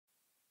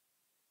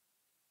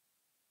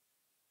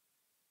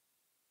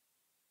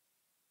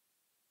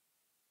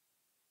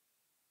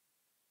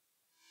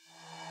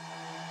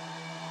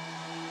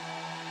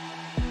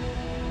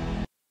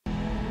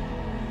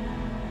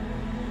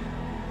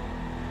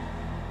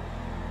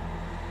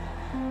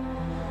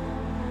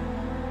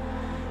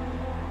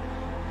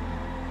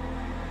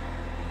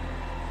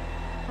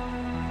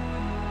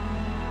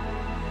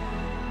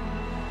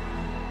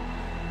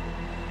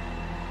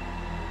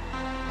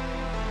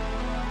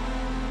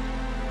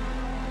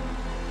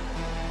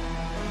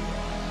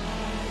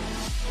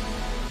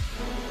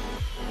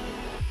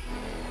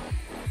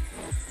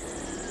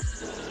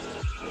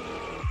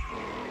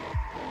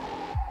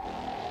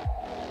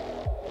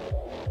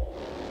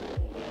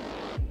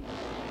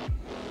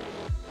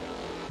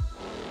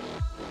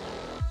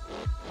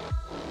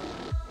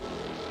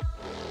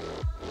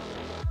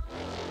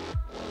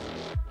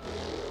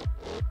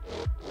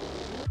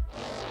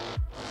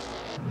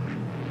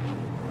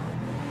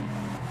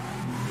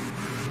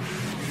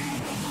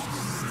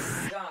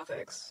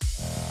Thanks.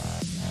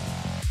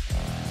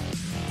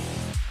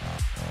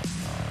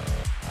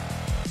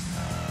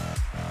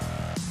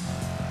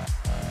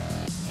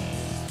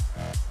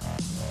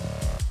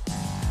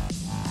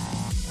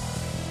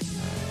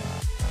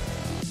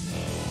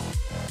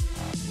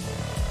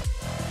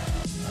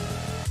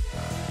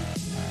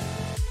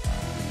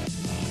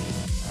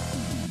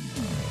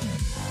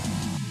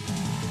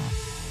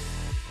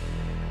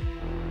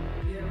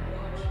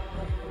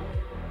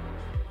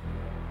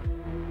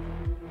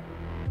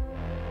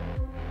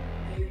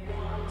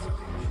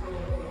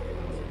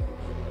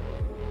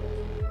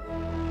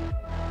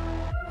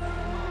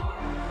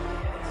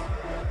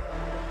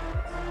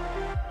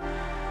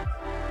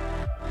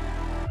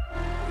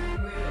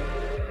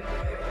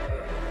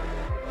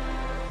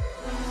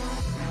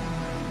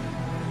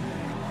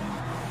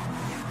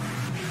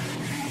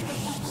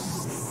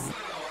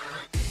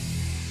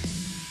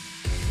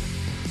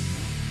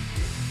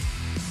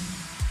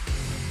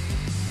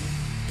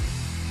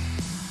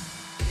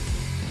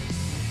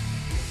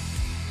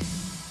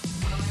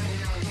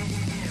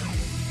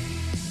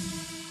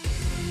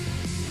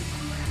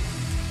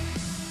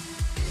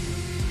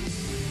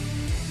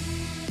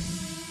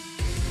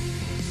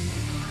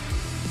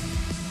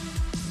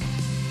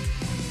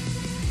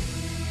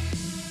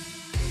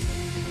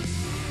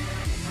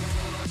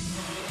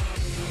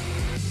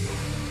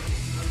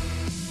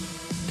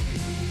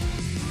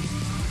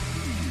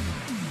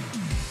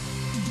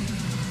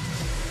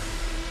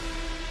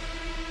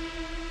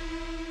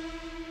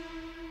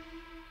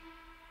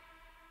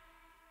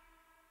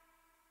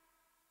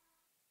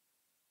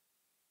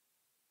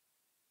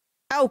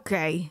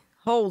 Okay,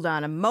 hold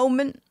on a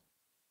moment.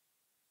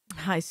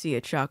 I see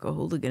a Choco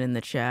Hooligan in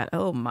the chat.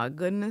 Oh my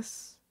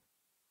goodness.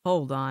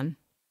 Hold on.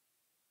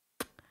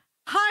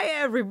 Hi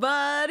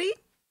everybody.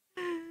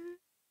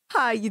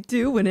 How you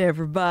doing,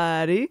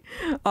 everybody?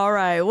 All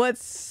right,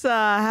 what's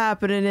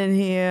happening in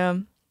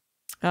here?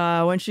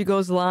 When she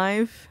goes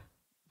live,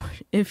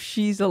 if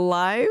she's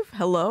alive,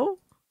 hello.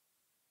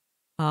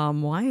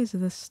 Why is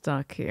this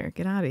stuck here?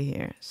 Get out of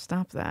here.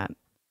 Stop that.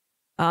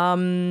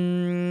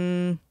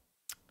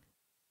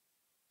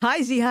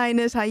 Hi, Z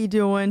Highness. How you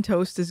doing?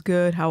 Toast is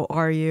good. How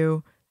are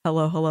you?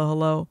 Hello, hello,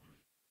 hello.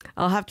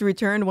 I'll have to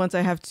return once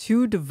I have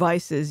 2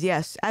 devices.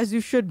 Yes, as you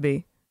should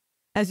be.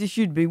 As you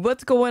should be.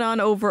 What's going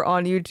on over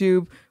on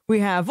YouTube? We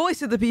have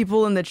Voice of the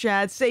People in the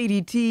chat,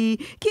 Sadie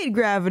T, Kid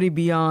Gravity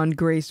Beyond,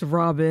 Grace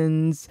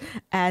Robbins,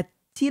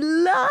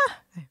 Attila.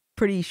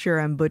 Pretty sure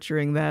I'm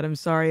butchering that. I'm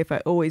sorry if I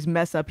always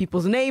mess up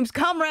people's names.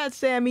 Comrade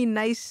Sammy,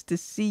 nice to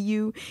see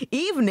you.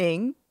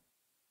 Evening.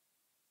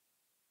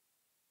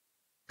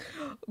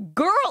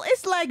 Girl,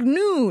 it's like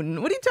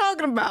noon. What are you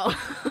talking about?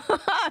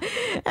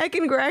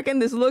 Heckin' Kraken,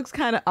 this looks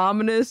kind of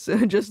ominous,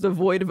 just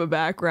devoid of a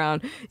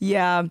background.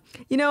 Yeah,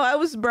 you know, I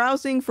was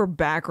browsing for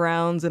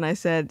backgrounds and I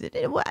said,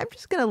 I'm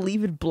just gonna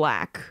leave it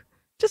black.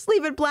 Just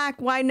leave it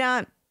black, why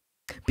not?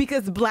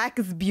 Because black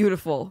is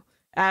beautiful,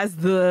 as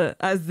the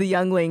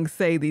younglings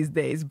say these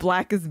days.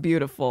 Black is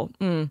beautiful.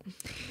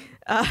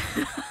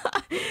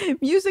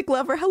 Music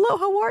lover, hello,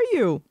 how are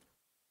you?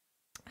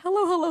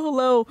 Hello, hello,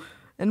 hello.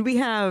 And we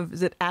have,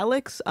 is it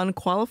Alex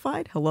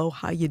Unqualified? Hello,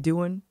 how you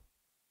doing?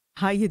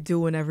 How you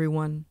doing,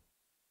 everyone?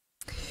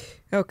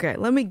 Okay,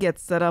 let me get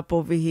set up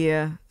over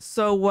here.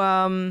 So,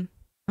 I'm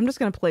just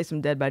gonna play some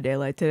Dead by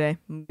Daylight today.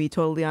 To be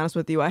totally honest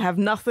with you, I have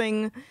no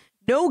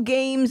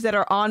games that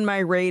are on my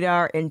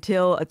radar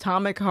until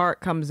Atomic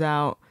Heart comes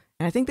out.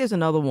 And I think there's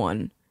another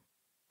one.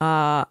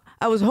 I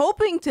was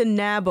hoping to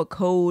nab a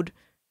code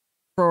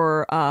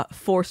for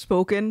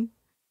Forspoken,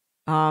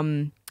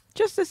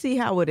 just to see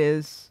how it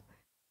is.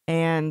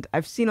 And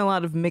I've seen a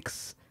lot of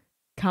mixed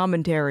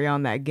commentary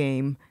on that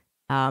game.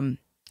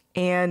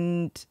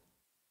 And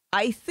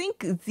I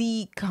think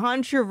the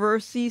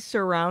controversy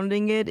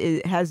surrounding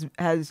it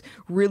has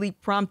really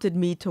prompted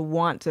me to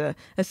want to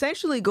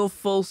essentially go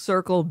full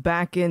circle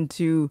back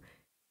into,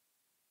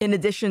 in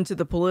addition to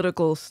the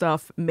political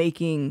stuff,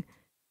 making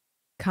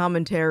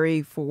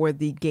commentary for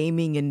the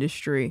gaming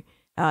industry.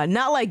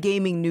 Not like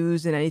gaming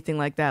news and anything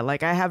like that.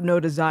 Like, I have no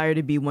desire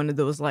to be one of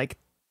those, like,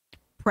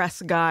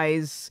 press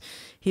guys.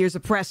 Here's a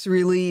press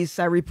release.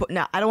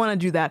 No, I don't want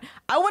to do that.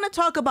 I want to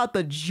talk about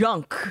the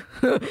junk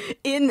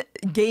in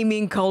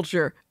gaming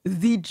culture.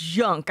 The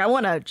junk. I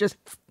want to just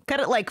cut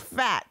it like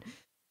fat.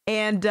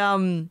 And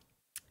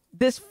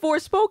this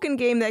Forspoken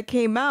game that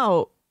came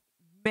out,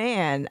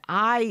 man,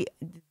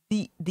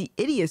 the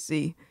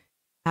idiocy.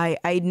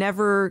 I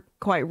never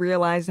quite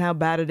realized how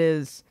bad it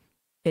is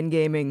in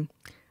gaming.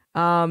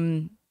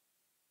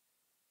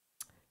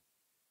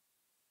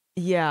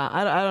 Yeah,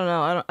 I don't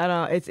know. I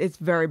don't. It's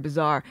very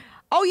bizarre.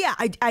 Oh yeah,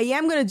 I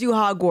am gonna do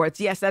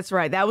Hogwarts. Yes, that's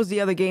right. That was the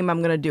other game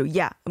I'm gonna do.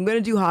 Yeah, I'm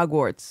gonna do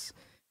Hogwarts.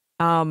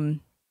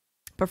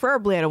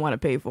 Preferably I don't want to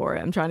pay for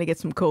it. I'm trying to get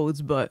some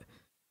codes, but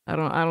I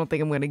don't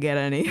think I'm gonna get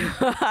any.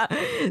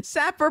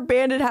 Sapper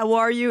Bandit, how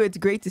are you? It's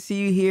great to see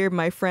you here.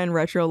 My friend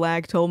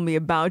Retrolag told me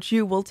about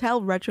you. We'll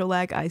tell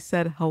Retrolag I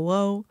said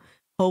hello.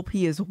 Hope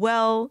he is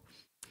well.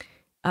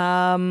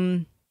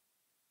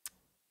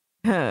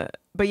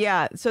 but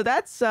yeah, so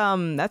that's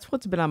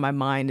what's been on my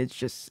mind. It's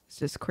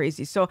just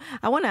crazy. So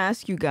I want to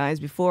ask you guys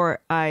before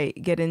I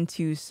get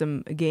into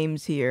some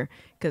games here,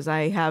 because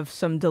I have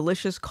some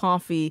delicious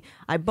coffee.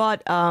 I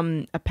bought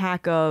a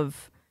pack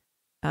of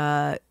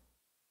uh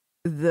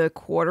the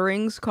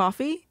Quarterings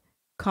coffee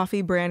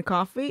brand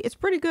coffee. It's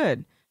pretty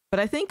good. But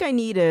I think I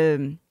need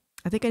to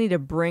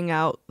bring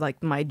out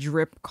like my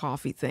drip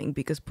coffee thing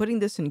because putting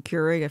this in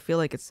Keurig, I feel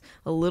like it's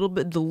a little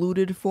bit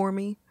diluted for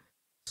me.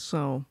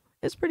 So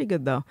it's pretty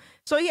good though.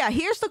 So yeah,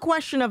 here's the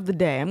question of the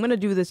day. I'm gonna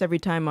do this every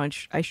time I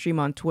stream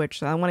on Twitch.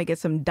 So I want to get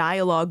some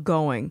dialogue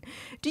going.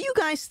 Do you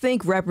guys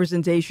think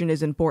representation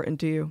is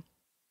important to you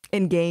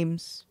in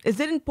games?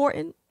 Is it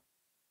important?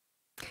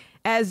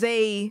 As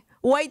a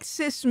white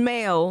cis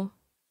male,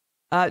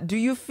 do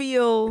you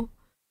feel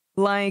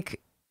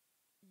like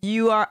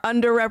you are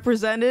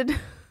underrepresented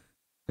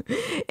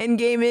in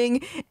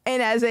gaming?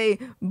 And as a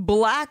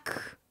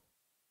black,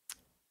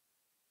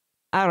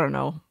 I don't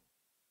know,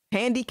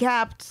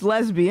 handicapped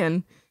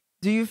lesbian,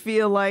 do you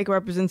feel like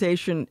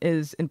representation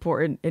is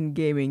important in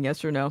gaming?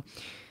 Yes or no?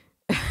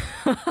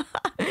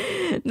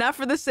 Not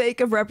for the sake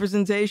of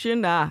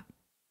representation. I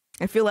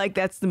feel like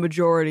that's the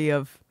majority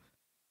of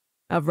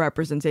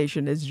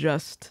representation is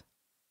just,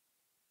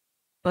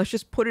 let's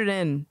just put it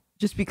in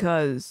just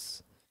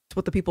because it's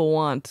what the people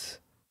want.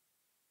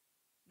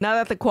 Not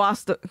at the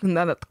cost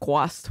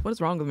what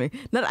is wrong with me?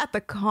 Not at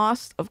the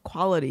cost of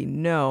quality.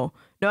 No,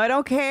 I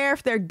don't care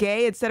if they're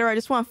gay, etc. I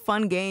just want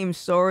fun games,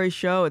 story,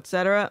 show,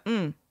 etc.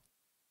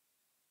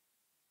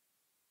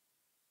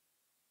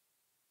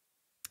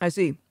 I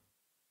see.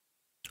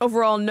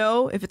 Overall,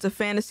 no. If it's a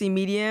fantasy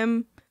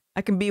medium,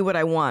 I can be what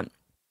I want.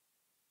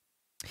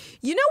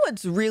 You know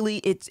what's really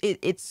it's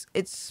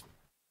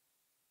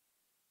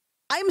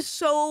I'm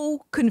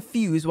so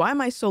confused. Why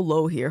am I so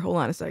low here? Hold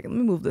on a second. Let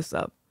me move this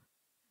up.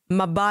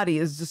 My body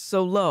is just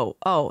so low.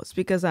 Oh, it's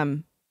because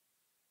I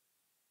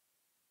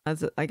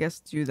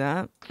guess do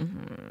that.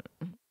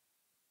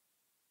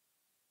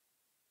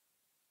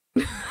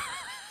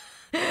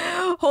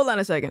 Hold on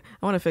a second.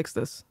 I want to fix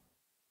this.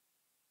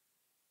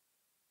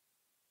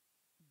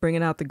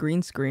 Bringing out the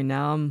green screen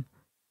now.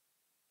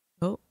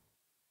 Oh,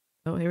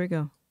 here we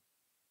go.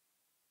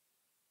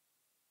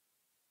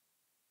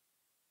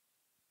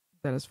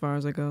 Is that as far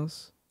as it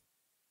goes?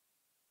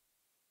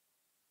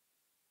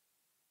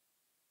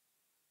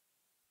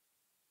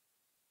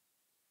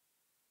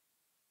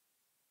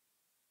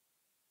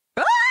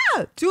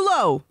 Ah! Too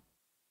low.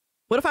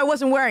 What if I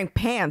wasn't wearing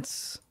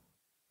pants?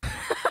 All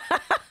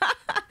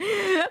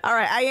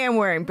right, I am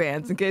wearing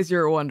pants in case you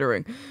were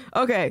wondering.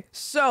 Okay,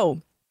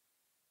 so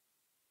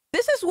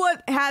this is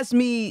what has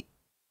me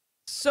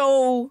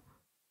so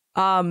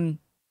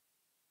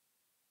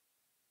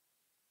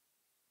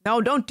no,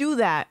 don't do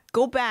that.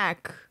 Go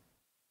back.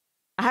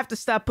 I have to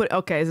stop put.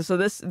 Okay, so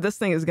this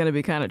thing is gonna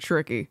be kind of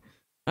tricky.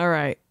 All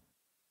right,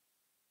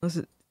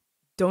 listen.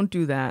 Don't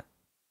do that.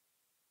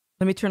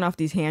 Let me turn off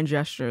these hand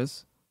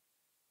gestures.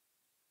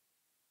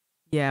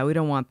 Yeah, we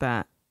don't want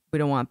that. We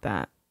don't want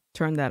that.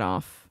 Turn that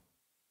off.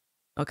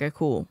 Okay,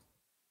 cool.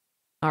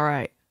 All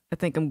right, I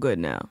think I'm good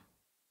now.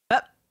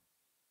 Up.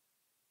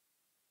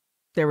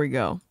 There we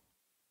go.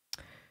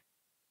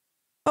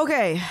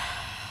 Okay.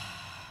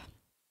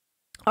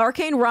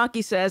 Arcane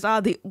Rocky says,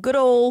 the good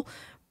old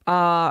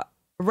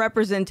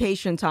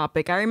representation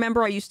topic. I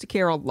remember I used to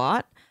care a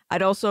lot.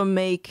 I'd also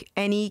make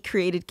any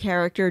created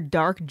character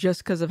dark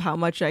just because of how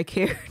much I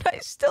cared. I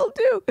still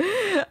do.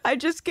 I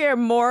just care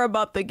more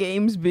about the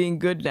games being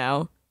good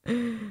now.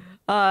 6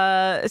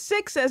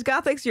 says,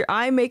 Gothix, your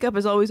eye makeup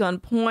is always on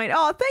point.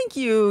 Oh, thank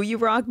you. You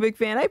rock, big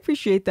fan. I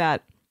appreciate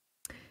that.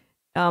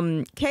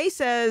 Kay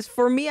says,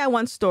 for me, I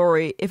want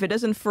story. If it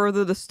doesn't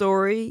further the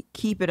story,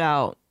 keep it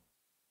out.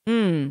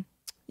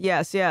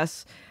 Yes.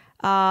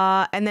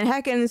 And then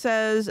Hecken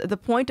says, the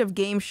point of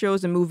game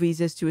shows and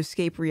movies is to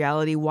escape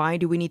reality. Why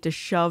do we need to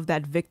shove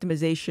that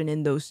victimization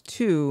in those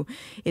two?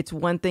 It's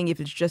one thing if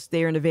it's just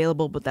there and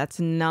available, but that's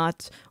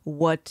not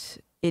what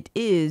it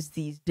is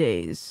these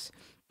days.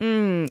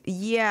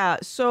 Yeah,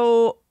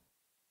 so...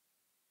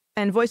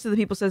 And Voice of the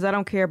People says, I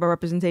don't care about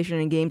representation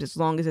in games as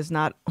long as it's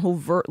not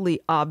overtly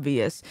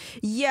obvious.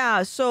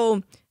 Yeah,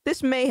 so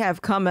this may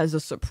have come as a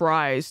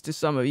surprise to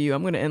some of you.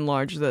 I'm going to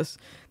enlarge this.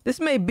 This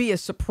may be a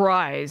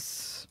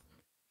surprise.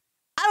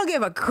 I don't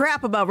give a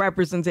crap about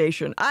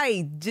representation.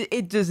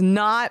 It does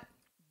not,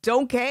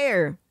 don't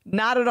care.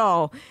 Not at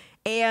all.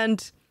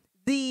 And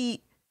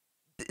the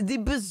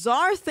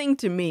bizarre thing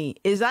to me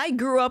is I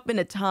grew up in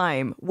a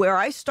time where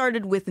I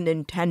started with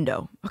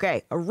Nintendo.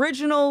 Okay,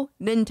 original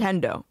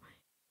Nintendo.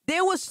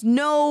 There was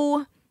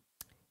no,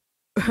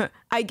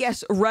 I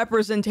guess,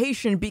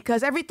 representation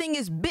because everything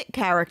is bit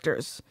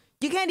characters.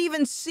 You can't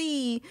even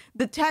see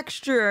the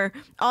texture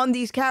on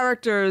these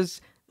characters,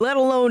 let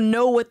alone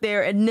know what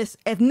their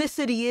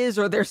ethnicity is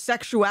or their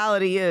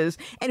sexuality is.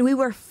 And we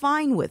were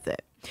fine with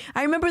it.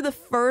 I remember the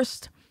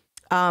first,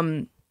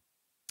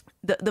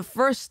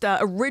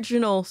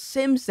 original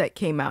Sims that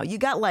came out. You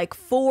got like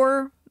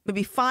 4,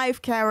 maybe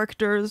 5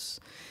 characters.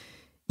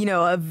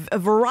 a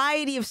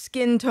variety of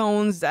skin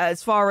tones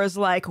as far as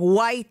like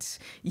white,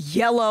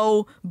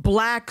 yellow,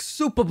 black,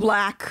 super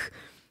black.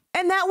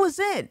 And that was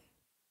it.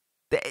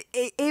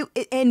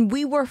 And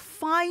we were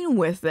fine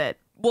with it.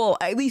 Well,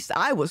 at least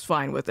I was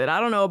fine with it. I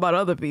don't know about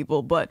other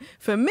people, but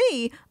for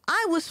me,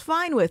 I was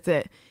fine with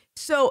it.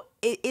 So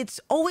it's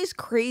always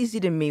crazy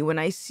to me when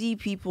I see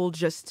people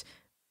just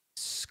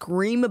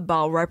scream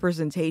about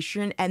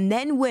representation, and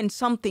then when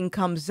something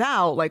comes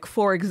out, like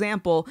for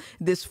example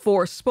this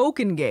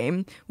Forspoken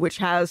game, which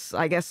has,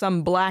 I guess,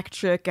 some black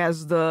chick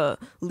as the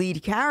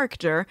lead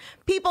character,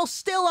 people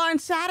still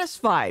aren't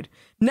satisfied.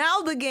 Now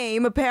the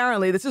game,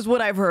 apparently, this is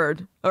what I've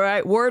heard, all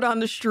right, word on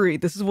the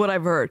street, this is what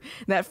I've heard,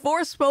 that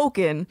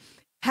Forspoken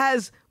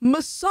has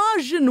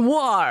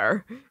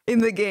misogynoir in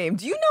the game.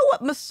 Do you know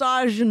what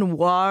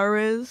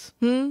misogynoir is?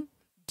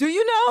 Do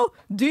you know?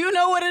 Do you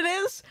know what it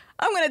is?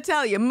 I'm going to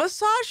tell you.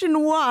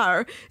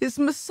 Misogynoir is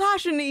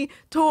misogyny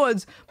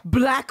towards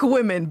black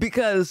women,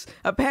 because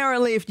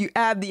apparently if you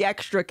add the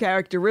extra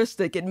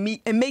characteristic, it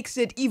makes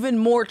it even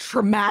more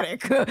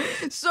traumatic.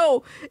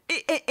 So,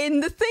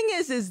 and the thing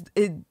is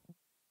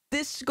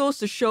this goes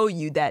to show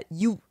you that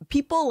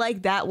people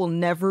like that will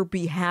never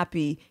be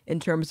happy in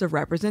terms of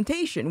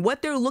representation.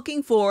 What they're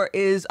looking for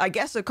is, I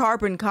guess, a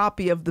carbon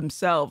copy of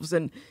themselves.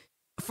 And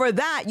for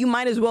that, you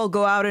might as well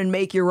go out and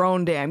make your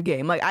own damn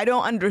game. Like, I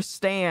don't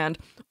understand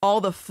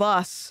all the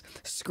fuss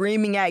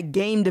screaming at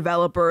game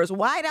developers.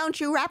 Why don't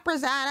you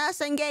represent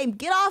us in game?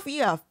 Get off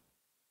your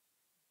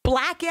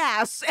black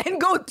ass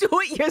and go do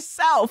it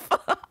yourself.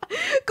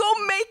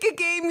 Go make a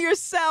game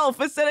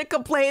yourself instead of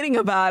complaining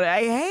about it.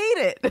 I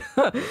hate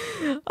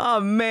it.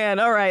 Oh man.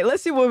 All right,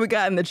 let's see what we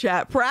got in the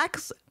chat.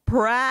 Pralix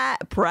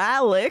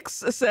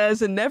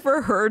says,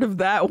 never heard of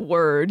that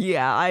word.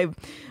 Yeah,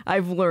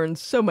 I've learned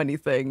so many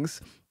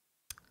things.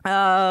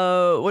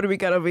 What do we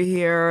got over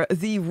here?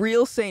 The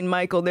real Saint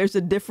Michael. There's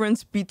a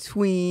difference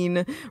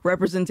between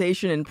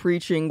representation and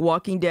preaching.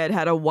 Walking Dead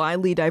had a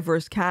widely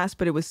diverse cast,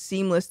 but it was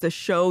seamless. The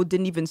show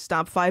didn't even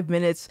stop 5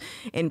 minutes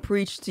and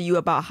preach to you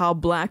about how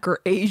black or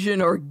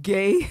Asian or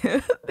gay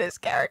this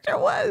character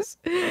was.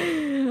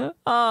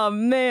 Oh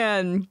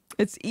man,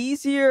 it's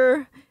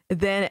easier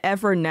than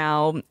ever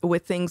now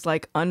with things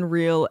like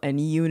Unreal and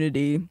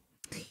Unity.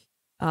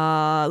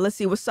 Let's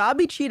see.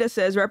 Wasabi Cheetah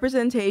says,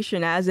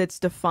 representation as it's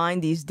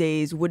defined these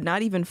days would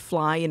not even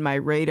fly in my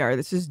radar.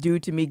 This is due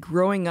to me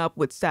growing up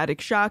with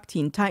Static Shock,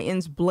 Teen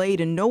Titans, Blade,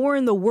 and nowhere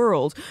in the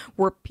world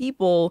were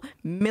people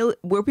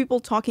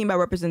talking about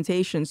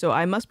representation. So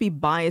I must be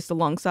biased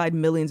alongside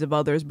millions of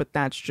others, but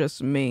that's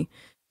just me.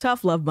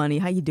 Tough Love Bunny,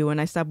 how you doing?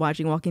 I stopped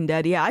watching Walking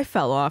Dead. Yeah, I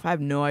fell off. I have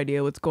no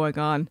idea what's going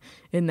on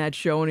in that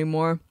show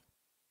anymore.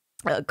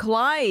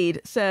 Clyde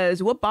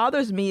says, what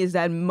bothers me is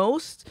that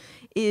most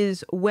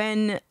is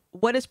when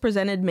what is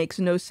presented makes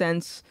no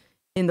sense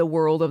in the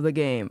world of the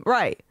game.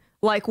 Right.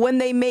 Like when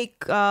they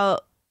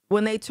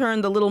when they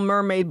turn the Little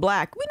Mermaid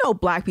black. We know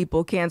black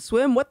people can't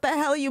swim. What the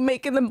hell are you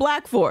making them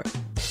black for?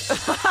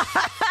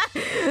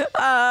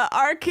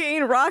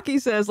 Arcane Rocky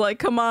says, like,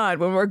 come on,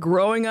 when we're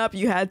growing up,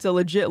 you had to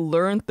legit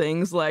learn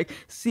things like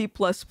C++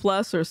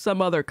 or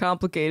some other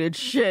complicated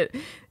shit.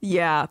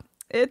 Yeah,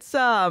 it's,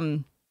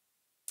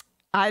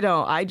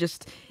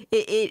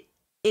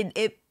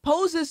 it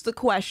poses the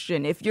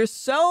question, if you're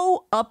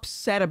so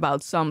upset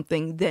about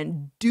something,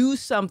 then do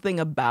something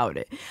about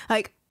it.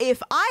 Like,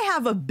 if I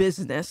have a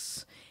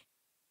business,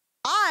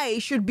 I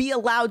should be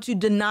allowed to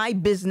deny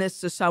business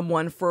to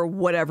someone for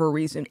whatever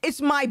reason.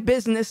 It's my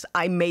business.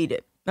 I made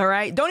it. All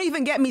right. Don't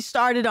even get me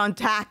started on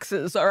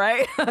taxes. All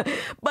right.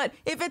 But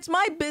if it's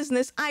my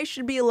business, I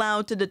should be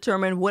allowed to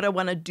determine what I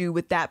want to do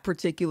with that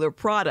particular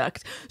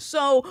product.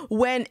 So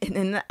when,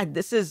 and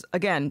this is,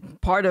 again,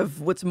 part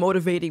of what's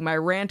motivating my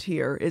rant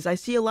here, is I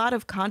see a lot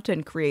of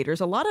content creators,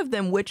 a lot of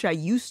them which I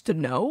used to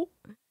know,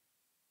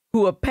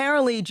 who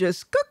apparently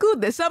just, cuckoo,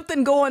 there's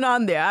something going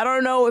on there. I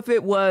don't know if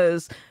it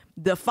was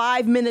the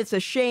 5 minutes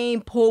of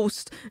shame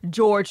post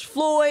George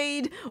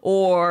Floyd,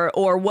 or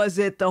was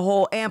it the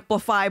whole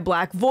amplify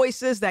black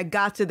voices that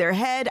got to their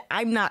head?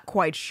 I'm not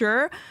quite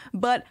sure.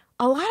 But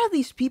a lot of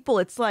these people,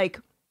 it's like,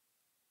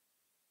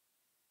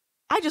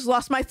 I just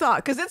lost my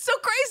thought because it's so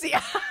crazy.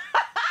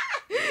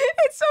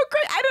 It's so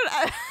crazy.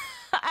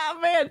 Oh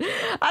man,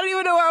 I don't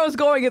even know where I was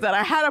going with that.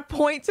 I had a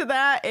point to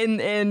that,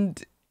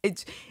 and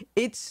it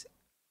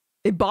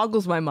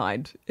boggles my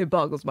mind. It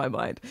boggles my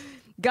mind.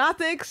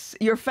 Gothix,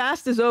 your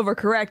fast is over,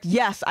 correct?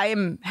 Yes, I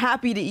am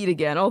happy to eat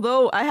again.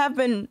 Although I have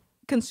been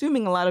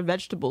consuming a lot of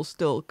vegetables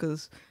still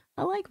because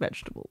I like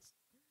vegetables.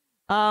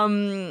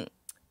 Heckin'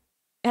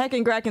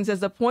 Kraken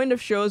says, the point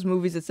of shows,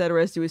 movies,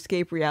 etc. is to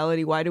escape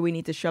reality. Why do we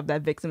need to shove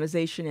that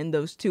victimization in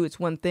those two? It's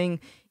one thing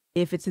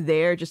if it's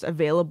there, just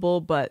available,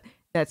 but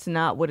that's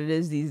not what it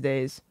is these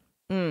days.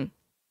 But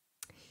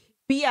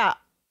yeah,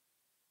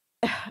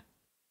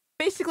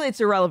 basically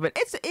it's irrelevant.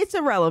 It's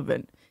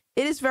irrelevant.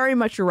 It is very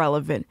much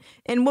irrelevant.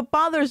 And what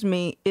bothers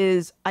me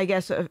is, I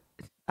guess,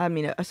 I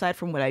mean, aside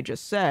from what I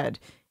just said,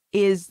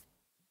 is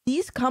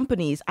these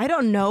companies, I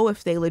don't know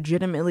if they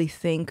legitimately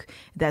think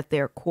that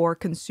their core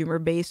consumer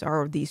base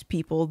are these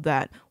people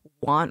that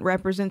want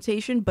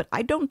representation, but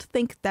I don't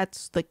think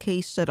that's the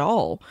case at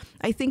all.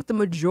 I think the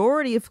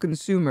majority of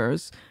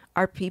consumers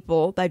are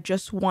people that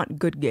just want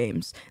good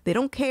games. They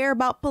don't care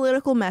about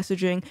political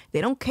messaging. They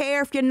don't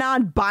care if you're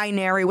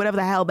non-binary, whatever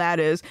the hell that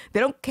is. They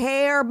don't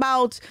care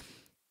about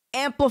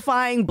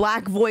amplifying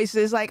black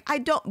voices. Like, I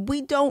do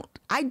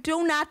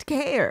not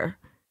care.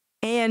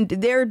 And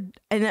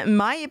in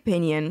my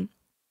opinion,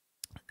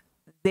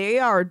 they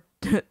are,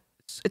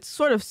 it's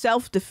sort of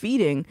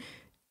self-defeating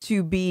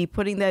to be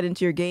putting that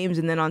into your games,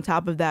 and then on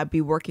top of that,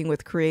 be working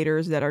with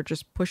creators that are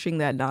just pushing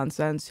that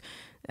nonsense.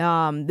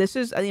 This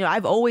is,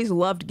 I've always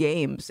loved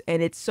games,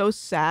 and it's so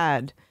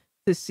sad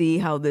to see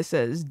how this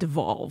has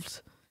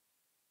devolved.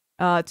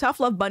 Tough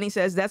Love Bunny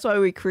says, that's why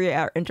we create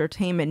our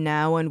entertainment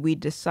now, and we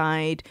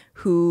decide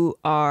who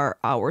are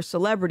our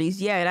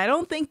celebrities. Yeah, and I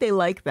don't think they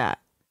like that.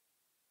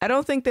 I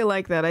don't think they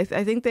like that. I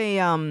think they,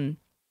 and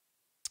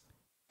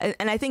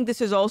I think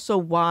this is also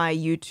why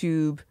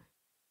YouTube,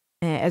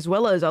 as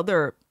well as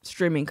other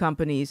streaming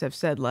companies, have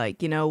said,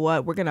 like, you know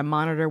what, we're gonna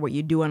monitor what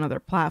you do on other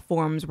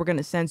platforms. We're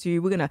gonna censor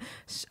you. We're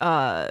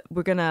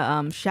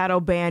gonna shadow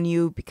ban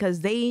you,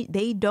 because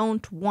they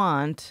don't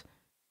want,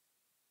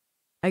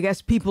 I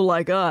guess, people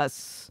like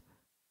us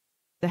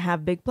to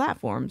have big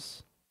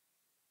platforms.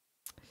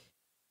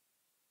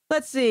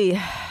 Let's see.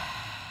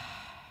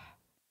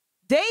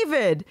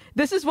 David,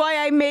 this is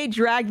why I made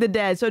Drag the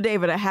Dead. So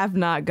David, I have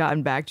not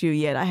gotten back to you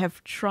yet. I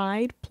have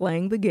tried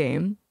playing the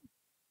game.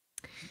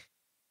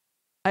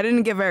 I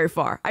didn't get very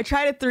far. I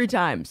tried it 3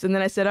 times, and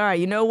then I said, all right,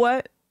 you know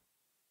what?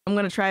 I'm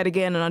going to try it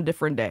again on a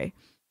different day.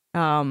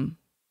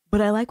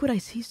 But I like what I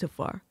see so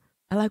far.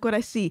 I like what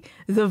I see.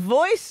 The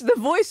voice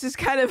is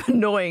kind of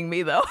annoying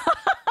me, though,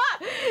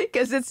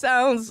 because it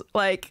sounds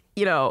like,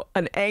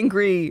 an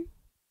angry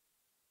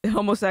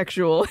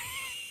homosexual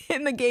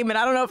in the game, and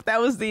I don't know if that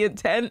was the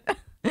intent.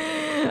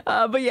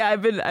 But yeah,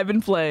 I've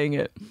been playing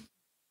it.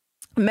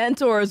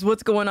 Mentors,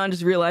 what's going on?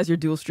 Just realized you're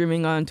dual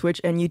streaming on Twitch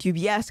and YouTube.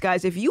 Yes,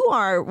 guys, if you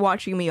are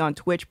watching me on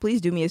Twitch,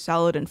 please do me a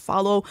solid and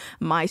follow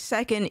my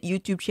second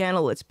YouTube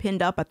channel. It's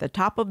pinned up at the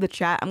top of the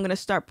chat. I'm going to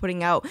start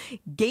putting out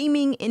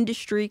gaming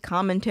industry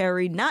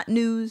commentary, not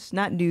news,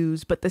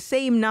 but the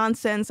same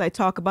nonsense I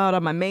talk about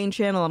on my main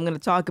channel, I'm going to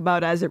talk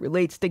about as it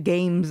relates to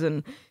games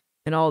and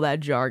all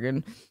that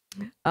jargon.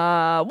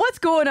 What's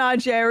going on,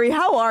 Jerry?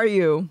 How are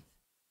you?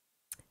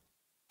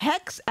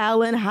 Hex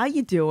Allen, how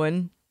you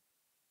doing?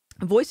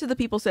 Voice of the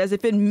People says,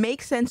 if it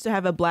makes sense to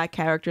have a black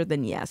character,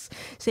 then yes.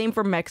 Same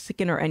for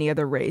Mexican or any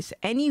other race.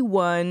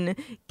 Anyone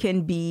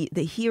can be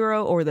the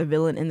hero or the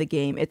villain in the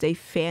game. It's a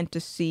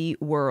fantasy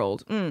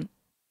world.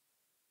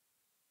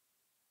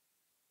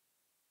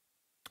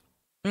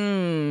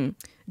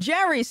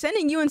 Jerry,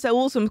 sending you and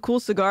Saul some cool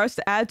cigars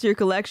to add to your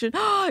collection.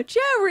 Oh,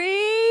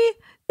 Jerry!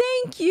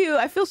 Thank you!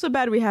 I feel so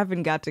bad we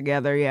haven't got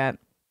together yet.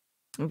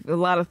 A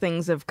lot of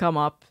things have come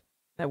up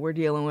that we're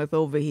dealing with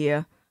over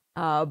here.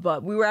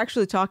 But we were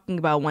actually talking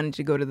about wanting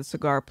to go to the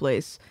cigar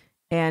place,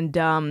 and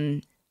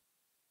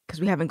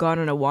because we haven't gone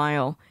in a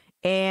while,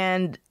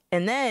 and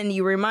then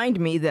you remind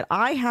me that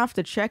I have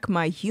to check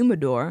my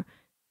humidor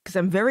because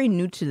I'm very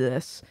new to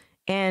this,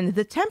 and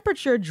the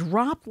temperature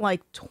dropped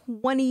like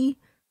 20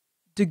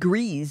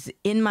 degrees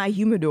in my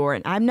humidor,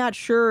 and I'm not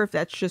sure if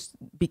that's just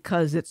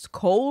because it's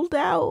cold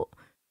out.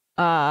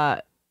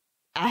 I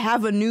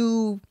have a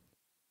new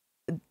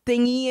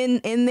thingy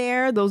in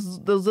there, those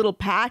little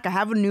pack. I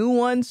have a new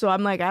one, so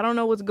I'm like, I don't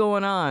know what's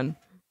going on.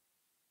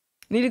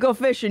 Need to go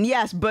fishing,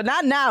 yes, but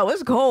not now.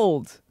 It's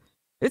cold.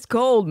 It's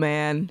cold,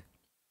 man.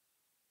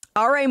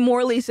 R.A.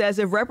 Morley says,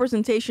 if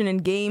representation in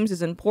games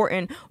is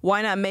important,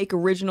 why not make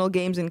original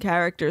games and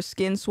characters?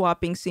 Skin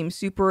swapping seems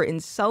super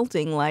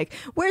insulting, like,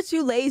 we're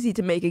too lazy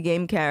to make a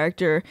game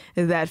character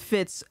that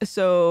fits,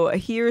 so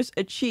here's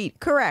a cheat.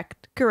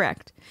 Correct.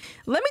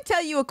 Let me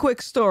tell you a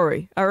quick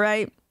story, all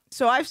right?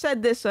 So I've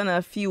said this on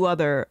a few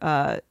other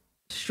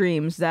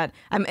streams that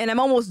I'm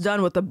almost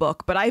done with the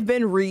book, but I've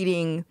been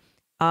reading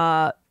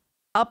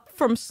Up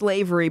From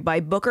Slavery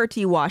by Booker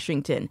T.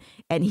 Washington.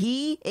 And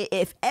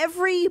if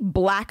every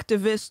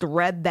blacktivist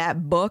read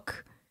that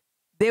book,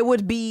 there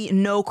would be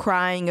no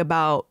crying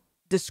about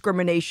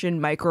discrimination,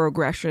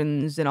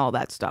 microaggressions, and all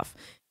that stuff.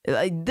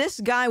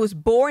 This guy was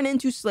born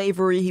into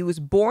slavery, he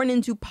was born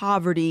into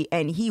poverty,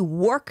 and he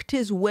worked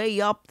his way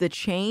up the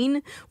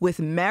chain with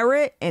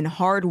merit and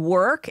hard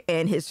work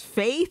and his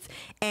faith,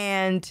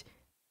 and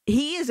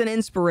he is an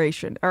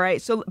inspiration, all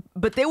right? So,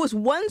 but there was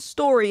one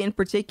story in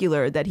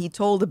particular that he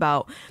told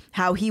about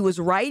how he was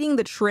riding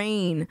the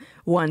train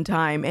one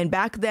time, and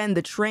back then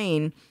the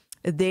train,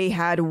 they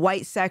had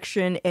white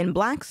section and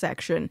black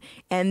section,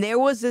 and there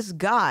was this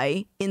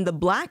guy in the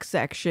black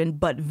section,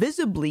 but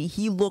visibly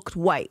he looked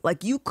white.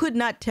 Like, you could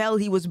not tell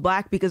he was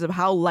black because of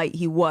how light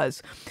he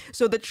was.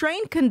 So the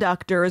train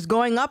conductor is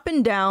going up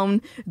and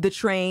down the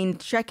train,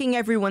 checking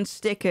everyone's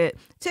ticket,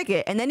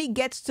 and then he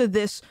gets to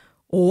this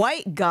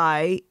white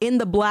guy in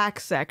the black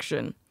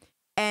section,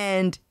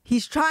 and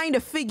he's trying to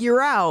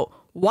figure out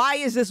why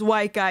is this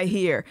white guy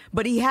here?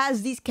 But he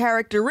has these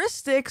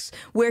characteristics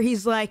where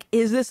he's like,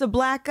 is this a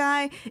black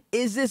guy?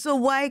 Is this a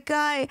white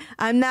guy?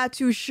 I'm not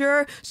too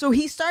sure. So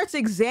he starts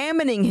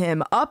examining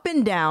him up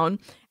and down.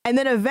 And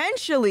then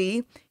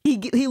eventually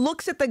he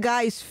looks at the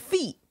guy's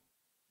feet.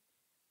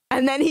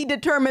 And then he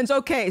determines,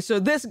 okay, so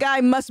this guy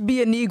must be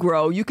a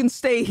Negro. You can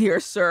stay here,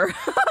 sir.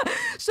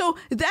 So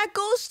that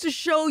goes to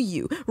show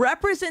you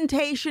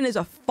representation is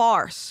a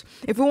farce.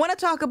 If we want to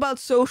talk about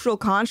social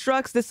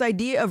constructs, this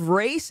idea of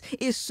race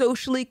is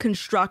socially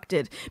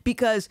constructed,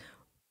 because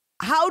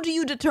how do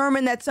you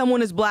determine that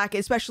someone is black,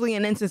 especially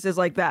in instances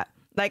like that?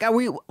 Like,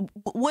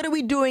 what are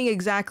we doing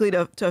exactly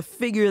to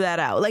figure that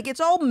out? Like,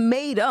 it's all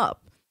made up.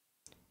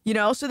 You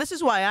know, so this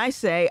is why I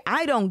say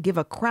I don't give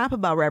a crap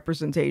about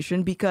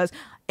representation, because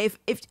if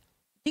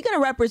you're going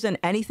to represent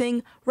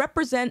anything,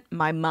 represent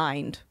my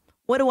mind.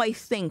 What do I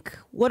think?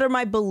 What are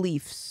my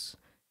beliefs?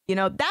 You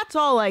know, that's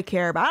all I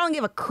care about. I don't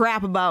give a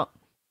crap about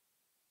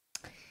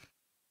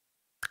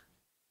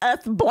us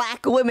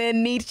black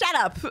women need. Shut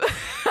up.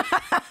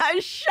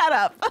 Shut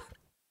up.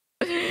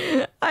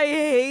 I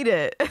hate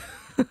it.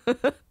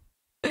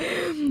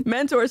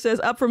 Mentor says,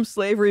 up from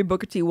slavery,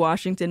 Booker T.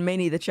 Washington. May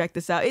need to check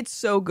this out. It's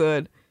so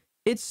good.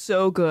 It's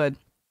so good.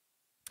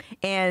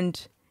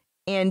 And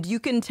you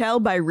can tell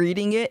by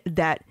reading it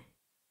that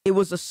it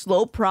was a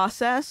slow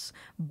process,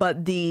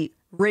 but the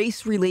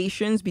race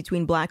relations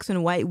between blacks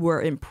and white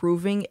were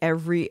improving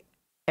every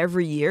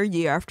year,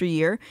 year after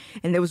year.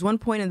 And there was one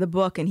point in the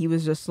book, and he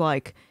was just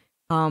like,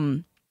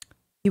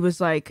 he was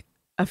like,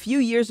 a few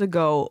years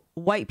ago,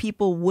 white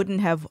people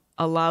wouldn't have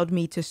allowed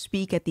me to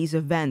speak at these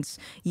events,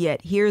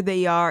 yet here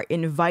they are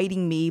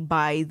inviting me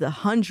by the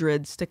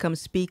hundreds to come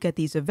speak at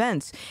these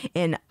events.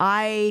 And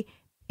I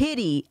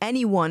pity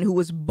anyone who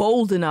was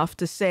bold enough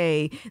to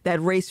say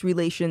that race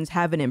relations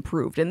haven't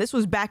improved. And this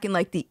was back in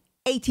like the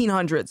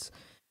 1800s.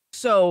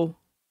 So,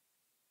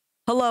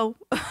 hello.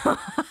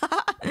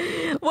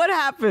 What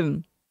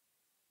happened?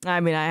 I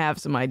mean, I have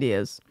some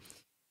ideas.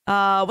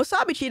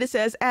 Wasabi Cheetah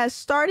says, as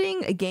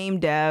starting a game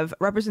dev,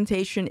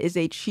 representation is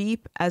a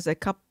cheap as a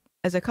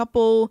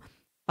couple,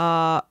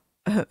 how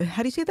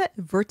do you say that?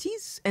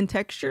 Vertices and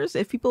textures.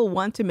 If people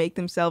want to make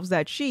themselves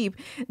that cheap,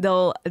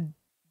 they'll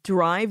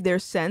drive their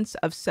sense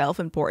of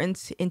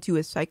self-importance into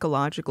a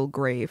psychological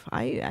grave.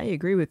 I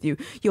agree with you.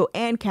 Yo,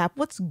 ANCAP,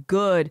 what's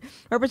good?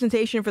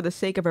 Representation for the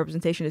sake of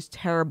representation is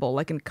terrible.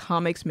 Like in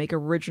comics, make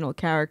original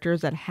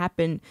characters that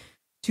happen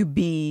to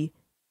be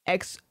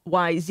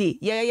XYZ.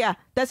 Yeah.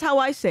 That's how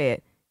I say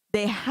it.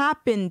 They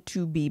happen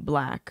to be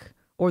black,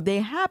 or they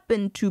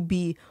happen to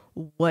be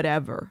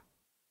whatever.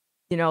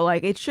 You know,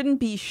 like it shouldn't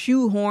be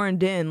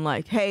shoehorned in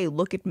like, hey,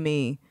 look at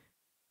me.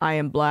 I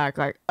am black.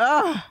 Like,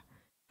 ugh.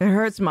 It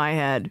hurts my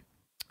head.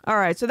 All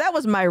right, so that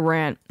was my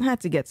rant. I had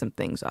to get some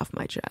things off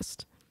my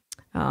chest.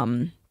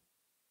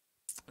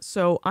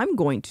 So I'm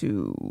going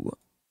to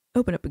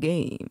open up a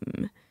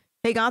game.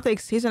 Hey,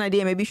 Gothics, here's an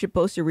idea. Maybe you should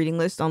post your reading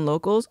list on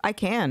Locals. I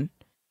can.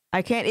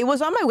 It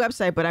was on my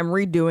website, but I'm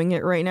redoing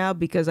it right now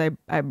because I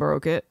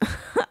broke it.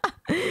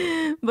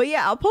 But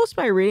yeah, I'll post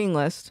my reading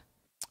list.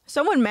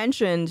 Someone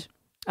mentioned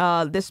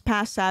this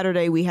past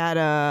Saturday we had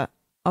a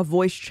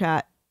voice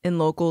chat in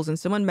Locals, and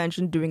someone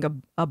mentioned doing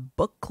a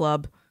book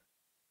club.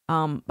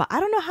 But I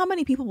don't know how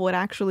many people would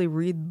actually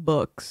read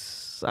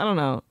books. I don't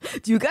know.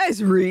 Do you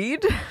guys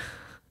read?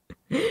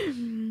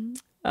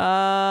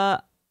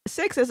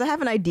 6 says, I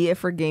have an idea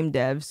for game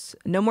devs.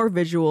 No more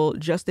visual,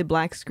 just a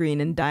black screen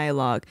and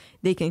dialogue.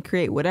 They can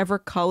create whatever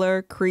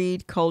color,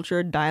 creed,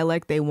 culture,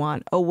 dialect they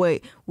want. Oh,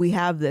 wait, we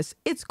have this.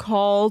 It's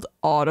called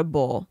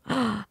Audible.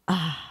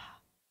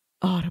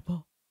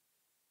 Audible.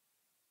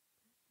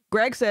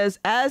 Greg says,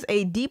 as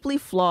a deeply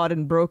flawed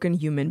and broken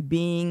human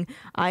being,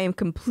 I am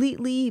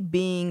completely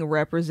being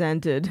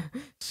represented.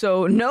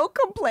 So no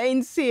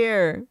complaints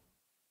here.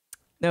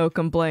 No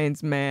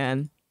complaints,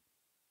 man.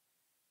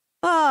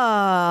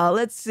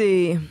 Let's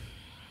see.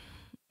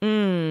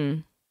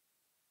 I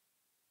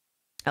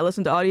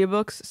listen to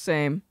audiobooks.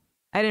 Same.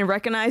 I didn't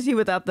recognize you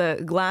without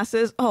the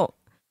glasses. Oh,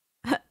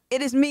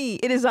 it is me.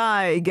 It is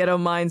I. Ghetto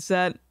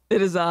mindset.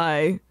 It is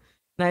I.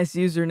 Nice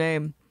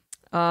username.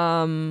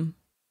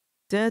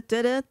 Let's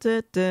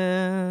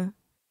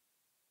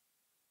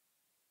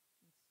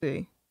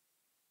see.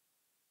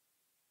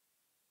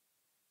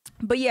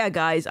 But yeah,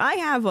 guys, I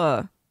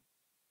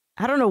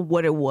don't know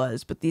what it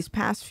was, but these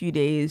past few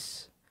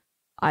days,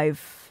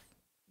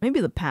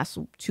 maybe the past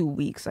 2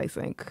 weeks, I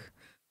think,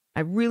 I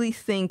really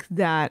think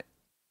that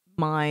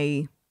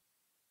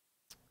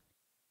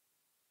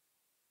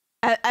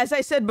as I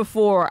said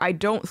before, I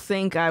don't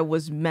think I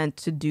was meant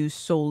to do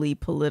solely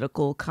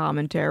political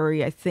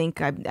commentary. I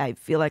think I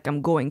feel like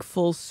I'm going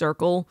full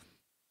circle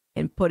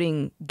and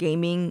putting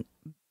gaming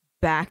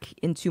back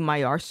into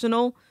my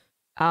arsenal.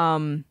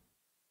 And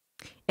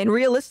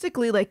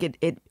realistically, like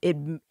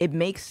it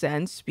makes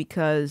sense,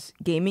 because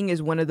gaming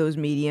is one of those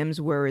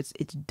mediums where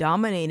it's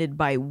dominated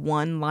by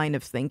one line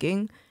of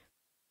thinking,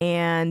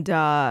 and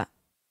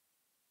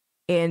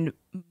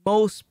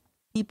most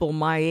people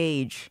my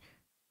age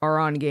are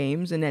on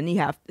games, and then you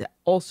have to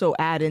also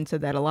add into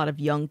that a lot of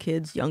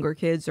younger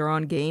kids are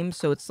on games.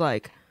 So it's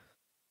like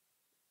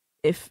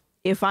if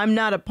I'm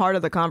not a part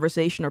of the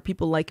conversation, or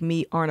people like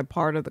me aren't a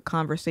part of the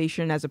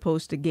conversation as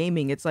opposed to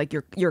gaming, it's like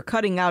you're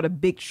cutting out a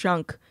big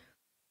chunk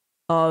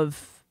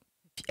of,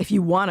 if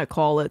you want to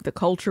call it, the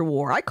culture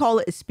war. I call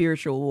it a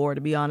spiritual war,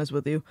 to be honest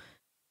with you.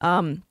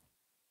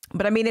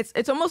 But I mean,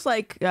 it's almost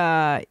like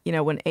you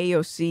know, when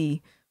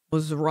AOC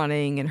was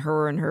running, and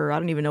her I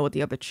don't even know what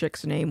the other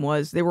chick's name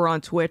was. They were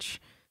on Twitch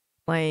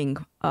playing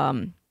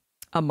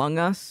Among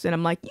Us, and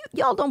I'm like,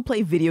 y'all don't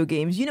play video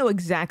games. You know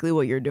exactly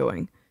what you're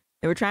doing.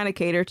 They were trying to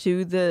cater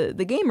to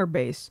the gamer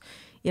base,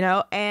 you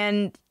know.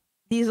 And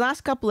these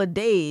last couple of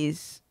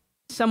days,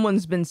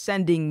 someone's been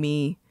sending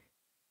me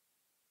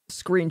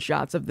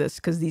screenshots of this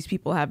because these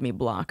people have me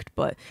blocked.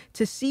 But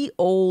to see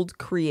old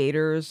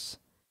creators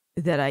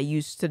that I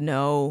used to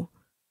know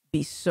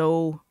be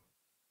so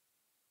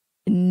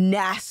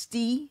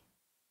nasty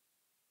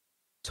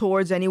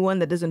towards anyone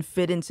that doesn't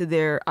fit into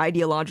their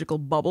ideological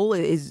bubble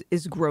is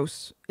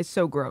gross. It's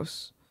so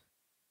gross.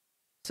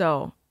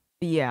 So,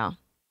 yeah.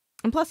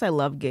 And plus, I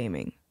love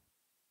gaming.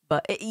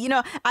 But, you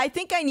know, I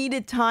think I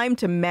needed time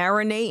to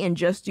marinate and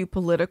just do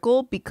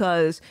political,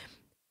 because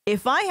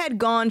if I had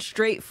gone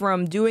straight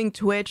from doing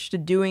Twitch to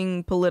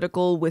doing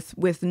political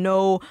with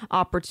no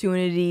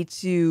opportunity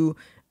to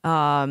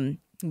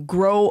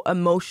grow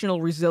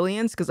emotional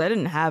resilience, because I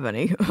didn't have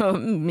any,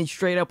 me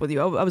straight up with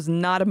you, I was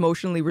not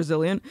emotionally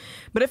resilient.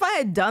 But if I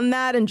had done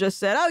that and just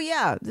said, oh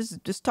yeah,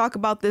 just talk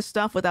about this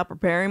stuff without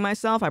preparing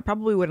myself, I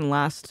probably wouldn't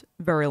last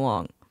very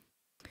long.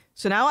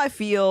 So now I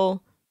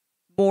feel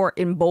more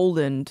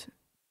emboldened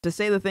to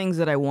say the things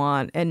that I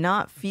want and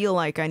not feel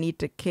like I need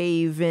to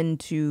cave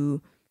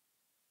into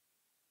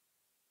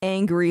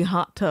angry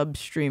hot tub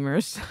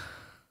streamers.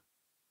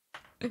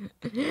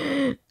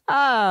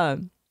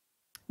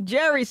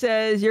 Jerry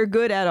says, you're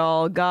good at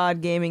all.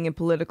 God, gaming, and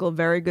political.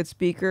 Very good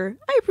speaker.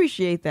 I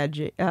appreciate that,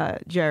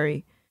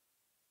 Jerry.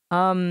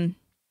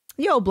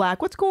 Yo,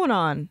 Black, what's going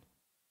on?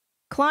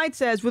 Clyde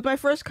says, with my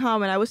first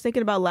comment, I was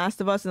thinking about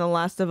Last of Us and The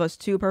Last of Us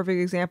 2,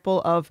 perfect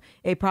example of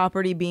a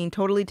property being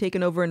totally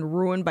taken over and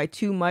ruined by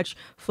too much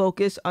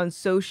focus on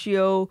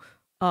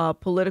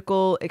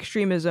political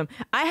extremism.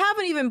 I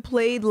haven't even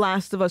played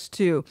Last of Us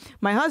 2.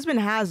 My husband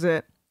has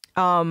it.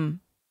 And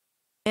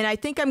I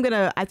think I'm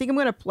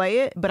gonna play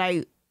it, but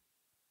I'll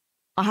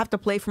have to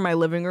play from my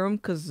living room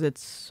because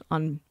it's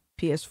on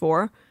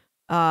PS4.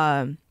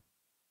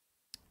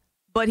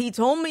 But he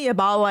told me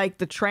about like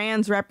the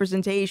trans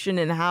representation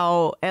and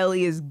how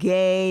Ellie is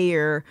gay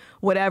or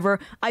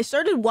whatever. I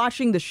started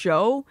watching the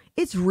show.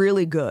 It's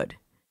really good.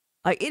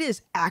 Like, it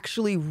is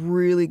actually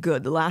really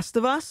good, The Last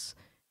of Us.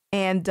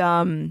 And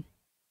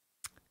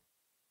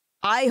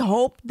I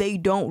hope they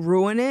don't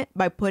ruin it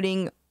by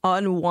putting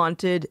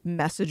unwanted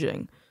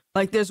messaging.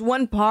 Like, there's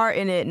one part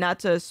in it, not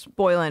to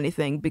spoil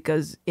anything,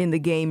 because in the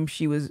game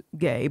she was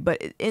gay, but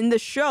in the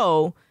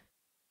show,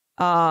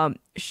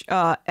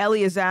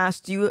 Ellie is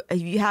asked, do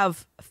you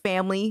have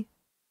family?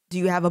 Do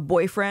you have a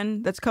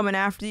boyfriend that's coming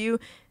after you?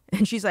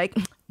 And she's like,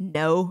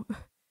 no.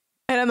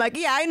 And I'm like,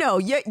 yeah, I know,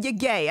 you're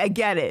gay, I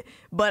get it.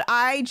 But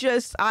I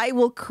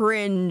will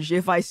cringe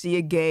if I see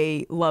a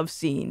gay love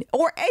scene,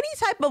 or any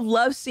type of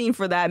love scene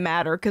for that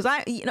matter. Because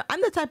I'm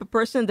the type of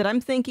person that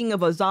I'm thinking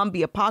of a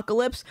zombie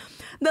apocalypse.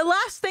 The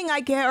last thing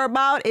I care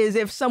about is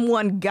if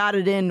someone got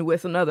it in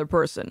with another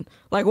person.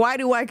 Like, why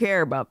do I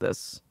care about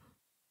this?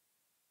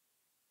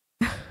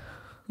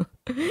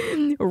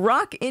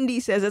 Rock Indy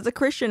says, as a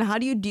Christian, how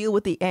do you deal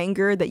with the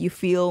anger that you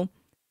feel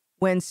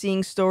when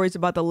seeing stories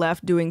about the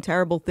left doing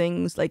terrible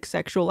things like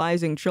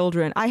sexualizing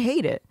children? I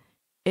hate it.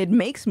 It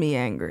makes me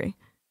angry.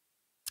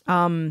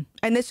 And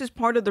this is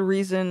part of the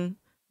reason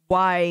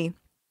why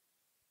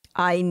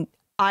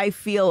I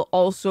feel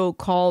also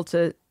called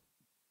to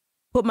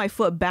put my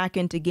foot back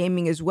into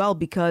gaming as well,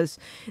 because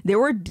there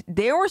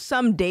were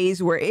some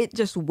days where it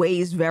just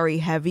weighs very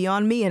heavy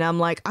on me, and I'm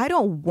like, I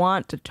don't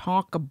want to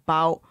talk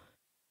about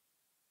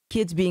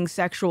kids being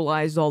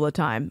sexualized all the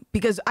time,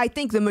 because I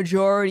think the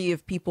majority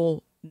of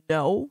people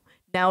know.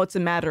 Now it's a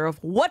matter of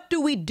what do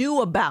we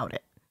do about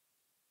it?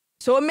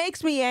 So it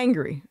makes me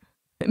angry.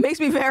 It makes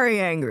me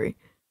very angry.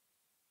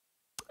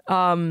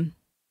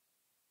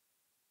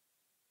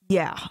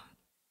 Yeah.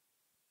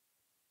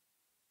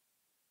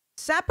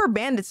 Sapper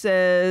Bandit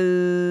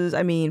says,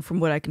 I mean, from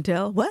what I can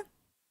tell, what?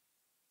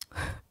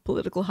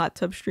 Political hot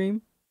tub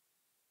stream?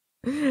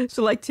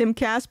 So like Tim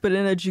Cass, but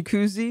in a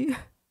jacuzzi?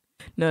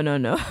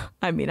 No.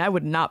 I mean, I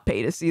would not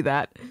pay to see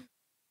that.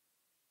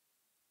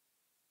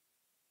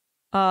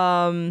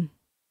 Let's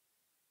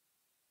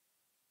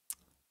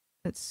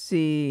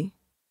see.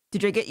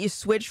 Did I get you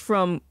Switch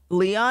from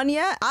Leon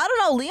yet? I don't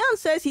know. Leon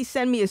says he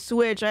sent me a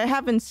Switch. I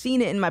haven't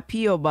seen it in my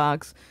P.O.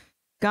 box.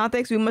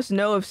 Gothics, we must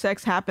know if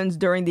sex happens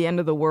during the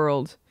end of the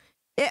world.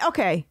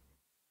 Okay.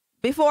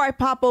 Before I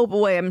pop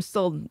away, I'm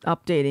still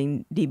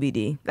updating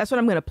DBD. That's what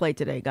I'm going to play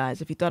today,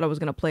 guys. If you thought I was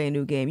going to play a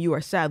new game, you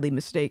are sadly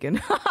mistaken.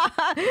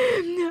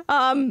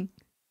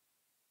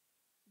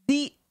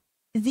 The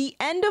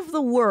end of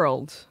the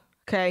world,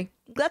 Okay?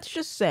 Let's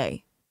just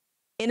say,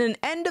 in an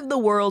end of the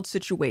world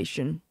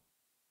situation,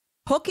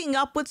 hooking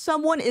up with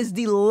someone is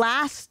the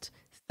last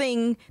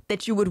thing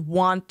that you would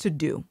want to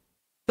do.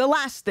 The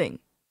last thing.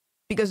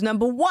 Because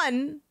number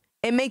one,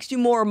 it makes you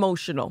more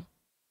emotional.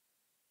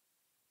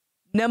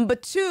 Number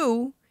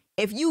two,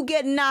 if you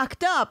get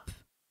knocked up,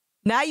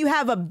 now you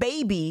have a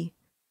baby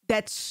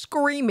that's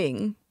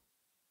screaming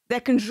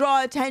that can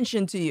draw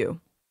attention to you.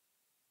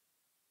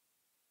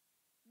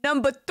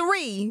 Number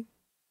three,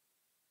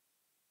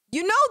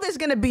 you know there's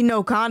going to be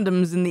no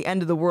condoms in the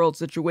end of the world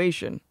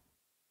situation.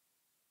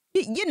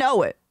 You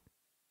know it.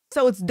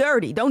 So it's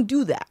dirty. Don't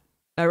do that.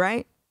 All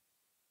right?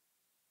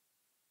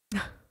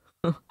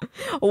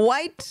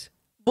 White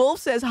Wolf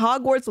says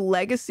Hogwarts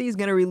Legacy is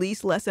going to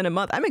release less than a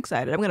month. I'm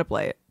excited. I'm going to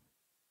play it.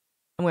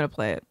 I'm going to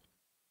play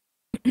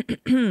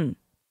it.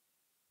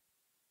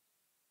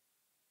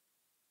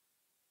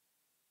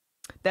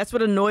 That's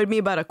what annoyed me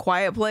about A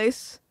Quiet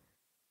Place.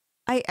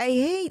 I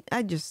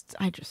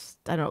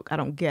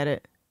don't get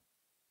it.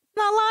 It's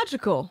not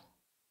logical.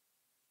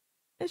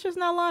 It's just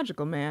not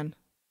logical, man.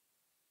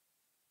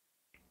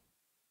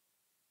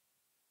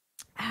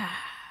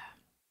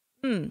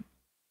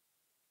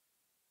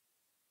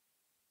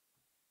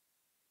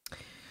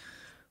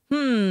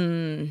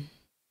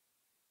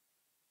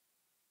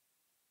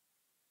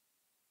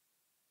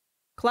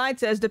 Clyde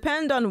says,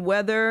 depend on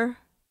whether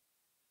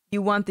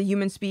you want the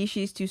human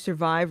species to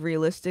survive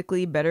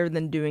realistically better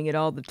than doing it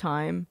all the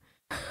time.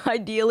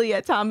 Ideally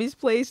at Tommy's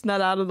place,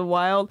 not out of the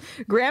wild.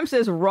 Graham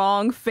says,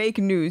 wrong, fake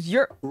news.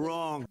 You're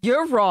wrong.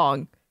 You're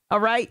wrong. All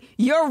right?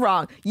 You're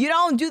wrong. You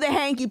don't do the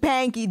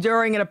hanky-panky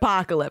during an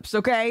apocalypse,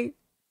 okay?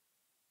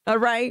 All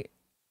right?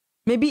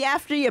 Maybe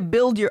after you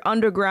build your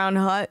underground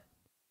hut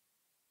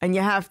and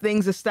you have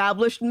things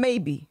established,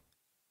 maybe.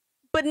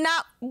 But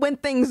not when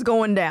things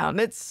going down.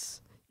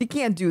 You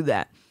can't do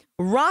that.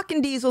 Rock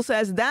and Diesel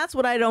says, that's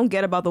what I don't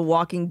get about The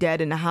Walking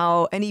Dead and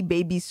how any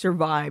babies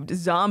survived.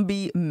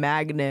 Zombie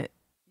magnet.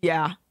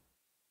 Yeah.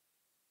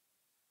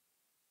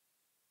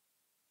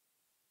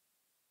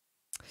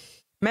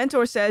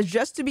 Mentor says,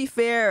 just to be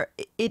fair,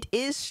 it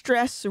is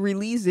stress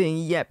releasing,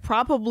 yet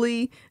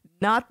probably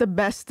not the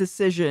best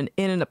decision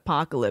in an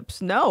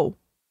apocalypse. No,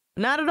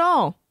 not at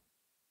all.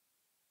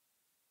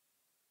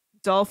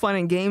 It's all fun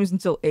and games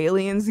until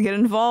aliens get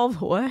involved.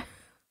 What?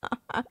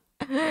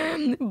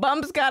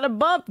 Bump's got a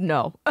bump?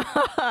 No.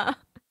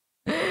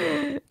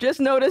 Just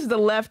notice the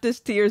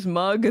leftist tears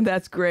mug, and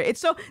that's great.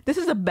 This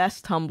is the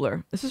best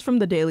Tumblr. This is from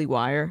the Daily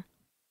Wire.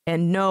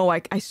 And no,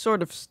 I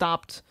sort of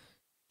stopped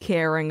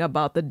caring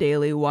about the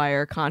Daily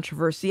Wire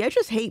controversy. I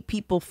just hate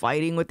people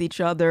fighting with each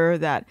other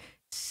that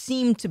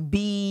seem to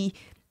be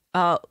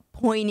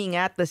pointing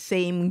at the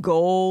same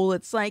goal.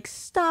 It's like,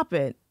 stop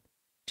it.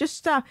 Just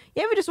stop.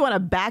 You ever just want to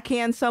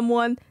backhand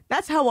someone?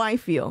 That's how I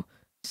feel.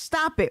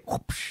 Stop it.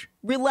 Whoosh.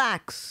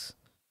 Relax.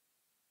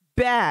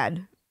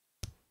 Bad.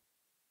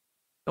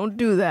 Don't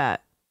do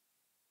that.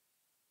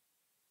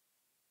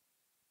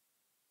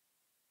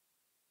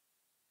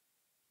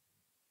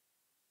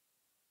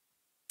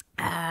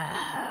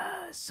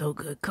 So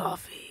good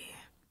coffee.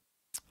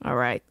 All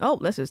right. Oh,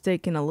 this is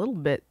taking a little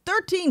bit.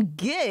 13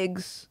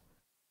 gigs?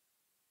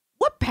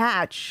 What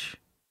patch?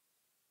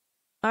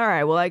 All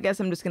right. Well, I guess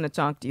I'm just going to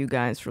talk to you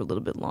guys for a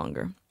little bit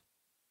longer.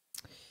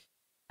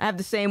 I have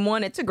the same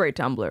one. It's a great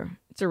Tumblr.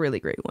 It's a really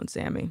great one,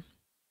 Sammy.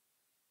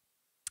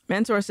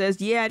 Mentor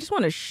says, yeah, I just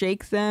want to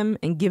shake them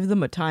and give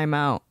them a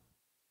timeout.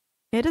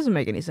 It doesn't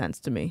make any sense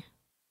to me.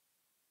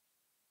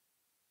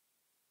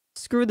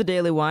 Screw the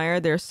Daily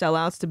Wire. They're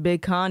sellouts to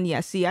Big Con.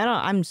 Yeah, see,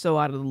 I'm so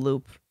out of the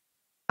loop.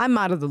 I'm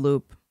out of the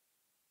loop.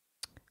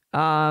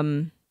 Yeah.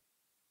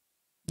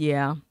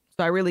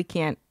 So I really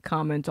can't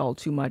comment all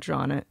too much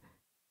on it.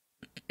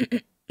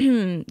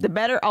 The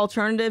better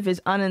alternative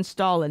is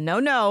uninstall it.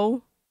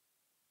 No.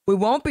 We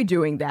won't be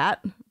doing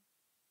that.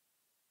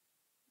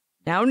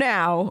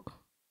 Now.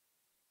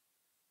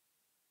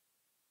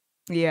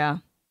 Yeah.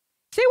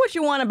 Say what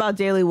you want about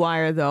Daily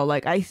Wire, though.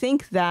 Like, I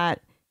think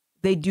that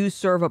they do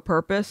serve a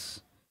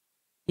purpose.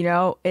 You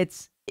know,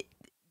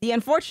 the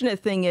unfortunate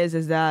thing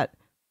is that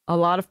a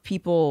lot of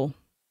people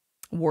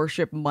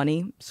worship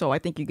money. So I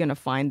think you're going to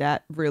find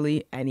that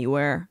really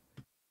anywhere.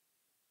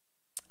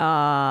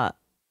 But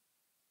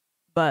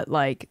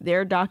like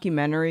their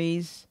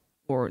documentaries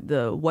or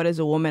the What is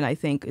a Woman, I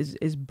think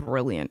is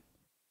brilliant.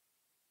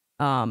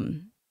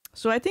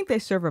 So I think they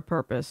serve a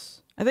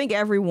purpose. I think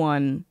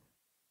everyone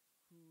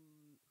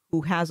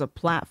who has a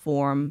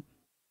platform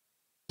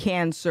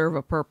can serve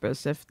a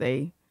purpose if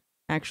they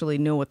actually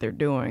know what they're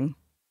doing.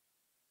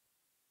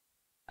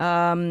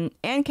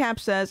 ANCAP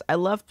says, I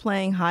love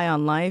playing High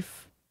on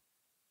Life.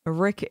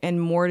 Rick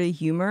and Morty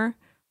humor.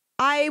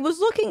 I was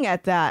looking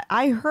at that.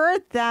 I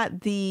heard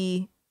that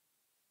the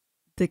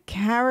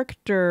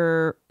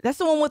character, that's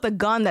the one with the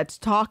gun that's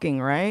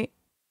talking, right?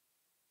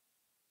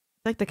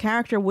 Like the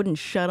character wouldn't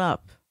shut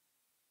up.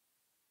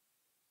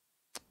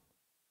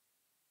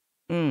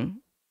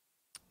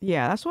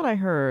 Yeah, that's what I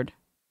heard.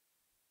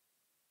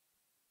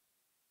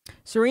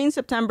 Serene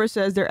September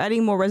says they're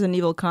adding more Resident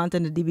Evil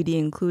content to DVD,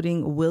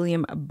 including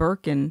William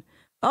Birkin.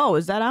 Oh,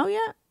 is that out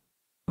yet?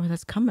 Or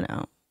that's coming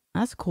out?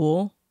 That's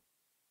cool.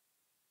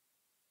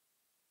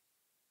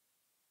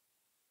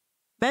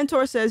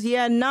 Mentor says,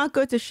 yeah, not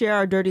good to share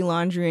our dirty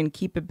laundry and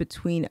keep it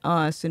between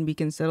us, and we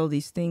can settle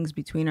these things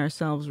between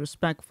ourselves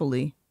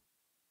respectfully.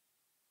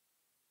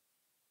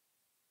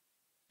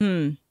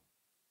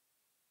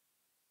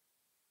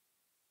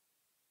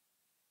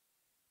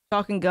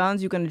 Talking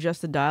guns, you can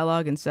adjust the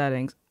dialogue and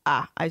settings.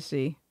 Ah, I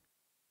see.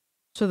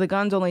 So the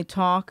guns only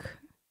talk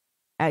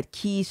at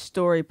key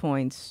story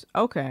points.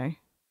 Okay.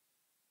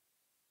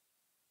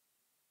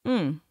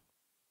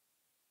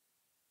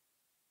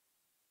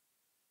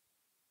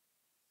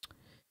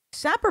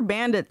 Sapper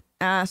Bandit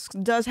asks,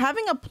 does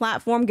having a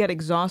platform get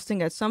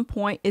exhausting at some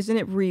point? Isn't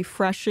it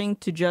refreshing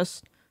to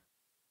just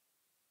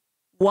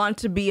want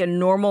to be a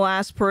normal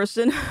ass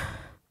person?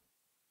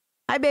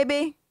 Hi,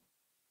 baby.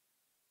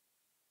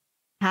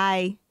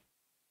 Hi.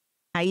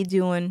 How you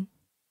doing?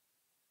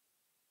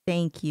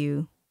 Thank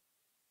you.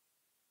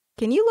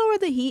 Can you lower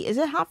the heat? Is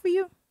it hot for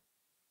you?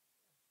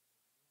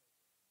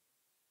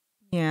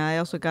 Yeah, I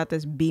also got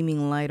this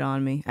beaming light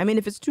on me. I mean,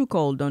 if it's too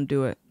cold, don't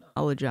do it.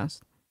 I'll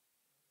adjust.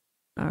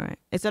 All right.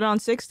 Is it on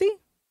 60?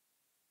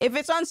 If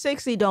it's on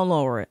 60, don't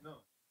lower it. No.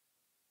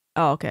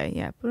 Oh, okay.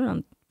 Yeah, put it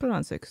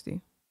on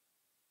 60.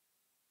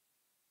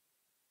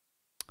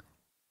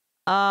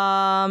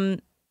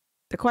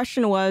 The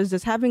question was,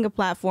 does having a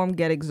platform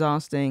get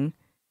exhausting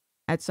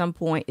at some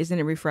point? Isn't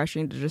it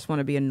refreshing to just want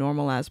to be a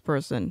normal ass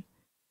person?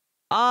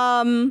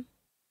 I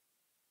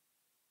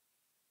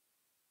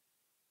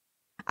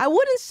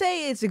wouldn't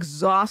say it's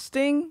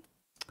exhausting.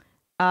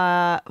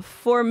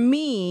 For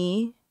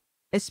me,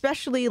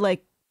 especially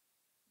like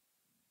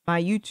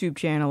my YouTube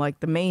channel, like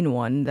the main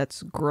one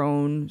that's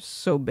grown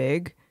so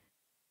big,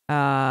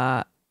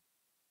 it's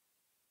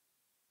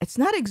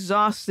not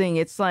exhausting.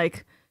 It's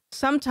like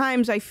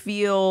sometimes I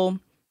feel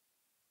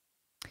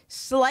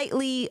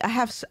slightly, I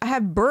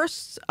have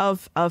bursts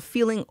of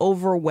feeling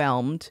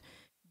overwhelmed,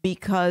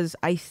 because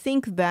I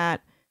think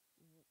that,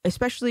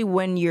 especially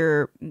when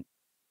you're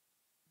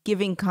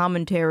giving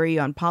commentary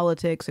on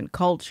politics and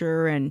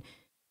culture and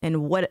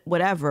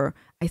whatever,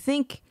 I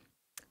think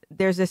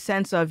there's a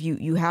sense of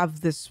you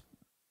have this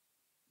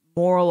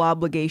moral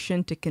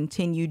obligation to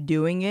continue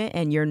doing it,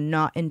 and you're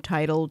not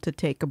entitled to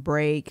take a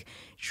break,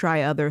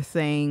 try other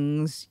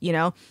things, you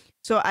know?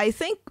 So I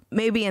think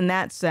maybe in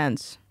that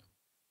sense,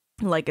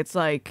 like, it's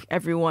like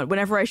everyone,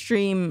 whenever I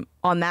stream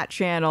on that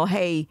channel,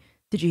 hey,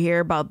 did you hear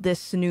about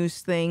this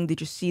news thing?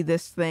 Did you see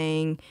this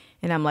thing?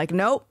 And I'm like,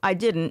 nope, I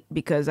didn't,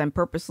 because I'm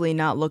purposely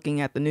not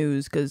looking at the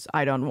news because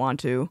I don't want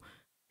to.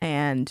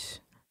 And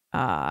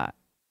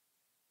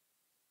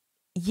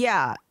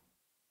yeah.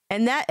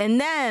 And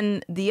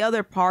then the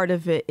other part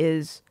of it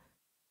is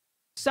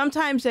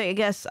sometimes, I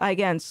guess,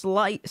 again,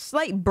 slight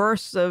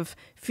bursts of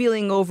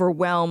feeling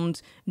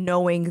overwhelmed,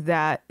 knowing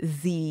that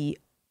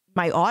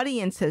my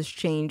audience has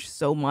changed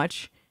so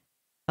much.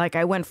 Like,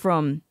 I went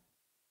from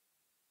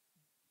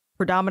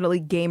predominantly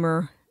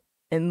gamer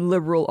and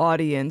liberal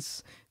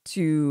audience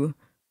to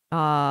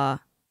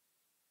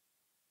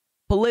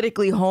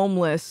politically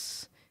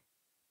homeless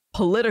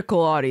political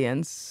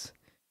audience,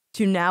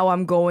 to now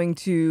I'm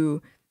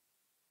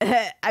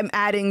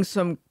adding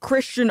some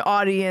Christian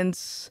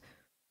audience,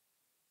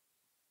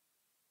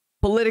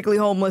 politically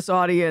homeless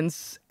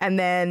audience, and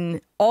then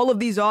all of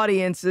these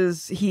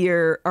audiences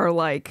here are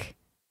like,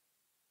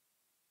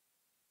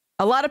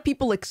 a lot of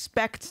people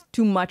expect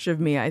too much of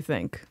me, I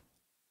think,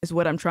 is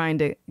what I'm trying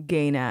to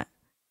gain at.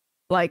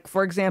 Like,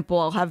 for example,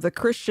 I'll have the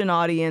Christian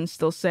audience,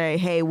 they'll say,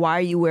 hey, why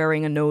are you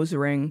wearing a nose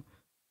ring?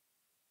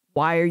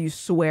 Why are you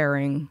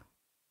swearing?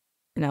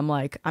 And I'm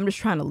like, I'm just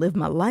trying to live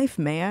my life,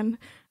 man.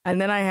 And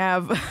then I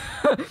have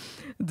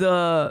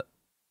the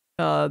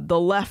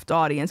left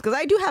audience, because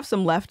I do have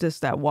some leftists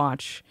that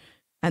watch,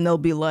 and they'll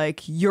be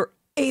like, you're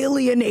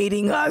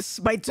alienating us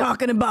by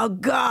talking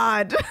about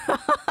God.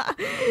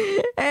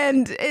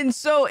 and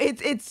so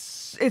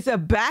it's a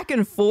back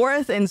and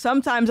forth, and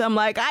sometimes I'm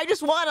like, I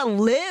just want to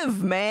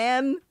live,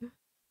 man.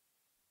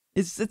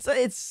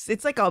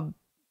 It's like a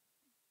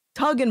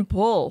tug and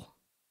pull.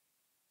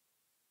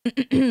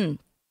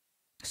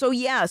 So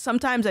yeah,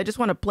 sometimes I just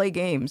want to play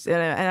games,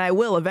 and I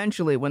will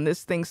eventually when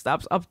this thing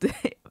stops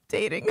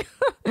updating.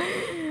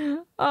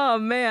 Oh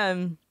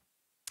man.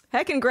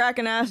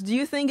 Heckengraken asks, do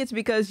you think it's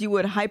because you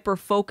would hyper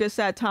focus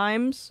at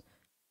times?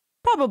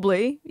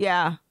 Probably,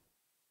 yeah.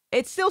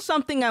 It's still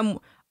something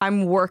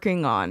I'm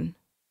working on,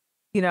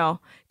 you know,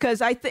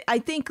 because I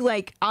think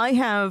like I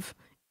have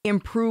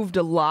improved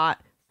a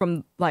lot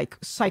from like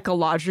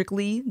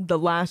psychologically the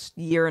last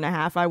year and a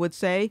half, I would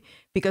say,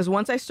 because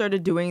once I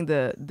started doing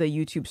the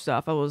YouTube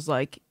stuff, I was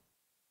like,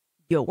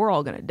 yo, we're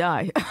all gonna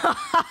die.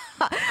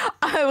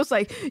 I was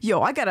like,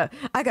 yo, I gotta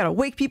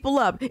wake people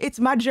up. It's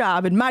my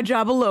job and my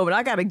job alone.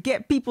 I gotta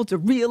get people to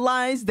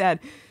realize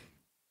that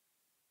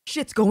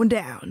shit's going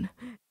down.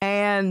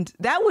 And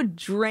that would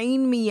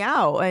drain me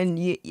out. And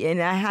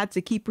I had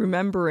to keep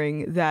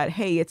remembering that,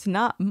 hey, it's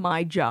not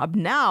my job.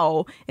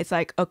 Now it's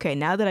like, okay,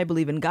 now that I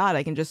believe in God,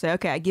 I can just say,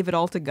 okay, I give it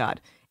all to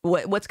God.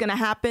 What's going to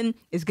happen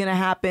is going to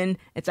happen.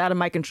 It's out of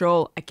my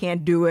control. I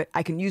can't do it.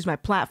 I can use my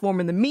platform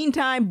in the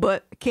meantime,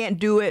 but I can't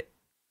do it.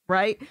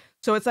 Right?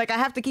 So it's like I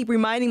have to keep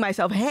reminding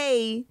myself,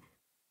 hey,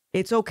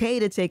 it's okay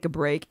to take a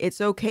break.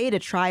 It's okay to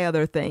try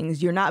other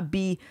things. You're not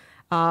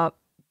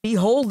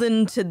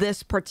beholden to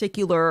this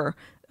particular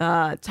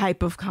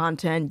type of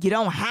content. You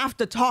don't have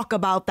to talk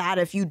about that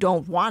if you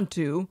don't want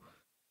to.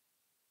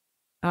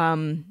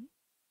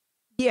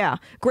 Yeah.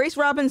 Grace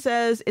Robin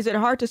says, is it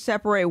hard to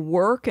separate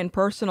work and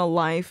personal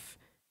life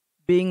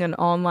being an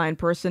online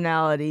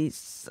personality?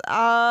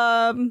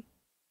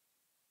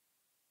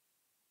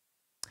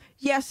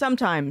 Yeah,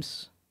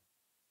 sometimes.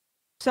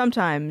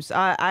 Sometimes.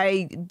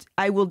 I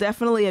will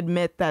definitely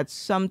admit that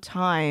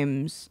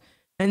sometimes,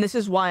 and this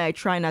is why I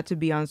try not to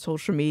be on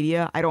social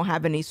media. I don't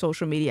have any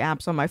social media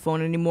apps on my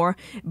phone anymore,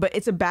 but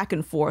it's a back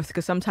and forth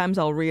because sometimes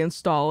I'll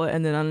reinstall it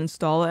and then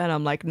uninstall it, and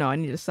I'm like, no, I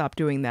need to stop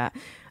doing that.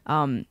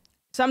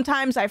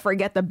 Sometimes I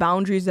forget the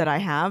boundaries that I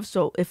have.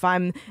 So if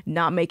I'm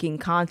not making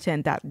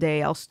content that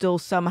day, I'll still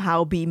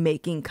somehow be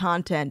making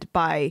content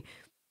by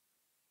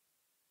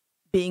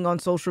being on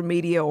social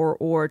media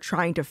or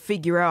trying to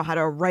figure out how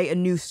to write a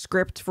new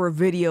script for a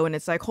video. And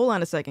it's like, hold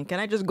on a second, can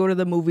I just go to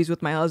the movies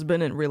with my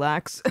husband and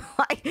relax?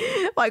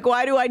 like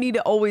why do I need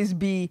to always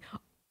be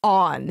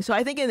on? So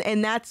I think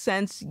in that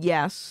sense,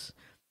 yes,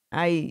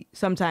 I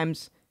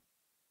sometimes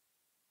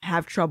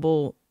have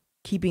trouble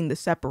keeping the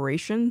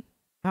separation,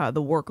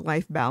 the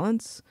work-life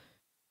balance.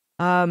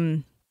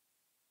 Serene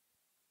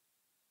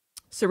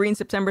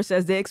September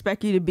says they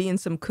expect you to be in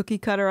some cookie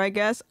cutter, I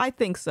guess. I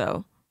think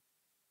so.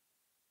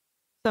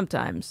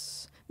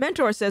 Sometimes.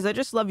 Mentor says, I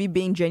just love you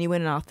being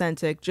genuine and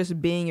authentic. Just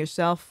being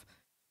yourself.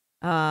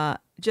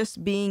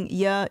 Just being,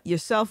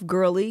 yourself,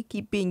 girly.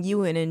 Keep being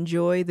you and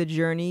enjoy the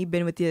journey.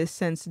 Been with you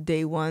since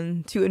day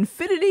one to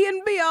infinity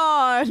and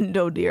beyond.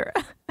 Oh, dear.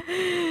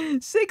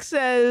 6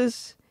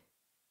 says,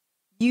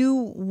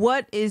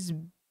 what is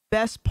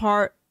best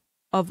part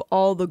of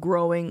all the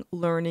growing,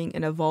 learning,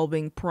 and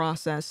evolving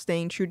process?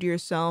 Staying true to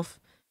yourself.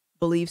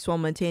 Beliefs while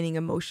maintaining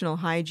emotional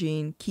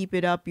hygiene. Keep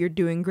it up. You're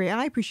doing great.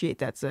 I appreciate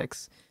that,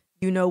 6.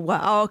 You know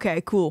what? Oh,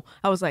 okay, cool.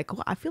 I was like,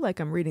 well, I feel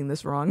like I'm reading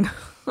this wrong.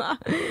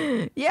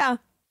 Yeah.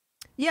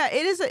 Yeah,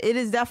 it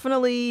is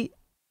definitely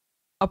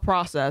a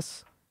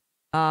process.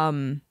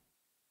 Even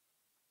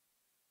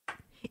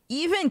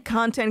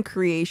content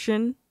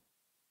creation,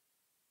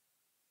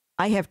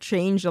 I have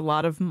changed a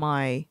lot of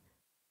my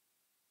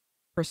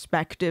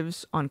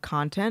perspectives on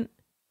content.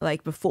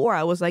 Like before,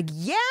 I was like,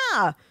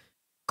 yeah,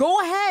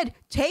 go ahead,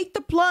 take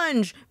the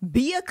plunge,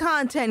 be a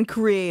content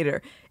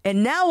creator.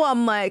 And now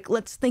I'm like,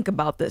 let's think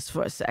about this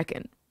for a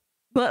second.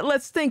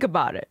 Let's think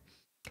about it.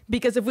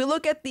 Because if we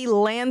look at the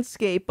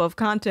landscape of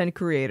content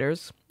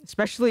creators,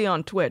 especially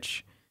on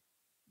Twitch,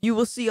 you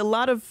will see a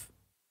lot of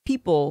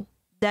people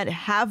that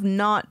have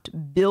not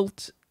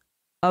built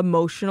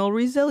emotional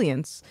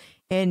resilience.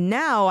 And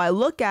now I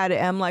look at it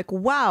and I'm like,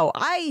 wow,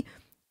 I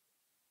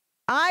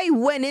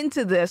went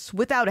into this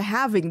without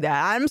having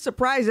that. I'm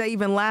surprised I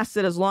even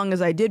lasted as long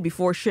as I did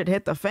before shit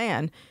hit the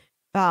fan.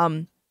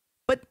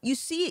 But you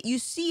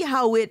see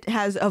how it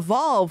has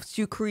evolved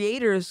to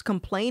creators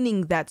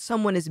complaining that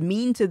someone is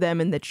mean to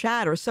them in the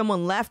chat or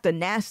someone left a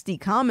nasty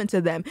comment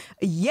to them.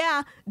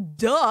 Yeah,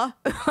 duh.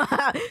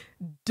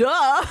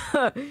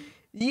 Duh.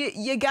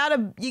 You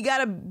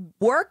gotta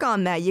work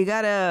on that. You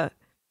gotta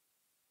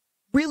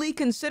really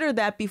consider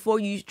that before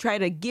you try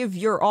to give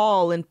your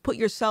all and put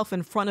yourself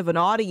in front of an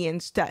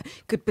audience that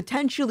could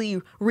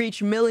potentially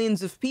reach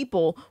millions of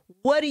people.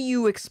 What do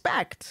you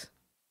expect?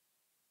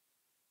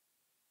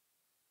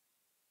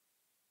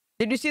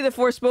 Did you see the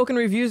Forspoken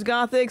reviews,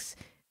 Gothics?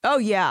 Oh,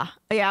 yeah.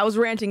 Yeah, I was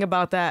ranting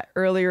about that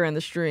earlier in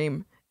the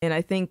stream. And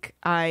I think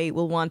I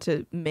will want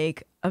to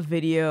make a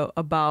video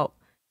about,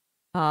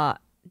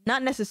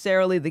 not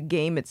necessarily the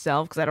game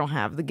itself, because I don't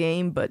have the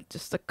game, but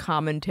just a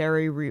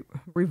commentary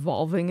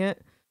revolving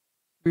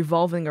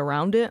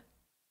around it.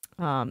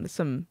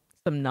 Some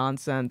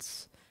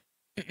nonsense.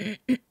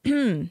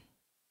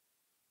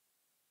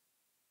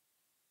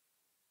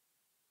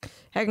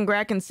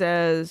 Heckengracken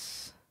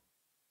says,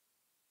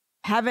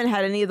 haven't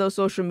had any of those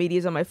social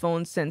medias on my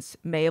phone since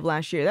May of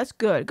last year. That's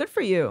good. Good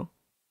for you.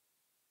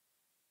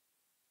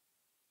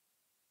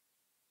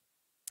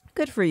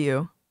 Good for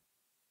you.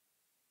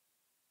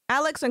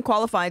 Alex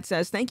Unqualified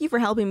says, thank you for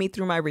helping me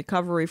through my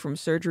recovery from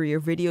surgery. Your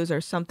videos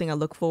are something I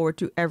look forward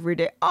to every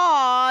day.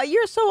 Aw,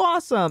 you're so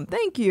awesome.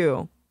 Thank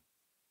you.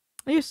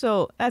 That's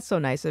so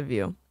nice of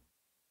you.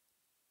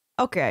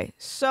 Okay,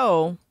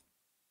 so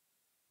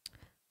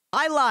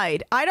I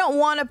lied. I don't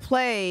want to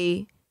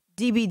play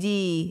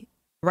DBD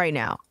right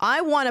now.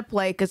 I want to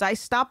play, because I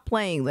stopped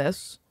playing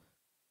this.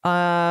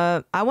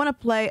 I want to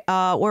play,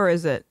 where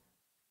is it?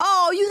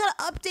 Oh, you got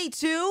an update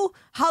too?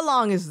 How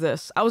long is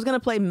this? I was going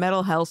to play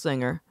Metal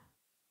Hellsinger,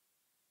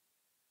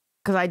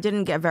 because I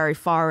didn't get very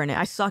far in it.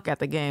 I suck at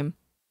the game.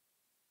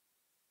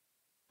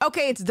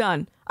 Okay, it's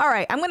done. All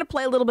right, I'm gonna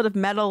play a little bit of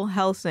Metal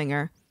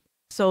Hellsinger.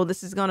 So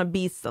this is gonna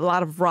be a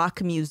lot of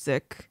rock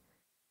music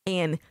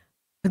and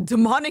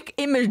demonic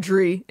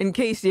imagery in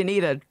case you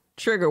need a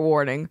trigger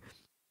warning.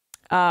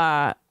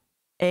 And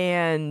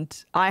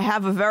I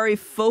have a very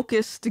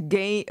focused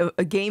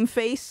game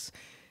face.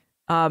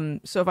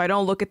 So if I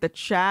don't look at the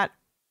chat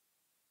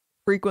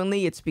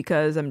frequently, it's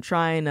because I'm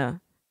trying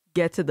to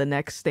get to the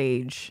next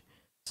stage.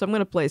 So I'm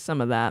gonna play some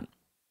of that.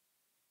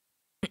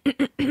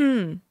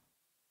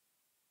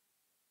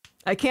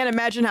 I can't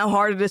imagine how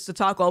hard it is to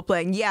talk while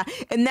playing. Yeah,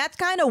 and that's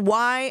kind of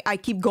why I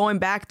keep going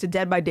back to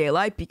Dead by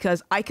Daylight,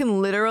 because I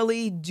can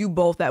literally do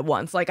both at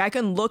once. Like, I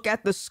can look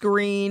at the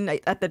screen,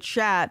 at the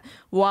chat,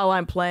 while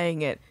I'm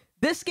playing it.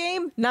 This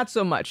game, not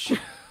so much.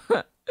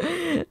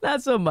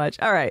 Not so much.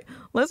 All right,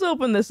 let's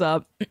open this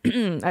up.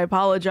 I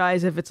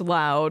apologize if it's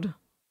loud.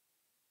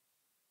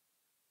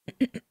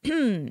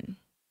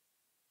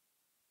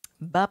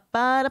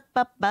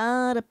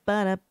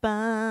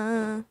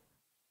 Ba-ba-da-ba-ba-da-ba-da-ba.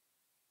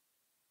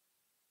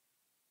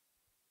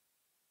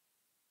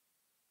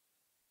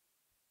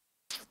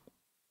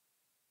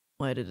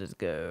 Where did it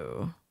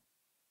go?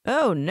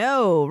 Oh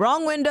no,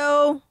 wrong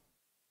window.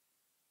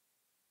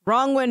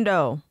 Wrong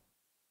window.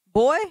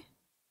 Boy?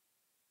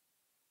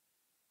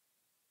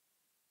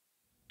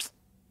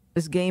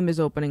 This game is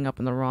opening up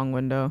in the wrong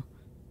window.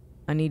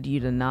 I need you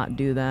to not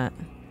do that.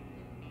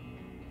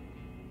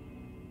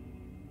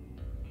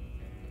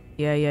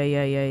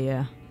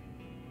 Yeah.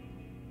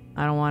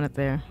 I don't want it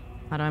there.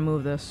 How do I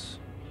move this?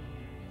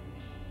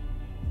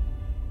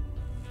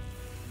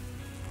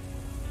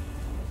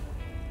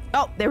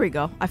 Oh, there we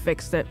go. I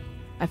fixed it.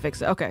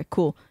 Okay,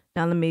 cool.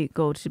 Now let me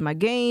go to my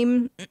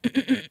game.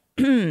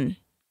 There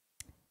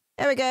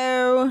we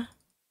go.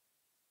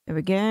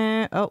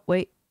 Oh,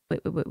 wait.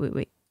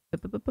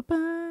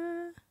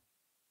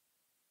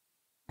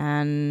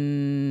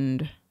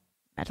 And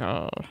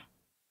metal.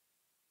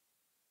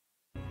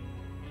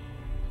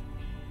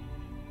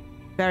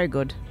 Very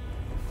good.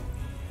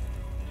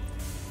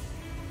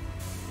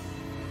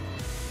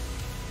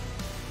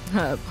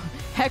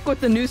 Heck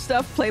with the new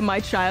stuff, play my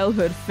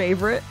childhood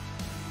favorite.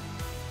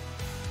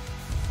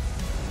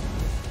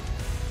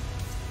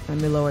 Let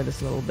me lower this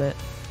a little bit.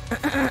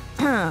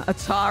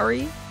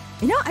 Atari.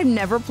 You know, I've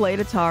never played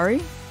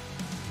Atari.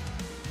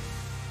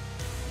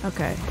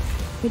 Okay,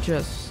 let me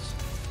just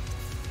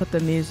put the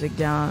music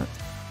down.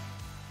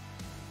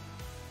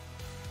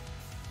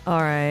 All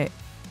right.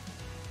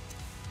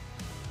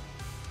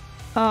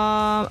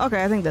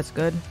 Okay, I think that's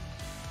good.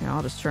 Yeah,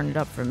 I'll just turn it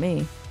up for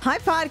me. Hi,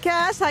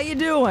 podcast. How you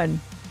doing?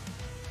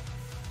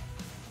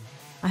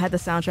 I had the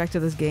soundtrack to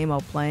this game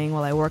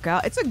while I work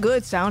out. It's a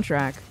good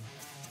soundtrack.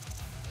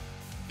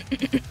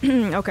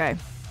 Okay.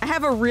 I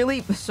have a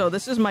really... So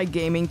this is my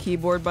gaming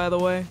keyboard, by the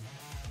way.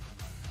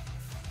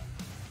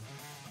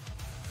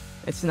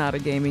 It's not a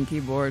gaming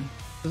keyboard.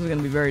 This is going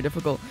to be very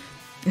difficult.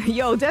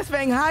 Yo,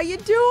 Deathfang, how you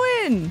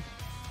doing?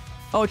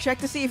 Oh, check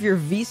to see if your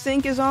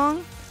VSync is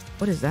on.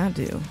 What does that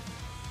do?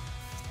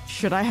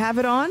 Should I have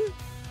it on?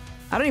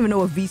 I don't even know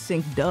what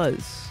VSync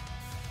does.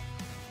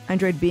 I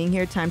enjoyed being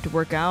here. Time to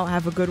work out.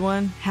 Have a good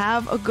one.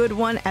 Have a good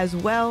one as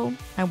well.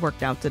 I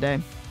worked out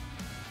today.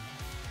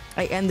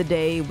 I end the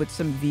day with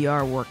some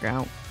VR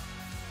workout.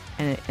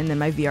 And then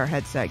my VR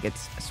headset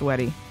gets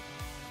sweaty.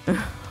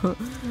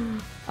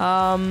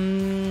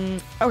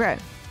 Okay.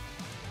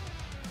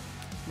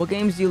 What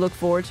games do you look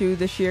forward to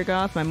this year,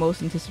 Goth? My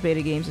most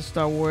anticipated games are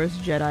Star Wars,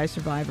 Jedi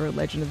Survivor,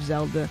 Legend of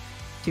Zelda,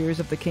 Tears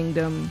of the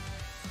Kingdom,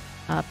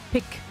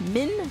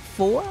 Pikmin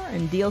 4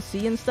 and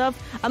DLC and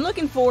stuff. I'm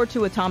looking forward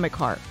to Atomic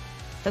Heart.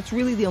 That's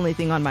really the only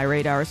thing on my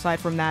radar. Aside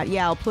from that,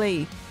 yeah, I'll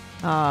play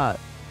the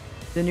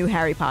new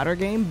Harry Potter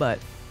game, but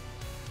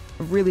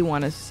I really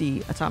want to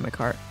see Atomic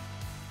Heart.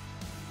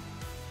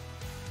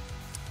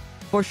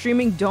 For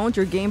streaming, don't.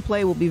 Your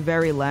gameplay will be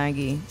very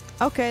laggy.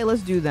 Okay,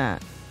 let's do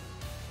that.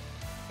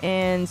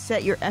 And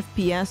set your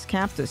FPS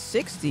cap to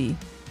 60.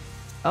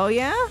 Oh,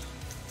 yeah?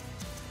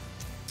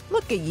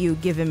 Look at you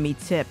giving me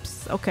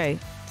tips. Okay,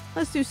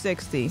 let's do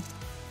 60.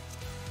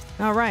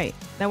 All right,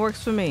 that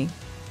works for me.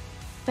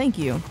 Thank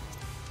you.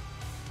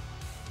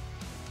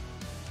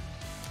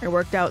 I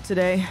worked out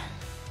today.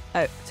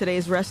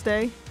 Today's rest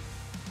day.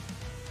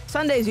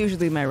 Sunday's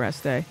usually my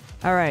rest day.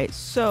 All right,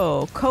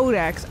 so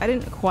codecs. I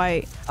didn't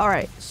quite. All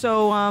right,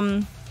 so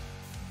I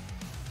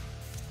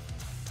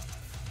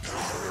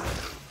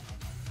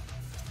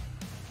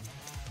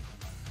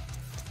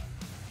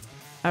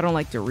don't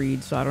like to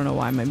read, so I don't know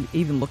why I'm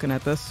even looking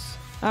at this.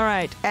 All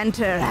right,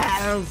 enter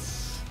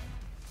house.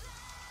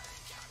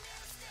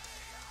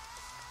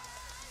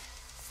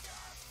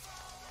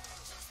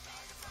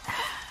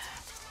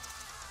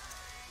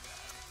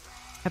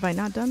 Have I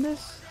not done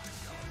this?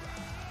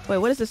 Wait,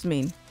 what does this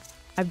mean?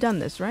 I've done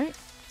this, right?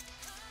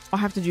 I'll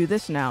have to do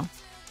this now.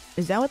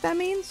 Is that what that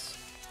means?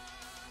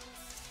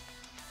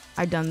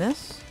 I've done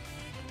this?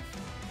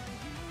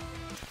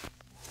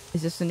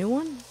 Is this a new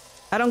one?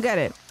 I don't get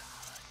it.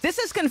 This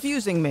is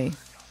confusing me.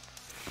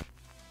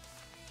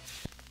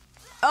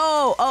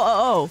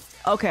 Oh.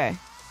 Okay.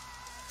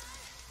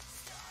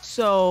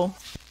 So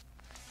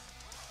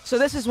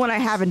this is one I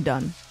haven't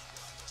done.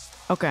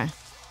 Okay.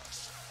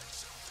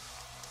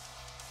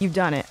 You've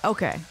done it.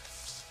 Okay.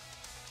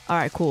 All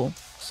right, cool.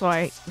 So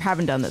I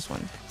haven't done this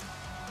one.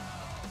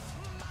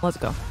 Let's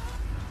go.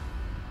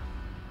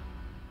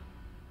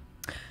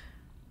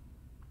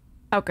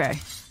 Okay.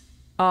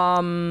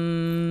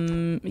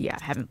 Yeah,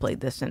 I haven't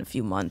played this in a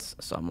few months,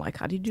 so I'm like,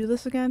 how do you do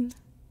this again?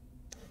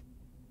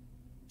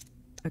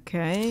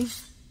 Okay.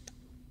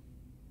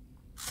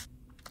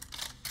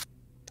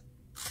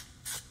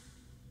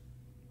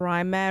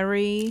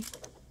 Primary.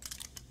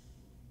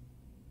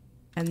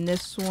 And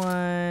this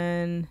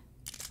one.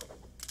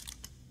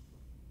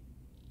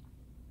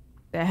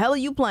 The hell are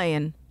you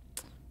playing?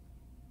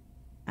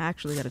 I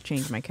actually gotta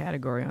change my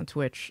category on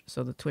Twitch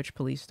so the Twitch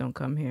police don't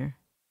come here.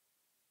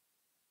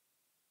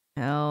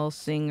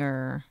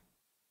 Hellsinger.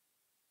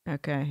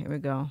 Okay, here we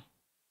go.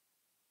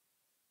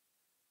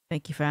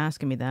 Thank you for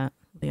asking me that,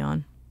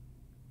 Leon.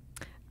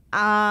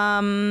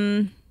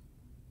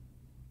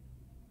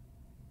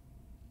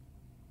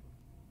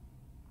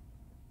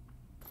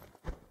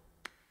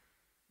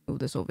 Move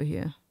this over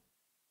here.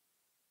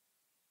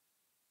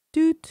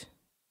 Doot.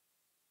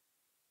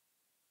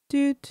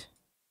 Doot.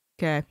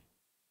 Okay.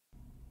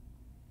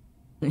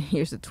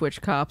 Here's the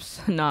Twitch cops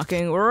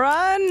knocking.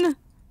 Run!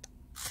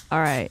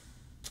 Alright.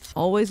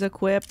 Always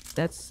equip.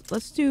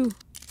 Let's do...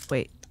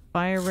 Wait.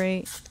 Fire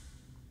rate.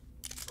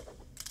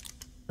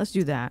 Let's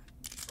do that.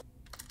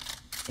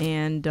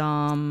 And,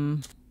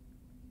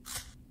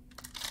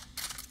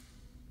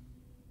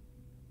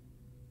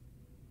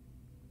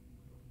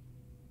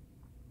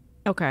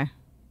 okay.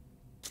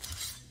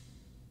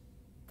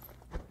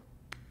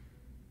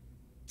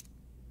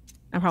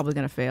 I'm probably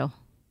gonna fail.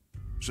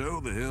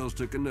 So the Hells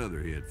took another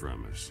hit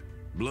from us.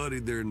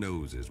 Bloodied their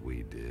noses,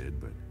 we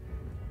did, but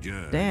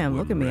Judge damn,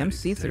 look at me, I'm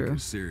see-through.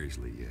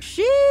 Seriously yet. Sheesh.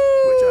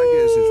 Which I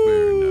guess is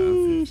fair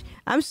enough.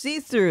 I'm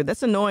see-through.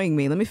 That's annoying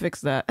me. Let me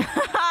fix that.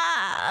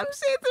 I'm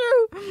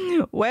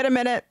see-through. Wait a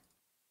minute.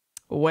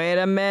 Wait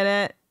a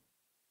minute.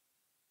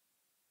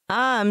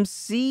 I'm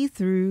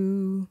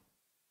see-through.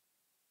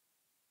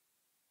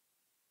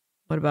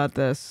 What about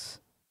this?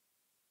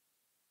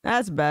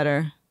 That's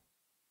better.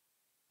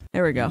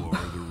 There we go. You are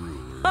the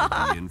ruler of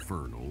the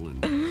infernal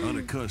and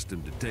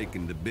unaccustomed to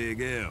taking the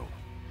big L.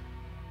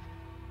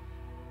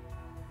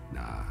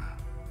 Nah.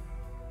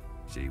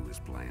 She was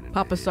planning.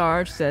 Papa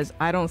Sarge says,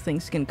 I don't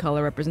think skin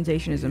color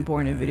representation is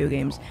important in video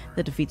games.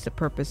 That defeats the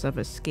purpose of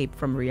escape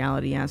from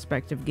reality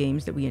aspect of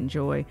games that we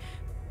enjoy.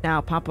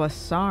 Now, Papa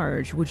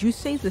Sarge, would you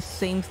say the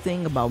same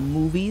thing about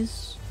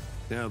movies?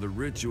 Now, the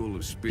ritual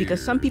of spirit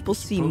because some people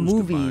see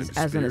movies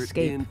as an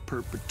escape. In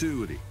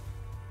perpetuity.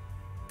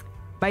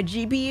 My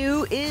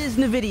GPU is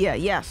NVIDIA,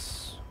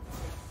 yes.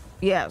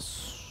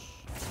 Yes.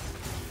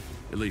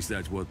 At least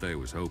that's what they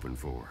was hoping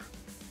for.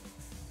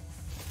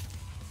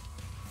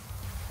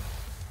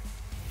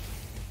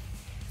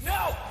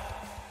 No!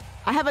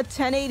 I have a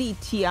 1080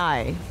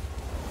 Ti.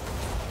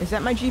 Is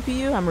that my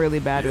GPU? I'm really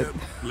bad Yep,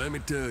 with... let me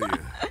tell you,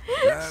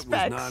 that Specs.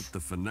 was not the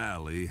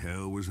finale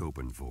Hell was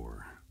hoping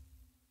for.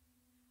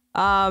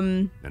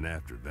 And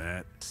after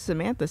that,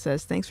 Samantha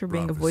says, thanks for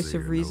being a voice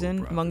of prophecy or no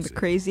reason among the prophecy,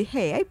 crazy.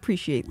 Hey, I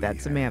appreciate we that,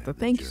 had Samantha. the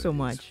Thank you so judge's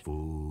much.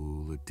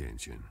 Full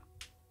attention.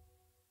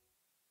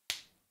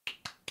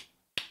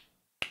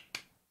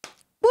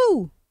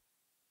 Woo!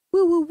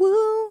 Woo, woo,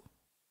 woo!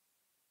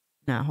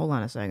 Now, hold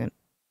on a second.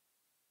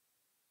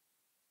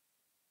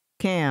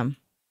 Cam.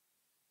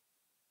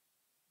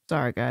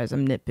 Sorry, guys.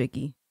 I'm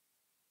nitpicky.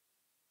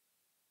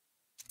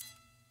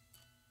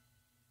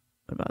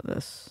 What about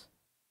this?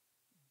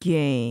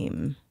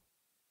 Game.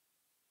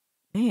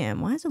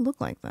 Man, why does it look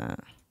like that?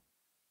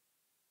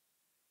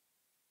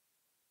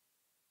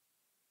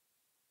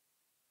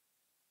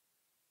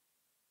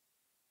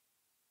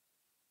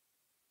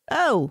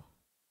 Oh!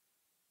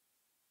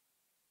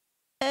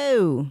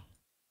 Oh!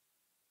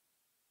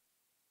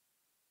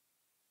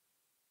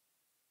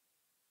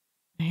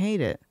 I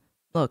hate it.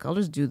 Look, I'll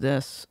just do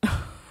this.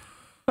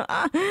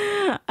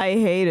 I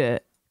hate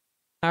it.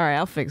 Alright,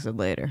 I'll fix it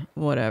later.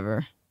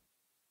 Whatever.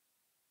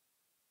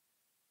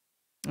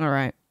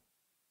 Alright.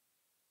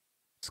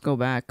 Let's go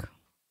back.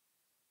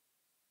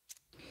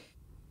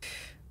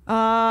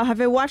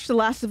 Have I watched The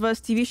Last of Us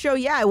TV show?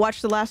 Yeah, I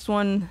watched the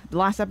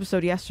last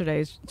episode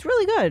yesterday. It's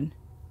really good.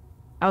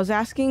 I was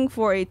asking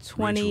for a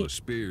 20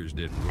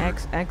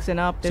 XX and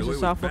up. There's a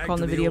software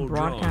called NVIDIA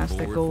Broadcast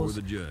that goes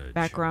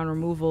background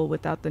removal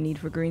without the need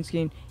for green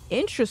screen.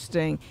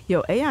 Interesting.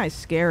 Yo, AI is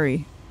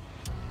scary.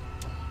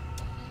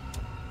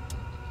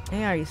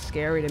 AI is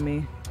scary to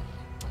me.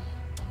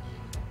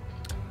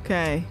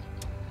 Okay.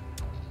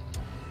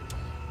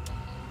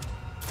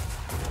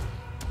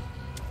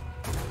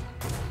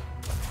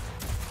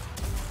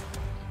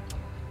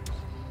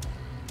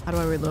 How do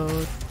I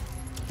reload?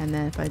 And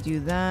then if I do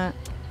that,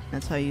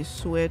 that's how you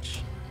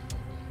switch.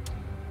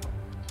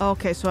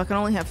 Okay, so I can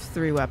only have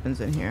 3 weapons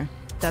in here.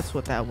 That's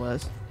what that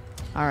was.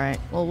 Alright,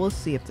 well, we'll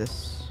see if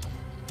this...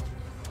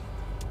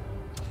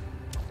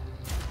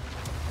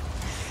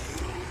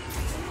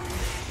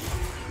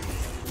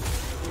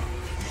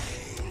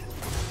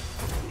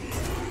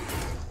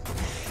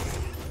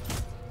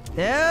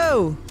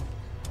 No!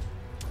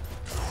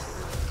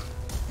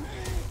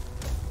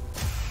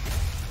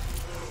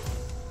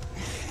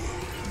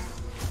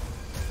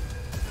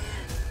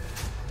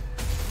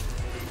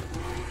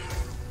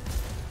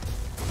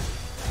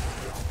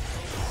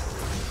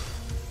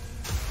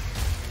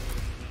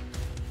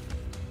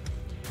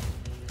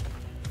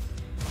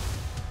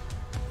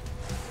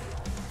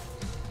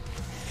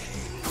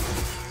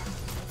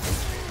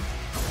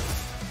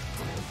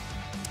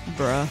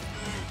 Bruh.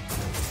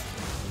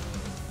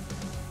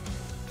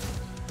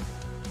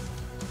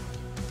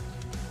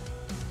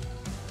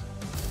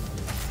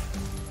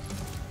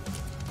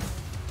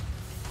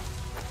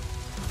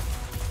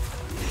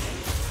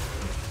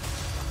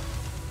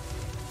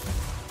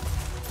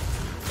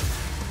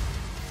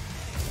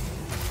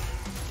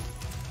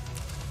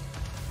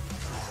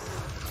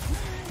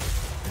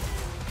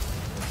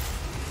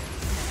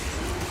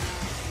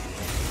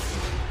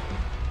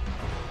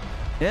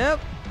 Yep.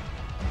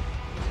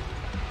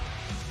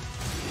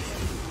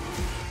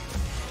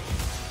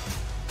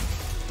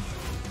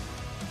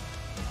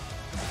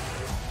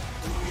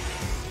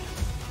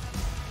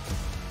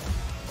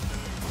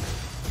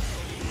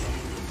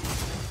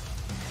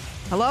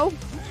 Hello?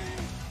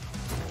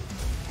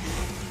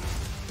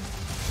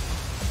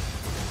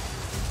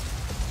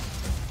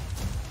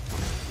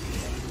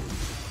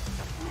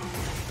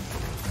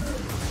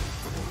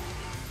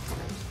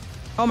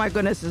 Oh my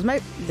goodness,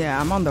 yeah,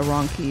 I'm on the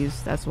wrong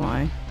keys, that's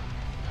why.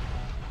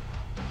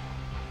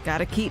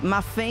 Gotta keep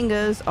my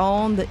fingers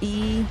on the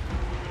E.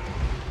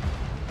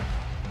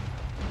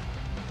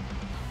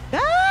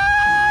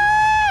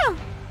 Ah!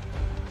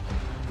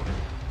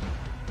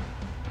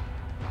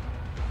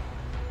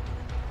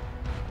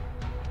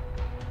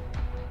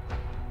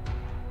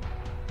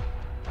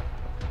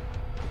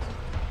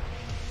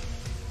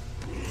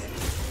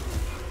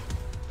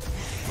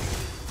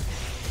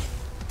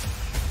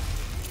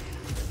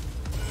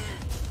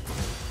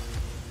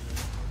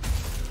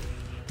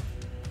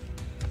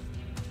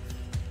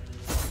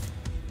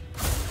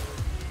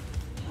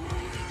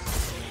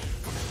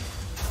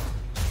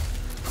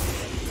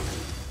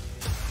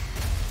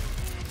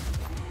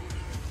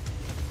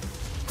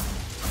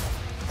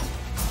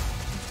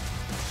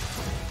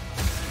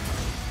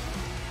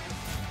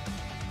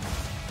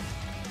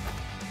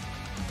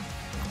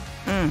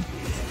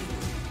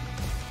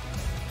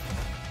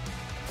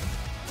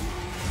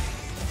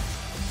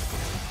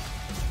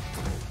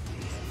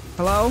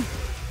 Hello?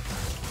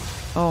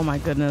 Oh my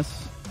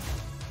goodness.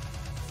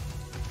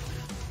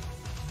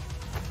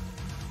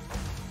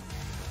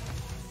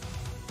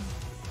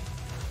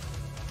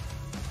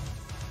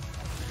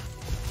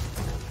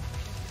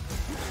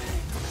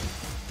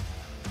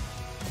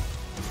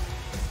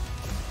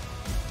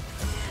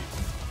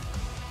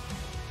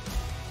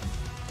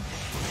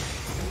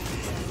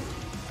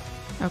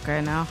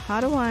 Okay, now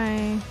how do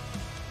I...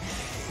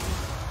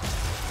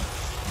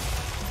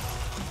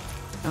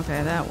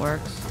 Okay, that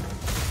works.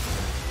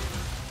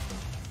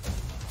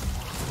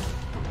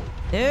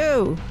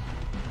 Ew!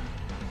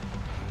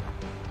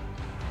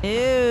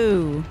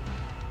 Ew!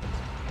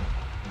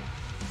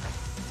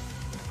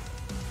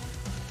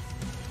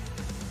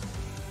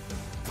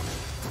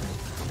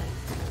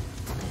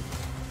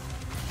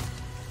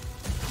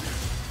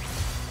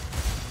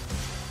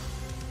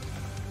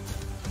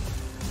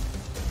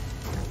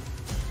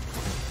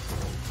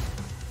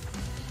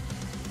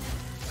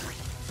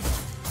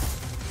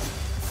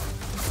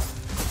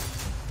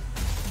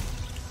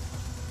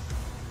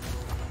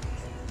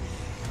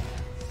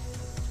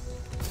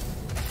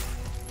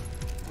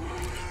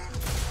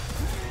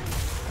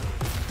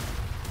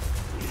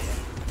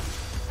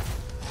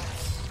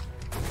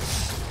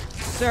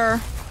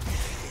 Sir.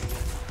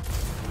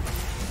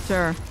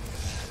 Sir.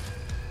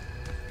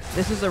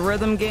 This is a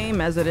rhythm game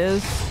as it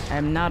is. I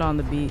am not on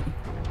the beat.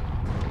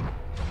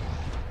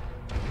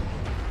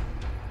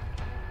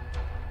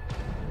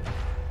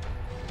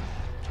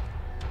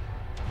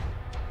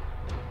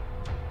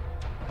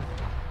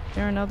 Is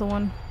there another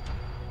one?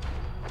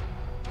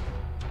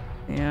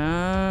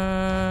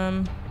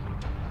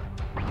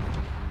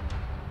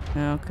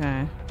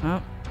 Okay.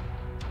 Oh.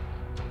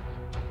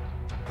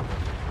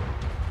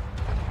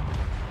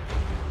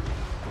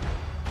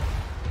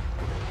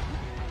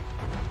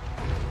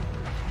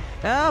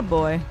 Oh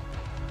boy.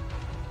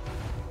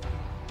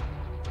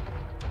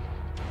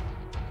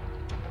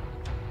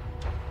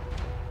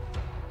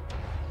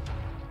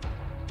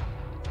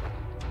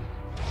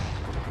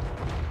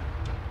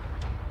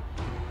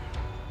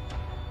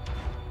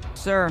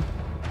 Sir.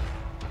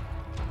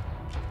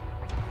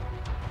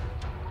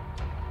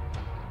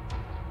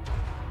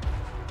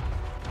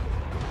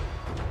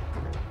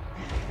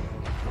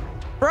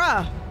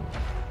 Bruh.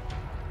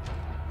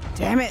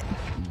 Damn it.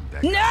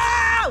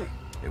 No!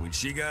 And when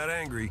she got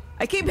angry,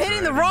 I keep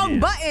hitting the wrong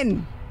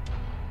button.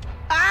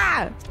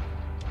 Ah!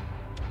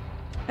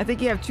 I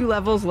think you have 2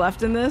 levels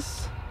left in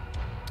this.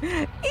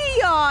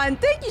 Eon,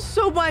 thank you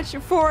so much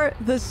for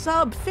the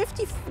sub.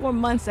 54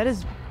 months. That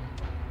is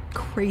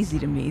crazy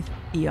to me,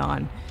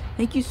 Eon.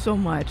 Thank you so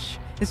much.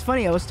 It's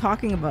funny, I was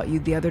talking about you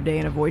the other day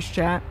in a voice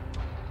chat,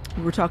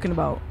 We were talking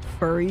about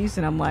furries,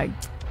 and I'm like,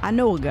 I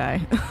know a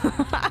guy.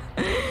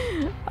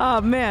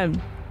 Oh,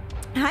 man.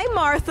 Hi,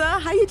 Martha.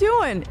 How you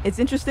doing? It's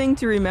interesting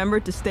to remember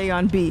to stay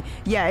on B.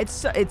 Yeah,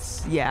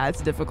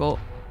 it's difficult.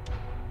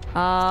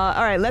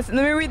 All right, let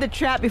me read the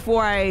chat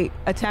before I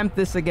attempt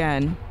this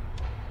again.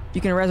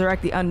 You can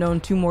resurrect the unknown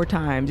 2 more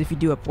times. If you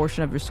do, a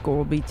portion of your score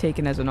will be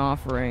taken as an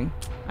offering.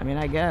 I mean,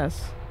 I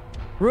guess.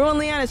 Ruin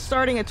Leon is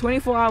starting a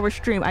 24-hour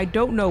stream. I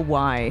don't know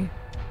why.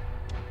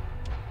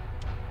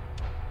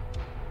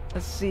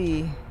 Let's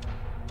see.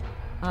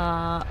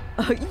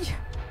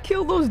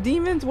 Kill those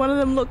demons. One of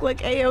them look like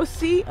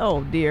AOC.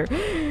 Oh dear.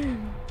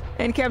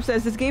 And Cap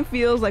says this game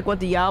feels like what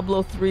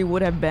Diablo 3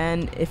 would have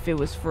been if it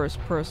was first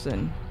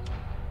person.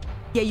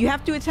 Yeah, you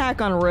have to attack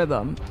on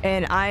rhythm.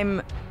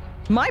 And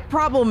my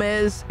problem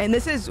is, and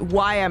this is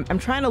why I'm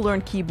trying to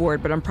learn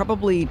keyboard, but I'm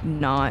probably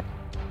not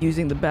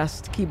using the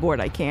best keyboard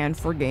I can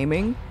for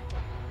gaming.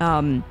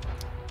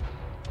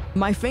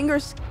 My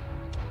fingers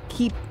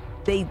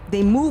they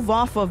move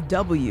off of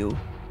W,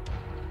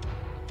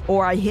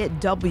 or I hit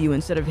W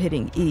instead of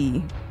hitting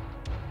E.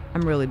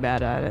 I'm really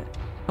bad at it.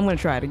 I'm gonna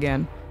try it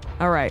again.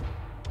 All right.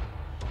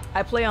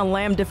 I play on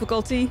lamb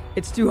difficulty.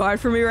 It's too hard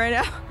for me right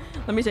now.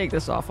 Let me take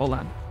this off. Hold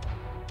on.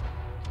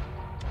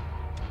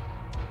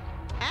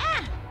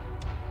 Ah!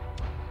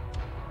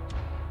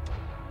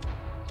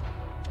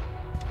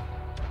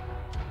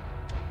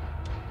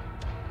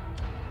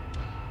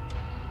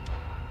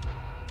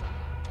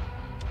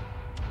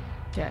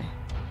 Okay.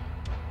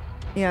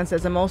 Ian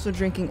says, I'm also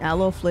drinking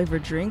aloe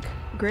flavored drink.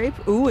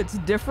 Grape. Ooh, it's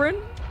different.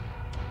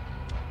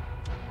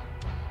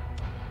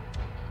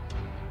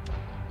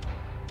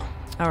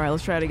 All right,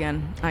 let's try it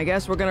again. I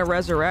guess we're gonna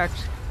resurrect.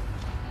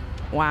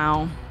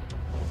 Wow.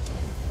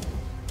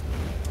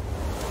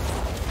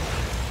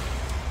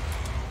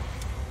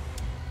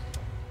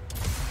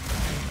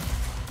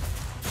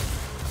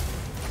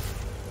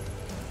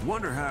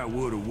 Wonder how it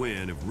would have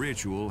went if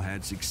Ritual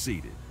had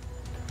succeeded.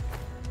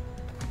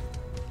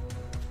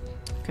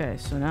 Okay,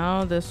 so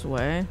now this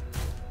way.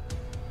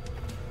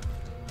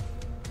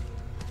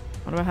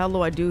 What the hell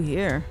do I do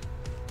here?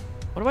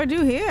 What do I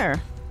do here?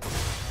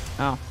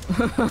 Oh.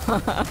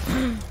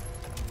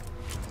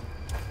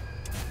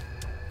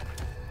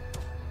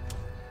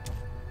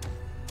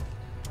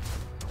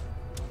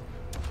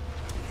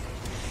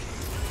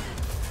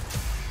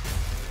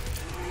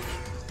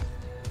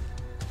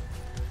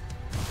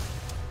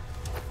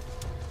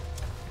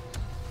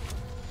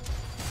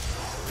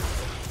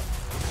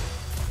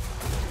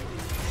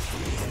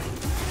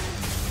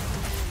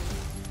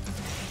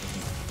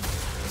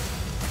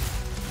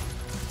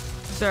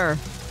 Sir.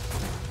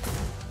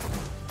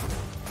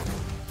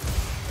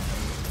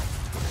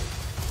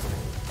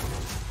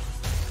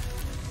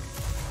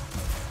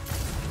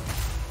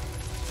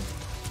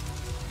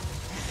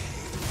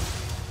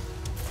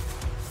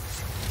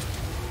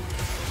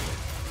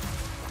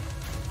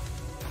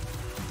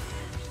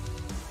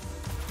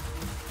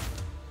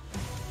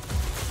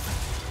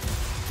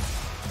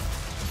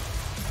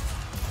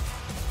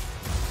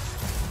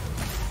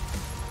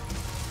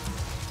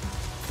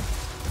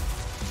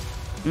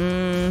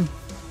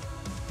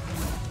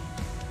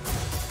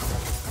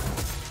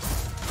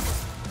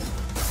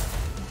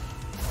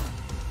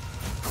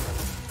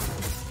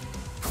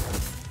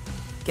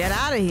 Get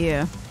out of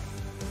here.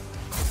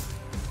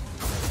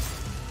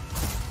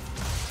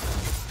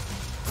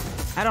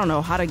 I don't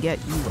know how to get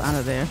you out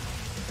of there.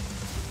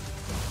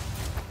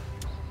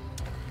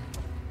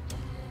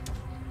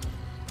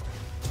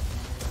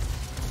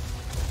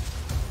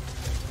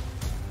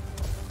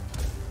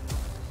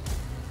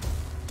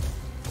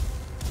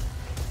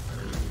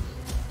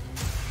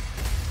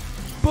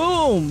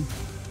 Boom!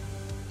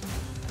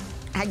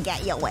 I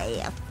got your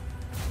ass.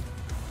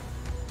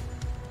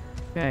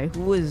 Okay,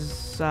 who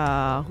is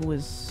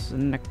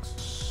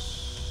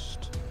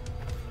next?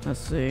 Let's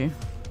see.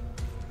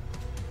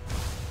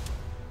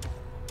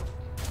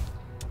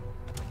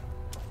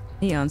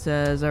 Neon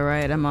says, all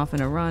right, I'm off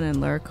on a run,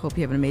 and Lurk, hope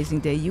you have an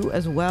amazing day. You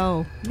as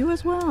well. You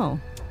as well.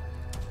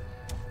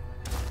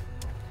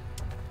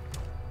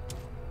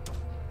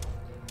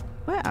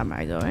 Where am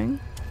I going?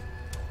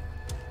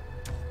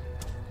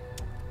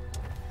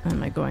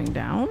 Am I going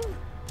down?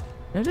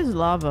 It is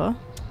lava.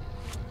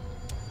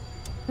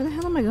 Where the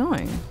hell am I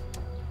going?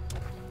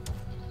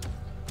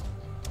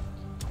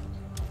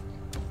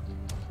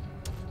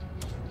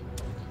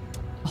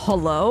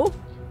 Hello?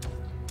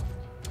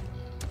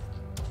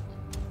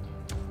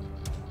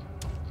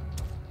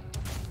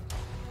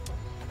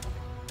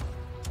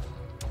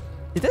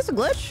 Is this a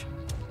glitch?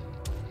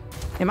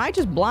 Am I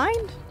just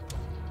blind?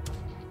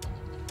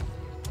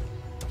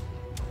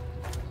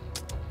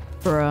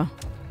 Bruh.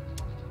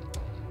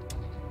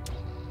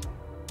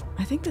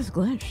 I think this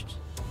glitched.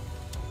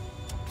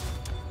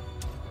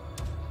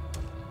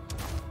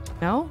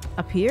 No?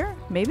 Up here?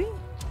 Maybe?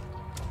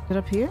 Is it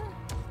up here?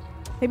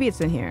 Maybe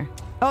it's in here.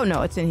 Oh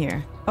no, it's in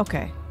here.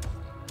 Okay.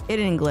 It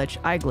didn't glitch.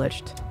 I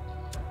glitched.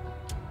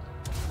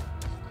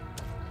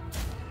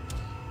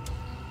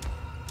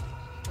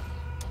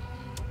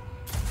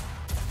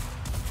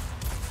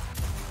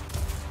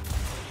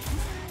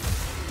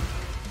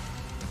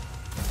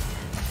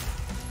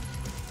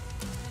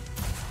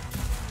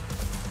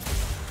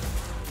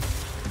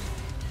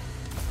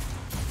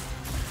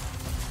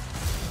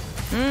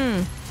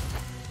 Hmm.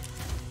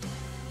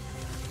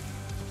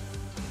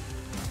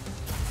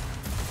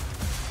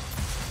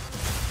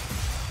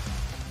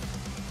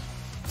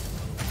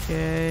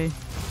 Okay.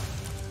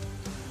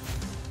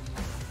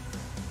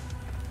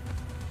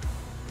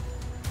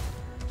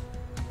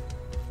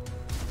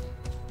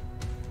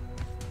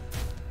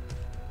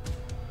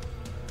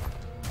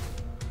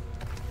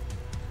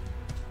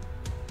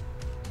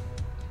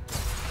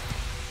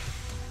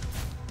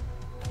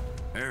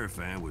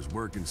 Arafan was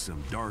working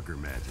some darker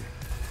magic.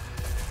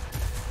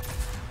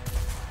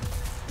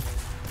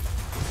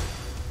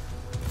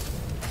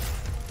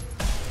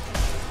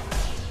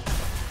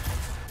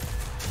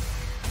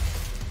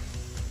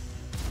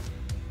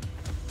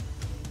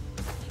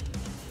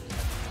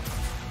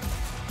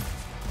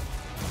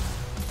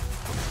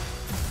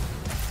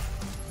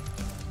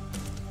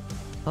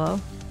 Hello?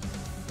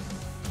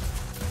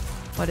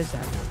 What is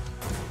that?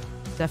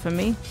 Is that for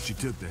me? She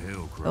took the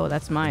hell crow. Oh,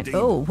 that's mine. The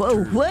demon Oh, whoa,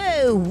 turned.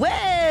 whoa,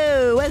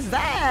 whoa! What's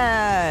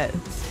that?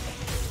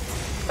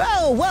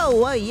 Whoa, whoa,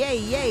 whoa, yay,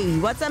 yay!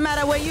 What's the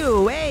matter with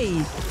you?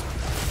 Hey!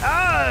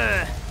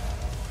 Ah!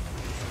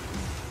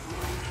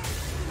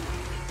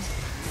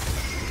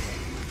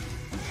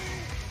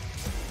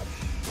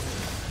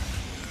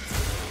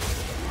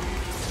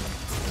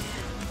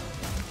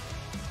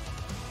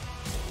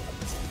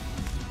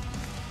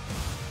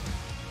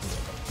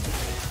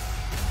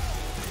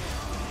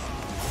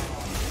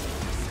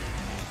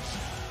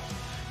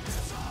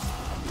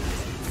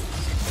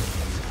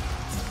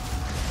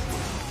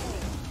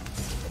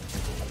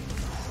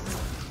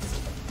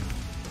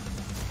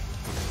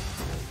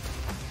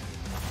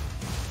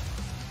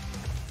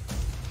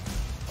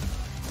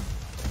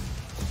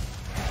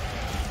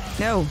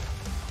 No.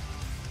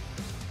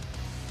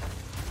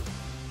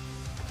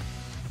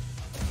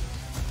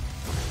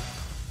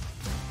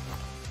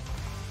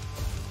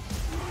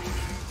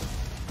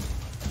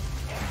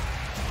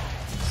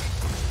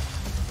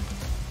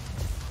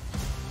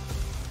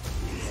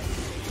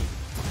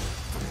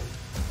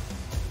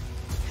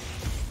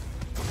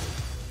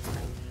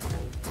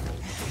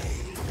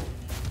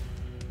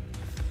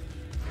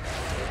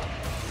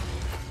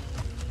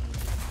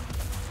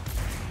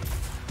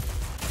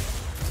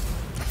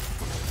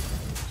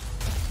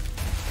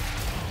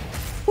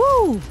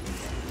 Woo!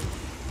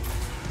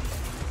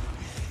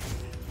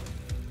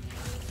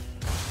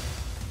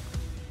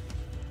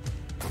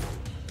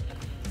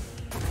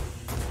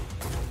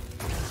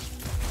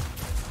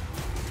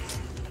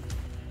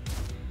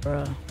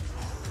 Bruh.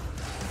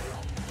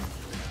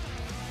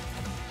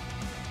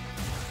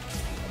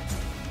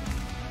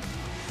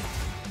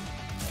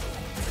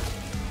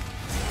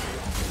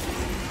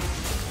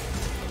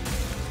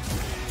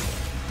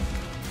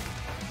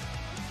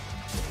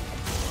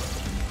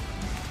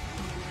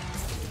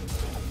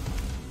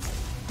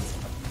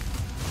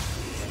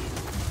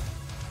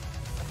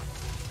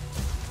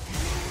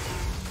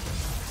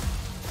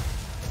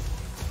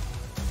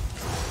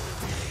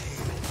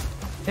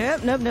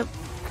 Yep, nope, nope.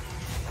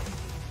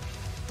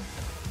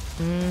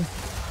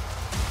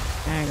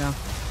 There you go.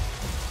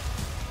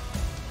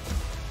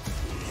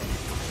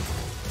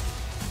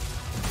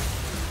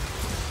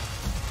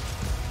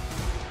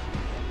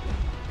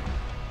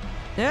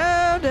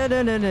 No, da,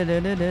 da, da, da, da,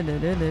 da, da,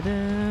 da, da,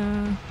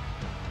 da.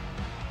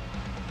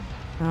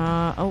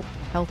 Oh,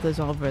 health is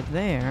over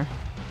there.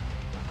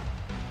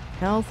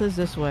 Health is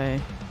this way.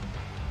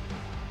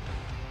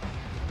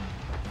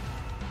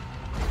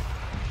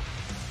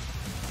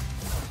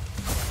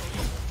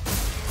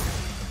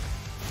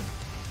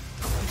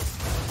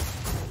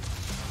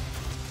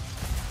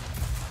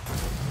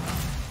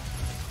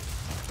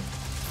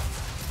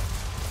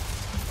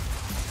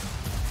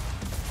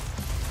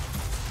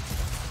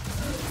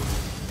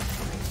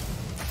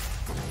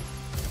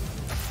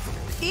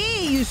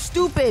 You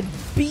stupid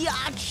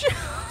biatch!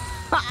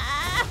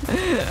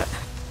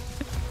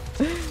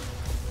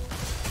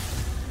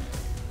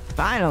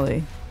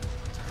 Finally.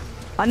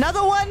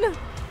 Another one?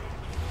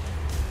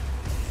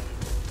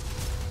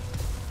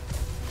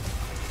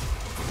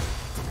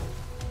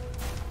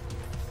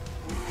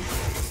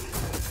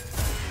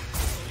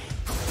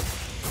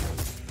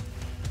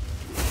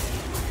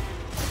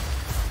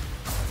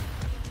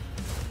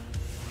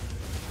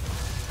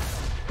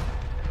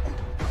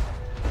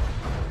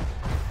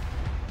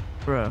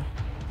 Bruh.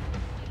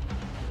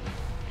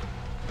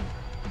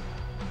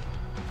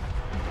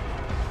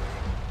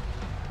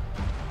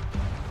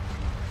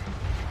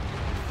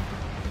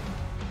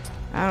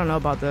 I don't know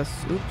about this.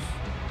 Oops.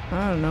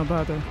 I don't know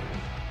about this.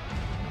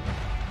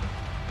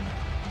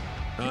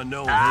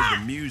 Unknown heard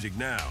the music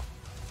now.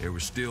 There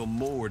was still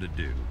more to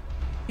do.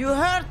 You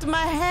hurt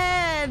my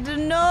head!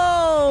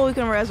 No! We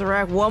can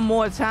resurrect one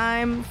more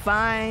time.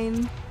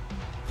 Fine.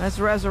 Let's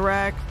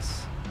resurrect.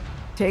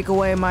 Take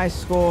away my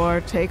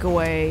score. Take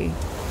away.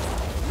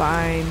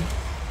 Fine.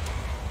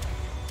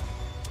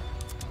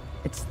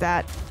 It's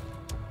that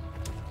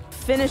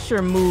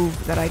finisher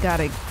move that I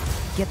gotta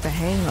get the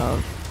hang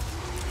of.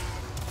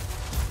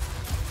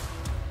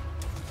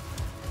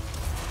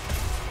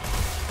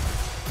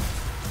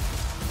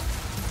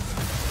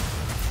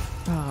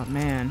 Oh,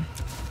 man.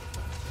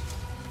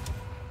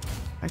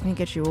 I can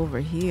get you over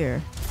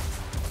here.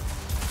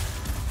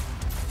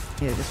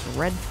 Yeah, this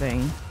red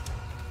thing.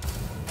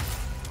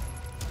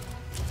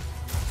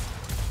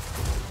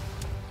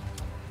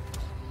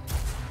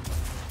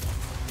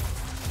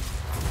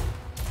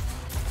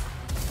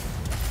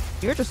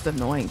 You're just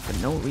annoying for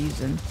no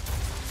reason.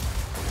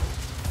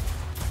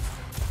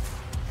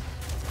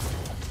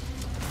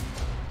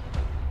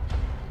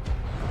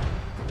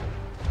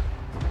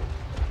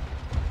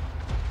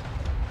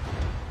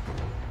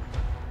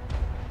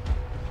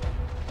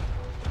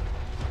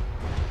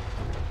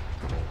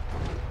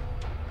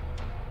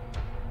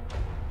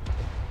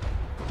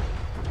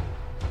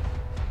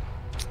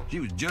 She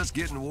was just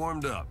getting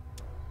warmed up.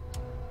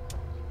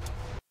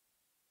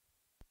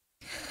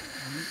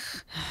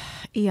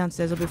 Eon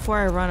says, well, before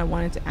I run, I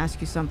wanted to ask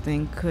you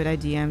something. Could I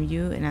DM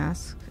you and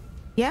ask?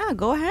 Yeah,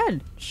 go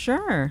ahead.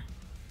 Sure.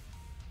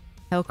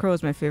 Hellcrow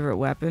is my favorite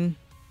weapon.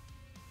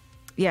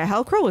 Yeah,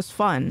 Hellcrow was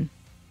fun.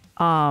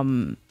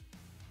 But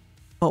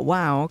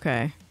wow,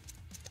 okay.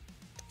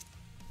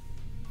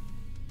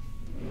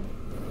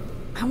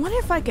 I wonder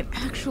if I can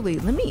actually,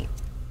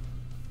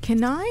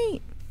 can I,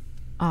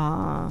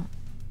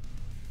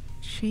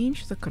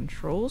 change the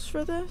controls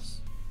for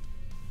this?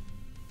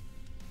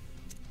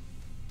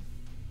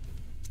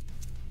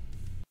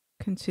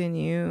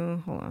 Continue.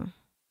 Hold on.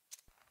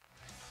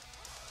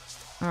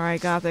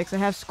 Alright, Gothics. I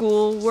have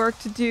school work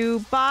to do.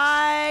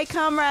 Bye,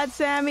 Comrade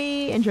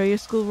Sammy. Enjoy your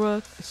school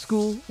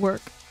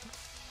work.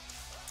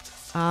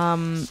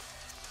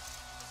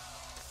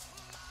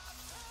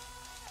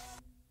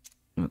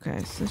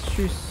 Okay, so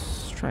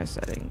let's try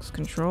settings.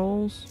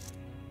 Controls.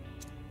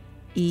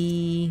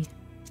 E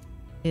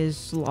is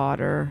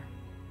slaughter.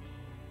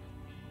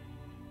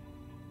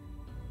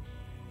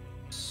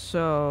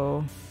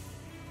 So...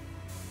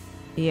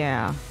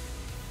 yeah.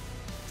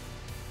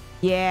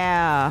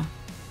 Yeah.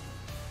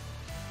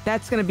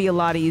 That's gonna be a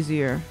lot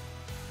easier.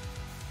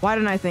 Why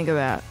didn't I think of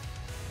that?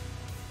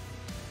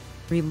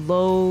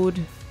 Reload.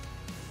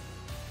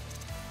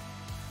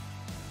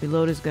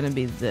 Reload is gonna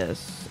be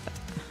this.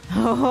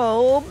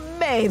 Oh,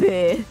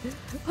 baby.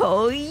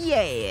 Oh,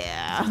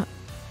 yeah.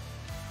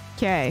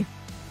 Okay.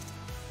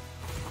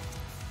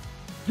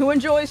 Who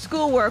enjoys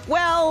schoolwork?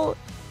 Well,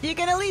 you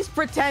can at least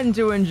pretend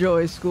to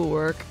enjoy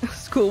schoolwork.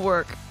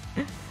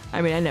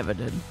 I mean, I never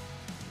did.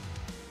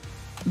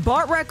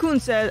 Bart Raccoon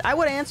says, I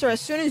would answer as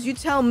soon as you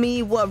tell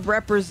me what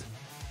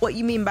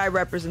you mean by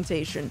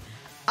representation.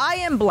 I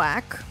am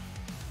black,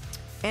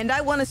 and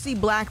I want to see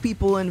black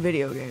people in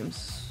video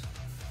games.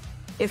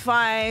 If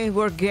I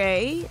were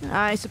gay,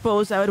 I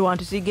suppose I would want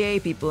to see gay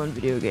people in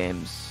video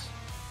games.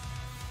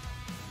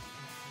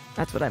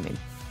 That's what I mean.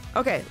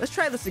 Okay, let's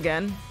try this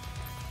again.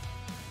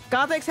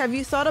 Gothics, have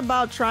you thought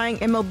about trying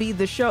MLB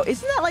The Show?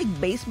 Isn't that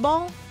like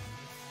baseball?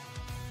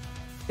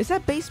 Is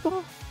that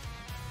baseball?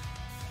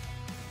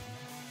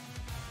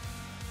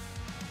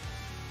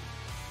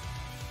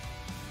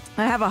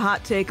 I have a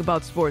hot take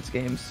about sports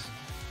games.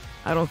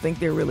 I don't think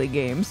they're really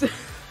games.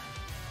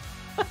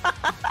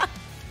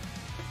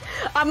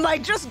 I'm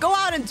like, just go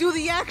out and do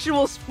the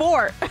actual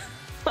sport.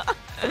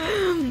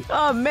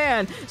 Oh,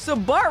 man. So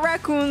Bart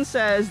Raccoon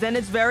says, then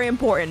it's very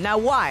important. Now,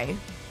 why?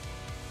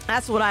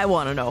 That's what I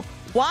want to know.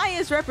 Why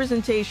is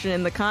representation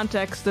in the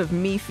context of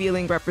me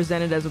feeling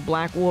represented as a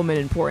black woman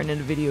important in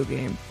a video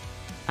game?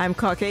 I'm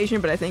Caucasian,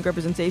 but I think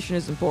representation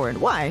is important.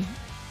 Why?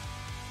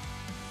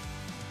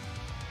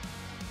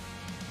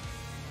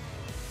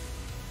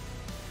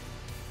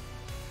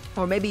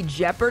 Or maybe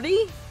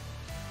Jeopardy?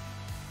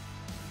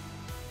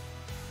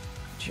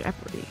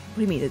 Jeopardy? What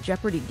do you mean, a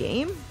Jeopardy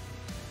game?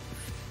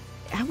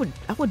 I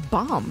would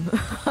bomb.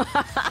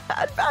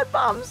 I'd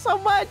bomb so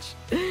much.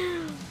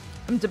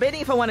 I'm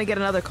debating if I want to get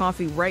another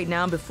coffee right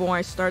now before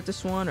I start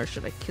this one, or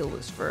should I kill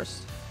this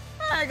first?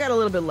 I got a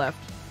little bit left.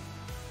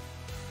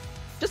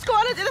 Just go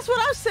out and, that's what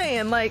I was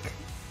saying, like,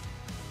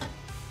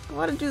 go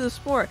out and do the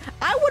sport.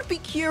 I would be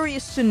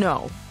curious to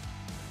know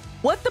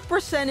what the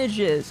percentage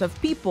is of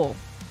people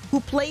who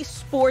play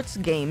sports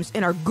games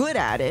and are good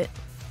at it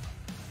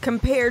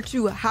compared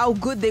to how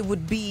good they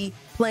would be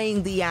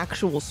playing the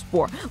actual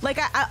sport. Like,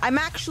 I'm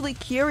actually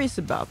curious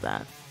about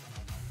that.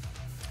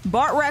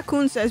 Bart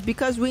Raccoon says,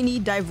 because we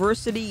need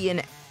diversity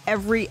in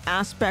every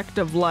aspect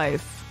of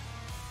life.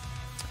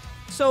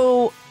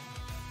 So,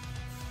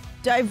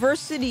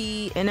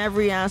 diversity in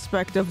every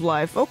aspect of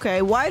life.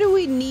 Okay, why do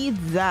we need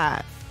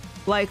that?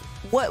 Like,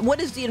 what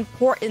is the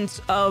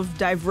importance of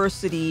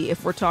diversity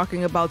if we're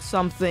talking about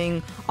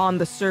something on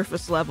the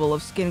surface level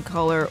of skin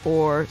color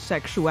or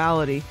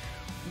sexuality?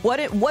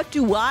 What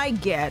do I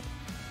get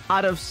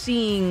out of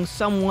seeing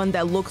someone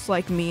that looks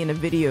like me in a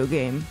video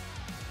game?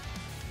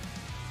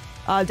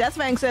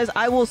 Deathfang says,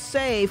 I will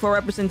say for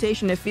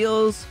representation, it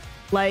feels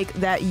like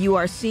that you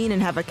are seen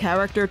and have a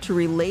character to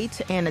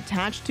relate and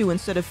attach to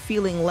instead of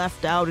feeling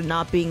left out and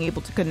not being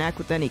able to connect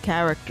with any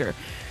character.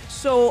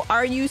 So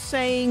are you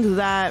saying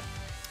that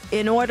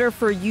in order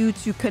for you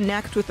to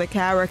connect with a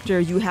character,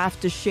 you have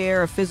to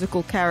share a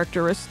physical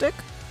characteristic?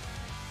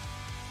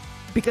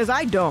 Because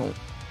I don't.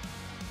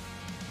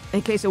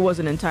 in case it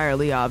wasn't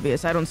entirely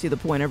obvious, I don't see the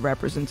point of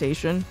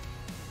representation.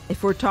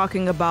 If we're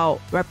talking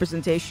about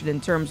representation in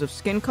terms of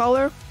skin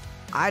color,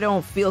 I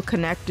don't feel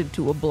connected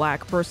to a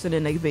black person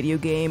in a video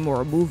game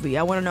or a movie.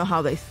 I want to know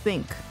how they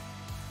think.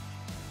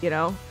 You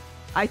know?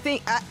 I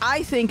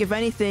think if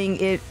anything,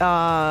 it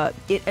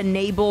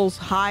enables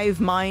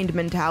hive mind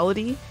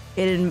mentality.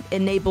 It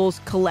enables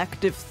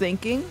collective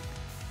thinking.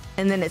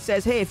 And then it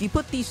says, hey, if you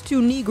put these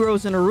two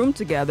Negroes in a room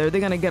together,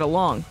 they're going to get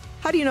along.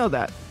 How do you know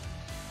that?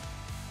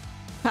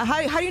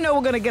 How do you know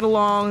we're going to get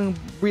along,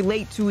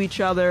 relate to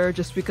each other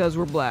just because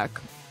we're black?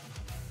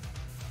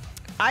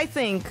 I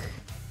think,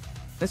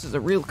 this is a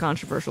real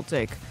controversial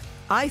take,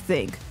 I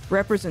think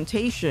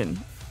representation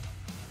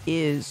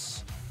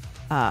is,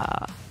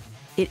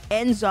 it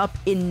ends up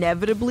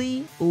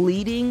inevitably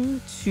leading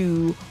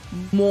to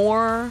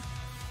more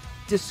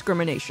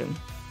discrimination.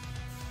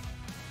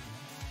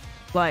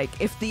 Like,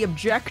 if the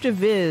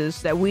objective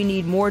is that we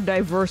need more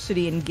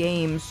diversity in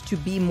games to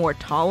be more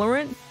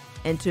tolerant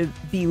and to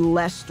be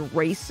less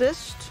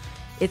racist,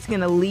 it's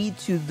going to lead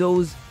to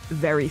those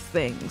very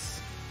things.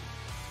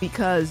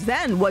 Because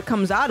then what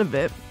comes out of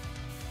it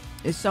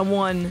is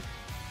someone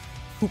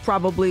who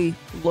probably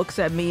looks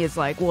at me as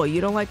like, well, you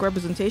don't like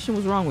representation?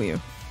 What's wrong with you?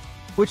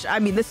 Which, I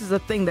mean, this is a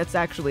thing that's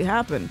actually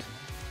happened.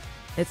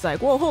 It's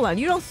like, well, hold on,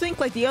 you don't think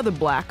like the other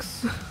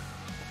blacks.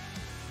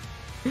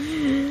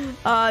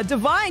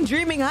 Divine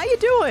Dreaming, how you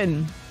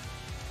doing?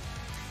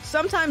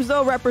 Sometimes,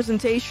 though,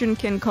 representation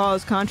can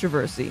cause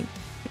controversy.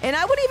 And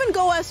I would even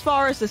go as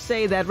far as to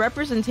say that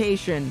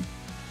representation,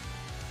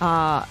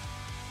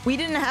 we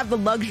didn't have the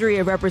luxury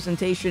of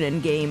representation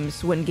in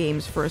games when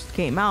games first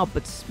came out,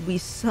 but we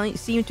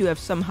seem to have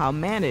somehow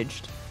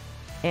managed.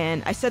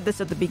 And I said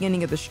this at the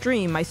beginning of the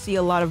stream, I see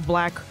a lot of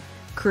black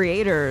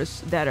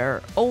creators that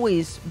are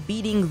always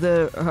beating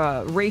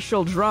the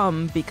racial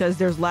drum because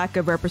there's lack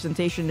of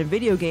representation in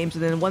video games,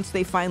 and then once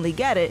they finally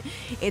get it,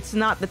 it's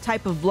not the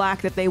type of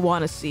black that they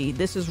want to see.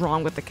 This is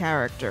wrong with the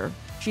character.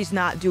 She's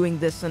not doing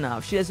this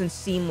enough. She doesn't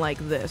seem like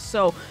this.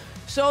 So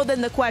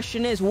then the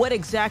question is, what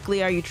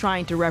exactly are you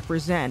trying to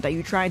represent? Are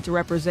you trying to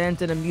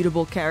represent an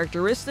immutable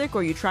characteristic, or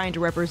are you trying to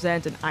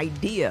represent an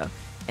idea?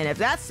 And if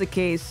that's the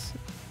case,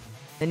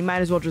 then you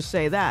might as well just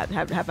say that.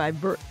 Have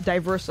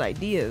diverse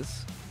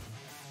ideas.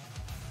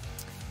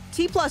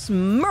 T plus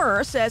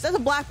Mur says, as a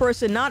black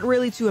person, not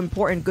really too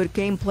important. Good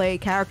gameplay,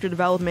 character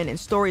development, and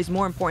story is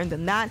more important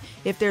than that.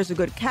 If there's a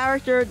good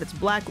character that's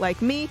black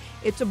like me,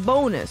 it's a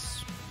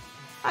bonus.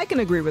 I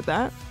can agree with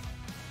that.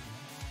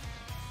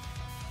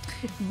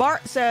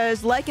 Bart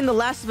says, like in The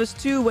Last of Us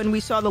 2, when we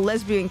saw the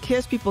lesbian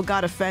kiss, people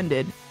got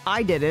offended.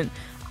 I didn't.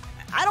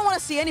 I don't want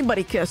to see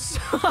anybody kiss.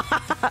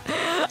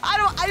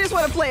 I just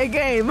want to play a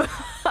game.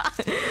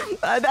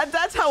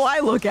 That's how I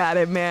look at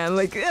it, man.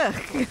 Like,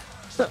 ugh.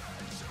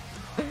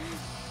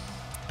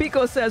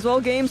 Pico says,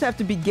 well, games have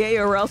to be gay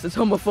or else it's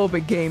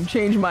homophobic game.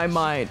 Change my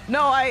mind.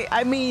 No,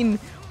 I mean,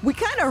 we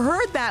kind of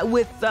heard that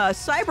with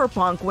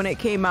Cyberpunk when it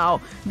came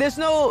out. There's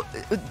no...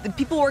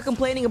 People were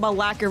complaining about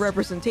lack of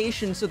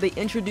representation, so they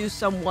introduced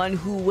someone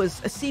who was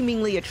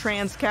seemingly a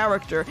trans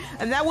character,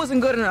 and that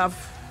wasn't good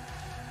enough.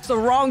 It's the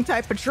wrong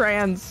type of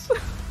trans.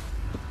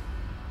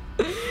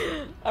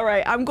 All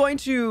right, I'm going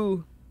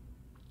to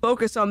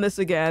focus on this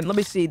again. Let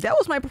me see. That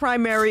was my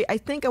primary. I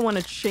think I want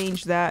to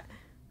change that.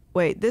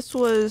 Wait, this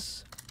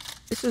is...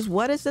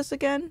 What is this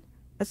again?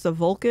 That's the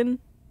Vulcan?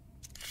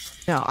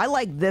 No, I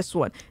like this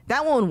one.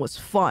 That one was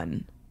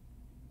fun.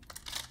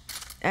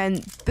 And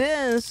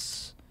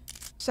this...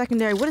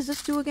 Secondary, what does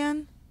this do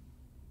again?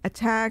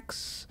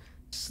 Attacks,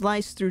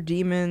 slice through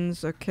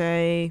demons,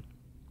 okay.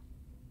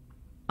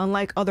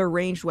 Unlike other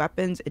ranged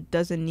weapons, it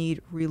doesn't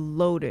need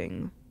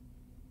reloading.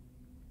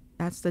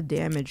 That's the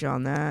damage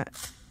on that.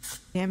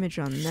 Damage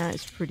on that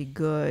is pretty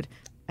good.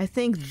 I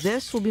think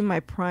this will be my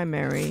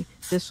primary.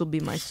 This will be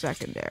my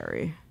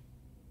secondary.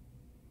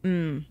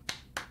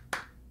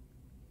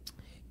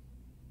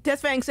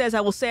 Deathfang says, I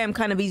will say I'm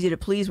kind of easy to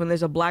please when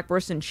there's a black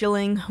person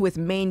chilling with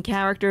main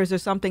characters or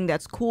something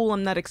that's cool.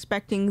 I'm not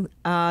expecting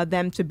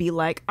them to be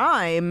like,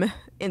 I'm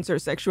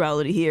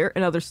intersexuality here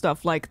and other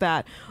stuff like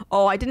that.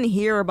 Oh, I didn't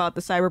hear about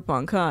the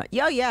Cyberpunk, huh?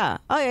 Yeah.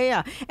 Oh,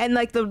 yeah. And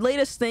like the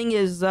latest thing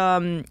is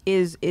the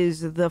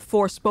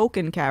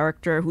Forspoken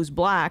character who's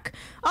black.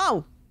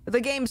 Oh, the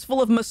game's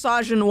full of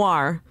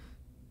misogynoir.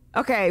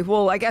 Okay,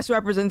 well, I guess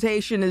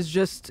representation is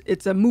just,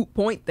 it's a moot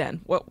point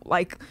then. Well,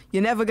 like,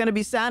 you're never gonna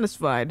be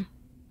satisfied.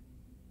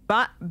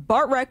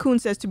 Bart Raccoon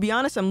says, to be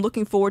honest, I'm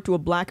looking forward to a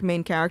black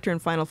main character in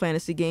Final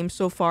Fantasy games.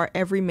 So far,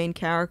 every main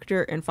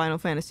character in Final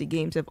Fantasy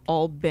games have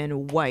all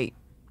been white.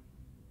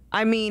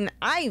 I mean,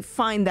 I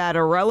find that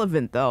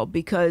irrelevant, though,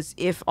 because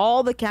if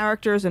all the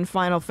characters in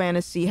Final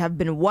Fantasy have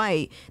been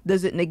white,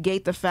 does it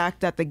negate the fact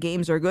that the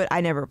games are good?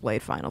 I never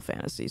played Final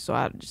Fantasy, so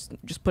I'm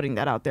just putting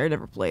that out there. I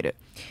never played it.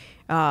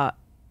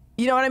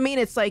 You know what I mean?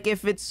 It's like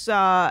if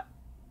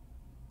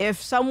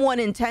someone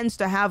intends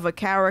to have a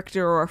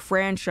character or a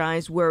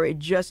franchise where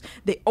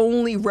they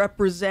only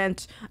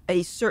represent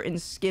a certain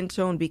skin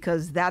tone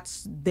because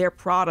that's their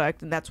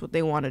product and that's what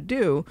they want to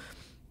do,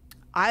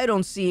 I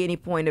don't see any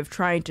point of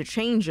trying to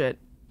change it.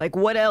 Like,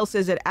 what else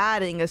is it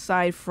adding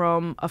aside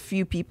from a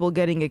few people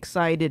getting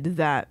excited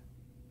that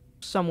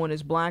someone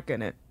is black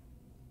in it?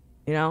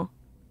 You know?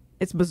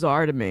 It's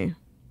bizarre to me.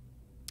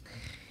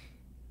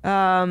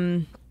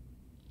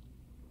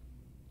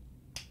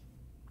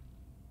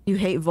 You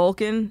hate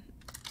Vulcan?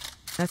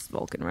 That's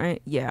Vulcan,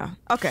 right? Yeah.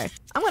 Okay.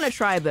 I'm gonna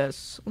try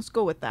this. Let's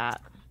go with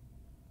that.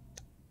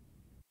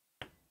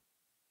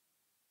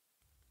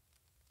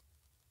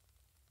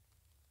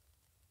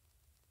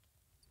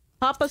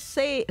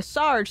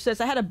 Sarge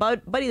says, I had a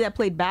buddy that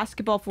played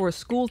basketball for a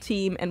school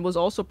team and was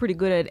also pretty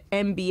good at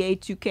NBA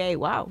 2K.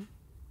 Wow.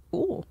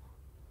 Cool.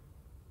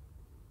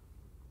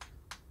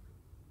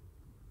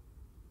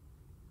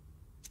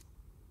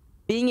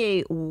 Being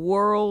a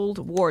World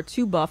War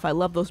II buff, I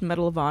love those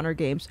Medal of Honor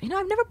games. You know,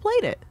 I've never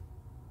played it.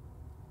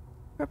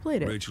 Never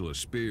played it. Rachel of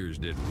Spears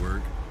didn't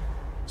work,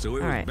 so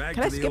it was back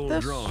Can to I the skip old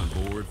this? drawing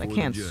board for I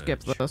can't the judge.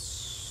 skip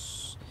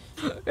this.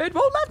 It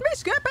won't let me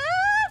skip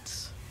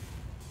it!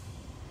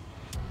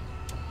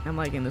 I'm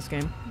liking this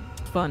game.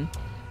 It's fun.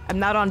 I'm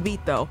not on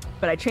beat though,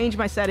 but I changed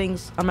my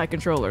settings on my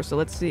controller, so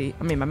let's see.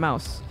 I mean, my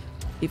mouse.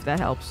 See if that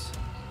helps.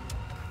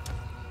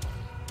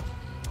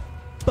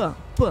 Buh,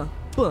 buh,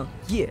 buh,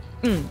 yeah.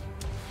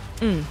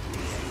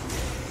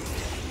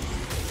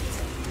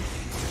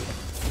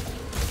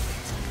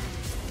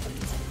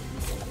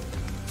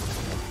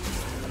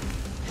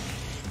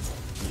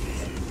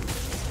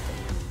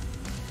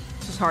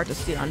 This is hard to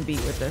stay on beat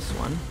with this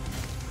one.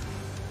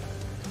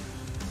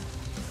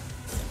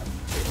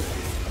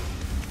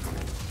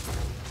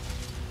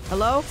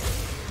 Hello?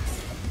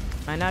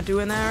 Am I not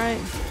doing that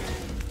right?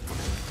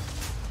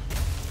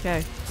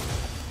 Okay.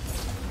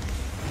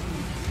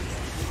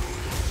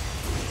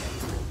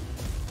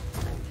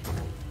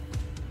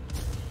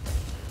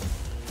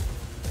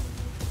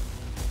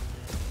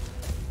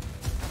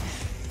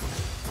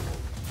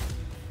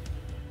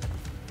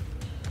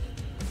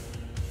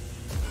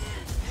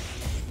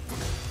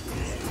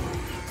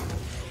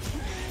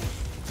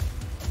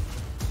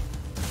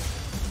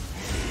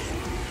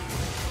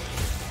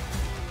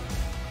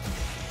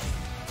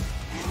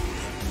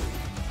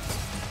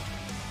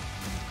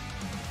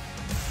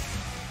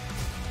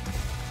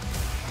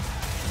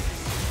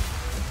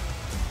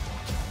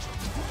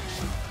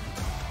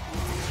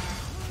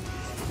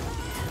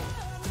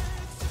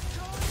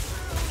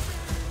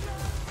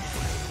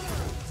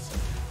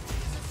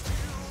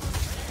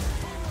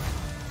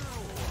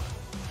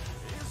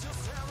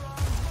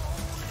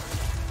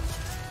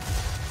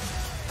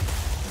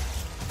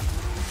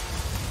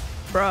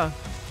 Bruh.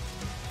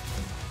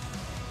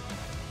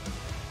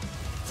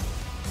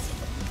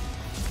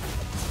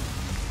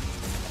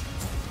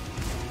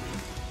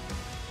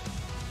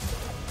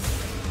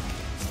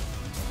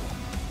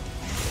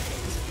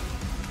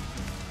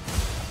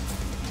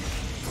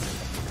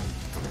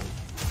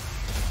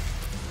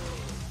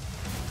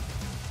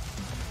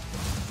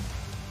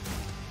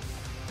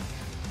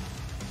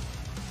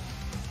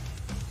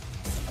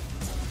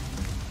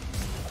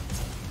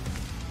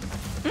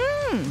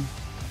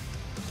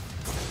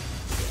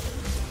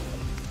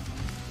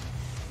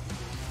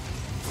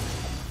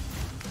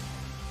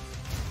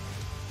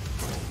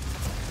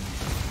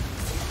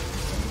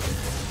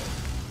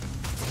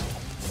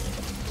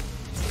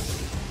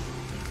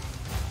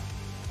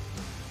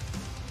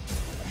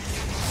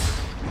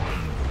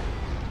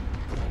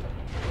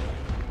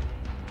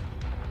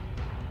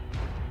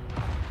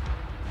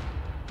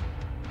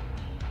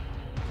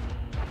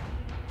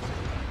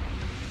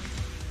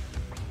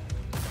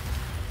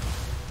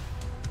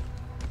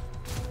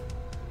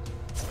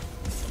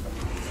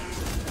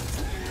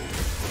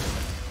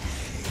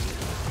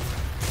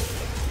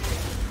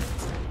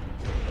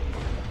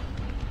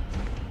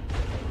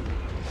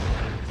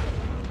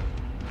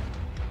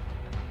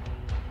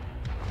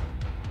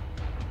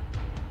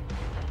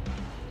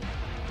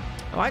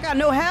 Oh, I got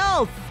no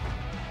health!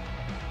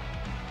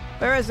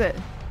 Where is it?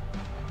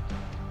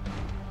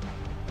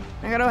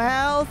 I got no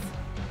health!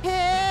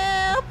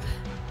 Help!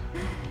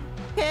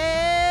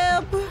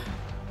 Help!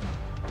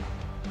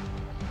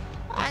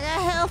 I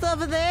got health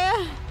over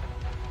there!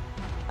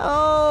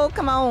 Oh,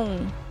 come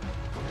on!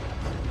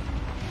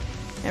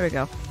 There we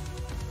go.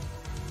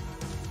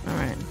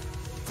 Alright.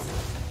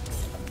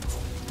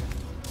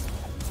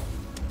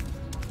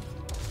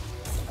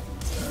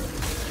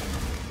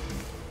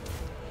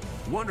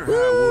 Wonder how it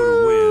would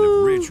have went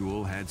if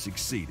Ritual had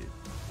succeeded.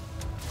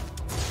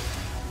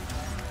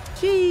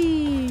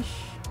 Sheesh.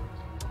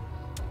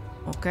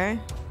 Okay.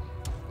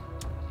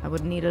 I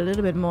would need a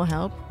little bit more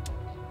help.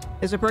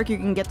 There's a perk you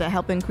can get to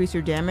help increase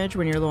your damage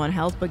when you're low on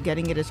health, but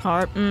getting it is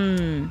hard.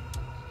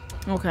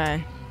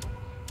 Okay.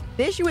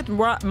 The issue with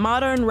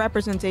modern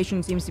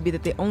representation seems to be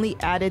that they only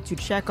add it to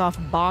check off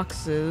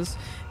boxes.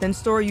 Then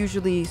story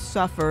usually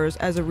suffers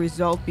as a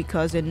result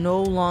because it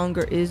no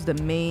longer is the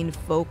main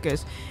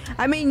focus.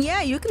 I mean,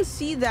 yeah, you can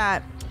see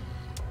that.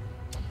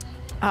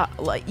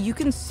 Like you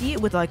can see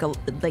it with like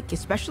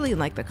especially in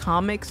like the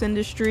comics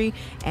industry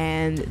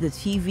and the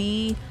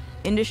TV.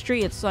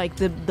 industry, it's like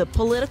the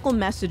political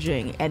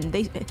messaging,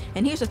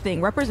 and here's the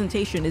thing,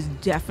 representation is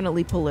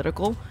definitely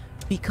political,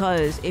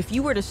 because if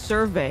you were to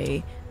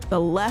survey the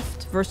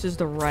left versus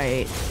the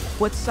right,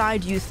 what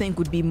side do you think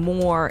would be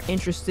more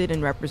interested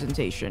in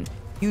representation?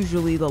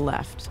 Usually the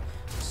left.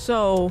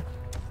 So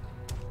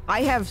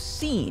I have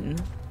seen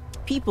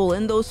people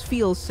in those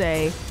fields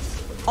say,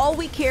 all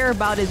we care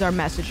about is our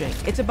messaging.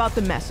 It's about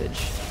the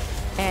message.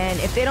 And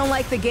if they don't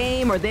like the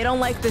game or they don't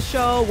like the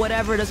show,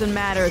 whatever, it doesn't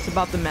matter. It's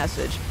about the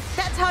message.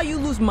 That's how you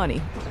lose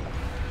money.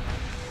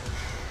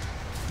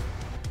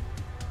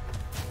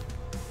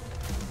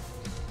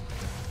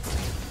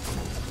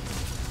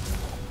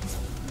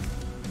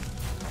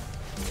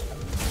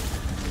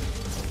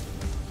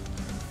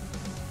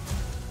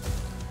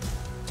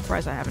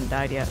 Surprised I haven't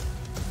died yet.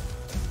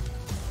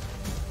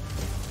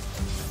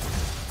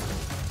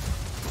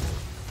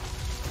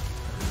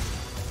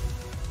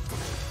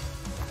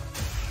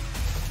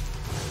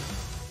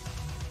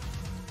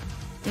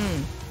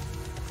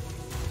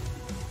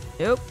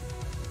 Yep.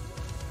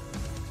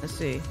 Let's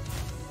see.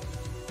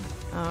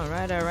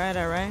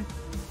 Alright.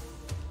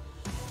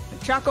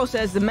 Chaco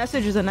says the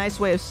message is a nice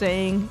way of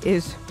saying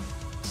is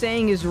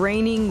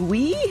raining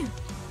we?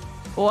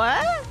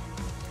 What?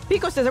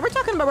 Pico says, are we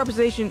talking about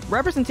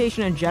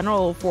representation in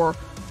general for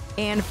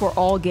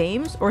all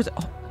games?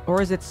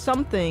 Or is it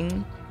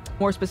something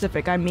more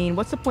specific? I mean,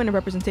 what's the point of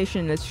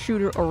representation in a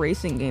shooter or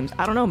racing games?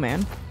 I don't know,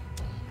 man.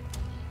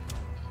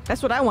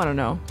 That's what I want to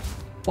know.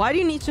 Why do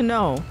you need to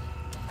know?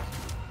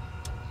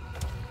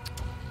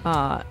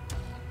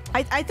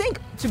 I think,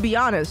 to be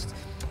honest,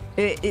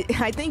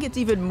 I think it's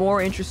even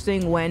more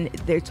interesting when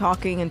they're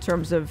talking in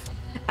terms of,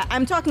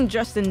 I'm talking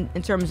just in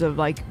terms of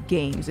like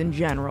games in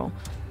general,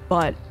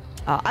 but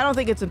I don't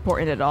think it's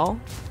important at all.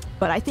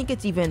 But I think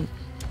it's even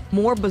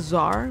more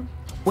bizarre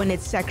when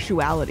it's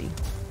sexuality.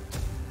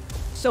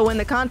 So in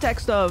the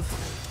context of,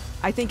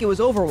 I think it was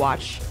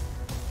Overwatch,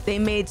 they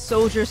made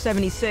Soldier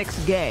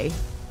 76 gay.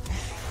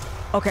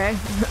 Okay.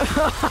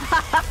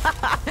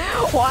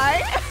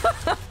 Why?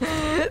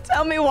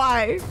 Tell me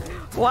why.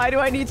 Why do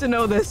I need to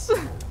know this?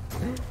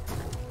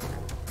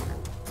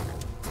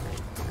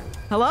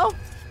 Hello?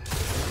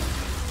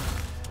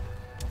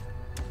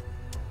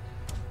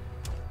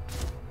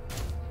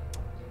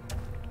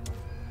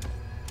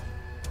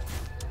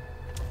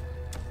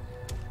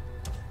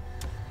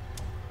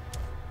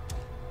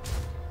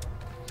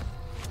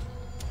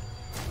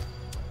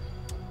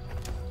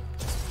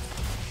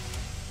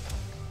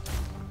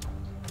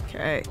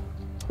 Okay.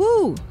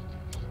 Woo!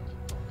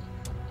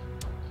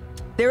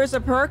 There is a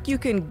perk you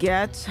can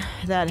get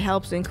that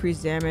helps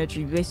increase damage.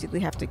 You basically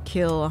have to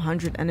kill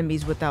 100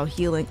 enemies without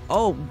healing.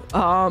 Oh,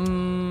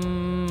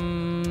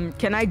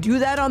 can I do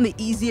that on the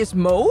easiest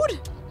mode?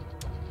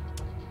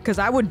 Because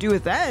I would do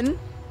it then.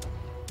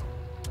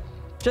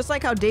 Just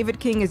like how David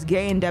King is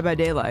gay in Dead by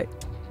Daylight.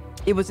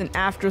 It was an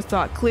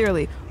afterthought,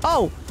 clearly.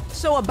 Oh,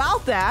 so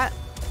about that,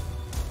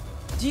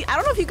 I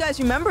don't know if you guys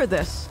remember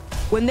this.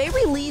 When they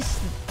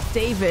released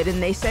David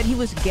and they said he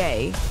was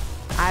gay,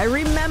 I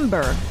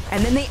remember,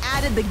 and then they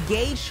added the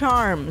gay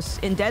charms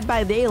in Dead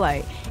by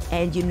Daylight,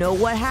 and you know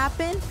what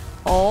happened?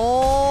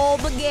 All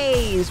the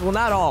gays, well,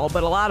 not all,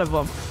 but a lot of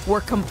them,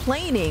 were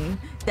complaining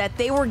that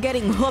they were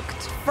getting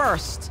hooked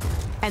first,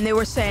 and they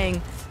were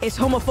saying, it's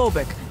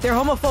homophobic. They're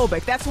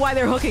homophobic. That's why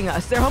they're hooking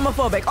us. They're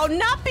homophobic. Oh,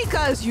 not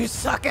because you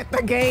suck at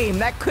the game.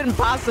 That couldn't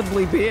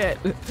possibly be it.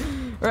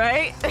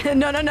 Right?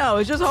 No.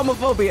 It's just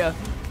homophobia.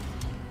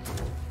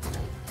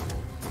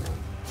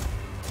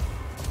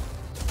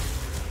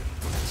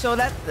 So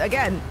that,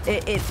 again,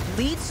 it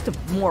leads to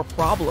more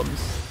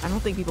problems. I don't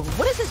think people...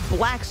 What is this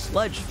black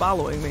sludge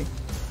following me?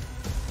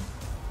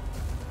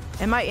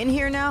 Am I in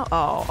here now?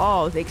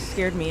 Oh, they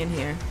scared me in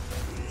here.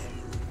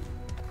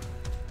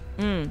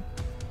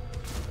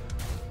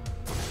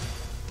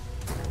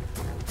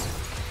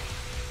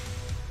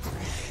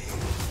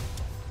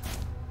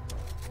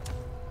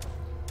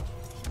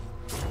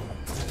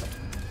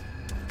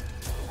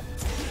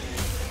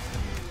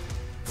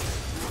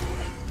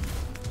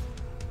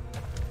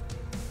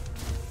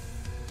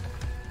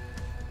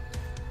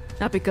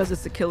 Not because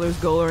it's the killer's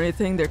goal or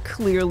anything. They're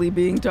clearly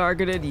being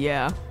targeted.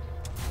 Yeah.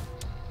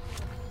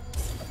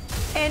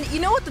 And you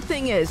know what the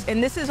thing is?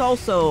 And this is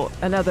also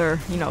another,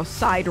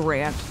 side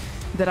rant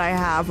that I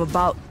have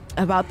about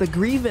the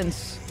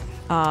grievance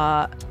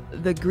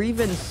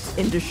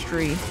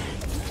industry,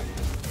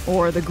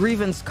 or the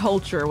grievance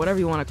culture, whatever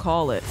you want to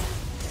call it,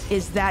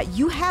 is that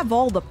you have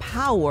all the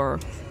power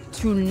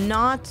to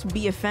not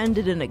be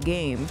offended in a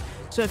game.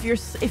 So if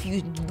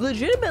you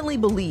legitimately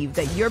believe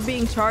that you're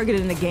being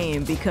targeted in a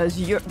game because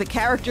the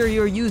character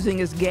you're using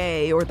is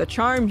gay, or the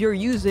charm you're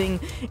using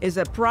is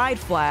a pride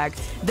flag,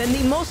 then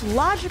the most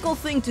logical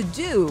thing to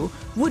do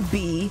would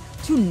be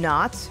to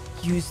not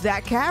use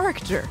that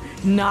character,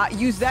 not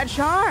use that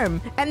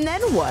charm, and then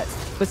what?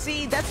 But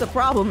see, that's the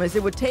problem, is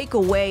it would take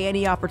away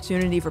any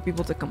opportunity for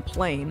people to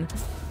complain.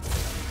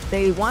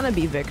 They want to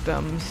be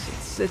victims.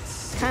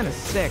 It's kind of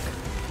sick.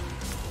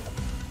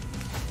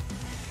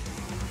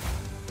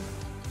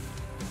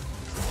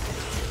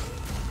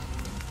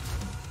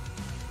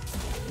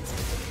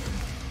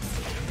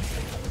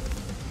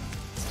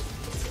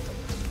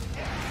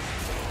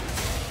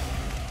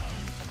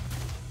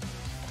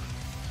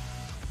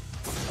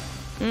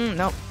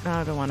 Nope,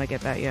 I don't want to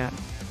get that yet.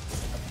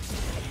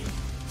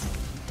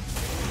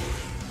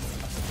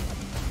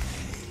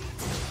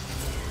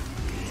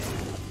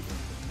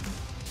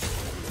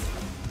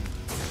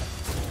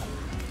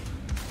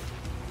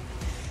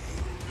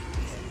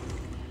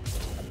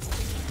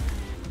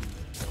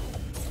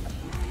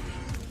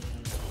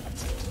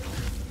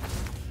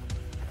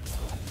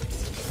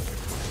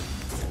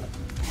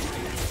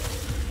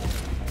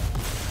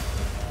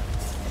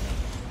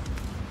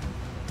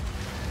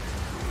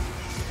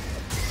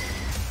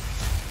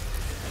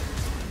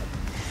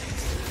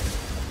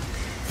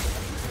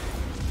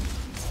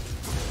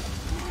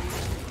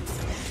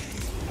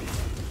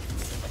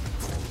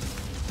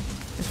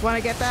 Just want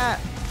to get that.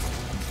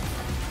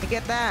 I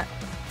get that.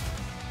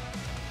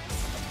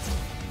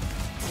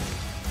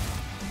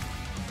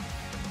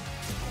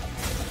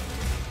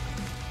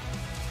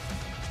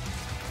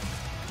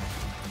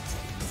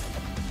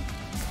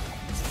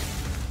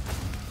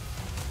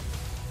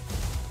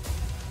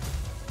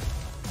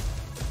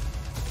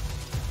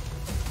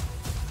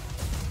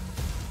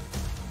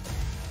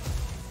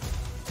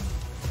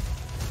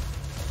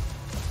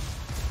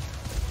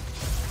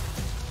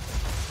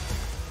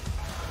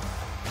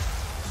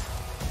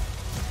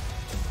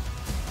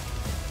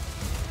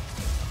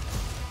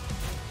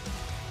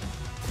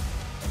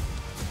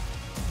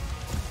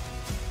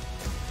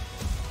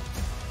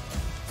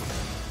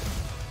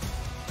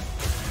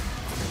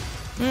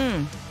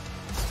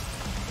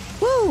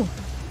 Woo!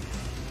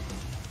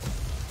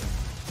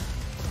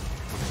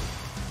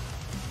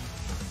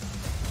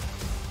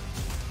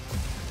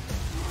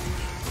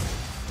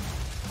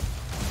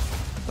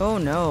 Oh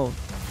no,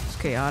 it's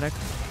chaotic.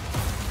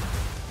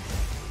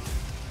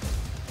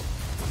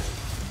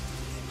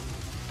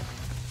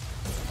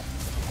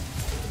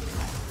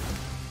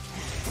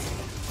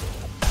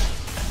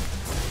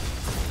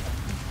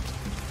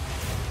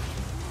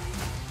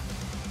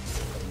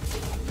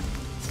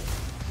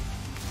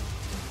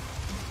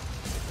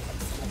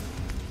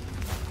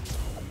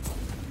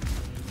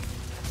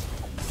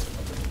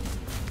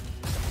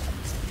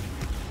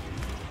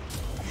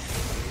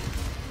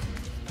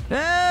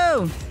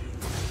 No!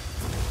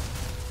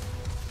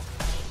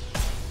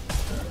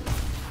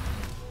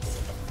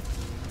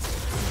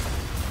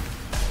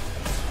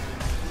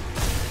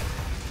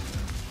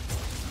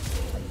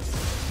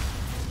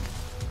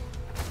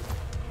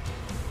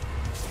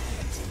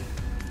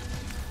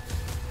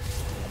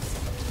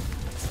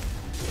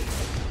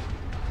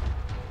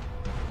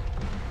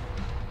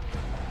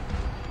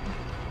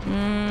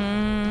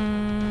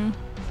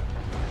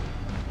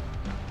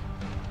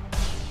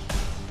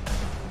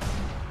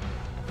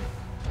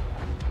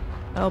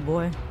 Oh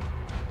boy.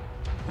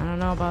 I don't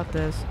know about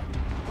this.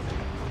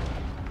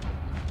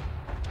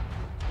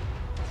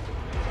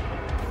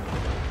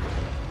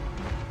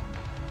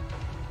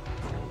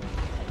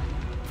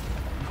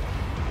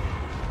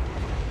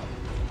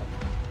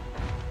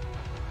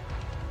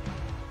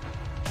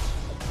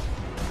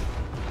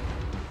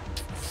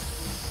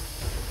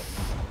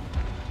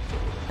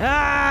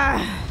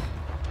 Ah!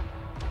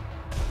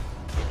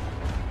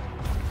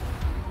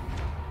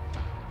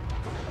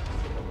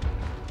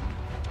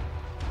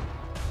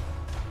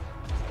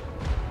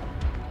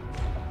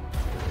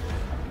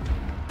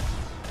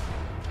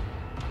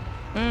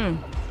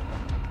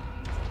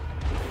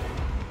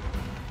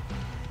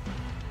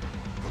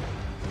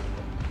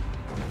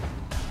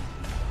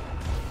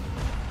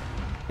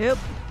 Yep.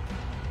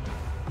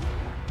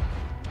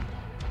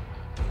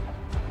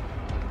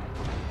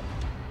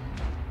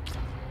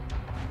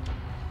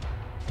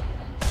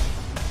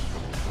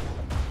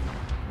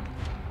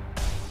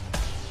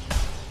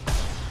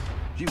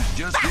 She was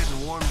just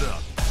getting warmed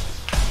up.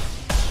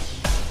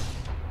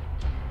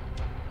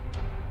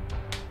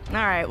 All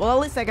right. Well, at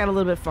least I got a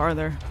little bit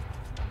farther.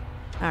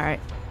 All right.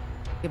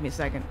 Give me a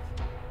second.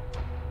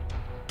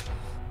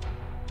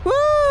 Woo!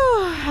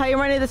 Are you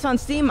running this on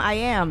Steam? I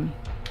am.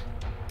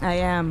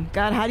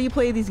 God, how do you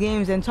play these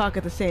games and talk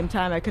at the same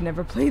time? I could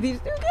never play these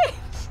new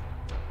games.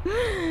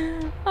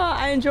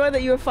 I enjoy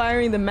that you are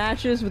firing the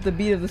matches with the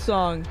beat of the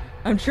song.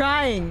 I'm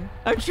trying.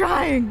 He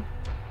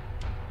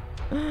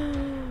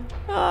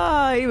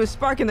was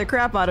sparking the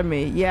crap out of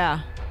me. Yeah.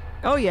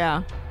 Oh,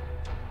 yeah.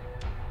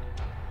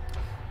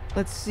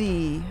 Let's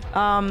see.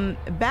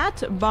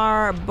 Bat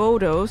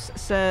Barbados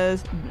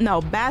says, no,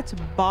 Bat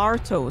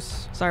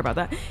Bartos. Sorry about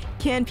that.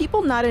 Can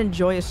people not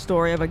enjoy a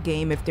story of a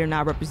game if they're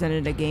not represented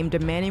in a game?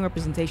 Demanding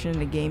representation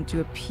in a game to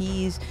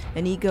appease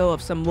an ego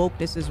of some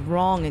wokeness is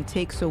wrong and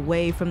takes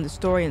away from the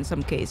story in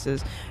some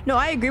cases. No,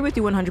 I agree with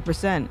you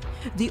 100%.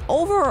 The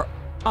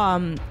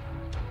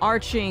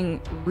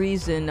arching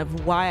reason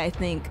of why I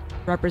think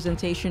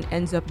representation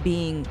ends up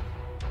being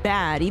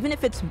bad, even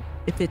if it's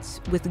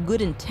with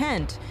good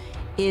intent,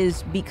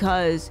 is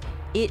because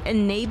it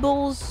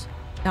enables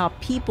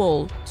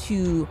people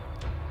to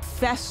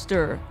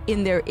fester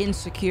in their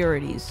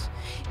insecurities.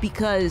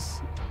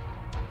 Because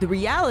the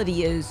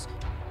reality is,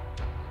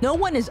 no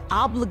one is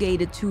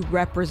obligated to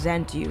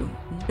represent you.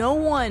 No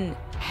one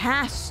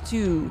has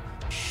to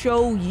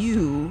show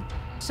you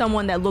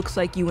someone that looks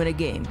like you in a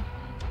game.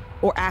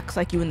 or acts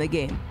like you in the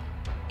game.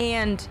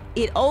 And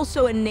it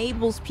also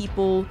enables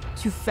people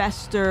to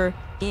fester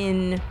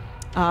in,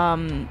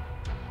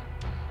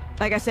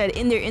 like I said,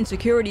 in their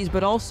insecurities,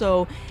 but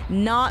also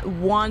not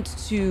want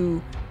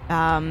to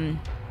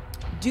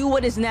do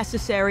what is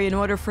necessary in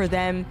order for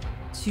them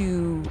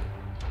to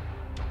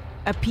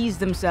appease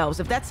themselves.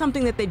 If that's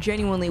something that they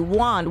genuinely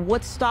want,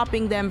 what's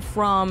stopping them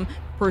from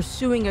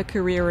pursuing a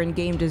career in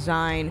game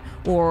design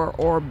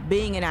or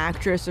being an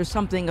actress or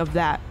something of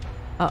that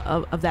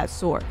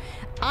sort?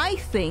 I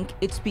think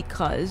it's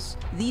because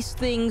these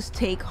things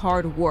take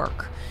hard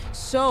work.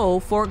 So,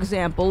 for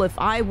example, if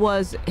I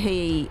was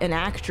an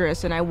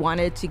actress and I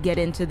wanted to get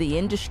into the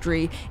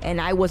industry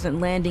and I wasn't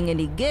landing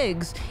any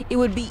gigs, it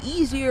would be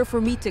easier for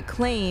me to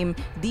claim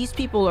these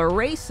people are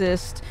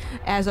racist,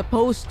 as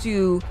opposed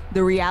to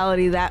the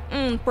reality that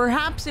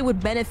perhaps it would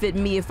benefit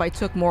me if I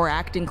took more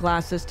acting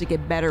classes to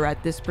get better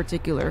at this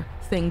particular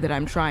thing that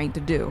I'm trying to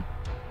do.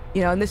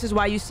 You know, and this is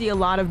why you see a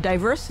lot of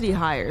diversity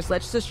hires.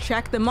 Let's just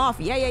check them off.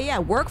 Yeah.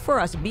 Work for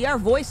us. Be our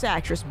voice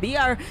actress. Be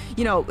our,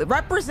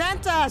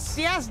 represent us.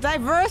 Yes,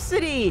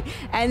 diversity.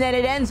 And then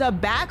it ends up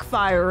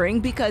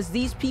backfiring because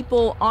these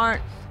people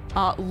aren't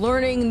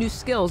learning new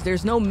skills.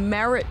 There's no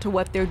merit to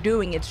what they're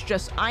doing. It's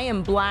just, I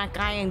am black,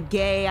 I am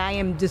gay, I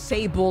am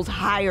disabled,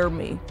 hire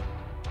me.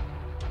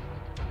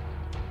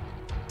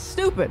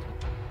 Stupid.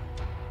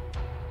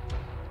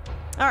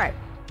 All right.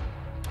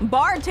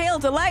 Bar Tail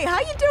Delay,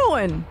 how you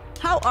doing?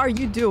 How are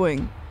you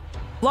doing?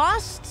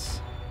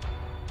 Lost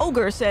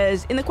Ogre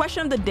says, in the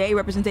question of the day,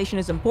 representation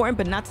is important,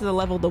 but not to the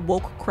level the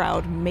woke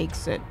crowd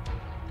makes it.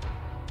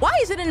 Why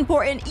is it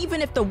important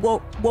even if the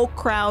woke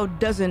crowd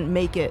doesn't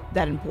make it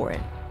that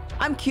important?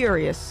 I'm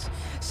curious.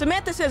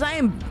 Samantha says, I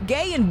am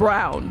gay and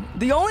brown.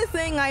 The only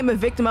thing I'm a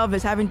victim of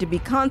is having to be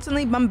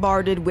constantly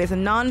bombarded with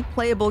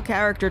non-playable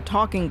character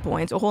talking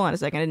points. Oh, hold on a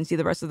second. I didn't see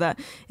the rest of that.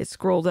 It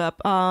scrolled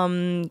up.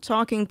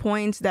 Talking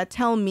points that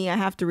tell me I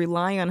have to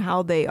rely on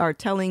how they are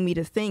telling me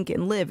to think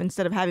and live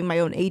instead of having my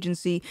own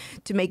agency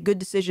to make good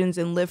decisions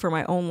and live for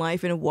my own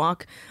life and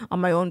walk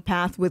on my own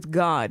path with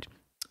God.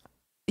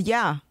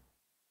 Yeah.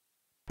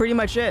 Pretty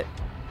much it.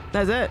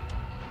 That's it.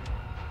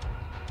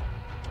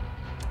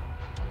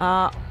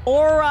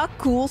 Aura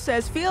Cool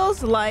says,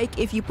 feels like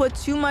if you put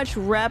too much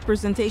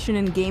representation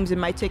in games, it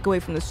might take away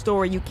from the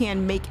story. You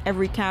can't make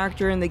every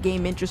character in the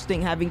game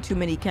interesting, having too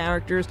many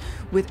characters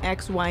with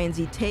X, Y, and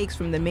Z takes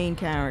from the main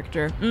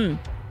character.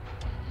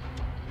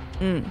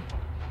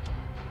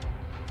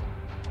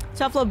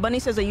 Tough Love Bunny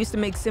says, I used to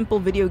make simple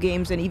video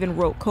games and even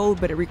wrote code,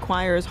 but it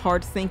requires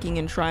hard thinking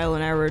and trial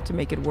and error to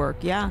make it work.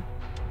 Yeah.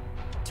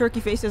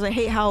 Turkey Face says, I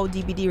hate how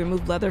DBD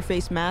removed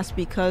Leatherface mask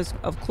because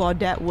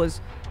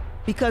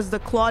the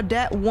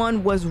Claudette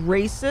one was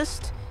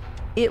racist.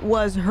 It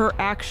was her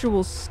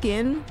actual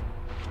skin.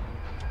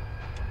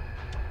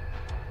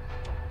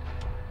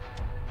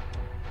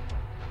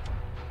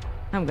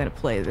 I'm gonna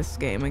play this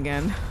game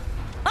again.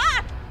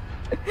 Ah!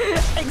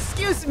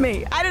 Excuse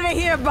me, I didn't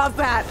hear about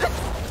that.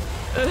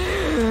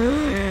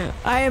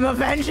 I am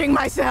avenging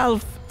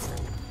myself.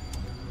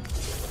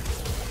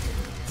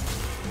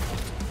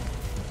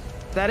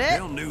 Is that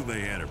it? Knew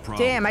they had a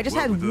problem. Damn, I just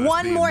had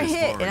one more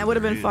hit and I would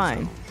have been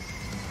fine.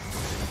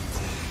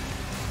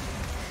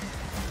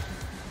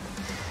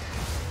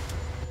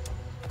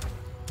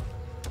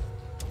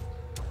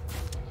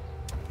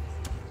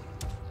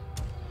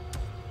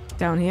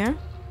 Down here?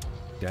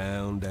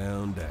 Down,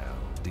 down, down,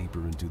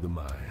 deeper into the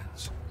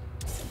mines.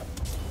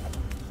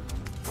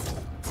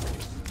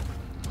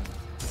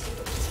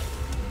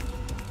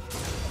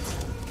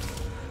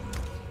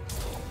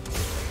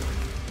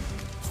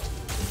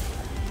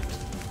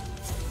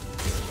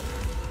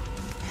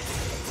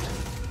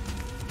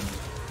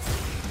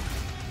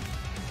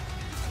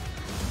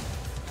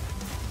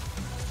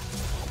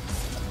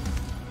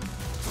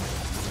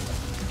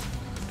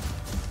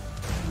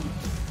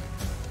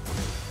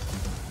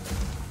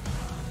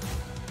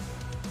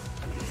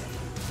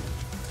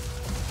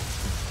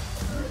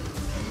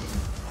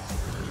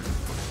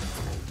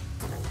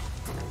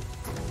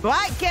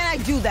 Why can't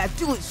I do that?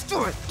 Do it,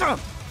 Stuart.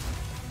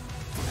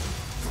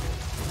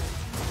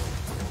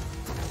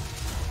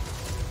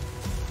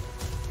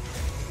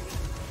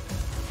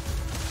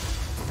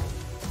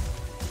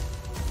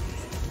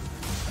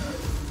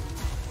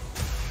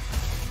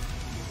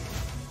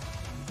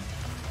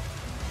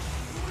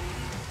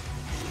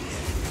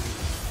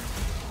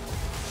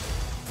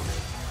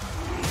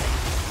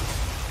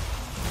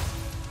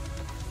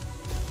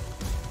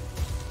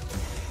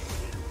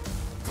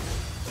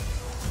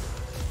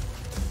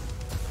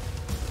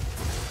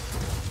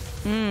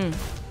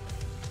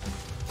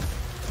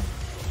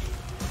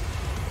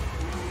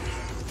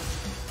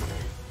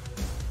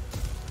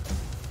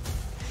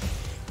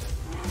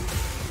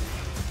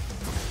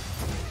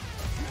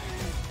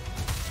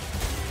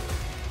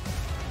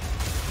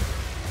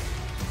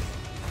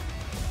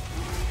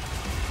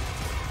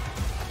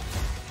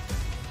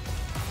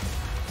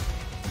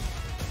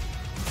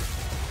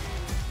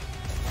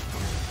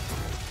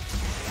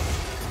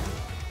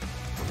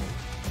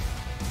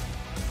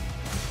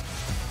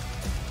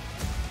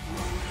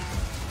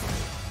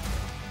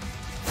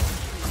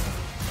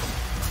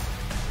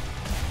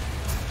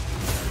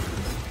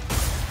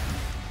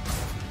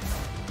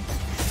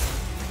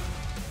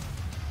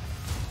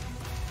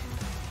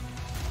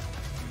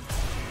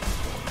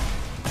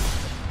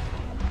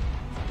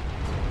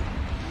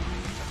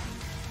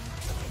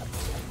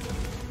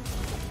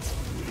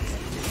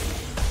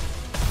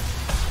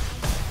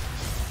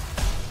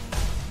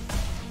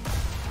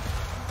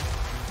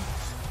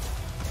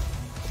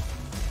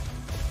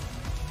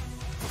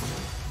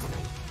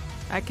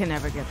 I can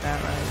never get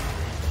that right.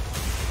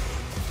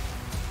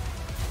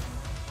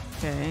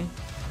 Okay.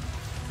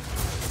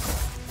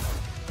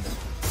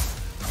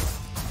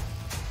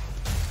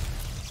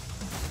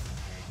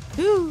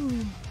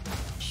 Ooh.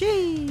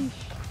 Sheesh.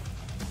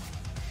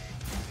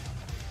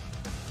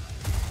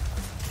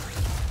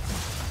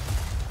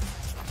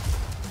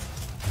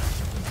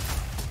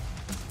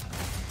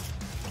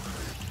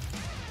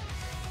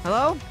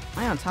 Hello? Am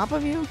I on top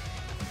of you?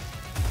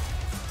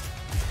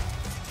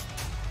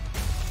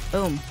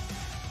 Boom.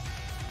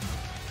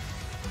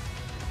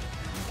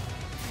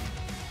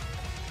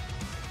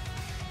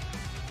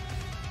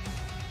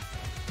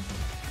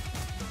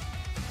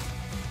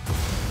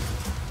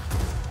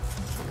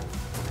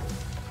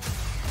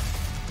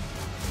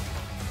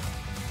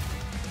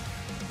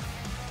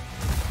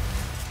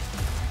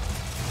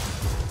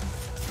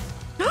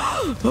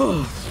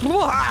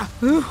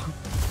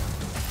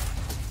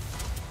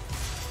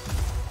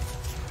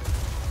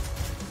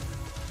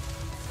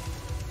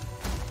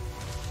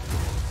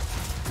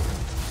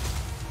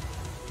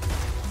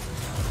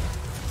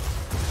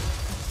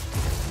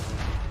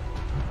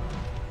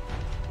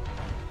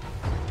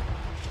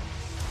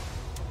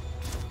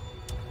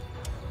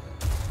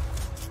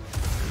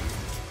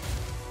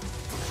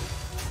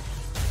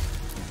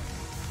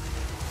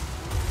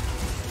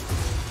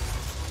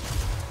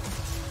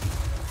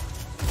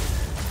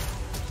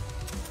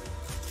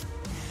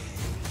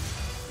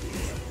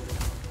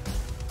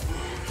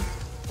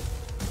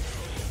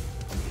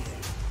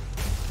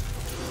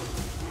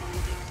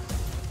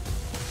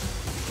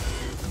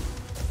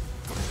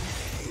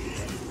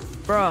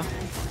 Bruh.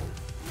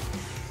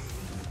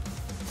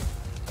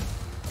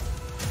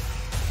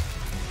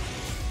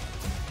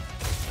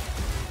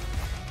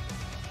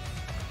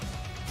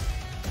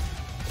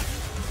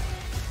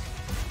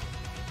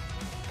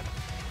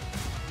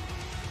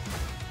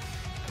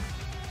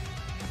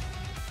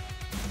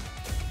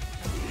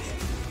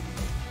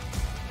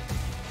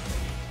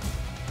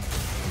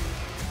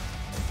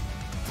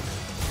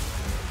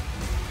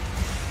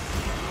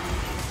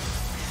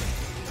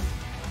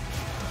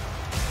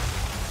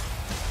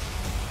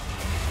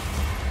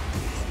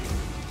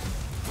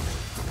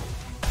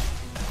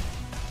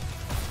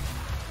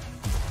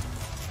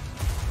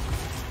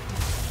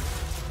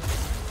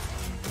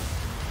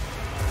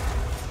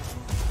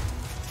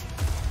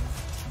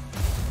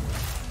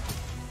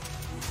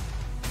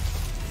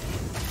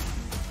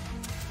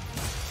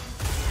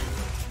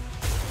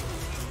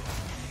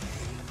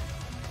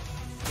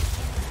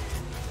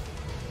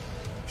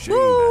 Shame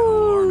that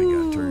whole army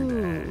got turned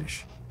to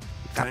ash.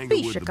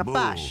 Tangled with Capisce, the bull,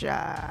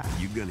 capascia.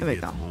 you're gonna There we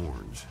get the go.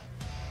 horns.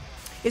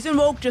 Isn't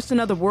woke just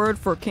another word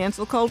for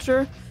cancel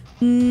culture?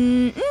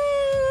 I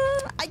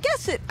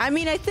guess it. I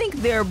mean, I think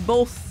they're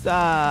both.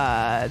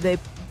 They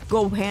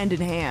go hand in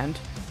hand.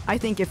 I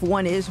think if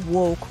one is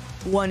woke,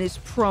 one is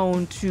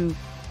prone to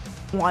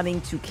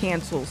wanting to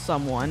cancel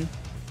someone.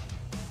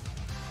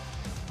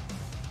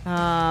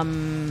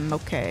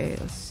 Okay,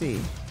 let's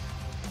see.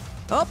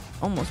 Oh,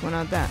 almost went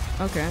out that.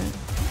 Okay.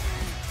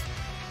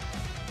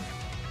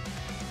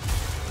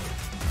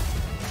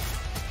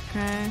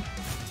 Okay.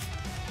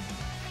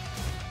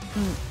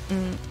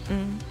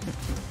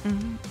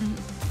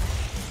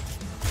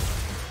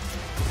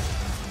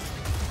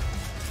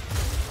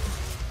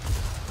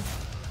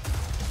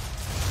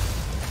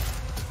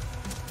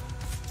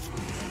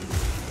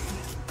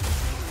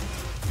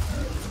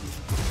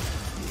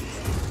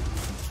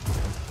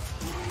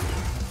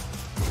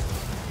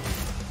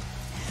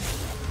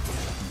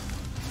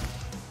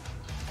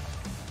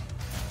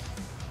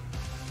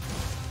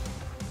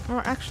 Or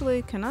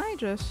actually, can I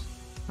just...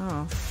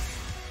 Oh.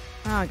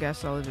 I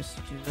guess I'll just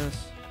do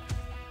this.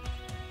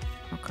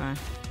 Okay.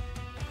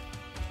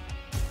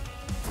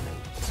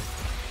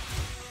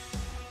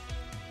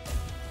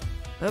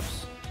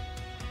 Oops.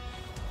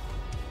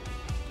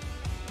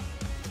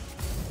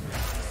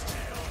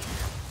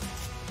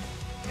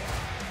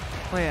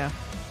 Oh yeah.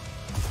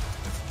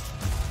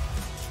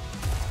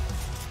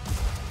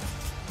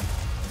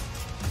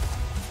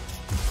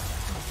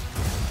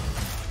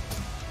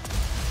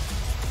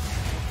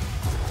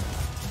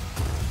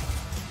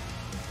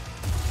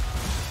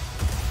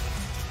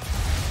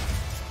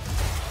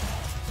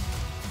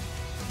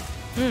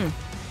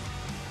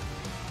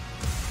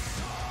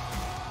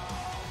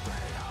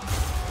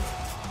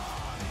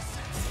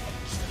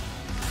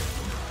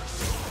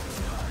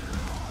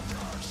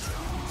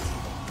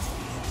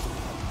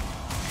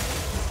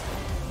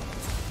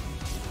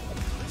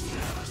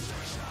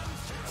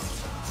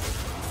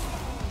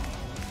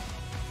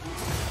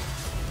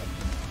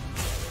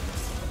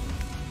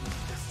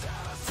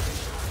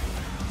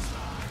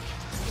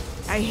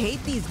 I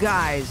hate these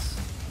guys.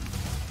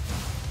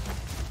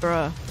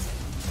 Bruh.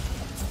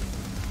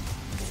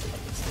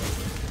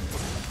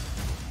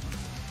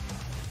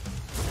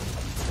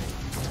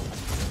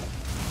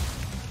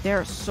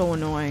 They're so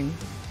annoying.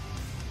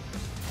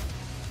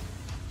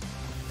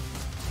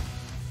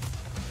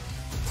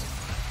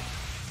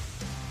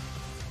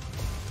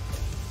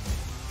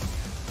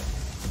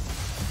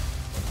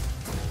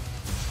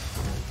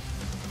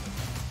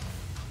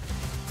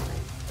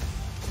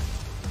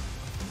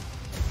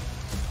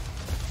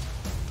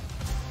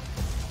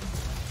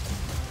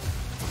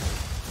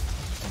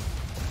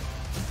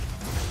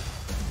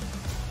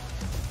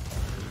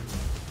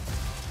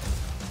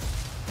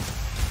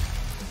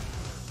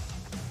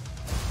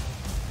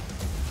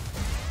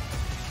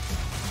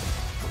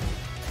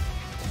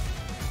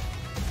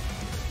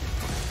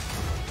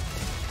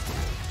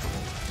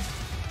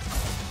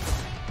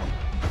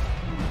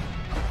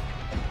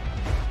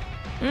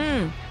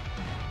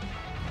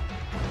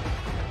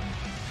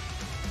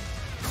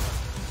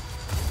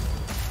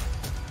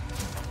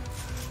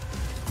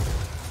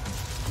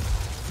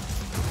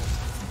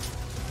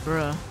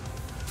 Bruh.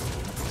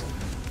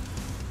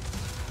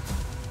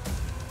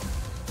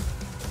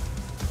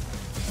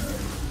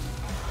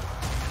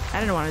 I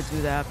didn't want to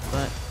do that,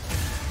 but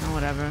oh,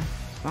 whatever.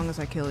 As long as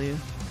I kill you.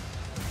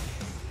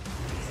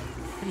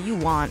 What do you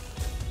want?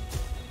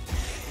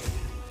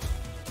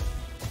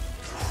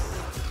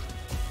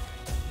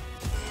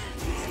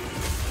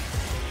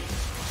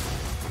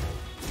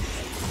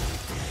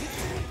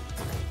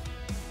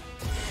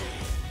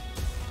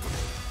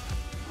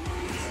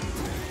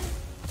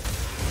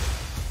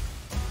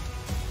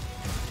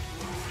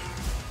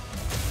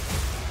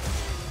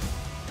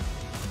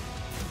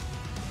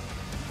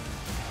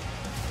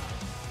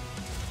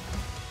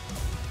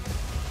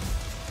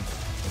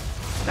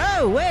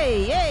 Oh,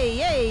 way, yay,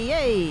 yay,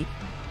 yay,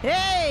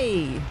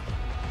 hey!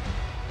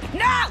 No!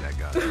 That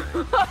got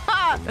her.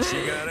 When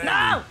she got angry,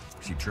 No!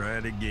 she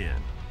tried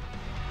again.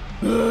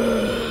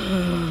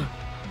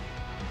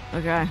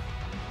 Okay.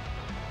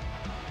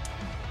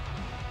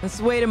 Let's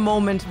wait a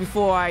moment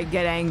before I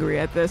get angry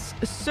at this.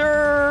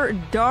 Sir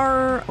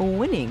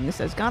Darwinning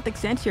says, Gothic,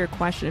 to answer your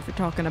question, if you're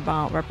talking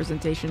about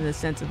representation in the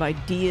sense of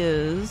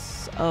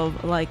ideas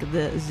of like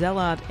the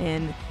Zealot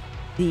and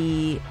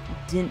the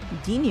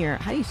Denier,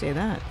 how do you say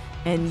that?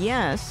 And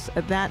yes,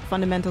 that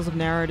fundamentals of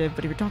narrative,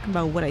 but if you're talking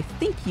about what I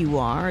think you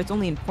are, it's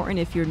only important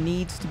if there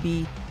needs to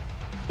be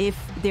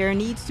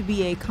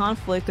a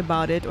conflict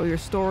about it or your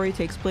story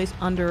takes place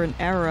under an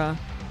era.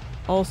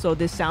 Also,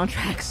 this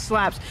soundtrack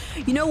slaps.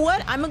 You know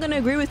what? I'm going to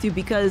agree with you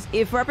because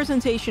if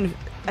representation,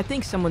 I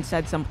think someone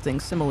said something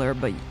similar,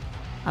 but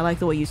I like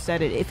the way you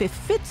said it. If it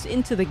fits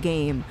into the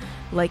game,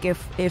 like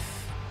if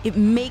it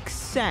makes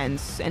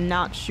sense and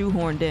not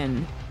shoehorned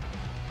in.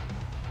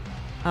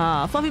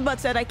 Fluffy Butt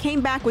said, I came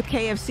back with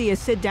KFC,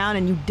 sit down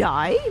and you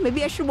die?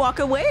 Maybe I should walk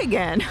away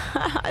again.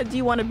 Do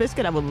you want a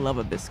biscuit? I would love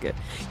a biscuit.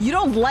 You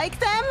don't like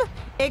them?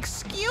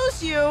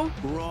 Excuse you.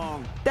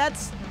 Wrong.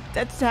 That's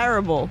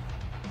terrible.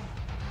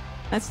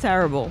 That's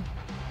terrible.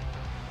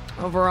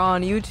 Over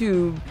on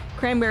YouTube,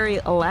 Cranberry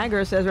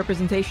Lager says,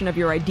 representation of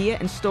your idea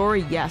and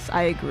story. Yes,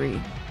 I agree.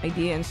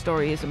 Idea and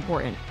story is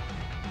important.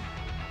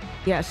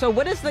 Yeah, so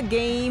what is the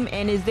game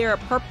and is there a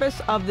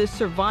purpose of this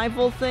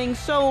survival thing?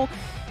 So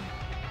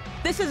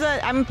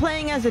I'm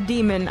playing as a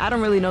demon. I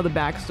don't really know the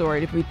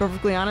backstory, to be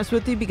perfectly honest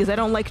with you, because I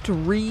don't like to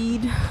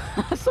read.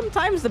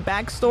 Sometimes the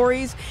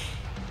backstories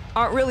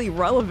aren't really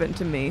relevant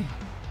to me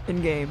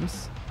in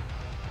games.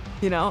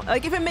 You know,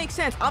 like if it makes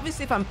sense.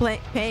 Obviously, if I'm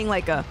playing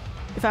like a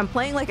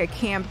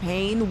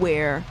campaign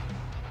where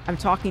I'm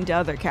talking to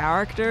other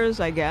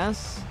characters, I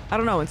guess. I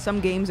don't know. In some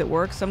games it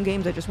works. Some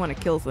games I just want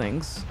to kill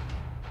things.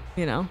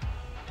 You know.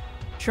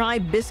 Try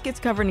biscuits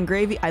covered in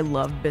gravy. I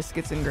love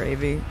biscuits and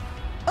gravy.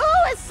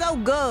 Oh, it's so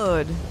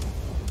good.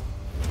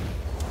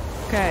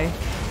 Okay.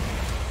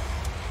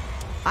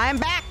 I'm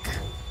back.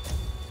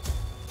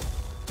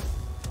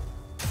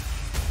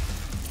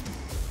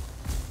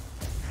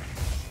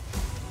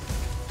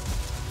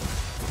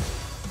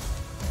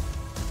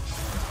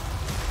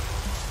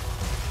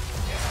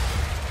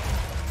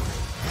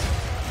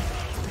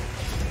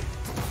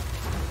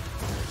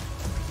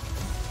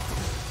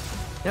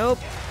 Nope.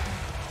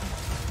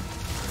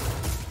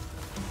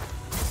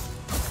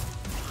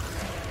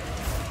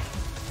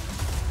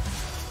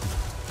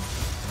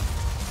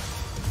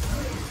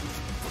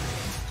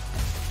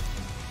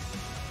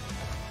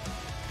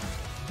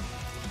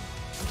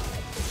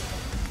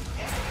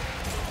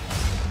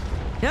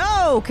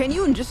 No, can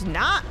you just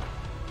not?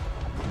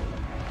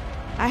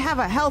 I have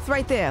a health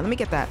right there. Let me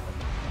get that.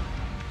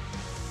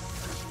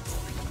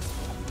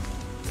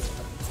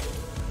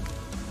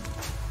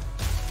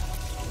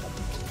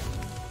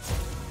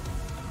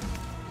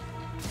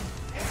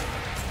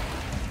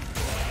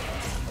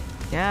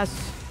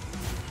 Yes.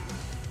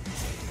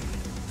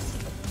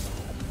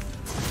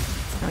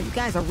 No, you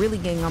guys are really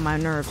getting on my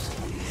nerves.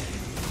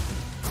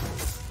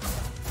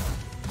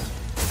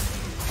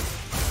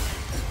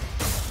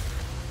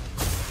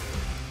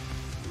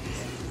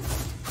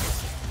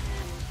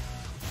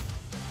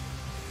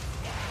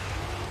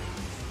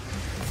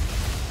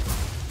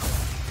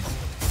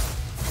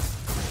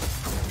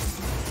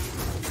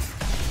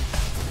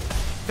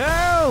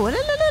 No! No, no, no,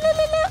 no,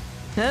 no, no!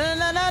 No,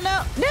 no, no,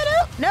 no, no,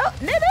 no, no,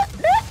 no, no,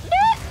 no,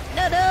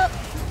 no, no.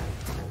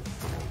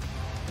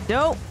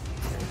 Nope.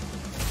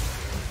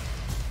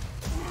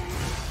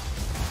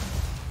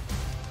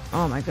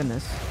 Oh my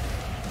goodness.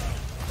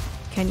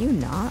 Can you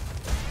not?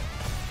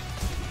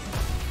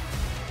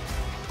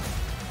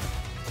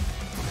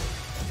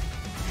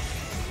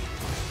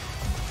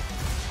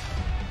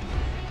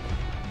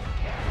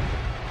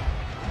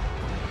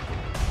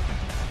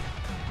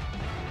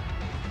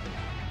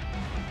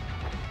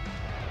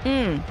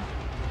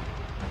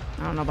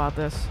 I don't know about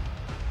this.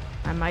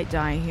 I might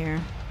die here.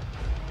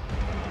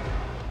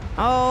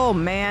 Oh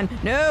man,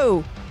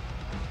 no!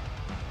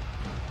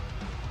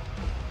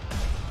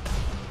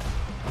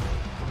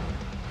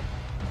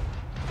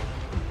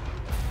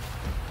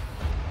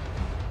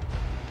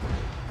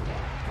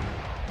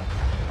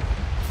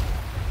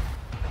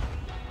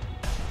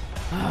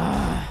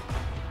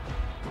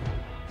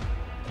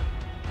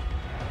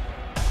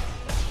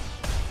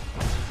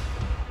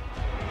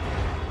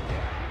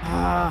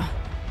 Oh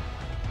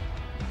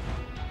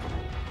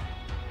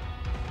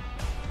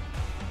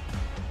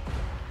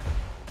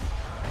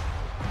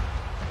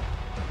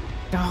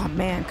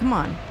man, come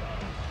on.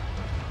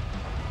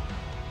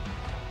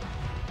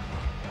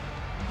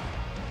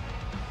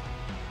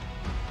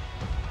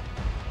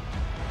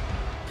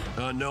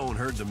 Unknown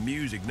heard the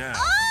music now.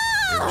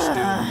 There's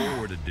still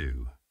more to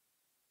do.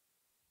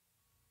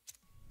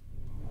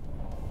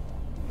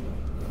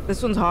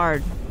 This one's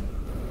hard.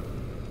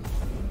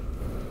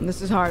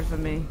 This is hard for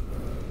me.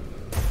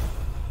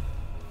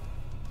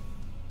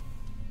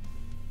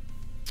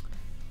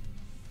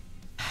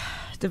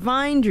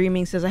 Divine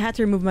Dreaming says, I had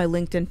to remove my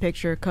LinkedIn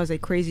picture because a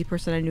crazy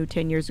person I knew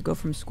 10 years ago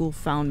from school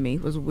found me.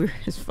 It was weird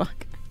as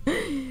fuck.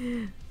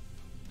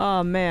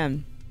 Oh,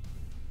 man.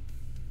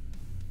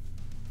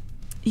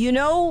 You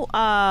know,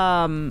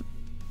 I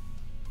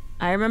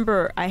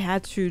remember I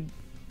had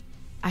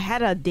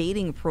a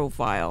dating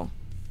profile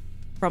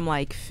from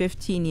like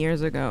 15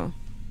 years ago.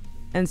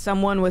 And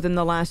someone within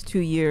the last 2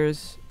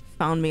 years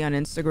found me on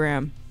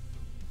Instagram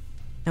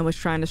and was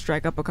trying to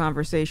strike up a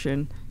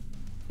conversation.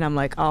 And I'm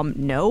like,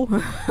 no.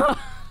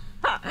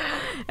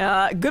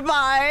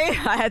 Goodbye.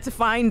 I had to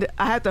find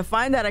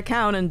that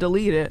account and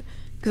delete it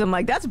because I'm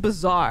like, that's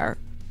bizarre.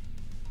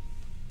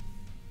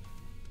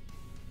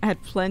 I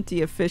had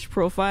plenty of fish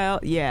profile.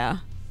 Yeah.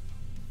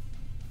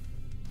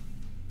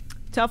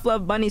 Tough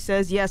Love Bunny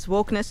says, yes,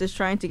 wokeness is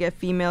trying to get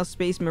female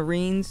space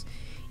marines,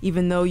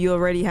 even though you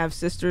already have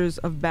Sisters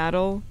of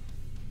Battle,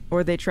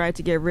 or they tried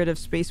to get rid of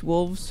space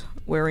wolves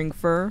wearing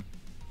fur.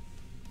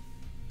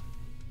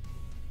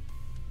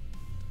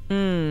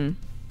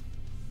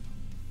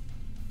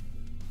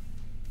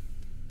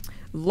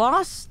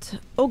 Lost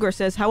Ogre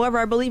says, however,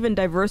 I believe in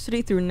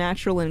diversity through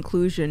natural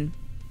inclusion.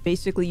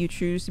 Basically, you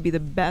choose to be the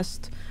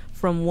best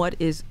from what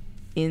is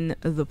in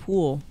the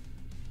pool.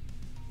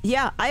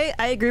 Yeah, I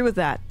agree with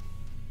that.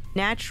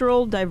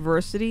 Natural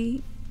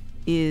diversity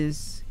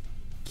is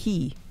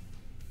key.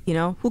 You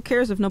know, who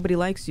cares if nobody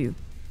likes you?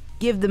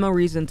 Give them a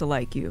reason to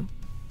like you.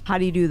 How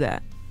do you do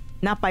that?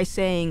 Not by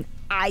saying,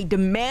 I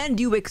demand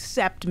you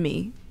accept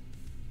me.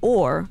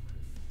 Or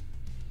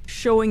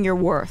showing your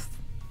worth.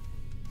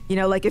 You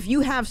know, like if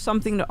you have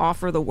something to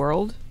offer the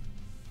world,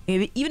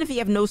 even if you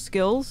have no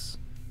skills,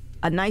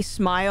 a nice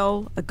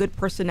smile, a good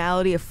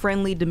personality, a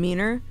friendly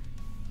demeanor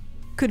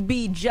could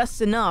be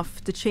just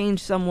enough to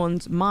change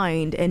someone's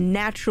mind and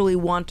naturally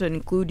want to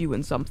include you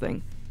in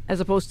something,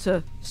 as opposed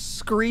to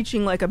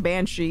screeching like a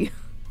banshee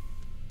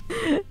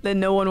that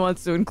no one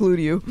wants to include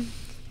you.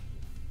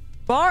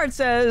 Bard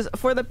says,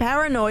 for the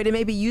paranoid, it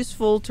may be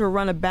useful to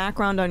run a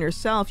background on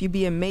yourself. You'd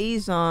be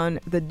amazed on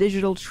the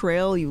digital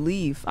trail you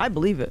leave. I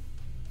believe it.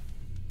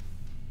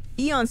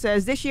 Eon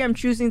says, this year I'm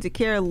choosing to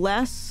care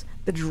less.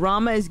 The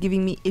drama is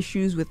giving me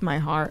issues with my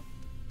heart.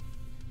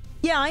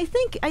 Yeah, I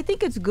think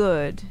it's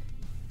good.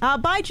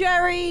 Bye,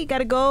 Jerry.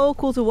 Gotta go.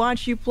 Cool to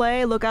watch you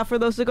play. Look out for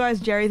those cigars,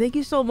 Jerry. Thank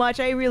you so much.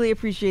 I really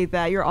appreciate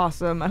that. You're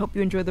awesome. I hope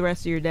you enjoy the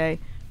rest of your day.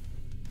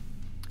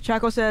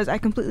 Chaco says, I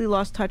completely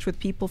lost touch with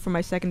people from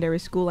my secondary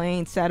school. I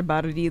ain't sad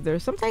about it either.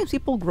 Sometimes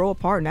people grow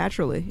apart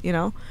naturally, you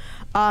know?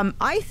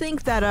 I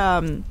think that,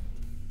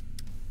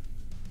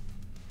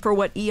 for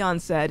what Eon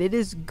said, it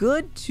is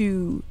good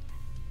to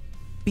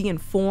be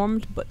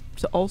informed, but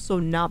to also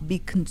not be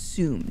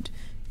consumed.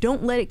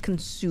 Don't let it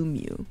consume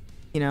you,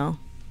 you know?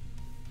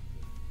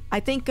 I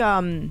think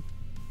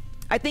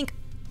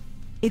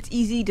it's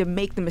easy to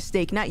make the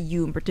mistake, not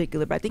you in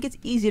particular, but I think it's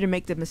easy to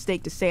make the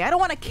mistake to say, I don't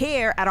want to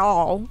care at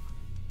all.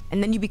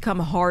 And then you become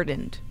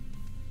hardened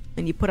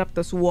and you put up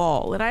this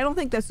wall. And I don't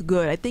think that's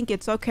good. I think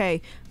it's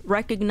okay.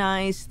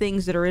 Recognize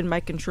things that are in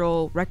my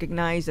control.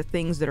 Recognize the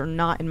things that are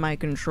not in my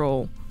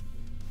control.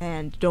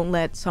 And don't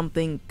let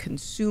something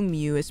consume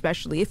you,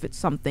 especially if it's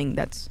something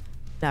that's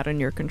not in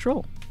your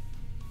control.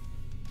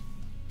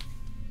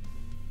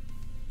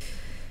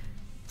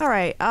 All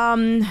right.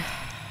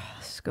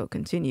 Let's go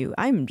continue.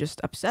 I'm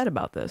just upset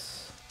about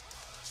this.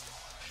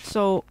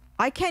 So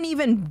I can't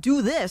even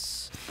do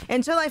this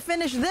until I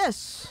finish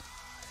this.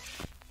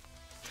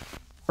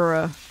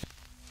 Bruh.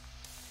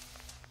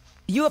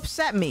 You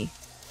upset me.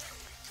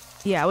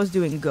 Yeah, I was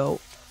doing goat.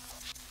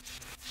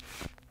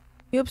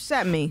 You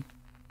upset me.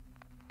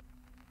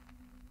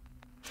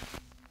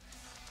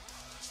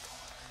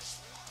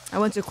 I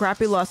went to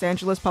crappy Los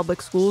Angeles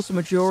public schools. The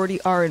majority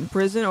are in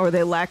prison or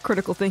they lack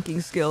critical thinking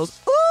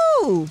skills.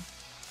 Ooh!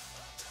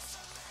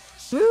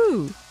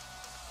 Ooh!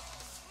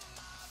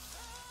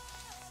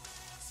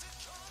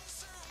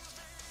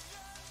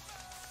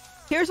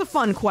 Here's a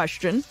fun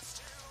question,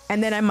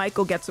 and then I might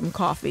go get some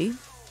coffee.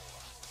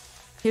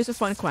 Here's a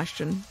fun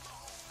question.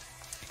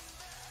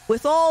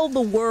 With all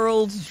the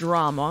world's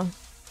drama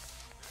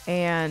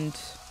and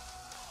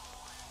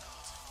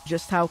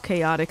just how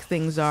chaotic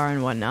things are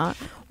and whatnot,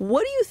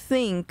 what do you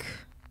think,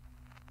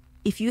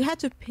 if you had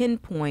to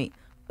pinpoint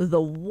the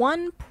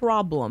one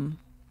problem,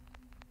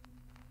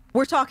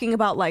 we're talking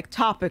about like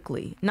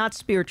topically, not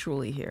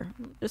spiritually here,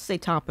 just say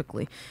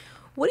topically,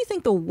 what do you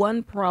think the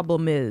one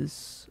problem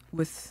is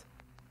with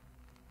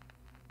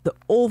the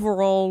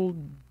overall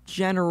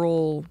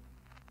general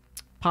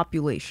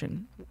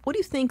population. What do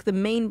you think the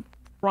main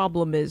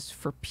problem is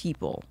for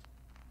people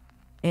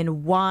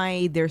and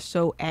why they're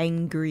so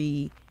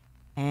angry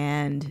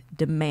and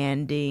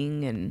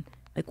demanding and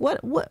like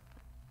what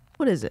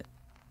is it?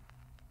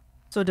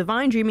 So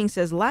Divine Dreaming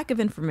says lack of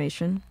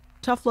information.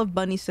 Tough Love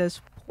Bunny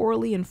says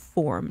poorly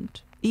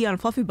informed. Eon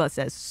Fluffy Butt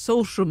says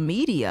social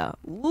media.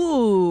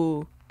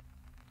 Ooh.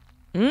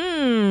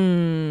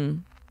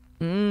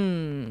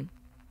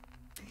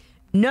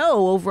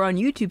 No, over on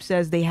YouTube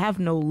says they have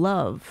no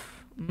love.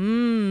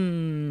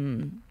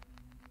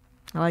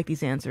 I like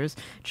these answers.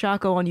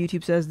 Chaco on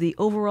YouTube says the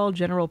overall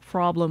general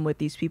problem with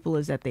these people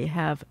is that they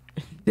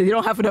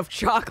don't have enough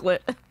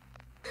chocolate.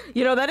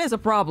 You know, that is a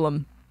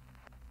problem.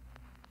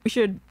 We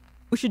should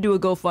do a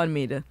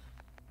GoFundMe to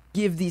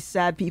give these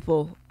sad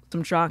people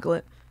some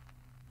chocolate.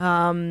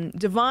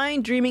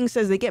 Divine Dreaming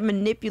says they get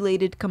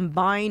manipulated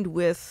combined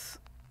with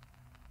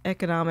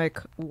economic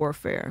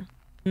warfare.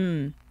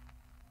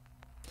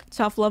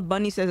 Tough Love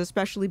Bunny says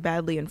especially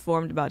badly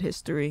informed about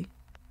history.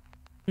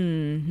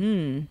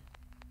 The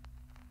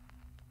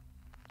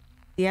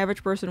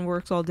average person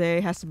works all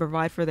day, has to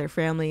provide for their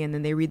family, and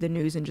then they read the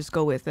news and just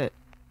go with it.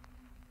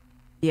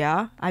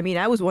 Yeah, I mean,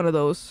 I was one of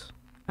those.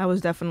 I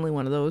was definitely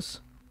one of those.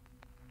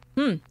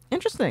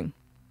 Interesting.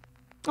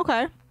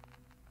 Okay.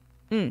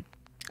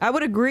 I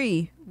would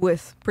agree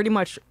with pretty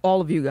much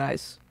all of you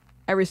guys.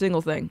 Every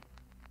single thing.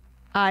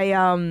 I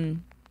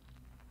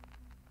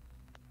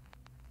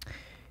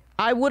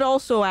would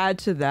also add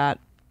to that.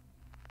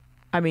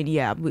 I mean,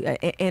 yeah,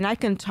 and I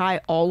can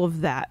tie all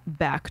of that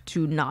back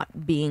to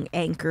not being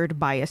anchored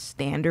by a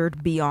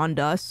standard beyond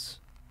us,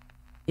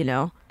 you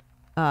know?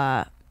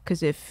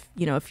 Because if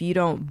you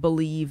don't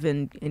believe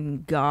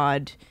in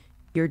God,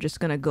 you're just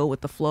going to go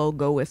with the flow,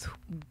 go with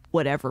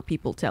whatever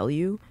people tell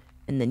you,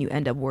 and then you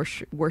end up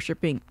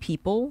worshiping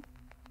people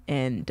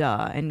and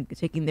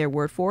taking their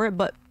word for it.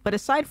 But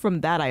aside from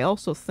that, I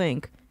also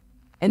think,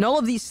 and all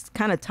of these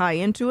kind of tie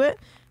into it,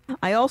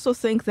 I also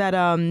think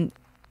that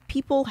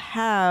people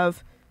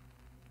have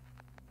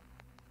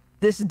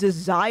this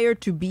desire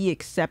to be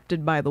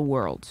accepted by the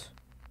world.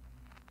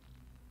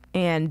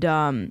 And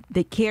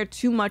they care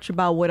too much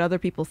about what other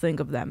people think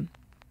of them.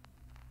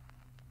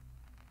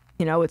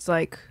 You know, it's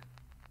like,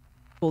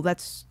 well,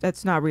 that's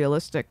not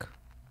realistic.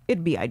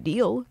 It'd be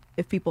ideal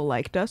if people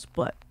liked us,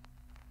 but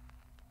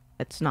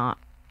it's not,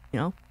 you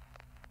know?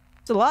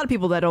 There's a lot of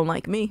people that don't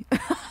like me.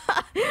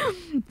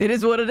 It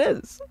is what it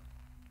is.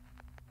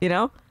 You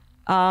know?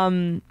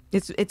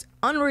 It's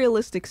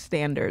unrealistic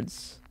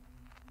standards.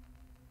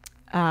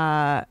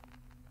 So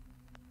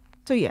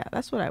yeah,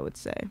 that's what I would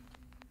say.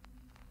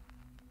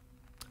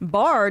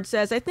 Bard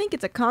says, I think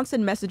it's a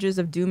constant messages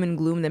of doom and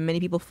gloom that many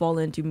people fall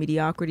into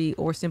mediocrity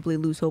or simply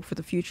lose hope for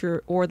the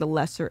future or the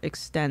lesser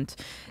extent.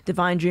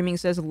 Divine Dreaming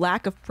says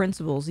lack of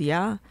principles.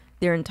 Yeah,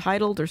 they're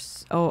entitled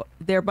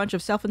they're a bunch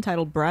of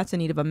self-entitled brats in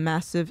need of a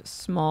massive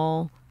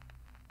small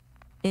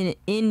in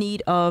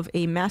need of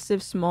a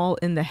massive small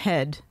in the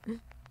head.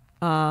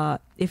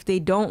 If they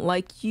don't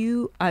like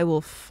you, I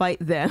will fight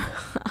them.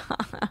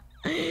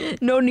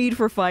 No need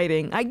for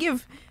fighting. I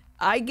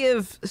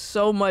give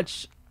so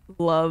much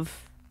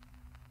love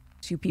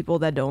to people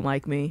that don't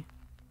like me.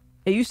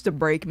 It used to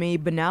break me,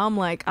 but now I'm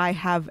like, I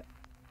have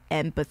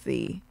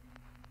empathy.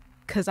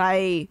 Cause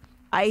I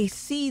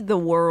see the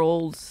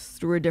world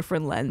through a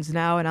different lens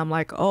now, and I'm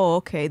like, oh,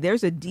 okay,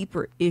 there's a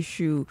deeper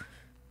issue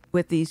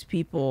with these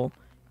people,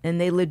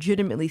 and they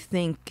legitimately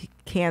think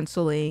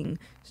canceling,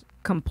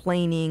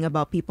 complaining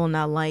about people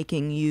not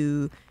liking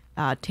you,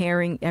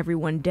 tearing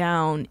everyone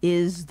down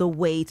is the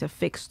way to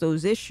fix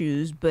those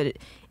issues. But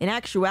in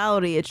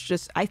actuality,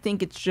 I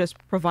think it's just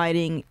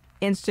providing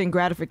instant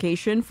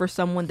gratification for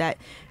someone that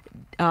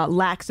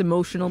lacks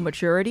emotional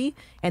maturity,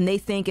 and they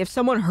think if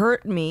someone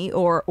hurt me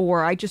or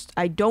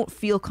I don't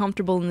feel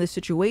comfortable in this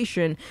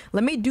situation,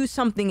 let me do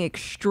something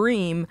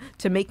extreme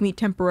to make me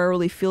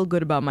temporarily feel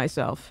good about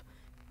myself,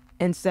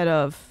 instead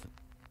of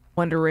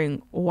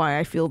wondering why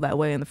I feel that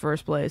way in the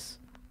first place.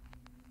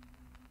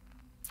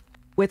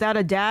 Without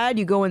a dad,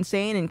 you go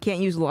insane and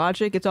can't use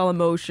logic. It's all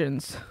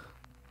emotions.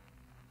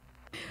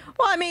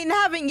 Well, I mean,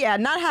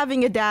 not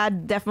having a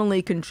dad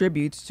definitely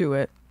contributes to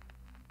it.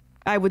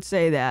 I would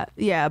say that.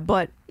 Yeah,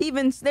 but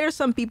even there's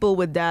some people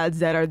with dads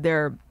that are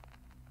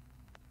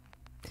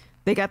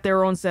they got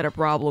their own set of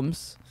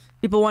problems.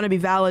 People want to be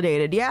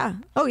validated. Yeah.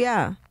 Oh,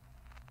 yeah.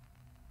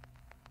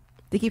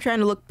 They keep trying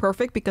to look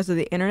perfect because of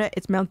the internet.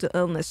 It's mental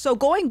illness. So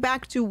going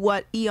back to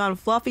what Eon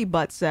Fluffy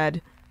Butt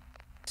said,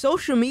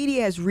 social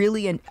media has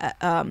really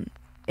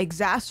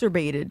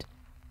exacerbated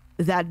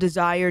that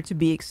desire to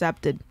be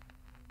accepted.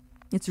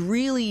 It's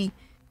really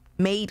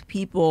made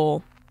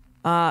people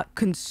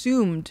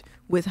consumed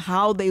with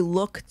how they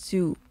look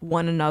to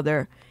one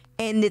another.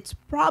 And it's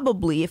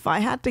probably, if I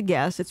had to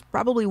guess, it's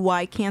probably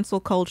why cancel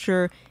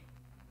culture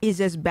is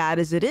as bad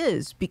as it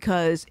is.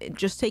 Because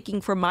just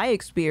taking from my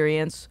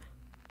experience,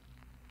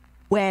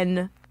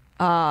 when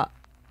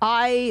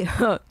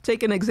I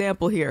take an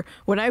example here,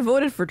 when I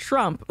voted for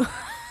Trump,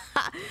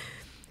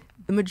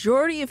 the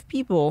majority of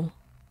people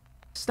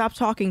stopped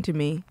talking to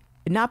me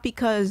Not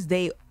because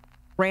they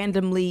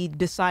randomly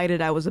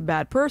decided I was a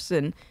bad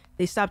person.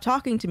 They stopped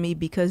talking to me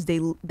because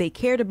they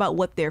cared about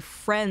what their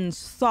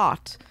friends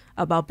thought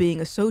about being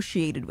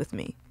associated with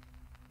me.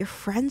 Your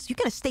friends? You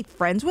gonna stay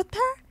friends with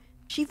her?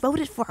 She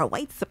voted for a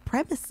white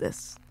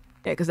supremacist.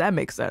 Yeah, because that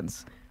makes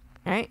sense,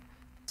 right?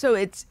 So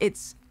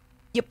it's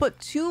you put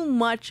too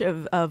much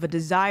of a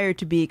desire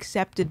to be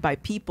accepted by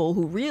people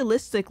who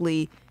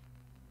realistically,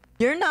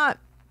 you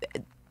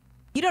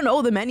don't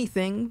owe them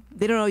anything.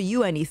 They don't owe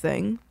you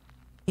anything,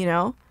 you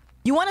know?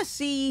 You want to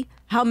see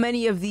how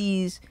many of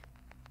these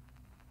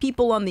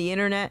people on the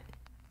internet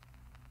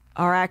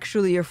are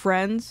actually your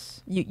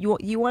friends? You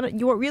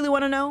really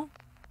want to know?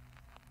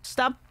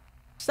 Stop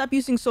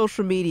using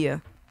social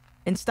media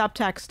and stop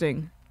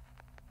texting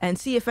and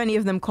see if any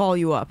of them call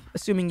you up,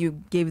 assuming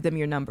you gave them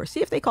your number.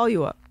 See if they call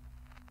you up.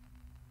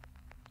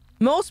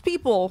 Most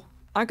people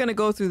aren't going to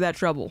go through that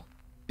trouble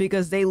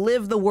because they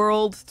live the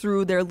world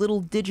through their little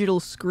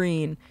digital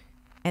screen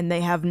and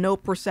they have no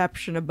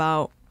perception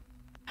about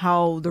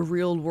how the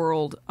real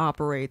world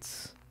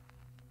operates.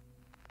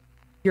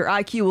 Your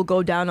IQ will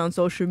go down on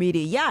social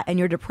media, yeah, and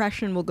your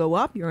depression will go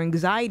up, your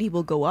anxiety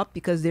will go up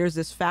because there's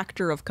this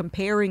factor of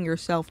comparing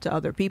yourself to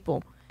other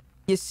people.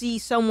 You see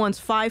someone's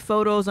 5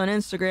 photos on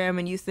Instagram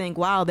and you think,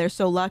 wow, they're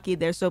so lucky,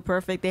 they're so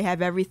perfect, they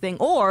have everything.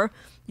 Or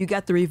you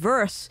got the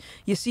reverse.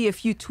 You see a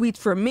few tweets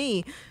from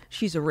me,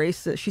 she's a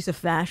racist, she's a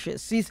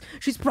fascist,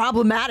 she's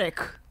problematic.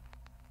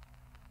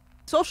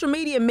 Social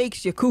media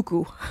makes you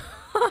cuckoo.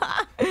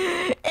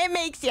 It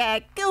makes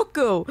you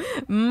cuckoo.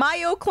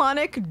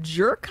 Myoclonic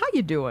jerk, how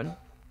you doing?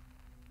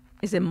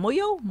 Is it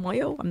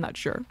Moyo? I'm not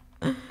sure.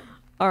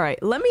 All right,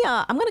 let me,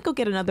 I'm gonna go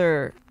get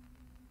another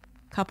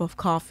cup of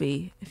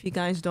coffee. If you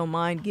guys don't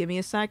mind, give me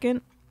a second.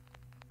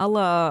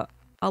 I'll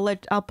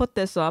put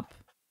this up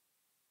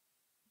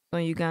so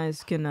you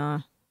guys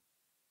can,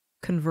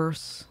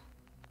 converse.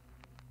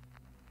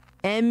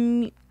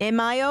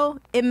 Mayo,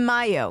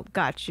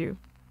 got you.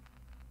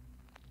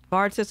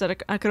 Bard says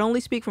that I can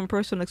only speak from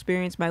personal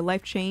experience. My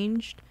life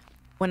changed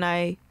when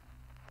I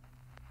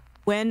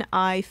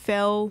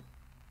fell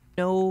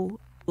no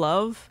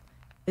love.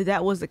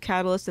 That was the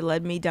catalyst that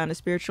led me down a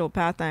spiritual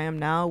path I am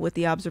now. With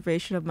the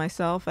observation of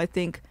myself, I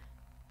think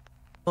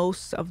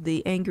most of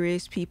the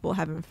angriest people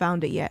haven't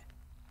found it yet.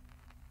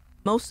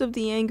 Most of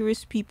the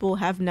angriest people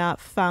have not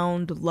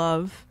found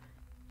love,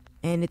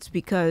 and it's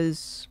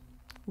because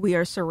we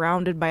are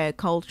surrounded by a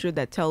culture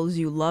that tells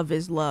you love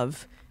is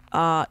love.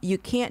 You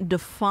can't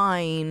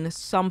define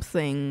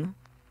something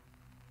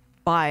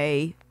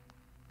by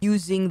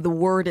using the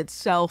word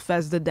itself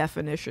as the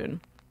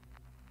definition.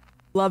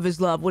 Love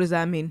is love. What does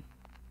that mean?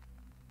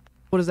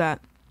 What is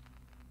that?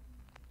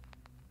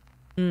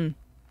 Something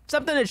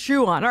to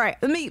chew on. All right,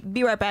 let me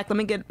be right back. Let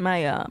me get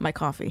my my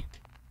coffee.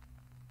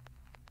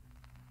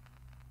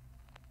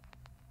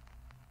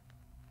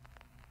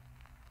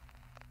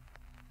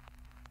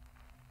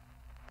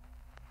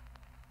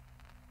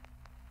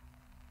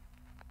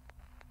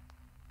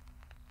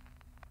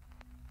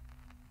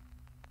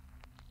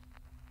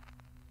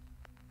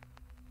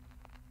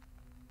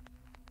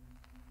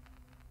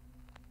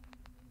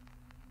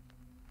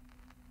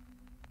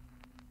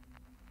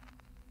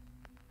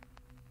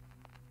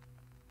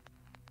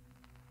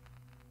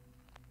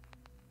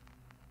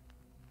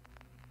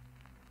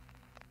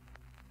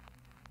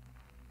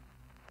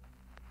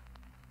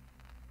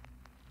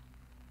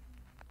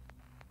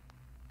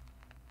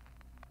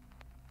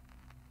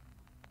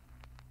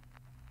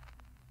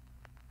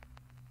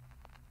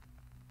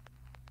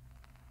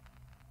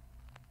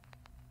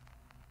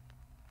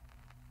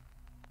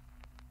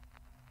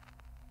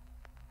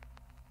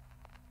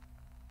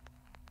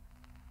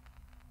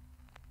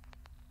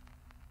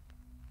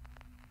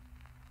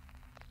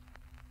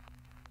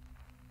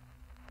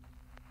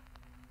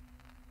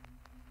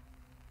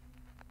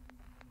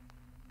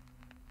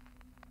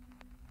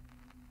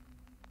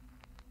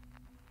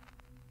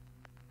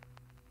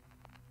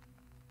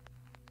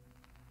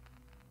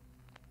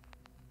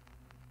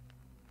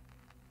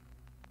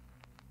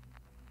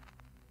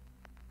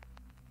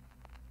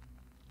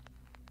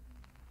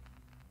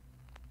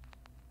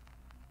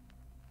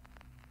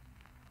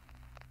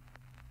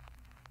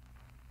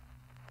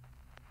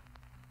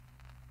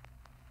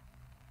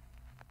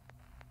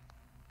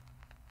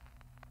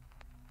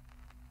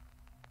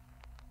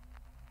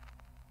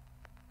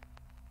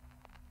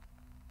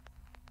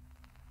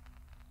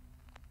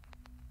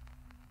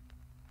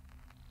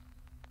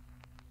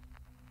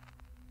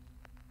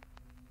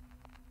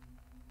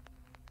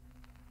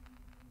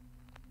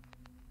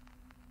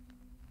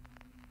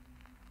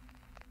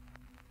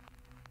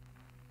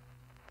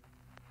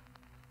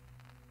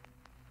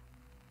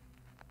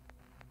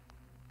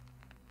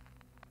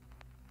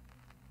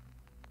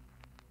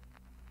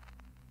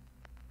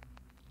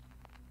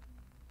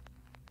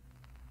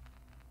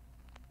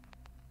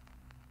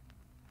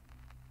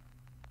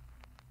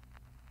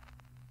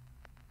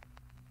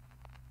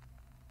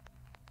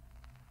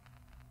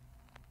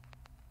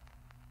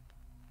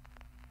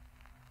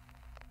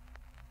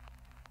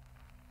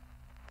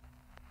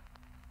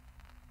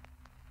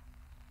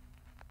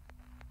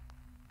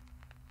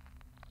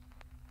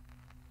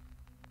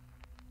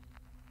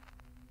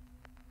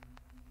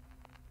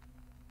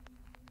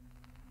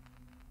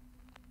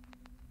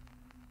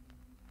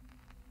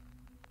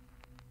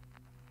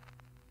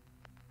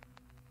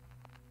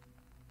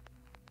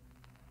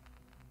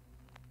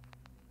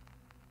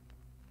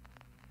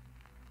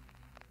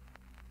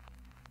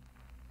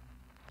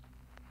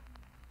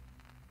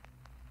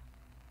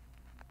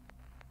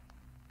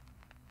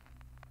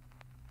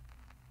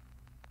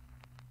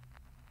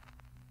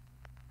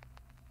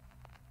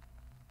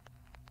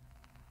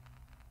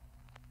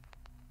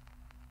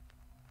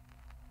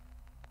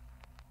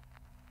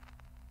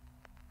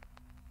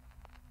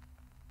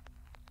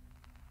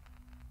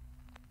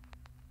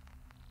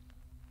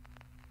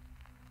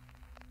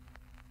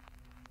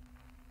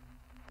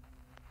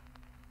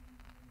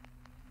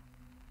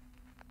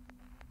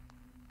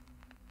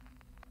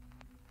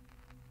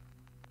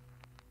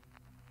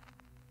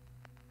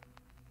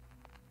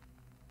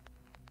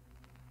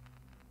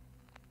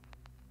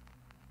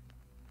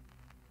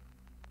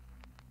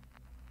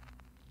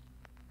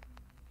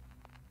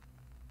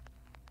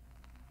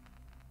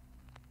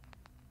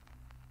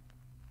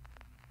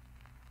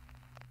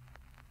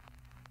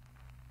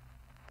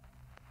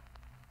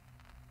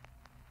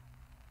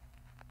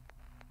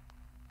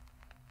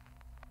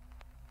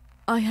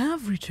 I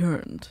have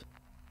returned.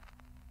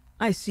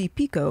 I see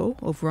Pico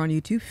over on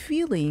YouTube.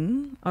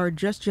 Feeling are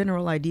just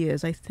general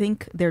ideas. I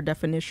think their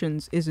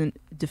definitions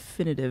isn't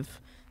definitive.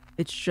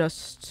 It's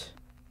just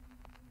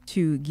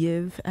to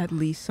give at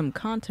least some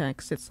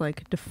context. It's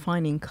like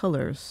defining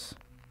colors.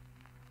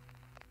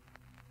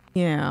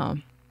 Yeah.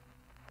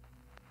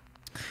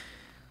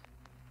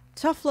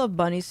 Tough Love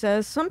Bunny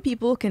says, some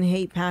people can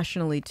hate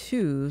passionately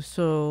too,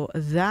 so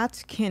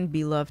that can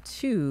be love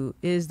too.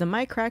 Is the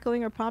mic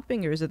crackling or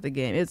popping, or is it the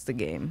game? It's the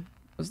game.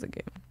 It's the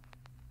game.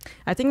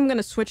 I think I'm going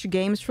to switch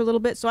games for a little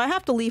bit, so I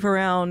have to leave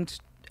around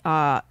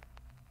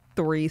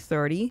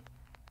 3:30.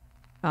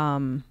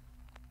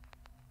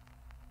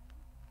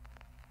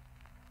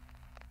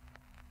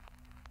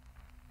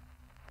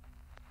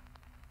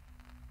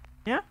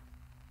 Yeah.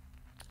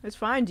 It's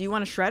fine. Do you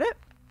want to shred it?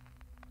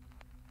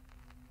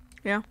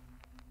 Yeah.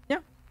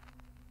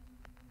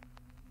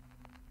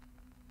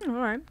 All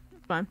right,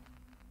 fine.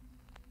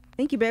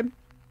 Thank you, babe.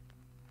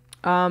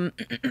 So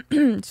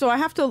I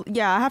have to,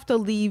 yeah, I have to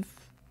leave.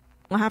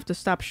 I have to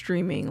stop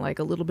streaming like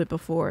a little bit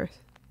before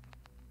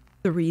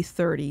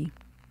 3:30,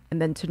 and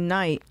then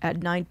tonight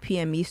at 9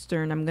 p.m.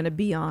 Eastern, I'm gonna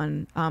be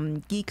on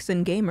Geeks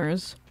and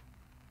Gamers.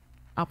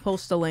 I'll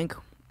post a link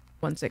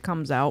once it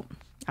comes out.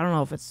 I don't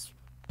know if it's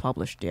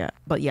published yet,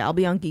 but yeah, I'll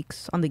be on the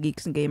Geeks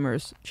and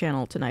Gamers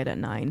channel tonight at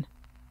 9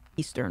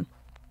 Eastern.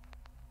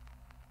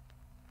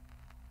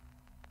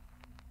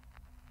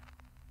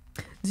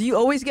 Do you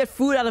always get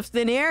food out of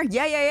thin air?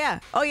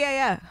 Yeah. Oh,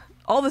 yeah.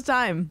 All the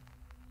time.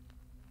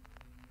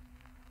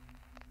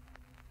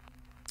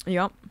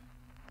 Yup.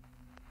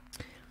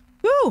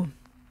 Woo!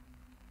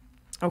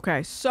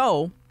 Okay,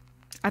 so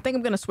I think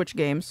I'm gonna switch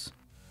games.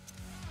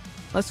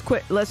 Let's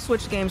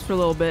switch games for a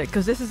little bit,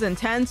 because this is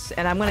intense,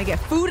 and I'm gonna get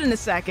food in a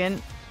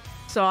second.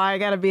 So I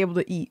gotta be able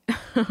to eat.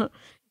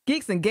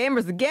 Geeks and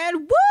Gamers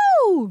again.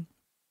 Woo!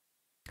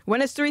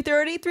 When it's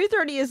 3:30?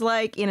 3:30 is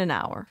like in an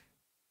hour.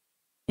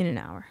 In an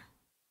hour.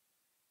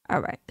 All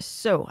right,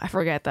 so I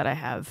forget that I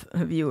have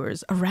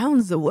viewers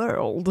around the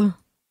world. All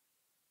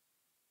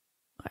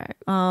right,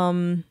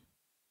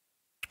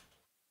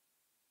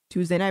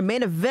 Tuesday night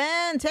main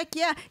event. Heck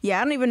yeah.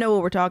 Yeah, I don't even know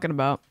what we're talking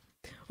about.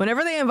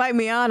 Whenever they invite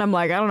me on, I'm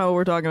like, I don't know what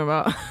we're talking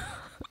about.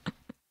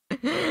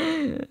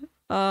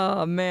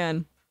 Oh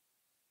man,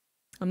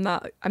 I'm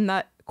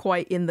not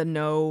quite in the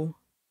know.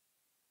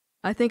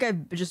 I think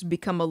I've just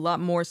become a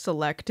lot more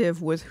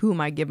selective with whom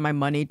I give my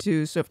money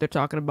to. So if they're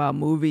talking about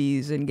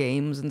movies and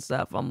games and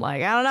stuff, I'm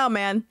like, I don't know,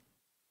 man.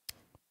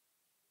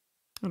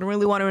 I don't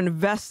really want to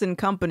invest in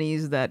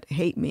companies that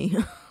hate me.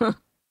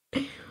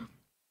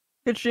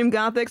 Good stream,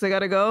 Gothics. I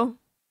gotta go.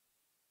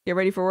 Get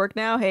ready for work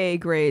now. Hey,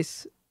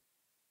 Grace.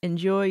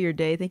 Enjoy your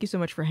day. Thank you so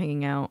much for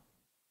hanging out.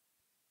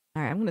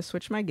 All right, I'm gonna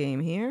switch my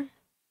game here.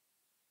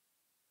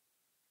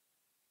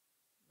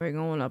 We're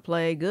gonna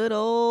play good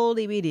old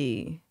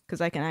EBD. Because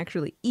I can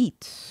actually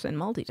eat and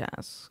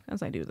multitask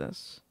as I do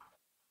this.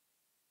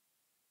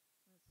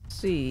 Let's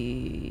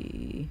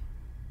see.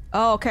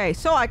 Oh, okay,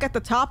 so I got the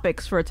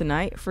topics for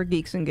tonight for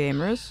Geeks and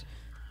Gamers.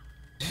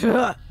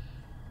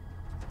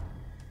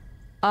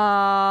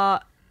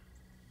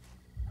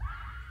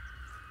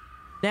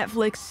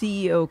 Netflix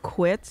CEO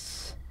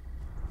quits.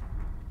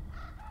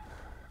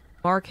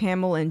 Mark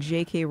Hamill and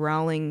J.K.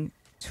 Rowling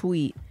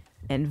tweet.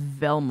 And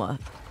Velma.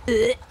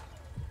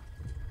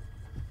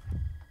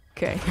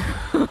 Okay.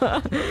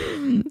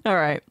 All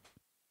right.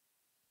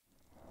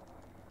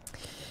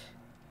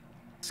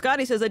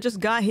 Scotty says, I just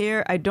got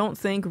here. I don't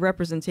think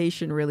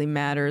representation really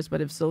matters,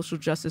 but if social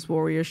justice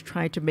warriors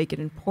tried to make it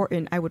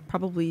important, I would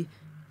probably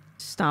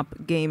stop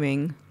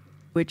gaming,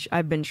 which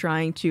I've been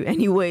trying to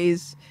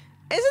anyways.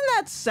 Isn't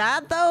that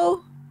sad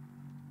though?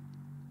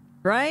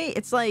 Right?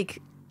 It's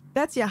like,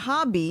 that's your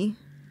hobby.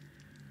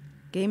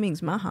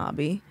 Gaming's my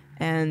hobby.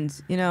 And,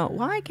 you know,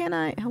 why can't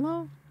I...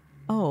 Hello?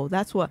 Oh,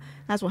 that's what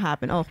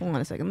happened. Oh, hold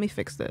on a second. Let me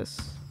fix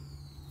this.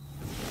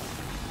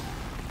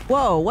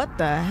 Whoa, what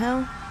the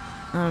hell?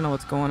 I don't know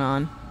what's going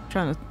on. I'm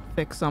trying to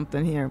fix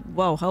something here.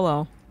 Whoa,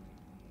 hello.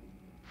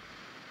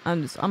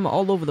 I'm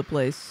all over the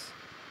place.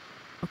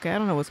 Okay, I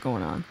don't know what's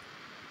going on.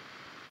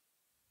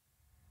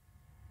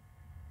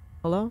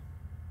 Hello?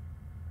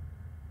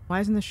 Why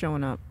isn't this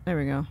showing up? There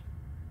we go.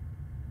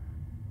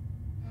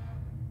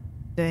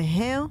 The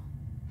hell?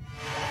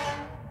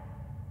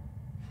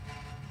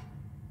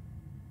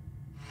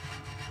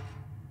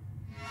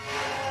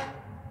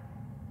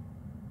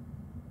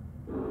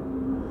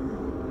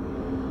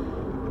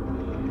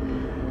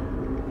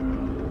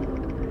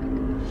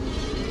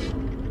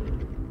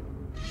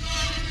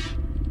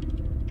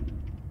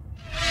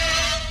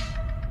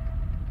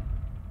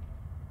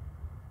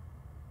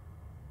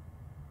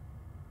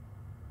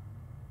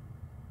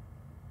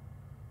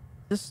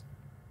 Just...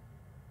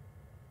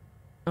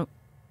 Oh.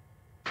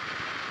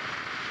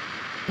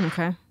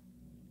 Okay.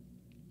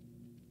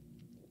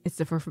 It's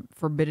the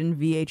forbidden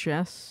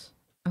VHS.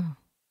 Oh.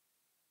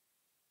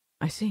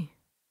 I see.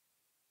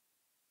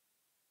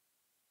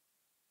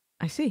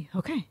 I see.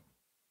 Okay.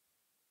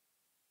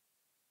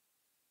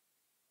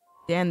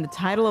 Dan, the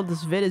title of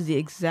this vid is the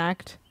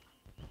exact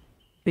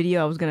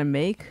video I was gonna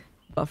make,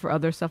 but for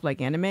other stuff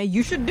like anime,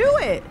 you should do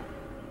it.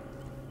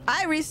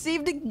 I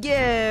received a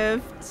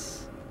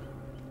gift.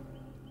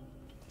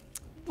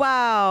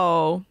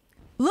 Wow.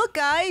 Look,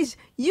 guys,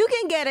 you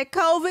can get a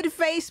COVID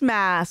face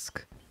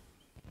mask,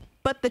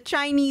 but the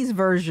Chinese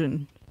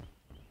version.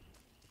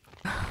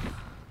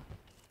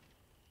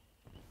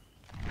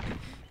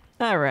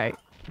 All right.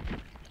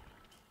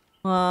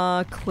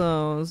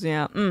 Clothes,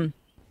 yeah.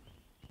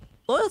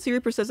 Loyalty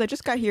Reaper says, I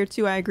just got here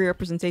too. I agree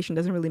representation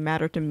doesn't really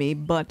matter to me,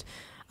 but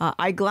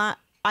I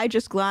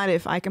just glad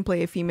if I can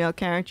play a female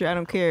character. I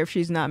don't care if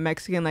she's not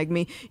Mexican like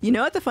me. You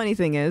know what the funny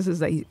thing is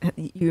that you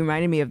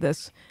reminded me of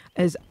this,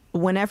 is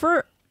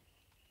whenever,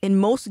 in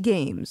most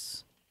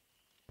games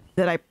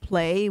that I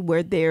play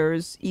where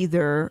there's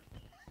either,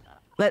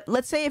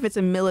 let's say if it's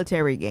a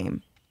military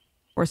game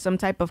or some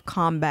type of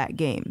combat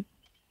game,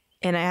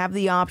 and I have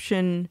the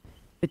option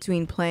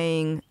between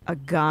playing a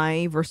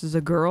guy versus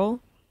a girl,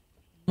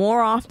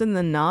 more often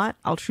than not,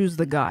 I'll choose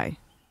the guy.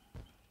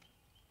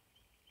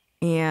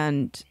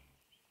 And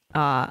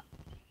I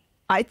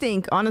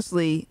think,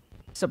 honestly,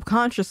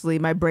 subconsciously,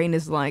 my brain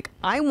is like,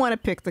 I want to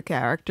pick the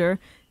character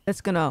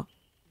that's gonna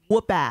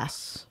whoop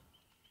ass.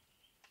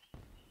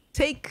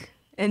 Take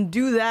and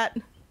do that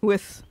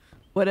with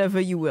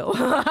whatever you will.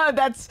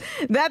 That's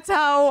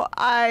how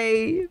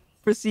I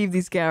perceive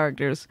these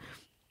characters.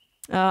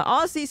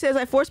 Aussie says,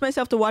 I forced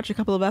myself to watch a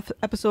couple of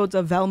episodes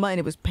of Velma and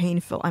it was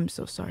painful. I'm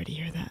so sorry to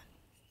hear that.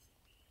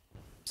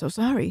 So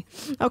sorry.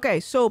 Okay,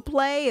 so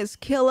play as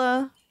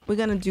Killa. We're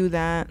gonna do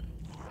that.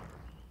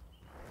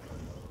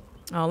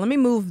 Oh, let me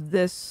move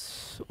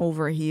this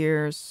over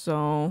here,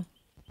 so...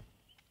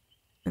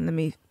 And let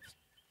me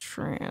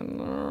try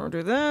and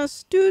do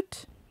this.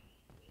 Doot.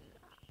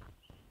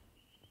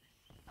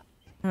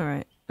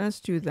 Alright, let's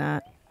do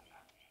that.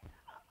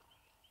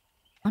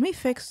 Let me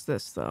fix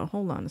this, though.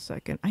 Hold on a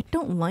second. I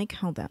don't like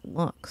how that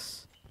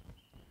looks.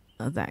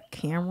 That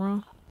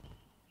camera.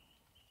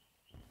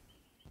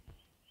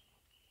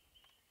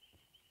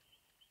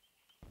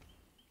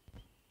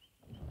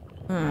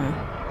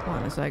 Hold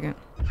on a second.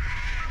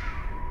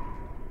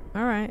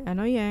 Alright, I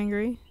know you're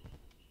angry.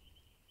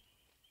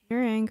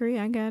 You're angry,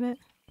 I get it.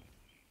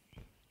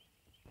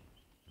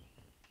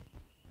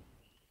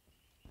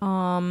 Hold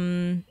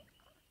on.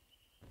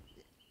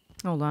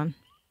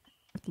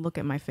 I have to look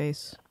at my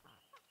face.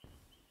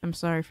 I'm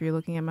sorry if you're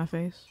looking at my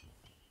face.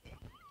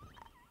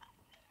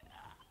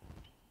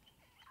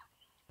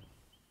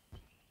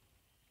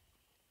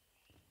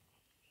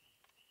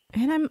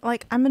 And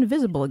I'm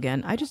invisible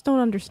again. I just don't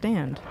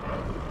understand.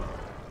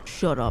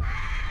 Shut up.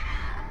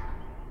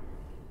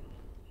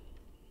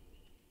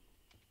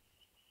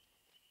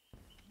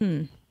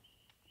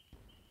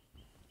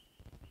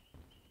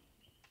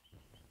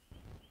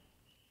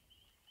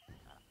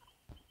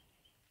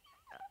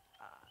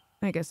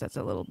 I guess that's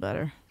a little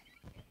better.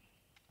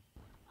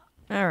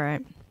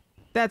 Alright.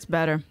 That's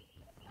better.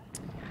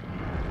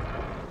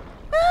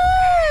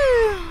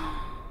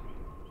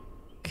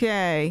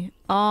 Okay.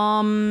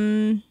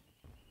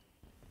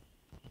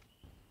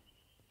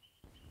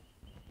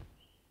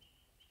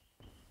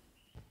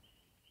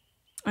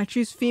 I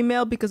choose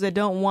female because I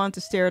don't want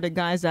to stare at a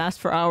guy's ass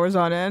for hours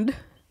on end.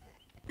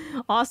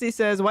 Aussie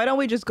says, why don't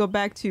we just go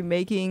back to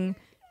making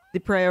the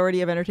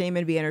priority of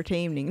entertainment be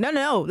entertaining?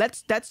 No,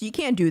 that's you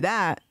can't do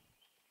that.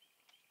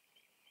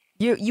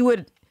 We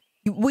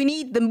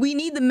need the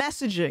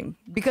messaging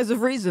because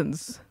of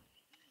reasons.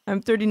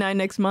 I'm 39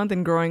 next month,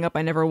 and growing up,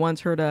 I never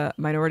once heard a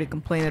minority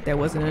complain that there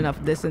wasn't enough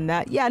this and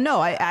that. Yeah,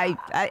 no, I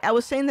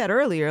was saying that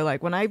earlier.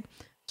 Like when I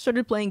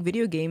started playing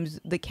video games,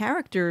 the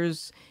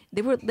characters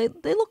they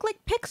look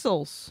like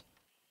pixels.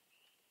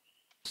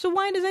 So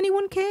why does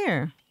anyone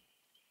care?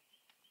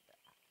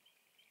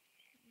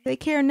 They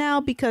care now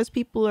because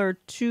people are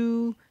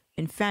too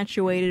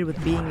infatuated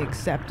with being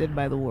accepted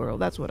by the world.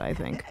 That's what I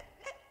think.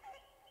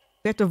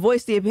 We have to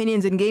voice the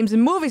opinions in games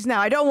and movies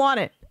now. I don't want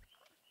it.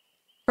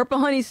 Purple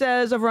Honey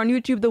says over on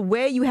YouTube, the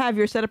way you have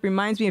your setup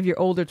reminds me of your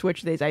older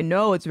Twitch days. I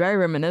know, it's very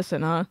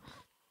reminiscent, huh?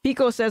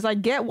 Pico says, I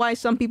get why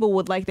some people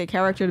would like their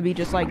character to be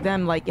just like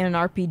them, like in an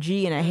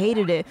RPG, and I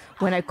hated it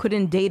when I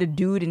couldn't date a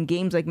dude in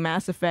games like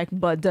Mass Effect,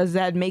 but does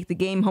that make the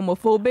game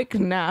homophobic?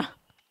 Nah.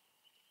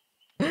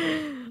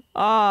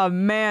 Oh,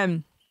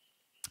 man.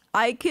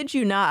 I kid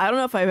you not. I don't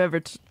know if I've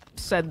ever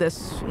said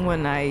this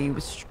when I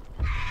was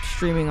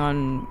streaming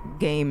on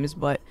games,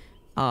 but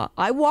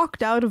I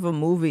walked out of a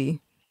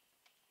movie.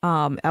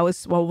 I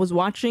was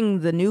watching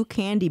the new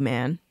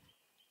Candyman,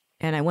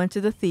 and I went to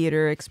the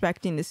theater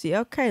expecting to see,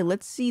 okay,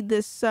 let's see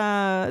this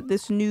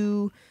this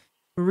new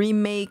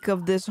remake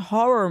of this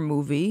horror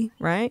movie,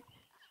 right?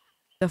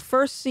 The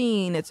first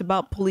scene, it's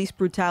about police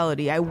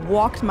brutality. I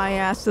walked my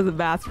ass to the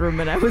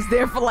bathroom and I was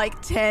there for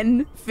like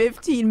 10,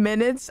 15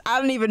 minutes. I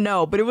don't even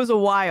know, but it was a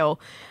while.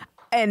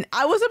 And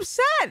I was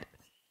upset.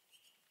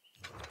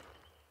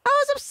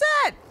 I was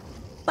upset.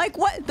 Like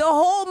what? The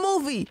whole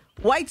movie,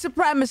 white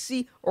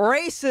supremacy,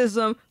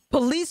 racism,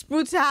 police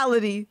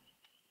brutality.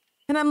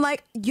 And I'm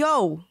like,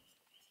 yo.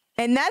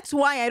 And that's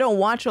why I don't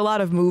watch a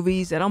lot of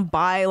movies. I don't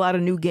buy a lot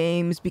of new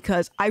games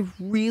because I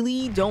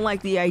really don't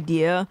like the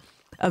idea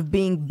of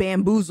being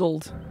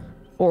bamboozled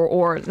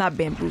or not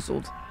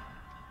bamboozled,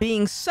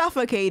 being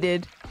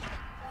suffocated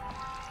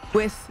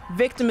with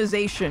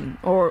victimization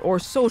or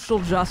social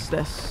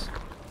justice.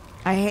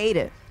 I hate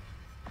it.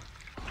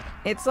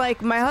 It's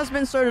like my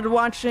husband started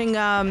watching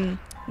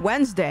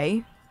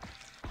Wednesday,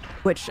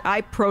 which I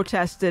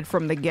protested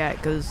from the get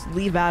because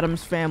leave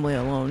Adam's family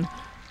alone.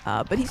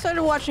 But he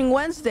started watching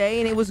Wednesday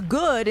and it was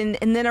good. And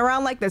then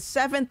around like the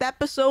 7th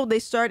episode, they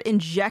start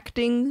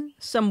injecting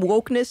some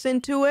wokeness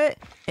into it.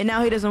 And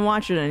now he doesn't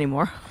watch it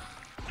anymore.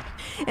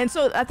 And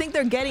so I think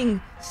they're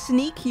getting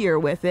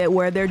sneakier with it,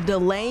 where they're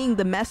delaying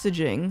the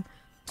messaging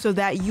so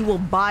that you will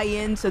buy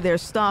into their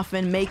stuff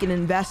and make an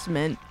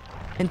investment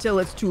until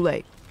it's too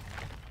late.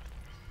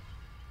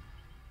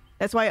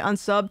 That's why I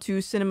unsubbed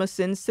to Cinema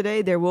Sins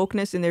today. Their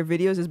wokeness in their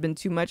videos has been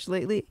too much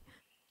lately.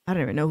 I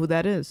don't even know who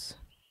that is.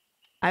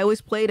 I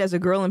always played as a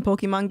girl in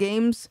Pokemon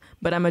games,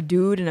 but I'm a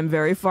dude and I'm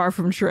very far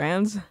from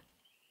trans.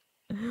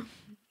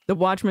 The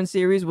Watchmen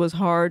series was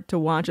hard to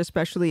watch,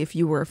 especially if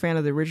you were a fan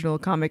of the original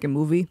comic and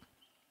movie.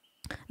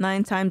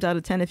 9 times out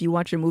of 10, if you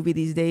watch a movie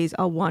these days,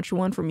 I'll watch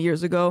one from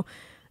years ago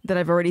that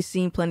I've already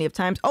seen plenty of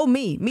times. Oh,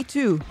 me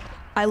too.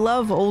 I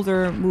love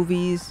older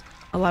movies,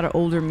 a lot of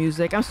older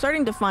music. I'm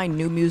starting to find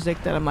new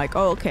music that I'm like,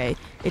 oh, okay,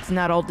 it's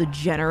not all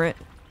degenerate.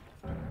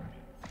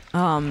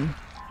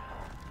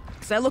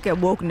 Because I look at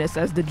wokeness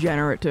as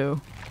degenerate too.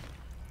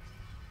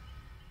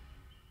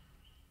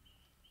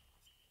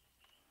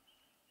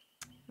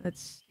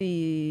 Let's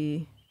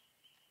see.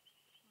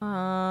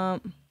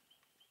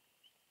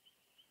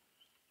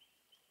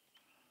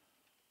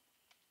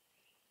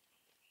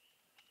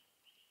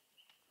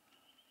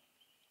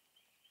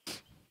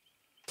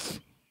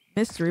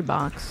 Mystery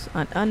box,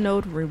 an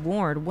unknown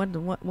reward. What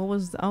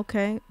was,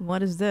 okay,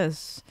 what is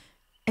this?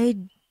 A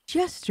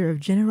gesture of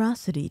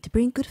generosity to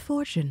bring good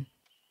fortune.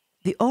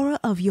 The aura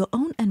of your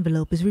own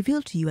envelope is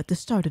revealed to you at the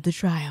start of the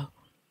trial.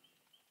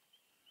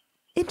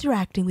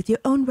 Interacting with your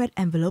own red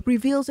envelope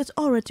reveals its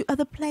aura to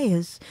other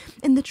players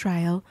in the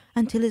trial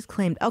until it's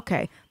claimed.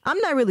 Okay, I'm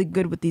not really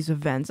good with these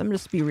events. I'm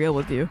just be real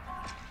with you.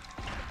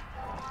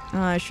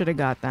 I should have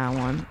got that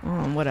one.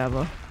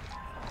 Whatever.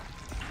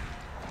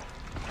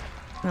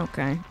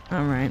 Okay,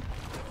 alright.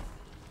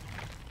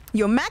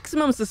 Yo,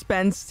 Maximum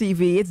Suspense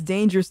TV, it's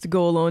dangerous to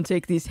go alone and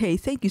take these. Hey,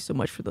 thank you so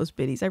much for those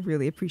biddies. I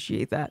really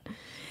appreciate that.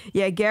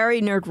 Yeah,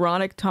 Gary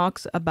Nerdronic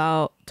talks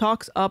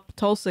up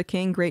Tulsa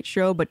King, great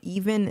show, but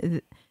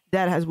even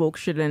that has woke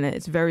shit in it.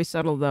 It's very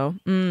subtle though.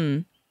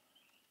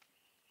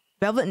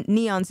 Velvet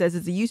Neon says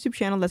it's a YouTube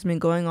channel that's been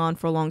going on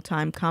for a long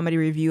time. Comedy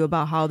review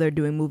about how they're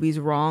doing movies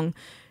wrong.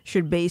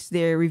 Should base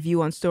their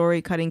review on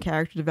story, cutting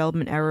character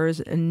development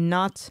errors, and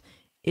not...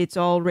 It's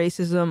all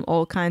racism,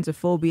 all kinds of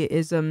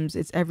phobia-isms.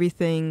 It's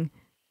everything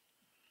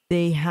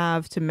they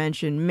have to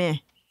mention. Meh.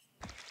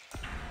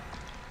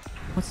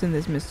 What's in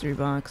this mystery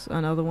box?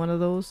 Another one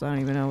of those? I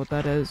don't even know what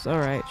that is.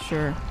 Alright,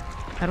 sure.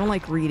 I don't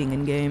like reading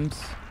in games.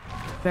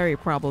 Very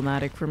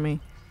problematic for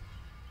me.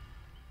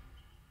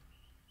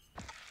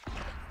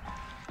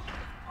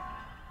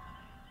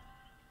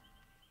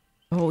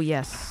 Oh,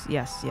 yes.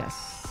 Yes,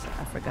 yes.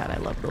 I forgot I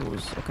love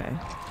those. Okay.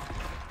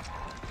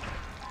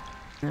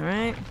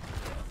 Alright.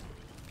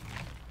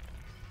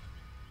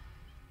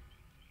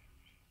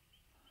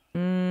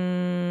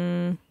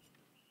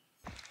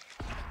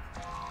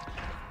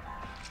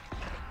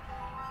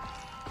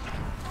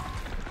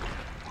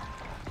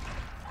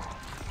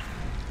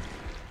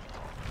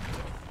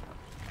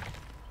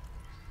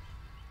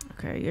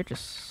 Okay, you're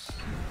just...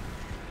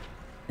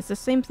 It's the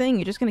same thing.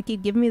 You're just gonna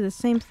keep giving me the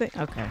same thing.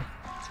 Okay.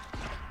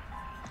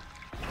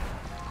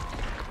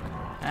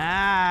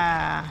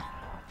 Ah!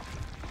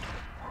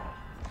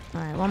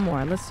 Alright, one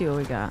more. Let's see what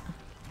we got.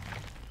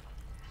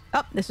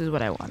 Oh, this is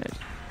what I wanted.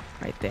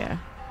 Right there.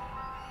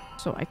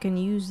 So I can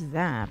use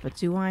that, but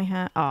do I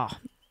have... Oh,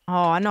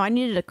 no, I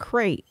needed a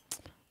crate.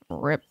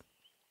 Rip.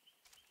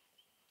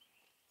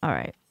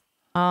 Alright.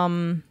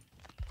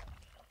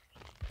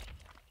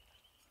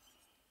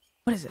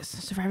 What is this?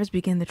 Survivors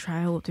begin the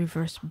trial with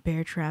reverse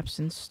bear traps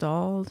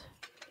installed.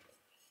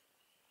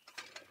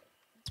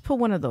 Let's put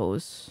one of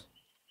those.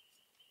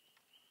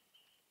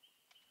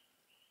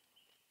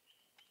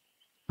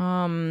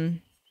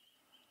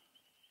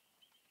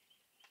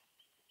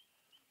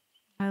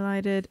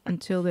 Highlighted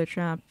until their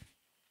trap.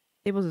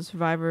 Enables the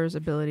survivor's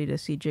ability to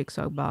see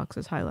jigsaw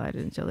boxes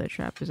highlighted until their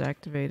trap is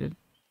activated.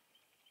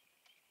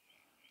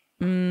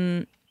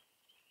 No.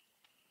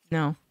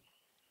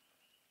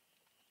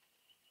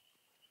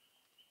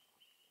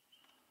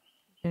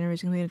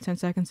 Generates completed in 10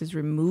 seconds is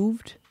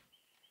removed.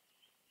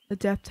 The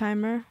death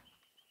timer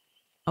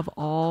of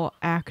all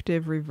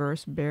active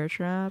reverse bear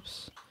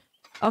traps.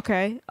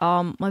 Okay,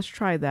 let's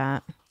try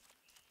that.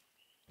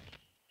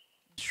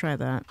 Let's try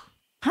that.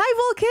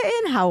 Hi,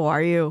 Volkitten! How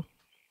are you?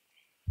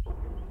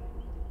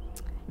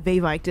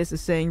 Vavictus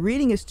is saying,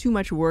 reading is too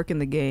much work in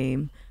the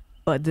game,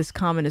 but this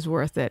comment is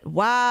worth it.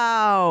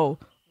 Wow!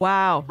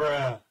 Wow.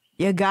 Bruh.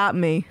 You got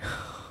me.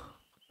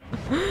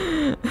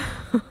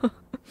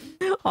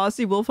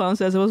 Aussie Wolfhound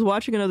says, I was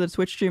watching another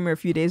Twitch streamer a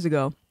few days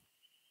ago.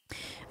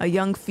 A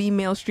young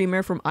female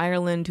streamer from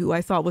Ireland who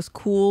I thought was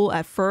cool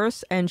at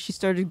first, and she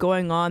started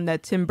going on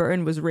that Tim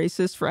Burton was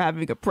racist for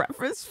having a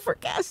preference for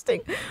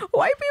casting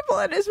white people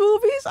in his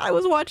movies. I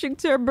was watching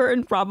Tim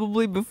Burton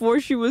probably before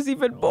she was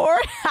even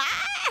born.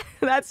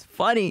 That's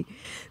funny.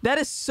 That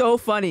is so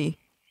funny.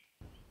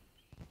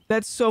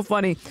 That's so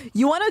funny.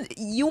 You wanna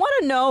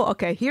know?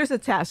 Okay, here's a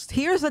test.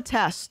 Here's a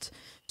test.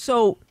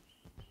 So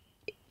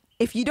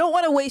if you don't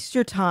want to waste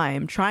your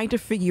time trying to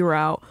figure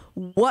out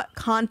what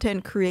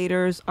content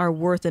creators are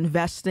worth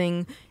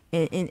investing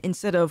in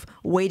instead of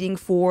waiting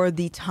for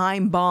the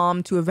time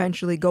bomb to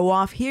eventually go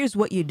off, here's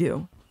what you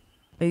do.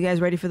 Are you guys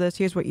ready for this?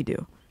 Here's what you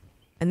do.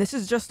 And this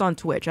is just on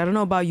Twitch. I don't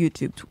know about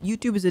YouTube.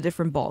 YouTube is a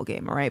different ball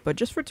game, all right? But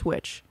just for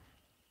Twitch,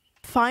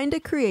 find a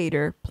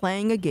creator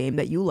playing a game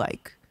that you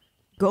like.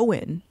 Go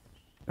in,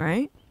 all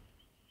right?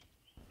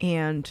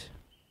 And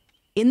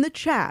in the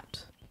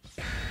chat,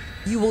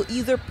 you will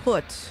either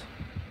put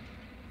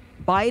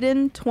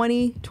Biden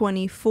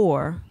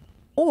 2024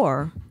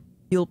 or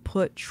you'll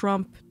put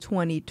Trump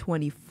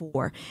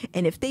 2024.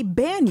 And if they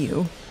ban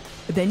you,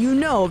 then you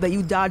know that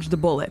you dodged the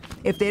bullet.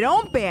 If they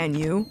don't ban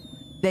you,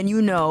 then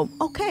you know,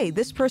 okay,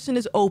 this person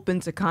is open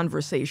to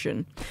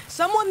conversation.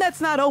 Someone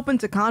that's not open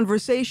to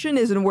conversation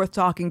isn't worth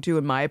talking to,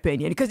 in my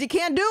opinion, because you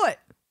can't do it.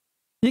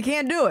 You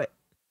can't do it.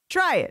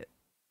 Try it.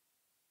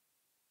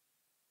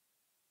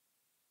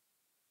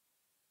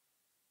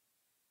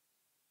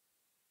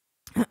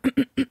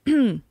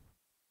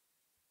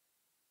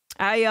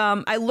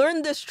 I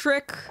learned this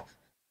trick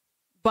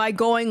by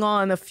going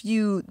on a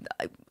few.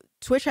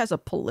 Twitch has a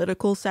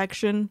political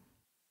section.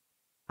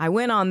 I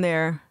went on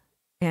there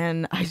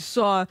and I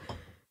saw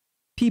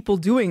people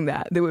doing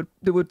that. They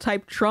would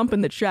type Trump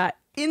in the chat.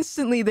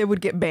 Instantly they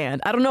would get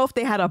banned. I don't know if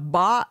they had a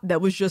bot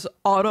that was just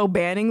auto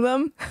banning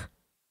them.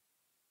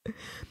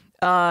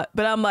 But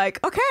I'm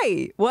like,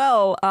 okay,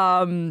 well,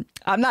 I'm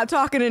not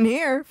talking in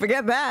here.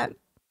 Forget that.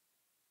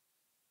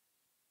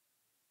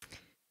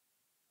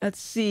 Let's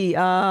see.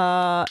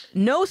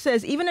 No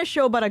says, even a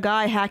show about a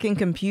guy hacking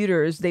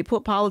computers, they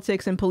put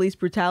politics and police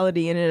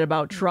brutality in it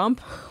about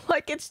Trump.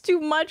 Like, it's too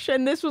much,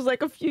 and this was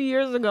like a few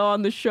years ago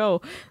on the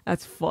show.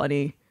 That's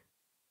funny.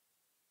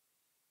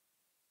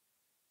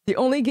 The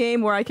only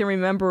game where I can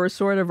remember a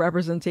sort of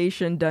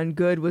representation done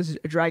good was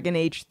Dragon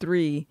Age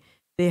 3.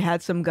 They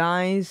had some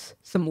guys,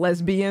 some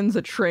lesbians,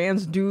 a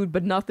trans dude,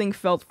 but nothing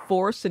felt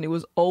forced, and it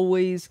was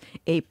always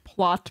a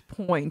plot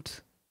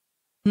point.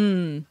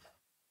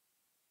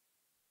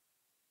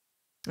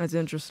 That's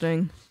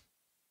interesting.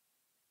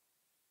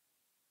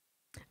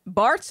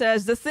 Bart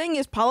says, the thing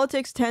is,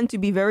 politics tend to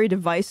be very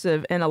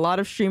divisive, and a lot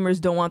of streamers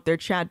don't want their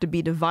chat to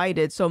be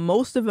divided, so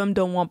most of them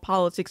don't want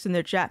politics in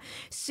their chat.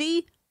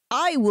 See,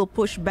 I will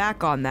push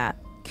back on that,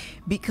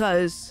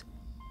 because,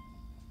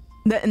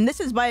 and this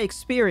is by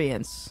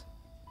experience,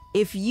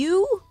 if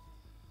you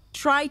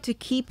try to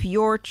keep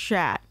your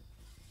chat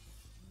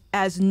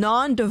as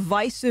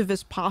non-divisive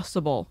as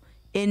possible,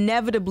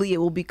 inevitably it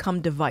will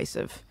become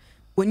divisive.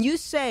 When you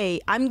say,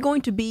 I'm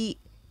going to be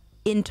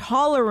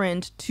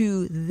intolerant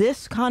to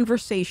this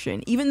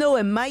conversation, even though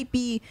it might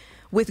be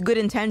with good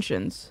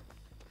intentions,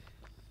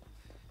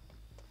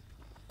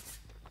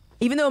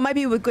 you're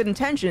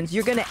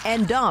going to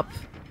end up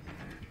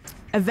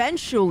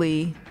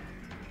eventually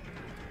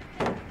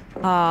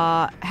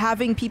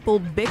having people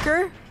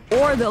bicker,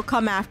 or they'll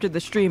come after the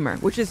streamer,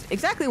 which is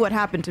exactly what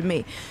happened to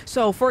me.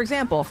 So, for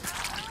example,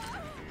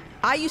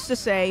 I used to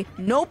say,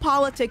 no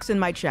politics in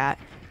my chat,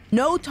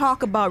 no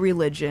talk about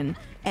religion,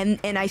 and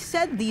I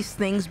said these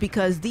things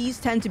because these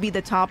tend to be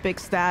the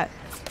topics that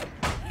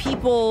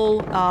people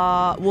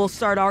will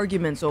start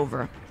arguments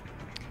over.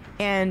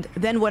 And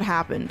then what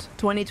happened?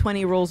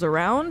 2020 rolls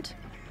around,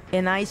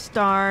 and I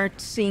start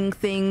seeing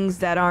things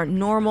that aren't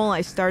normal.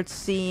 I start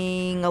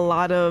seeing a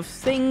lot of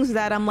things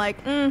that I'm like,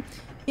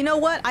 you know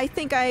what? I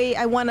think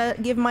I want to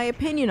give my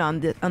opinion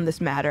on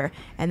this matter.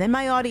 And then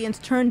my audience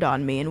turned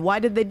on me. And why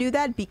did they do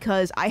that?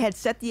 Because I had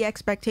set the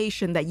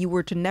expectation that you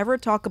were to never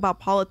talk about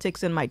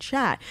politics in my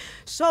chat.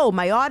 So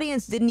my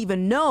audience didn't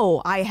even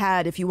know I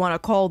had, if you want to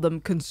call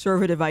them,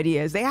 conservative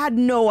ideas. They had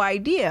no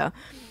idea.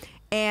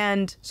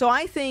 And so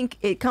I think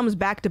it comes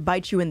back to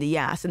bite you in the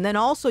ass. And then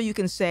also you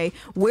can say,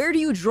 where do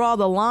you draw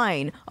the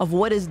line of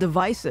what is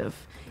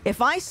divisive? If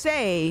I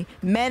say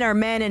men are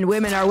men and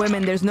women are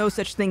women, there's no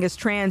such thing as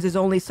trans, there's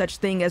only such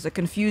thing as a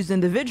confused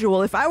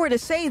individual. If I were to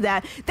say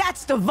that,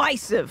 that's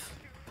divisive.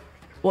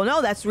 Well,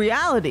 no, that's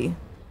reality.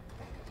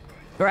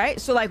 Right?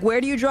 So, like,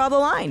 where do you draw the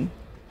line?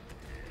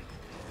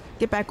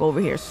 Get back over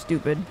here,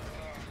 stupid.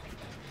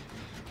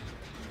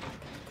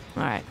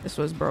 All right, this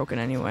was broken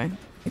anyway.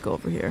 Let me go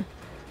over here.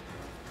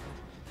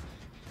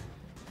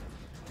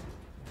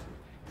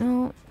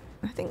 No,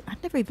 I think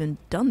I've never even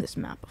done this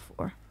map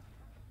before.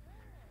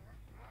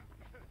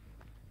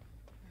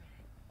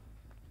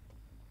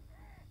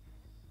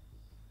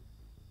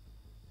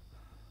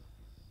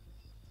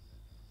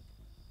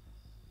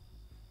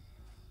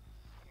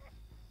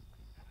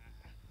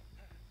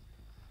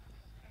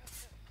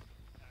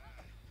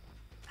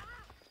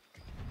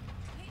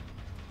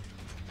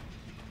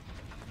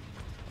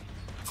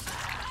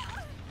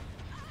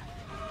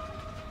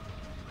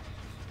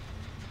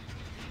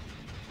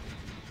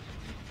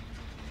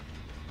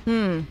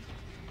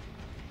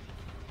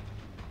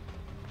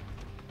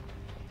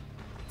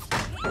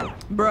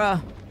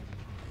 Bruh.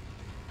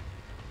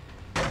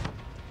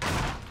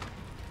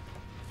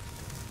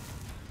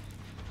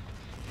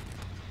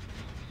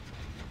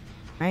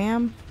 I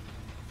am.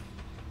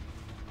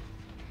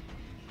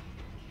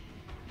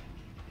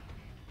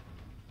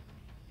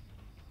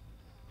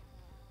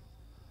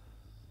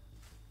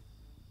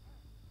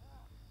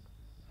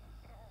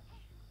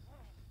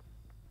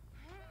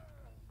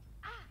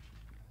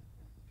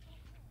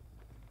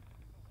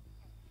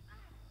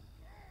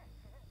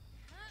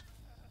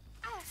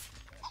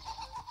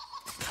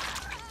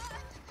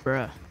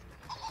 Bruh.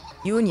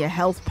 You and your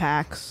health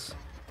packs.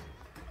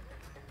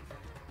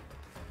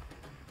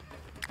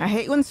 I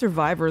hate when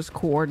survivors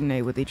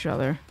coordinate with each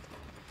other.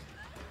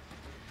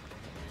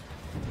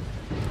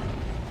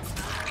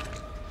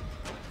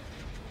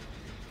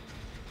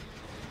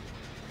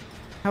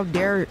 How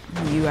dare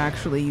you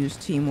actually use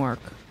teamwork?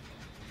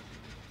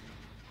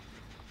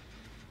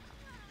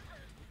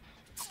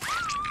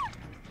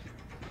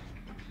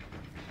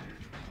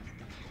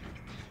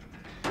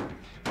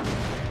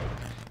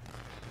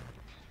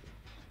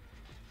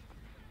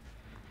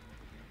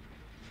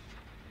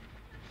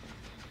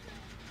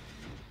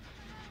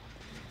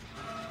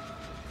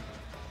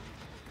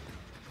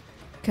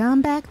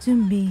 Come back to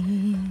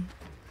me.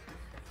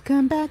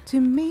 Come back to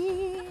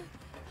me.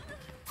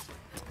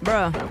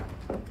 Bruh.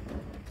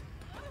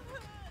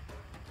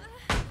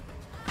 Let's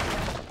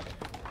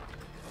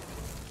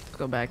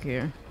go back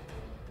here.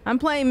 I'm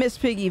playing Miss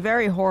Piggy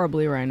very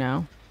horribly right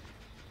now.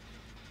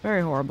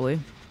 Very horribly.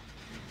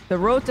 The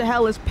road to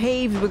hell is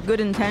paved with good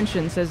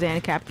intentions, says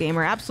Handicap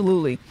Gamer.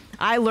 Absolutely.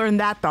 I learned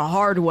that the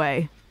hard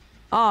way.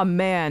 Oh,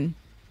 man.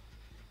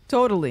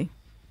 Totally.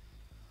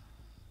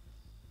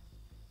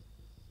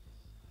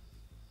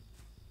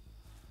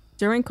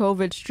 During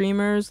COVID,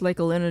 streamers like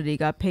Alinity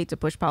got paid to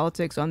push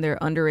politics on their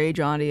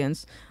underage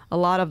audience. A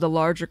lot of the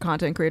larger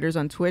content creators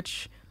on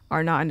Twitch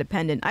are not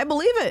independent. I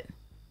believe it.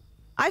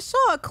 I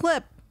saw a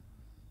clip.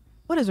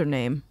 What is her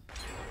name?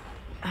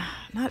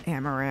 Not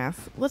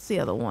Amaranth. What's the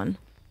other one?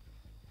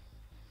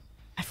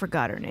 I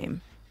forgot her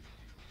name.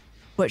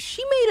 But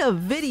she made a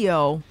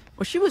video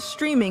where she was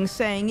streaming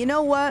saying, you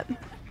know what?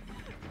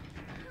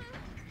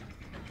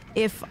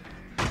 If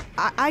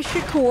I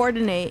should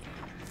coordinate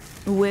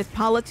with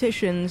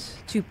politicians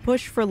to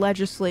push for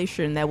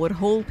legislation that would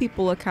hold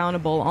people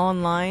accountable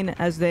online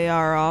as they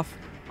are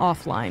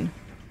offline.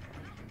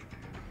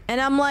 And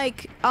I'm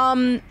like,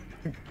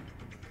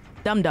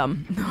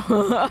 dum-dum.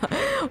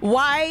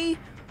 Why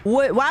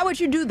would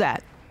you do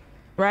that?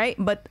 Right?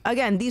 But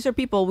again, these are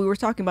people, we were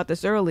talking about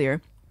this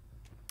earlier,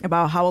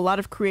 about how a lot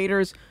of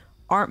creators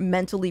aren't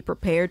mentally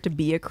prepared to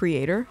be a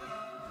creator.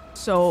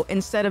 So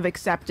instead of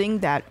accepting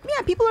that,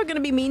 yeah, people are going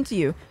to be mean to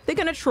you. They're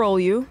going to troll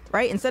you,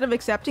 right? Instead of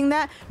accepting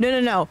that,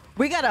 no.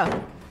 We got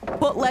to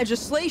put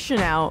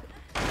legislation out.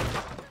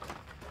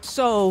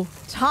 So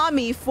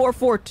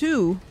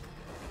Tommy442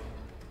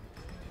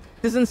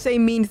 doesn't say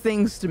mean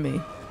things to me.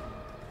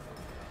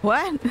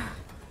 What?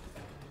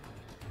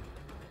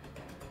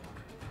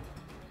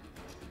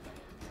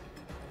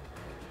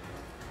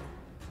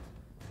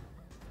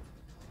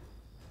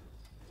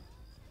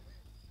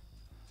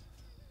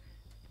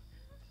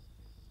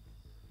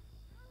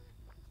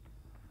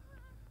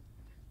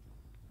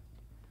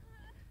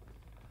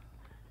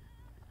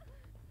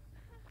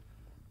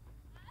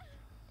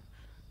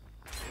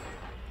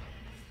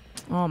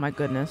 Oh my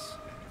goodness.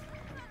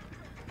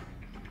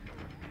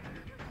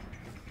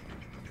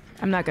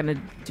 I'm not gonna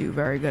do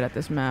very good at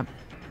this map.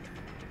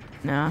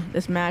 Nah,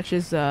 this match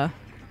is not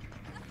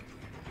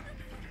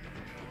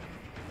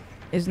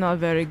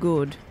very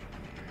good.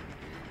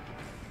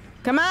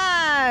 Come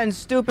on,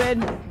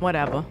 stupid!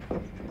 Whatever.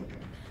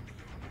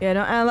 Yeah,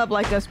 don't end up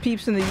like us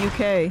peeps in the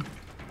UK.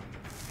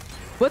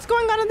 What's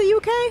going on in the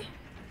UK?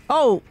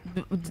 Oh,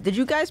 did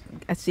you guys...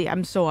 See,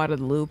 I'm so out of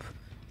the loop.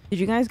 Did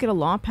you guys get a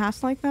law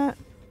passed like that?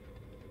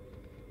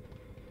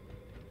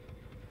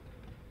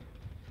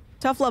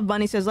 Tough Love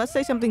Bunny says, let's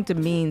say something to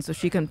Mean so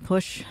she can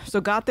push... So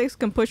Gothics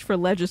can push for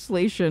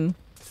legislation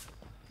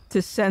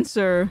to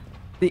censor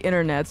the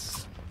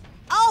internets.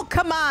 Oh,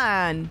 come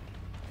on!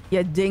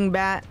 You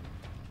dingbat.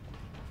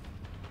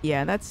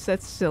 Yeah, that's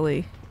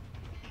silly.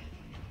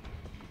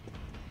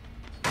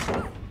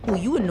 Oh,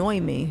 you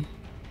annoy me.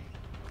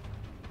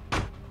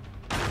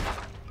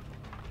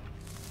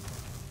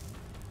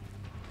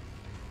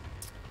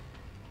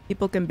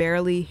 People can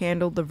barely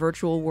handle the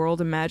virtual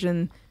world.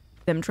 Imagine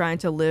them trying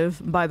to live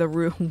by the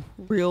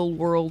real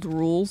world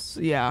rules.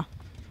 Yeah.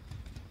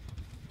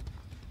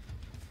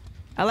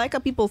 I like how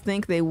people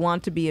think they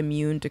want to be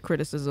immune to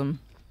criticism.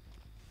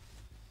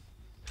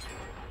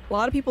 A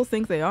lot of people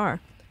think they are.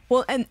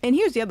 Well, and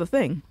here's the other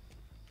thing.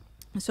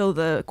 So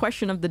the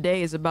question of the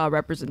day is about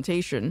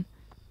representation.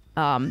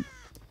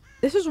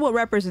 This is what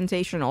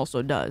representation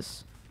also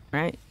does,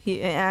 right?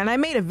 And I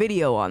made a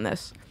video on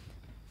this.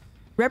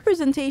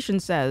 Representation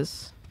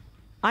says,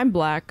 I'm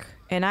black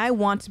and I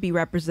want to be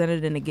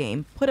represented in a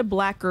game. Put a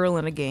black girl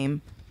in a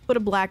game. Put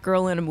a black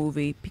girl in a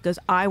movie because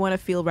I want to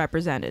feel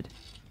represented.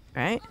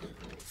 right?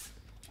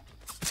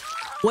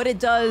 What it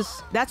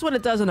does, that's what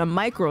it does on a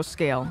micro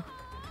scale.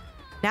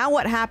 Now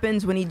what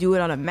happens when you do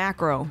it on a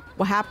macro?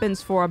 What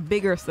happens for a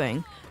bigger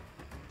thing?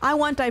 I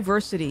want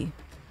diversity.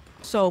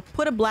 So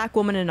put a black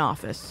woman in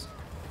office.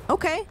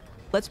 Okay,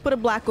 let's put a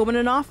black woman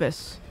in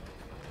office.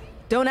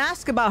 Don't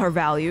ask about her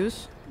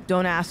values.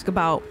 Don't ask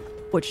about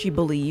what she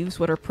believes,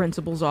 what her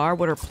principles are,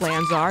 what her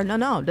plans are.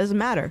 No, it doesn't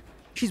matter.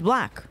 She's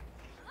black.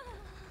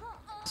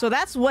 So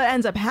that's what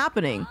ends up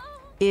happening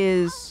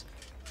is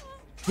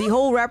the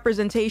whole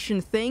representation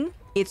thing.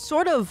 It's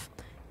sort of,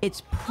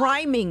 it's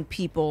priming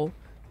people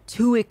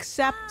to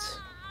accept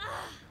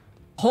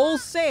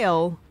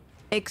wholesale,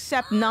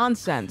 accept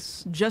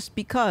nonsense just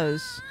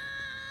because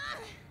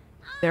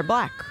they're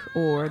black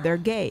or they're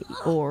gay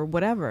or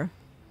whatever.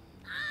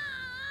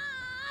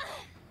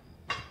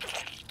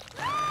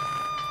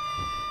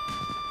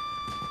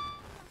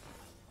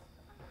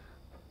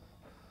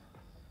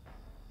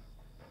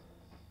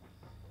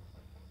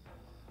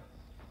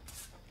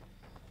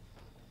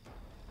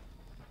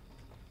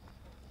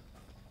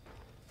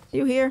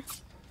 You here?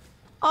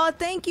 Oh,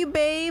 thank you,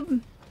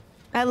 babe.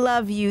 I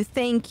love you.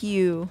 Thank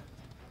you.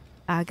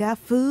 I got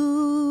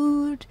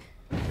food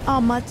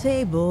on my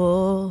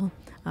table.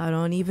 I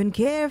don't even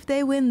care if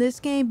they win this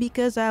game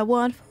because I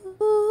want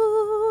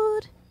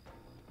food.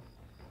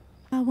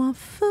 I want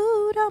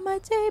food on my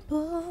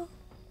table.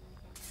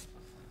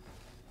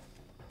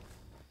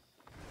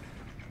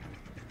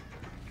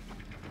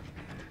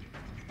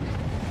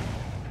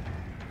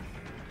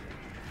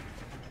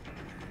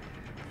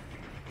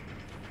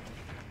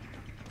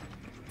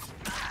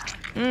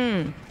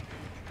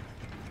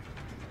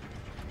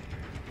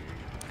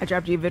 I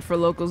dropped you a vid for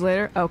locals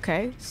later.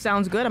 Okay,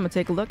 sounds good. I'm gonna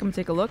take a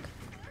look.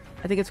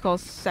 I think it's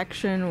called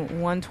Section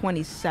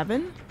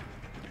 127.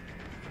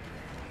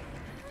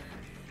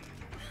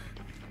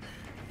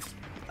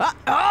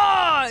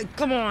 Oh,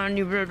 come on,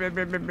 you.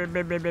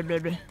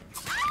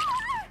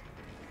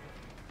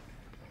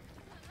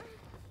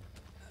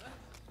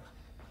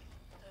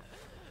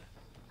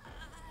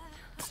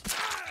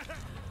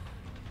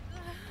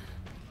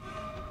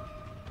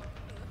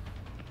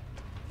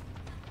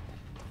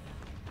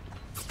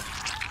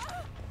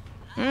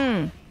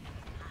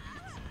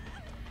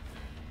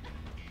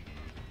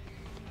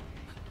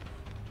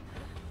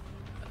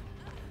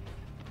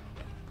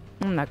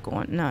 I'm not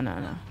going.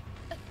 No.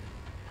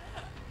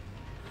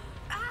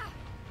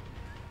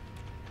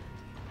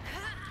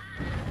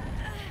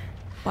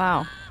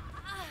 Wow.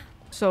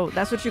 So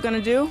that's what you're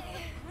gonna do?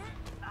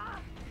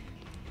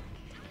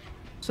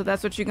 So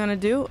that's what you're gonna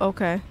do?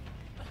 Okay.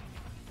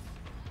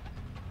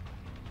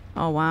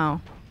 Oh,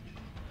 wow.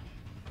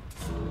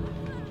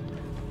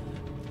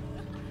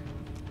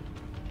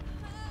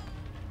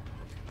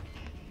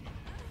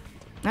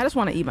 I just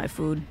want to eat my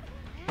food.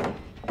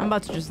 I'm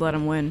about to just let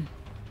him win.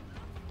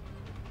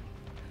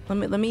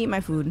 Let me eat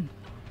my food.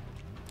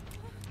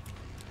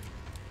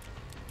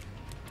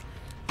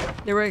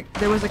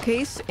 There was a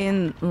case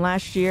in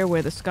last year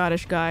where the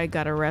Scottish guy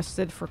got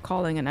arrested for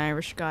calling an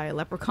Irish guy a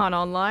leprechaun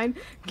online.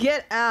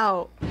 Get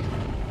out!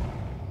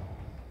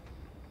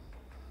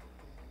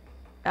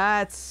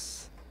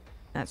 That's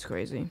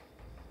crazy.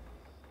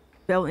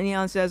 Bell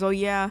Neon says, "Oh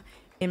yeah,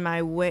 in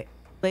my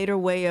later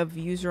way of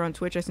user on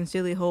Twitch, I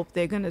sincerely hope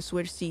they're gonna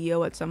switch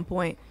CEO at some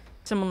point.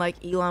 Someone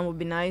like Elon would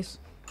be nice."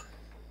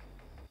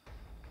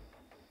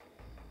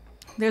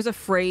 There's a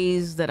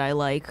phrase that I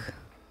like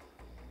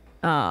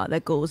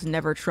that goes,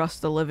 "Never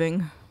trust the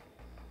living."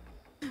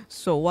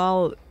 So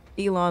while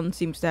Elon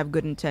seems to have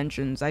good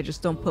intentions, I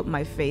just don't put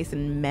my faith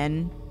in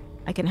men.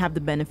 I can have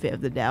the benefit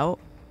of the doubt,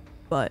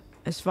 but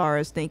as far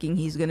as thinking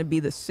he's gonna be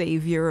the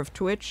savior of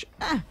Twitch,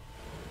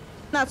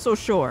 not so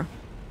sure.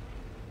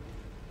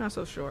 Not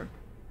so sure.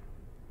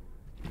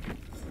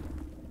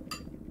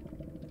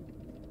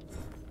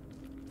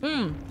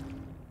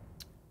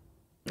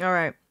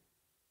 Alright.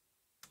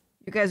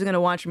 You guys are gonna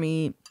watch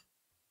me.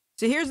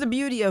 So here's the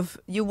beauty of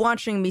you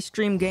watching me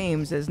stream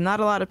games, is not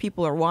a lot of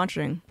people are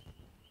watching.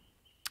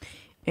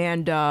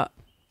 And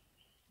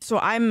so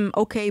I'm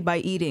okay by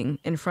eating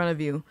in front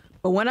of you.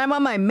 But when I'm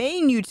on my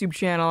main YouTube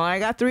channel and I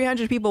got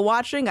 300 people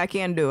watching, I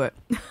can't do it.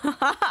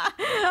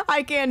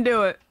 I can't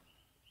do it.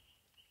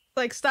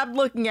 Like, stop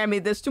looking at me.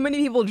 There's too many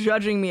people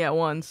judging me at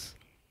once.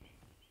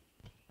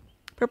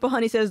 Purple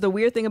Honey says, the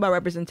weird thing about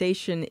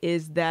representation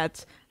is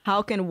that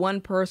how can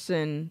one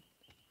person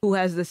who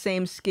has the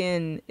same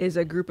skin as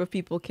a group of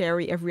people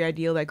carry every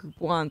ideal that group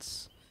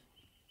wants?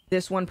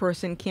 This one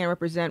person can't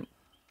represent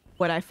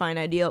what I find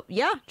ideal.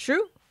 Yeah,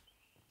 true.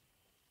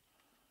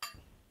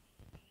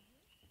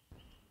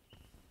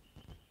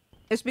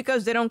 It's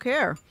because they don't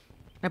care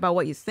about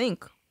what you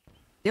think.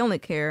 They only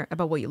care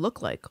about what you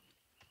look like.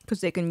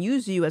 Because they can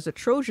use you as a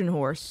Trojan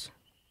horse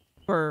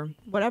for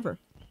whatever.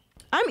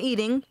 I'm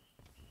eating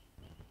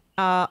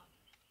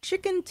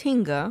chicken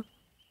tinga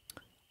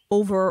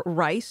over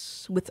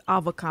rice with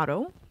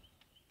avocado.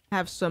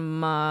 Have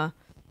some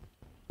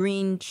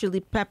green chili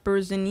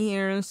peppers in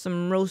here,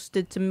 some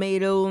roasted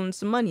tomato, and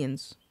some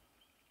onions.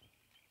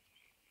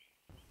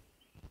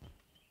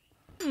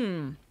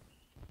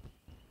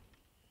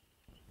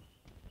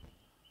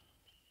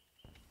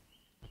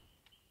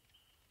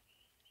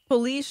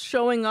 police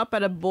showing up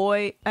at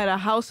a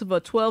house of a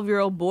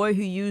 12-year-old boy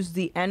who used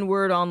the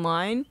N-word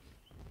online.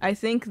 I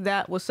think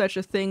that was such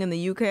a thing in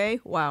the UK.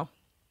 Wow.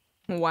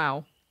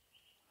 Wow.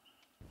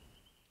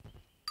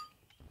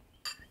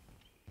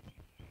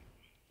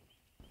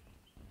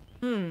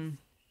 And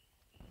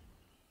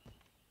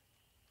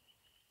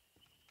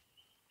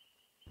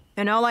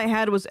all I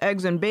had was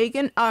eggs and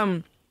bacon.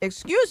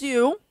 Excuse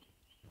you?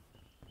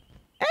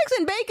 Eggs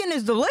and bacon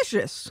is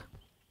delicious.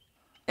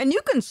 And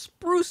you can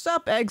spruce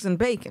up eggs and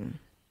bacon.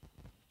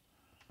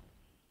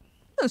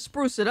 You can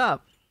spruce it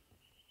up.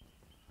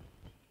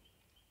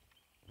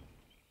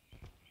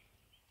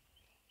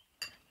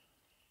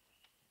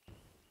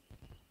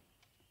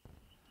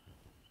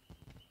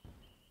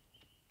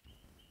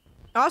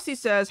 Aussie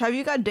says, have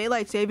you got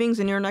daylight savings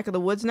in your neck of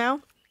the woods now?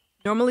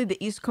 Normally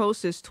the East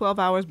Coast is 12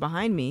 hours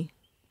behind me.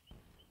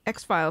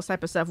 X-Files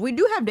type of stuff. We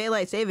do have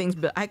daylight savings,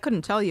 but I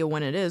couldn't tell you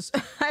when it is.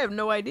 I have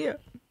no idea.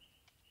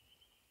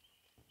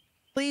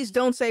 Please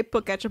don't say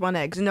put ketchup on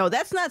eggs. No,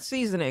 that's not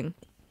seasoning.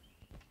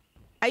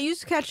 I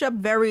use ketchup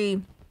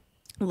very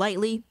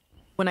lightly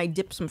when I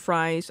dip some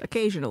fries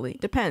occasionally.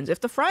 Depends.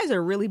 If the fries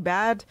are really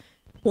bad,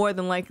 more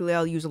than likely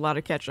I'll use a lot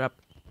of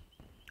ketchup.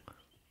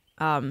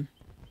 But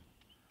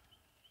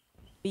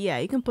yeah,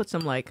 you can put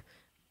some like...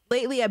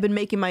 Lately I've been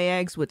making my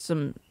eggs with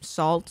some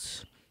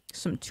salt,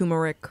 some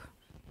turmeric,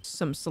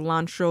 some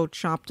cilantro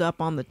chopped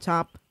up on the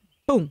top.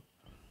 Boom.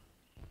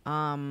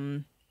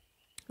 Then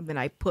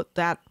I put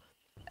that...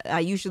 I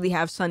usually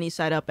have sunny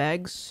side up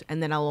eggs,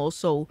 and then I'll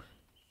also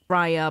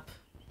fry up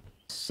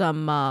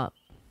some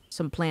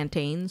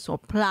plantains or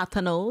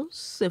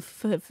platanos,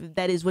 if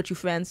that is what you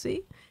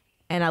fancy.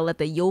 And I'll let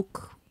the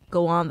yolk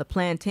go on the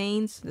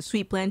plantains, the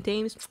sweet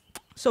plantains.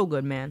 So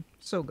good, man.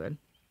 So good.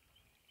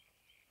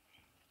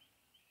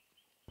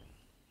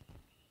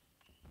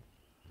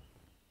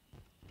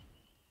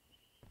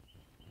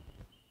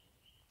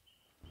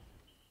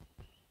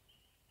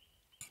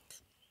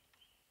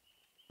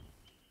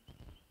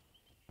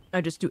 I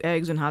just do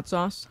eggs and hot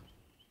sauce.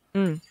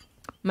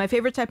 My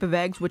favorite type of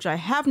eggs, which I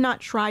have not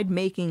tried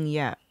making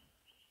yet.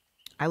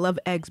 I love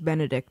Eggs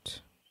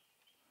Benedict.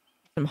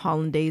 Some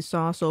hollandaise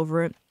sauce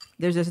over it.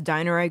 There's this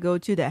diner I go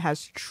to that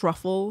has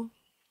truffle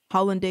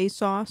hollandaise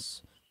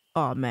sauce.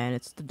 Oh man,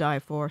 it's to die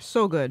for.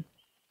 So good.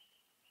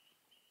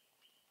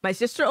 My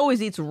sister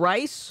always eats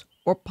rice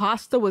or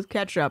pasta with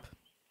ketchup.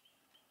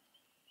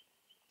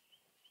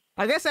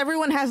 I guess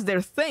everyone has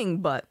their thing,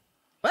 but...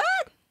 What?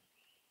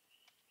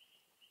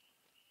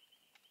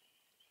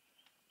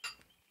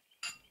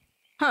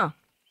 Huh.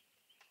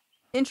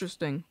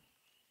 Interesting.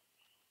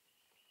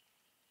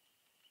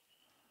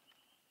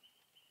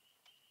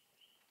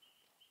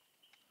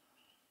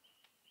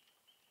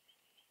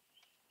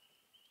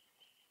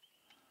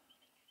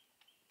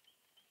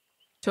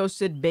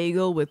 Toasted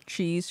bagel with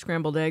cheese,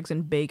 scrambled eggs,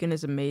 and bacon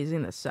is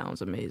amazing. That sounds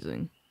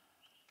amazing.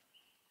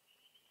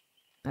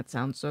 That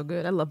sounds so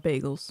good. I love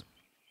bagels.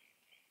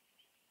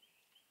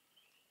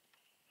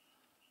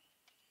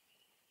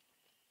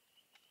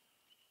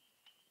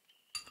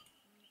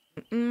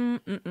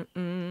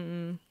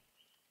 And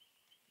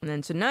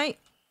then tonight,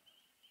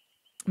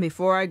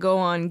 before I go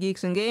on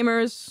Geeks and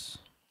Gamers,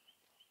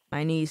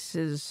 my niece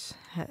it's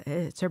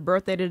her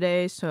birthday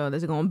today, so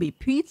there's gonna be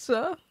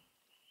pizza.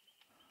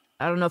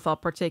 I don't know if I'll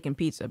partake in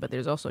pizza, but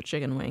there's also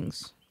chicken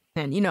wings.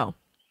 And you know,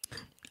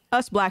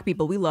 us black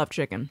people, we love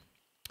chicken.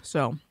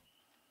 So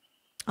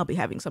I'll be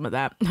having some of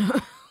that.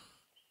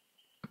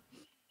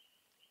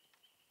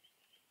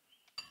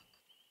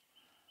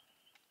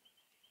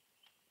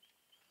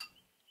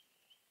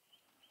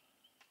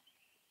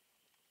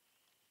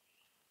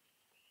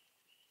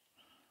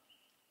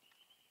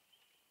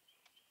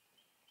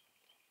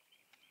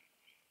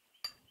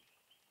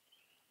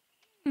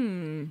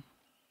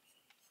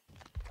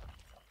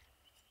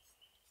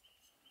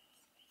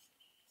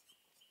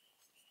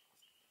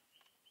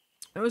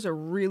 That was a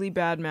really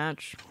bad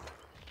match.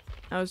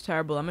 That was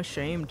terrible. I'm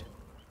ashamed.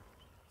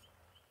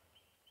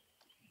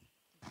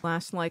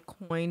 Last light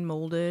coin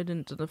molded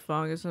into the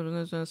fungus of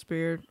a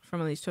spear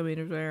from at least 2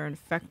 meters away are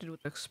infected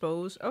with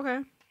exposed. Okay.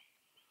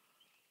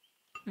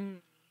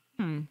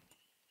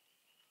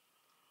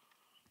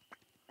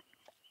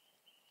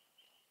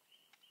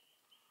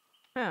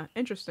 Yeah,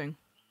 interesting.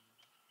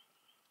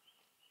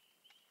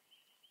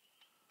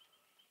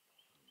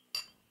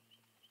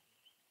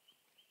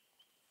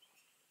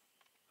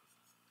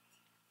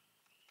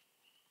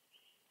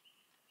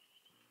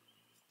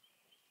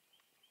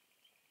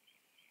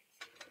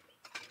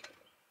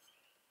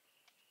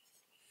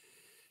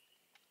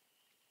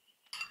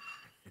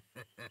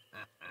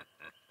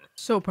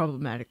 So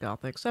problematic,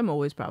 Gothics. I'm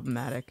always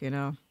problematic, you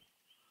know?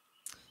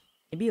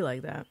 It'd be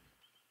like that.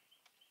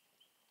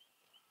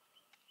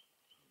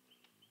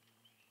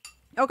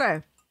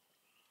 Okay.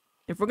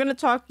 If we're gonna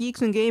talk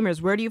geeks and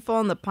gamers, where do you fall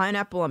in the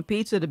pineapple on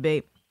pizza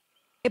debate?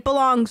 It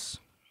belongs.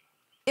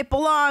 It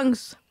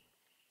belongs.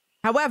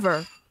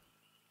 However,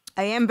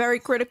 I am very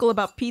critical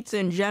about pizza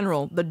in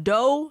general. The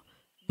dough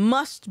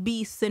must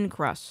be thin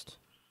crust.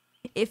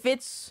 If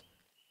it's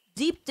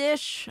deep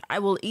dish. I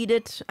will eat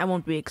it. I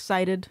won't be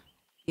excited,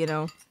 you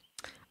know.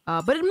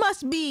 But it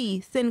must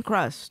be thin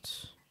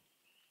crust.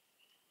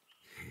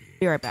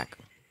 Be right back.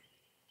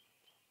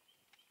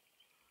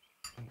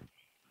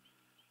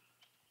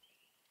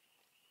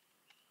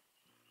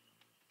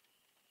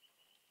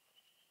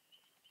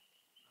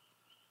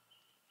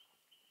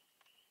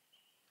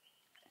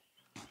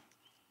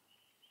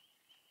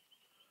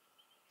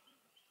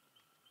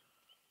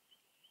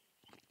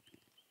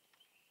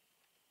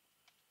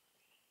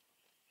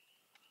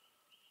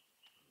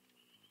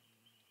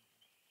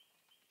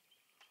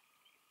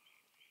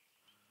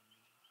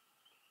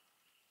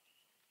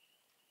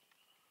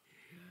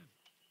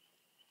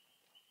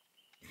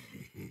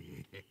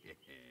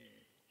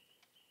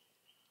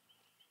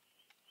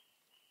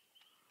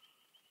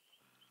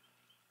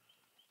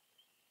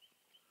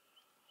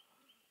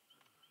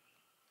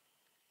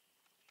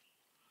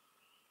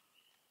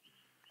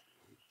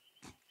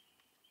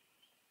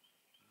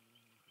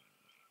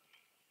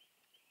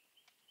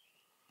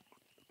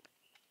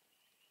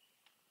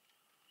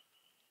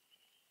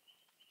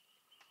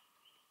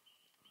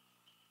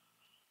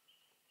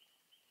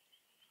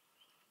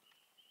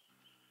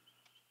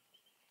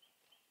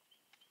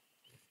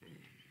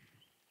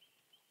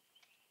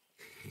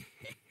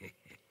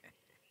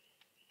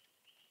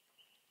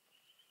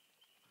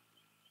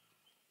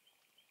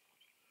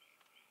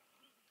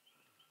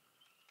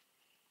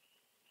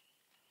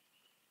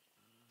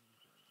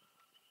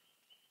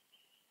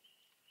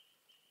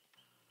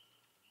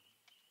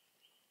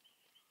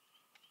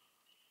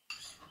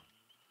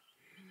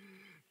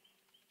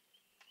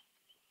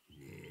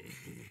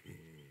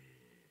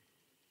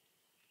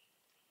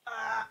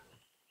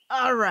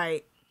 All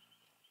right.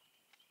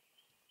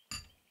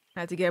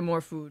 Had to get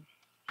more food.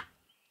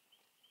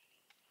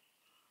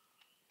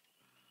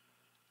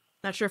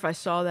 Not sure if I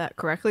saw that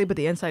correctly, but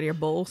the inside of your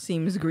bowl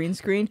seems green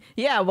screen.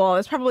 Yeah, well,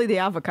 it's probably the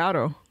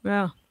avocado.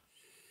 Yeah.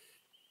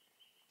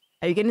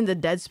 Are you getting the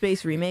Dead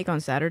Space remake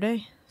on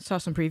Saturday? Saw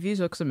some previews.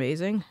 Looks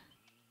amazing.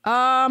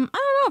 I don't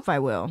know if I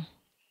will.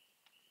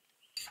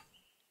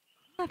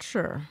 Not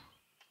sure.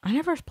 I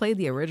never played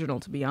the original,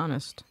 to be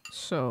honest.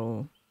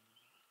 So...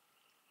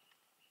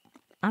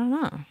 I don't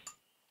know.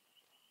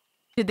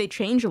 Did they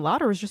change a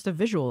lot, or was it just a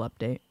visual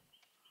update?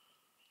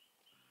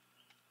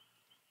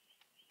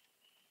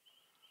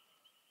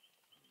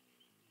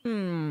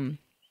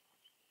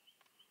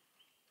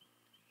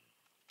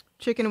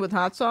 Chicken with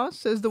hot sauce,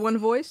 says the one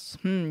voice.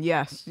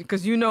 Yes,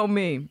 because you know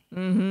me.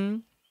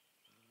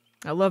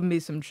 I love me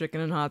some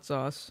chicken and hot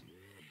sauce.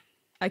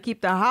 I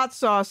keep the hot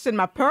sauce in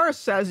my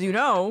purse, as you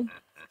know.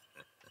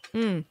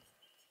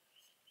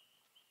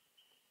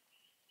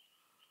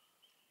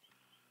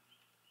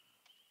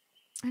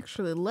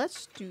 Actually,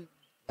 let's do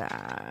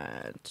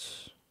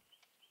that.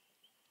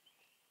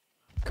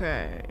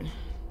 Okay.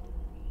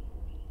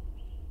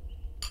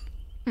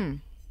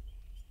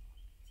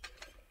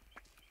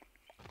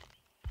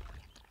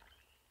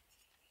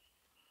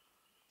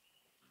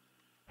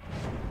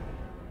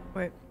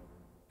 Wait.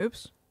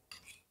 Oops.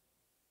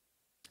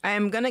 I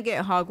am gonna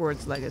get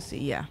Hogwarts Legacy,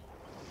 yeah.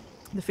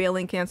 The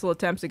failing cancel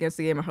attempts against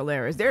the game are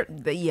hilarious.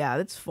 Yeah,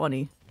 that's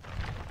funny.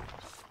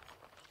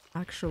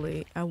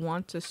 Actually, I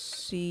want to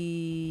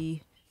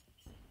see...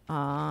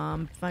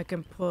 if I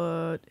can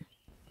put...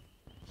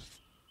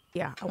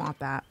 Yeah, I want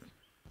that.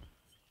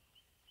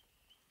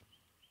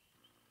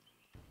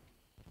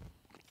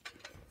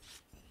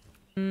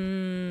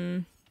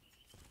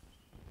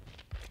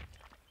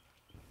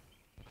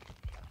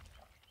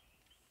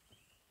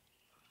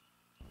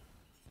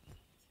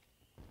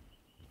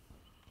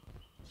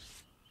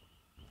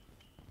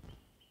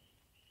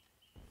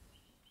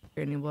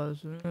 Any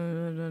blows?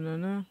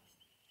 No.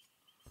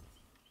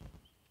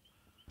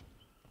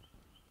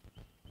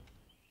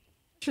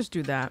 Just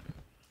do that.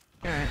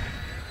 All right.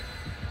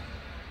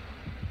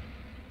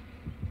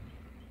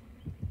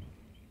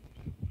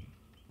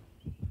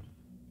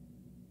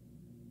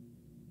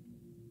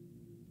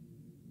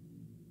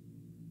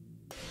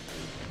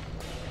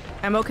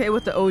 I'm okay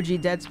with the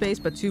OG Dead Space,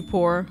 but too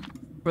poor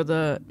for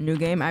the new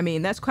game. I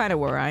mean, that's kind of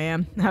where I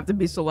am. I have to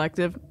be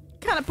selective.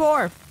 Kind of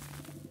poor.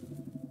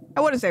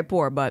 I wouldn't say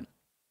poor, but a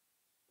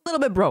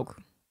little bit broke.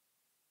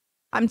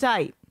 I'm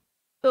tight.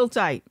 A little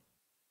tight.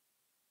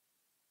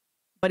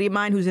 Buddy of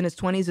mine who's in his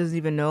 20s doesn't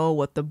even know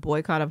what the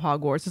boycott of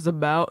Hogwarts is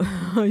about.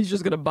 He's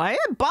just gonna buy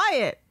it? Buy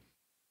it!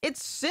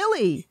 It's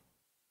silly.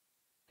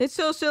 It's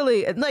so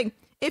silly. Like,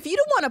 if you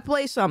don't want to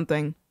play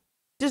something,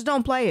 just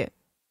don't play it.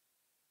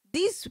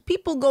 These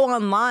people go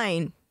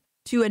online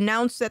to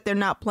announce that they're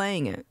not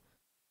playing it.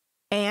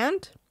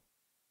 And?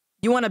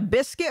 You want a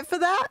biscuit for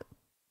that?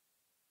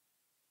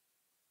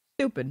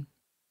 Stupid.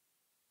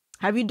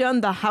 Have you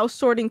done the house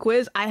sorting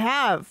quiz? I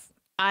have.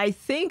 I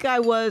think I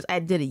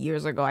did it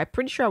years ago. I'm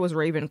pretty sure I was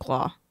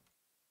Ravenclaw.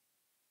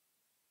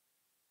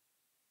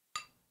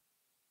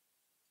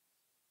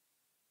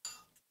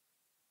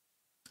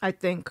 I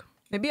think.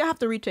 Maybe I have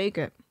to retake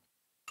it.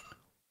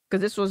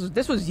 Because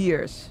this was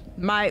years.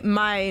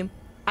 My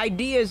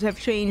ideas have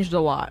changed a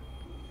lot.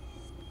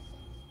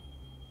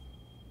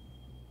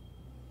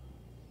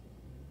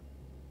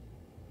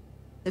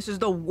 This is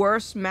the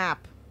worst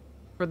map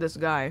for this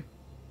guy.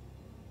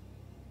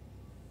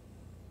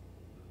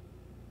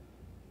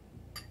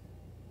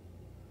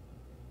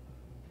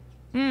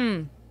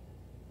 This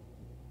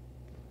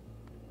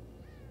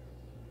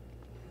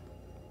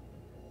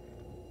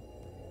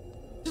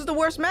is the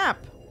worst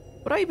map.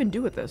 What do I even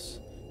do with this?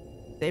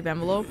 Save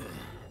envelope.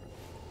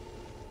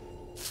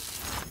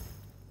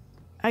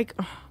 This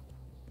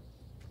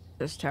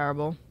is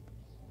terrible.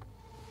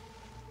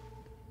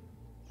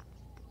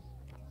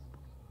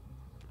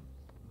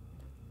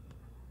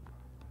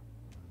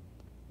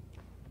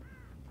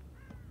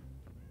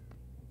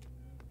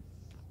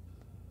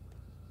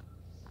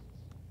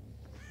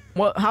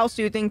 What house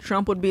do you think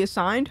Trump would be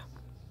assigned?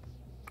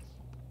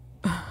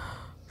 I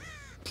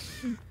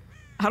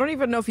don't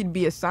even know if he'd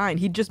be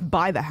assigned. He'd just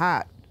buy the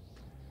hat.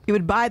 He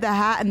would buy the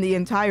hat and the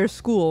entire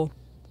school.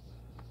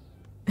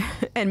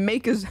 And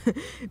make his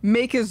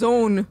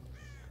own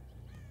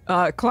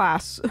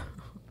class.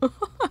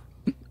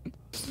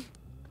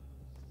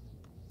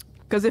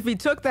 Because if he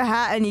took the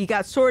hat and he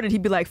got sorted,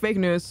 he'd be like, fake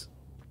news.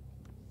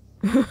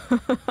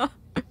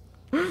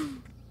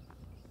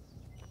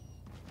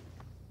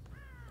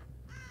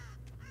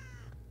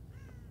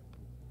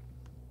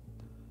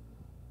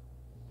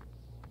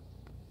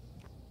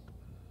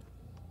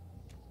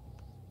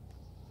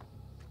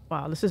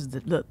 Wow, this is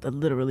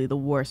literally the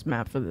worst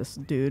map for this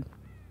dude.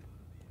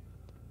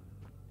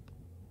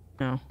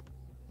 No.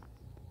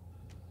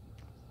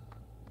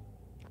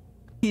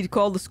 He'd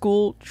call the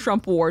school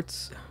Trump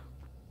Warts.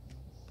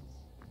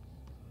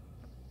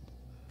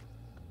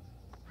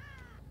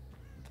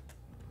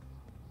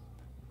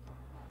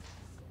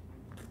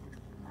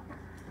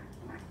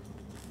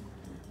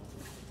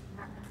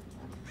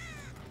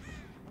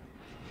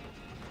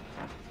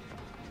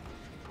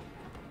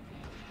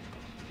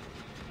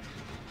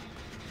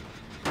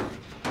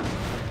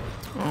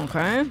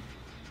 Okay.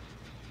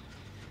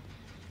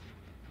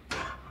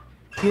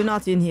 You're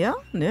not in here?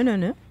 No, no,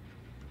 no.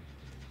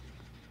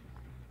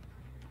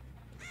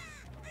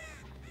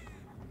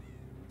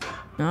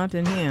 Not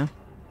in here.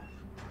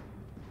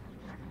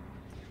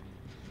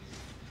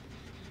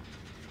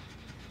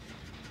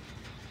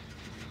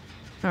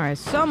 Alright,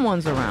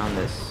 someone's around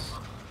this.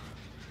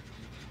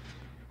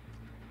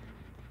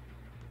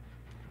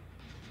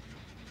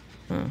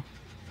 Huh.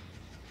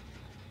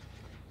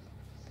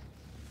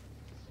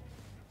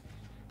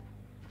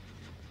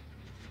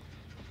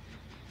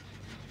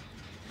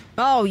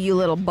 Oh, you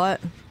little butt.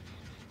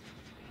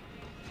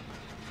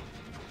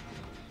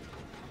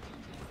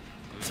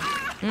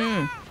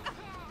 Mm.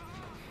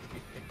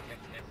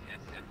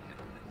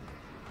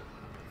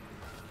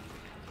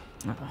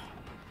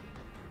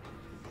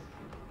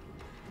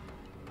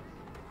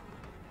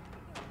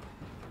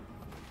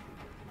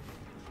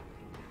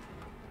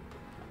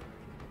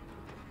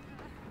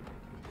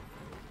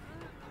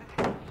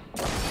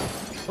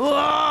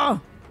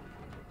 Oh!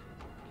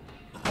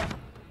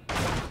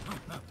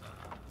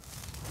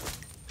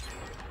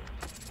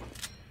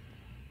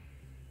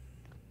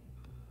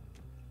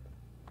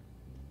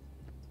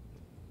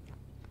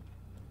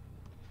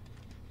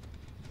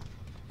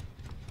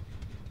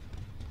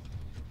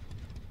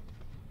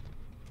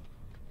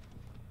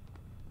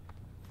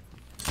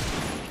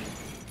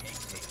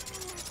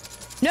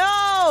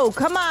 No,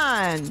 come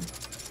on.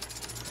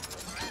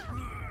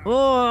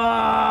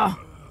 Oh,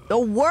 the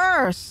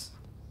worst.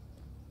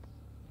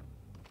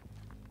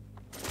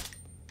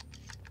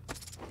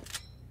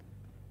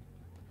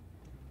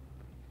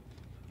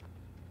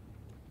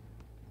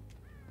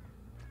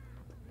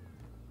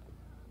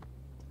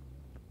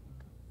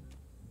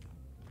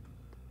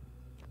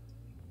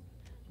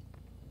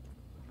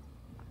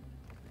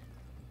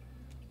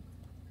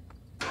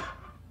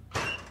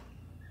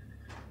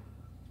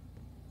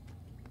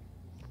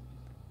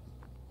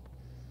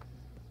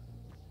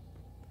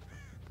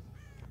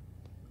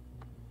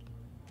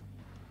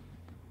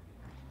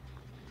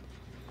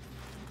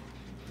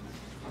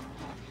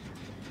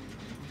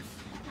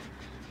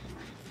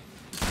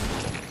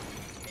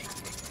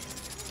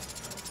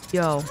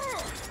 Yo.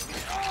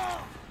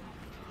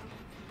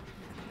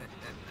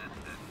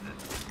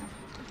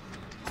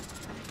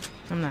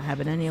 I'm not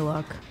having any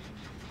luck.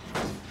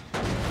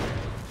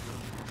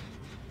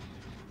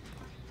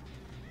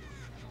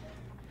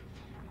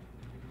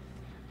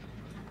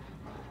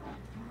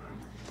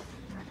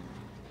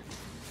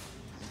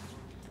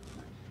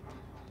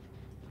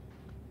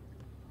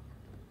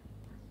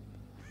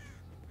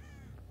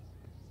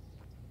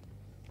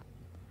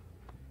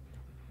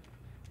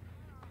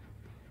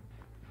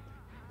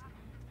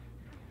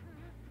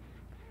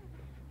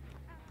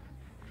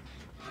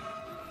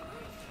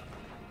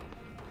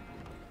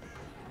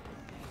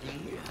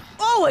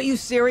 Oh, are you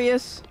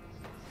serious?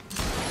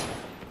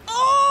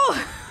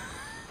 Oh!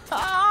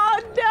 Oh,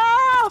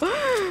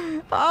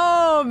 no!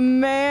 Oh,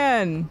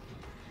 man.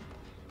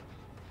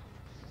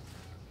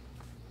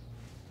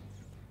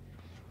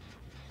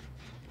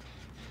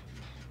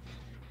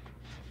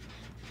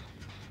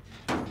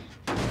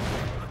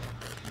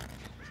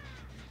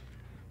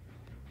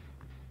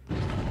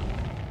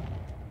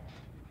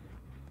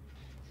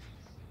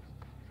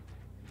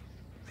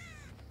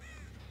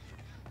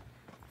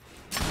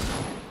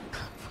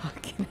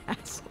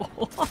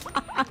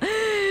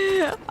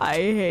 I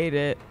hate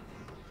it.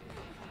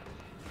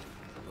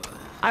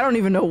 I don't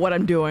even know what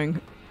I'm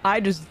doing.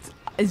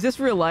 Is this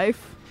real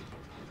life?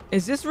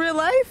 Is this real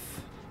life?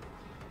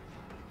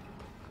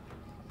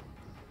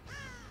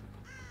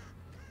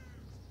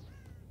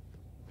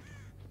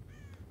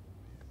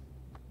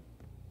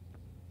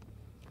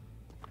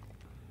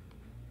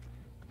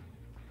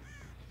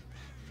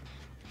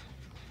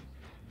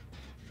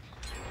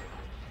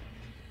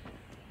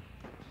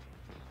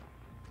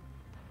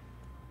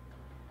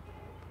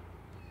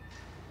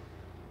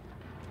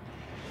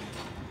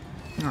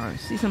 Alright,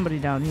 see somebody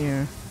down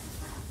here.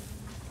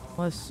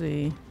 Let's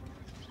see.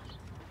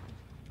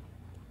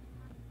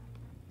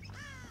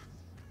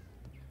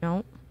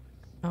 No.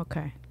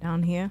 Okay,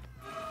 down here.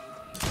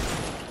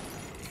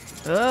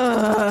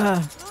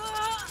 Ugh.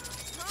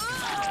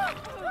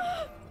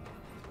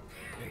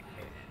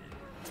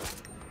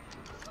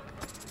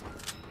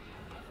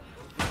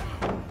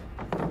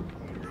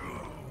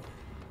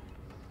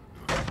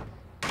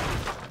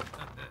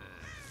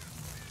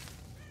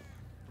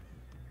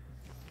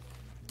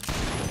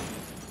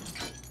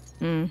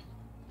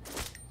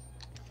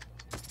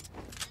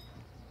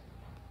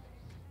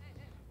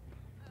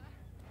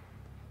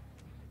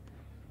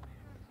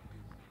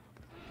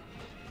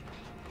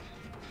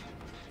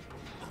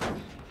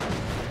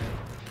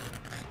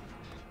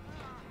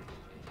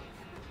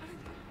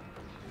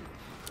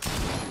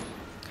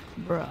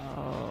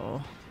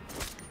 Bro.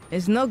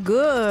 It's no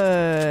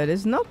good.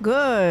 It's no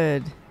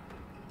good.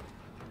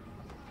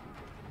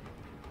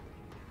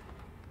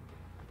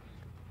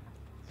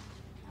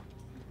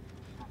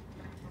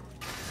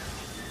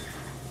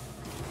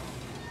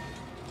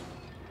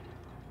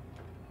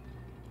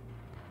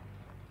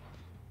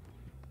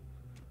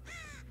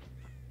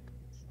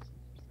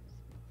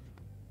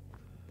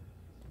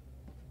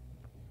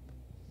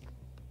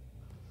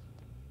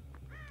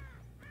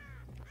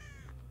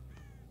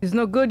 It's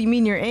no good, you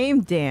mean your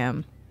aim?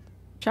 Damn.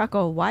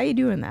 Chaco, why are you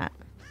doing that?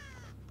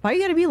 Why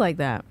you gotta be like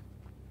that?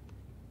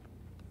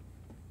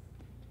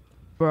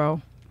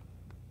 Bro.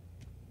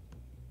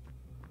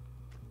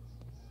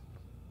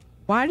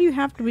 Why do you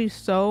have to be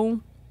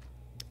so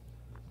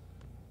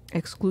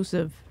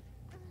exclusive?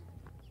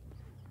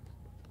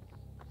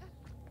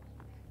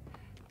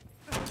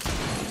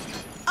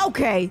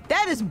 Okay,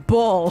 that is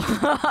bull.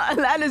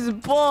 That is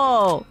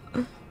bull.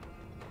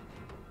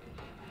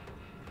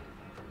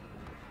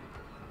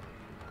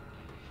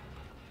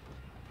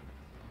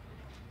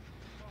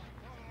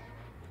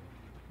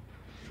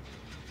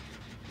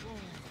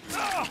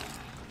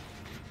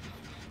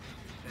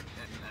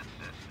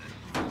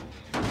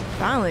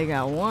 Finally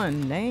got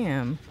one.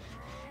 Damn.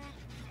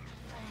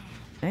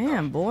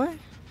 Damn, boy.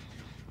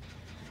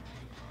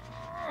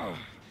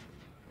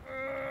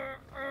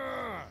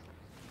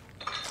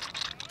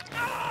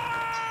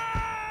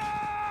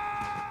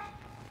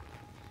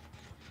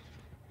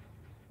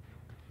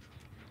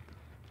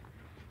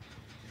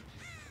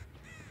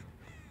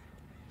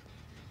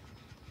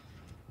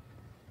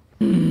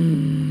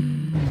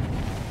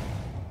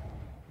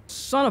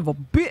 Son of a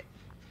bitch.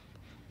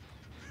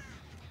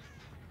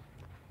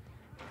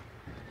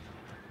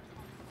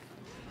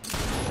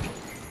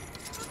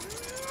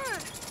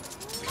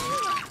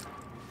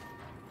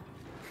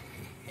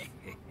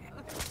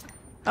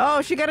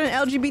 Oh, she got an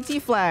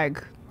LGBT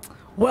flag.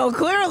 Well,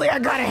 clearly I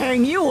gotta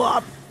hang you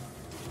up.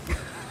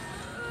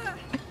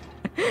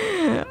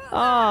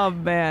 Oh,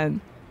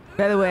 man.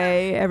 By the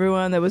way,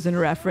 everyone, that was in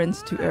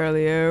reference to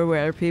earlier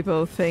where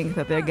people think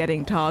that they're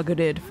getting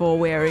targeted for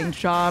wearing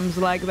charms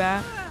like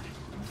that.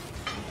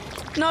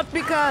 Not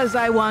because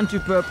I want to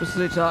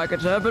purposely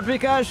target her, but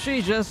because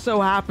she just so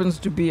happens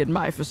to be in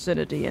my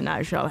vicinity and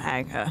I shall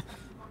hang her.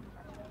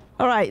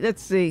 Alright,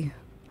 let's see.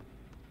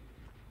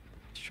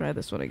 Let's try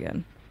this one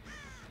again.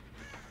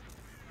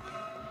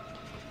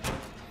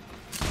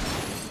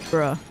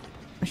 Bruh.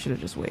 I should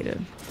have just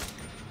waited.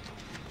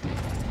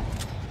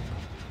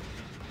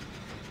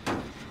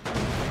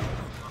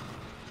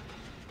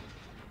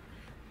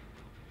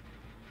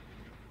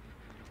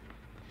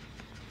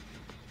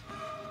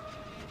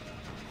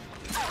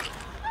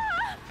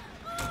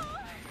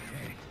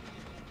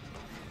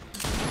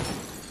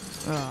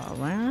 Oh,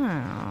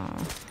 wow.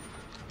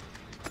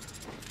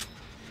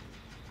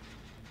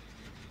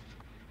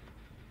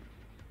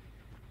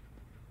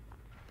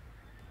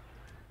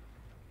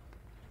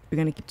 We're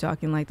gonna keep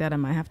talking like that. I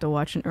might have to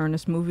watch an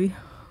Ernest movie.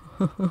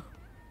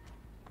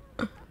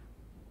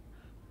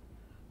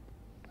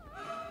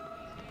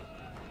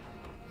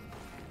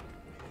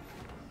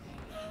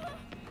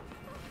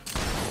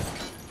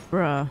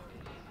 Bruh.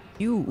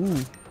 Ooh.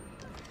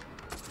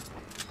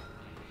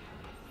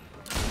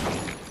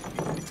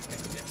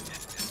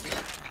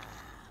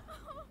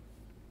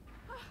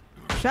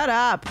 Shut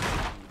up.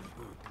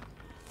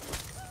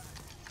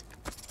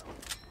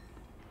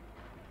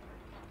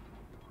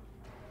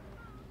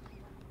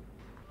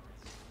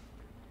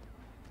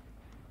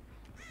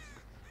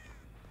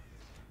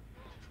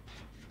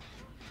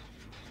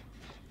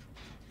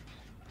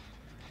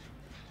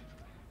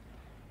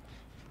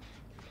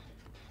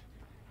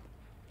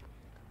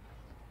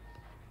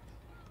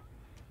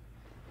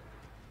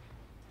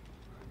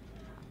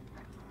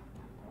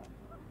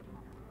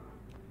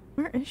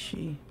 Where is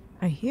she?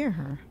 I hear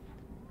her.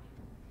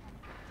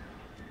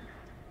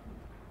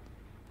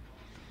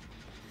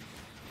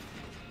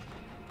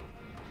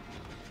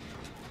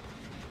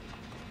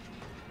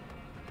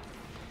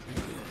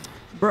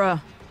 Bruh.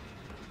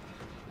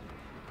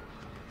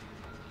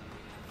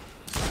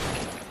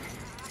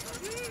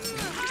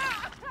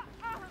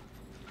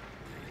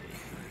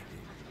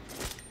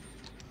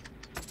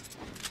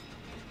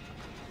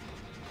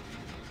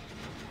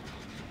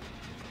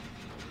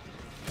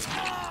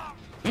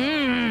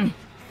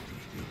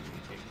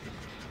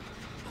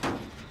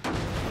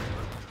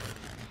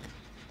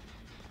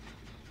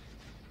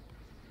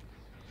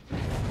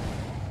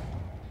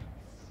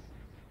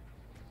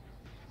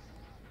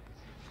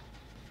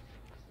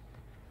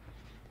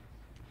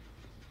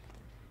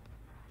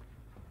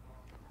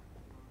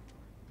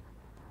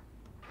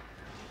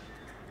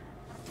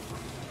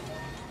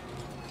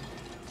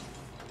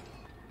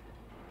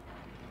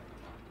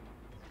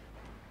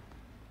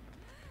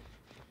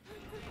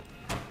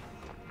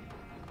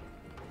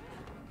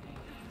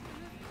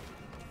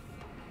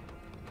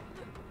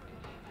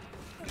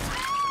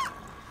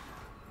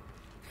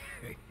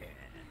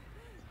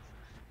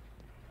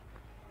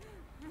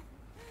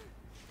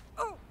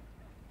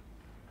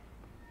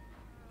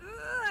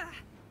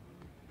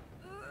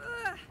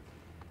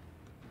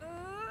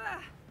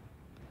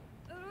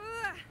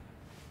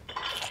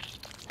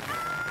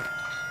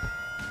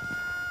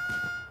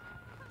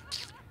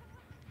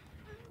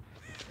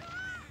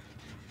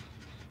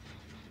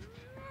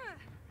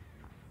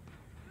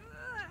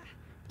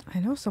 I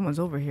know someone's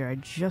over here. I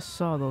just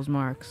saw those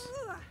marks.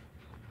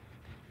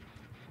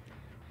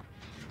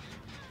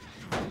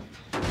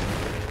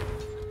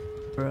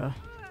 Bruh.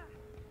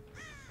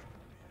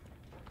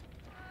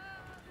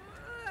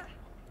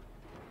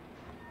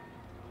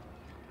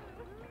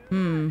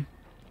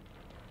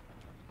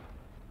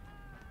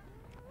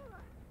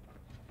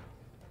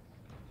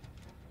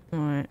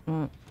 Alright,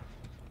 well.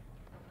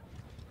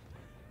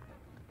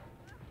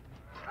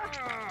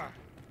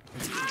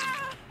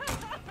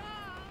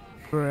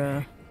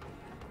 Bruh.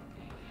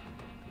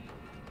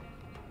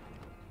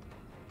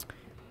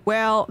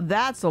 Well,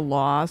 that's a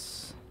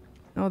loss.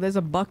 Oh, there's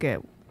a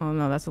bucket. Oh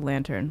no, that's a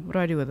lantern. What do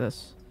I do with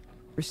this?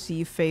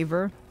 Receive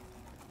favor?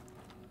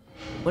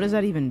 What does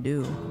that even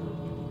do?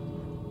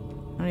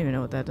 I don't even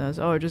know what that does.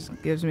 Oh, it just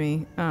gives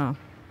me... Oh.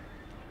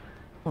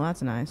 Well,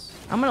 that's nice.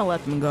 I'm gonna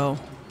let them go.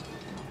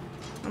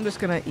 I'm just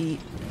gonna eat.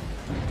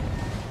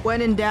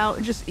 When in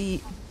doubt, just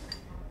eat.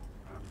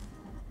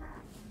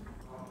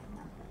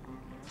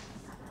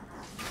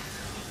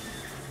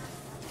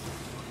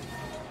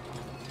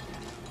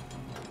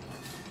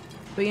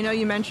 But you know,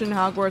 you mentioned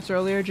Hogwarts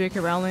earlier, J.K.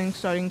 Rowling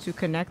starting to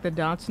connect the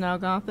dots now,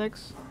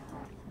 Gothics?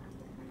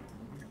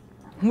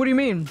 What do you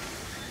mean?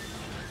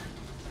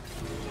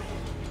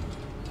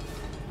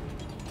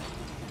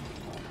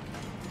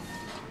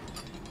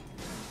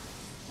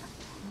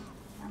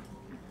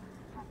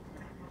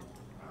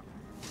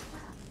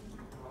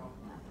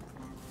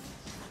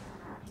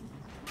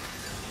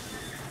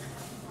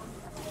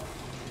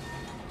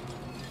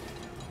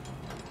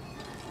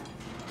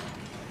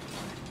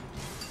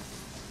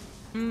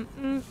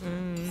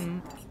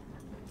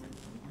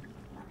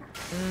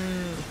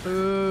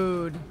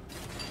 Food.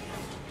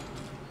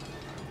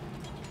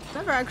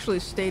 Never actually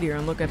stayed here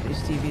and look at these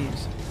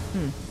TVs.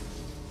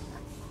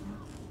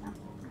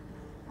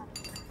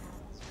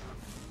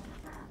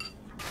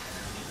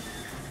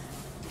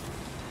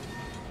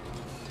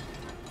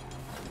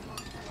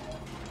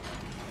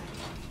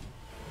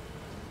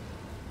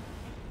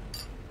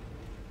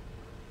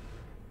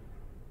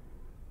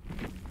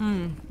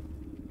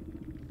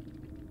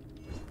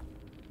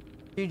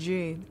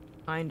 GG.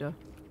 Kinda.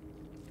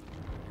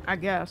 I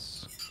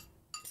guess.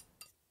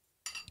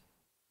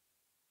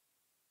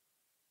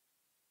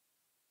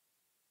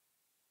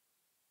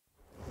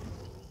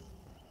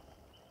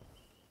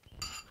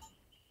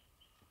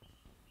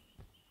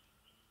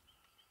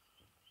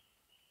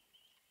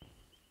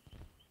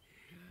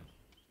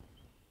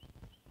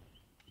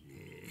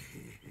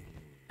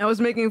 I was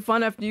making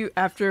fun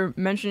after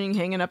mentioning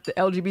hanging up the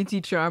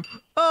LGBT charm.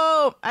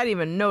 Oh, I didn't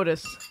even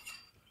notice.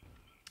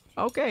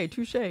 Okay,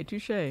 touche,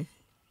 touche.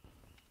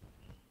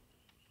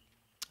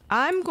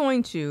 I'm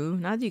going to,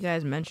 now that you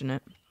guys mention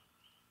it,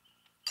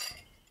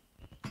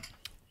 I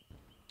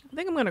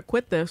think I'm gonna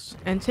quit this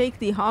and take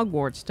the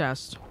Hogwarts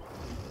test.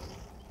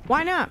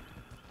 Why not?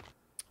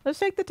 Let's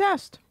take the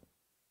test.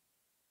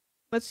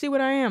 Let's see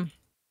what I am.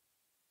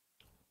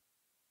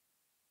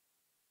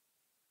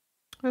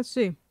 Let's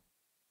see.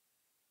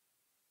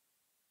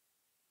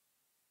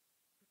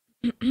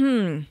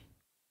 All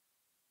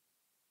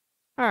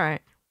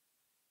right.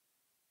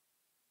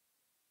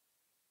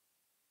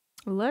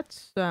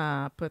 Let's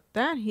put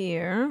that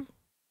here.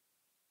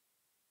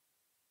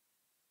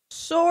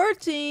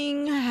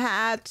 Sorting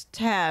hat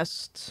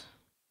test.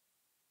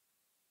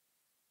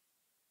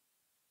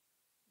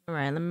 All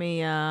right, let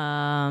me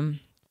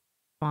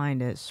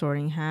find it.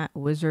 Sorting hat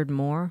wizard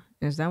more.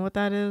 Is that what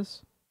that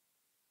is?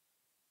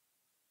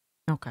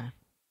 Okay.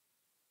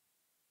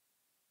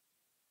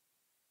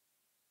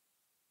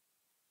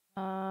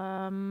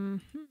 Hmm.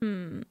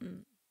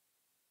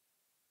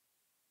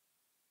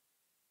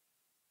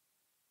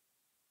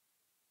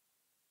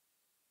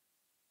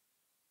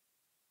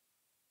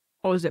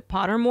 Oh, is it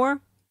Pottermore?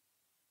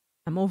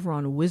 I'm over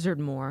on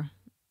Wizardmore.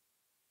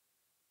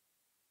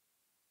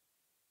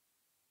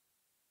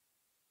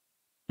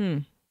 Hmm.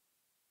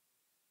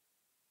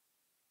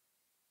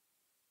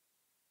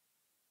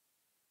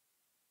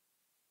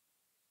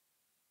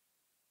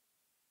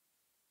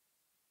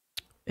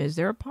 Is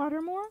there a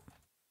Pottermore?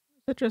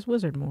 Is it just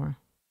Wizardmore?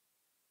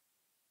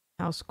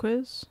 House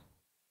quiz?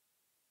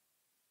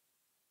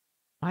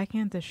 Why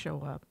can't this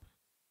show up?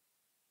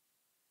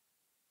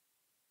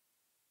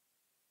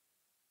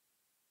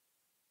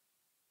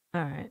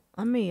 All right,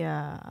 let me,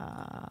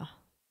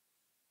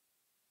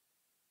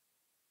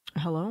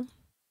 hello?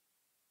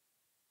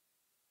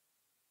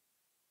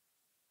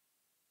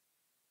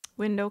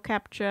 Window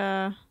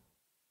capture.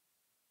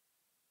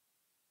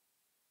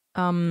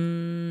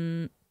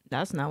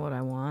 That's not what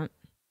I want.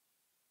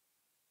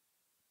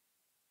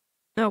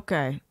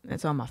 Okay,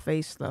 it's on my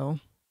face though.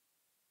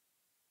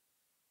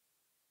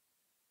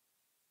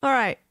 All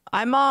right,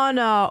 I'm on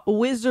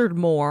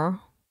Wizardmore.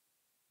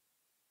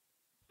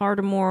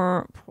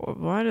 Ardmore.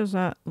 Why does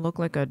that look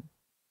like a?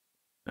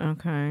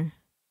 Okay.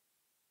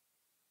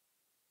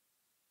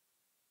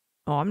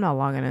 Oh, I'm not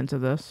logging into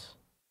this.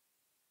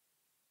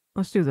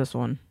 Let's do this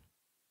one.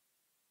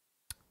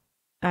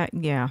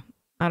 Yeah.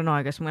 I don't know.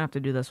 I guess I'm gonna have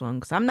to do this one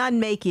because I'm not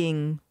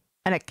making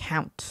an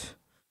account.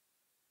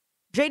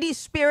 JD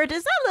Spirit,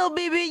 is that little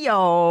baby?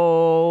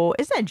 Yo,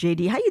 is that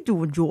JD? How you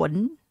doing,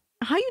 Jordan?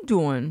 How you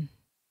doing?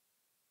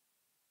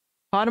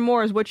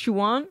 Pottermore is what you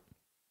want,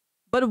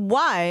 but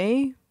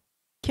why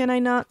can I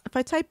not? If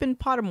I type in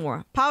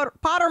Pottermore,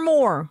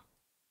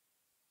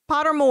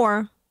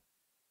 Pottermore,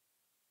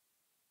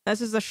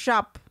 this is a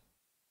shop.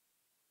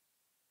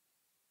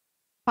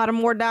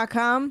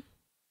 Pottermore.com.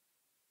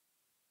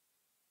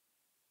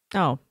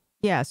 Oh,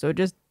 yeah, so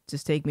just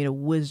take me to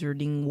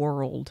Wizarding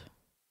World.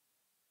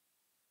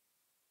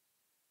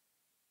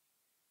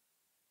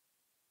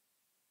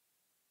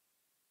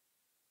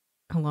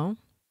 Hello?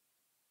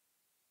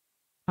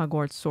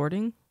 Hogwarts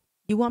sorting?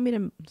 You want me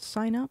to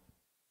sign up?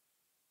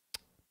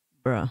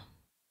 Bruh.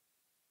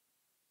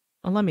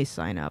 Well, let me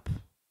sign up.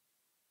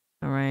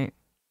 Alright.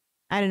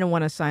 I didn't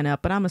want to sign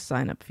up, but I'm gonna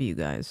sign up for you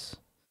guys.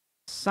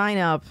 Sign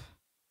up.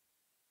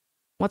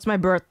 What's my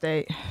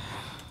birthday?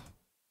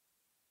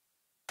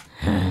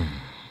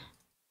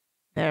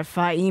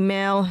 Verify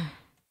email.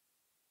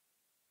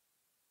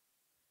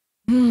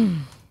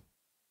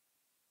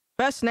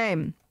 First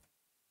name,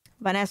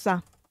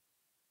 Vanessa.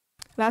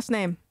 Last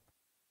name,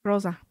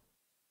 Rosa.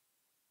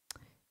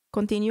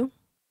 Continue.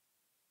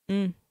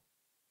 You're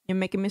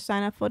making me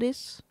sign up for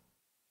this?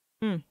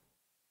 There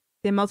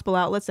are multiple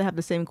outlets that have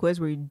the same quiz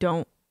where you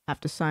don't have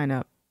to sign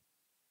up.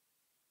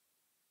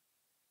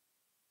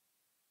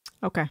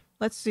 Okay,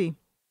 let's see.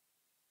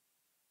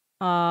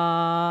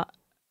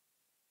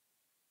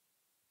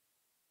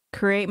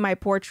 Create my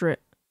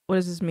portrait. What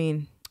does this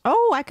mean?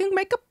 Oh, I can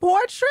make a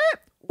portrait?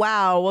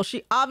 Wow, well,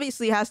 she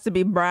obviously has to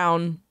be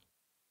brown.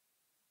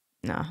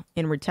 Nah,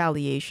 in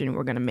retaliation,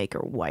 we're gonna make her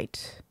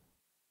white.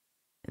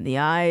 And the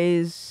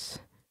eyes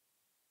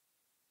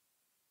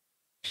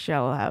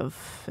shall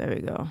have, there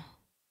we go.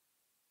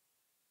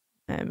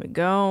 There we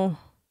go.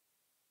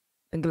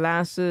 The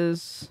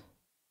glasses.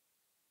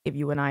 Give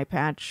you an eye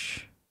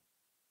patch.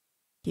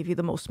 Give you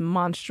the most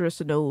monstrous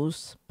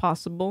nose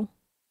possible.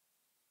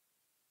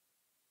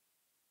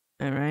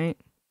 Alright.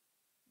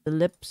 The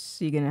lips,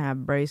 you're gonna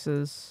have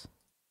braces.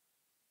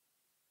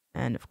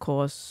 And of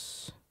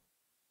course,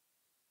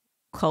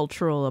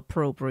 cultural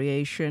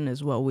appropriation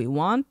is what we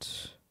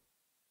want.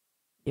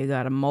 You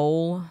got a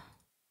mole.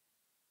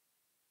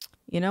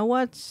 You know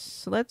what?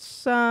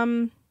 Let's,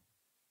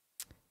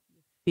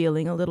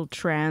 feeling a little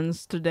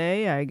trans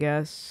today, I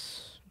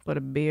guess. Put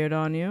a beard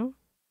on you.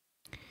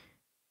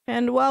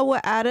 And while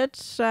we're at it,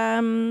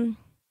 here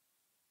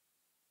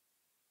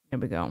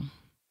we go.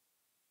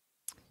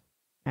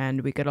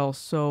 And we could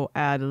also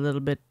add a little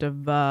bit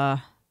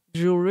of,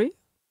 jewelry.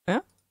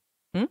 Yeah?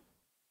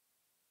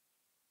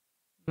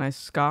 Nice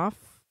scarf,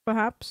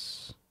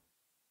 perhaps.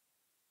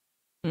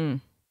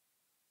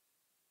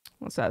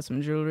 Let's add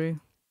some jewelry.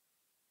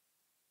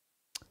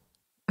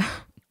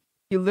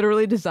 You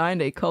literally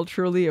designed a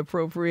culturally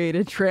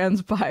appropriated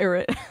trans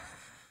pirate.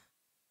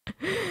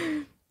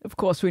 Of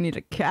course, we need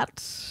a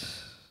cat.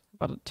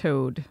 How about a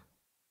toad?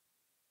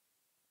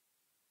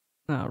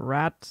 A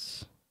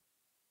rat.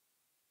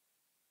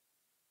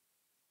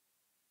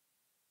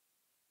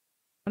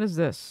 What is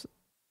this?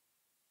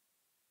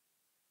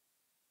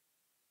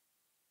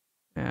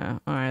 Yeah,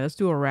 alright, let's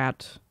do a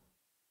rat.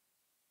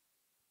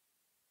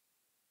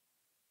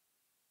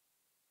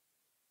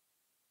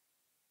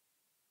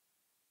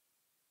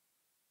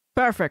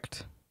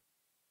 Perfect.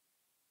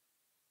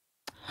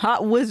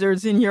 Hot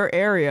wizards in your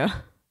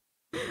area.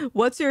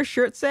 What's your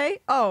shirt say?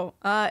 Oh,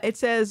 it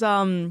says,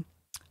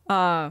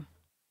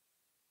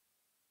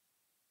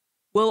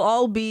 We'll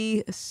all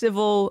be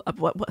civil.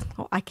 What?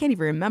 Oh, I can't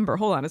even remember.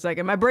 Hold on a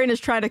second. My brain is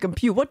trying to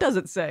compute. What does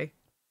it say?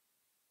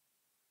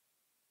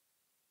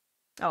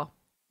 Oh,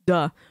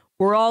 duh.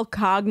 We're all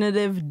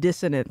cognitive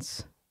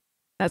dissonance.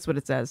 That's what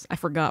it says. I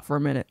forgot for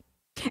a minute.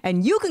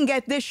 And you can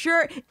get this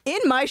shirt in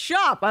my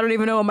shop. I don't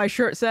even know what my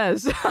shirt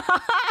says.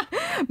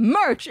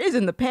 Merch is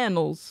in the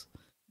panels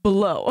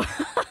below.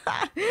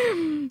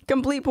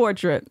 Complete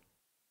portrait.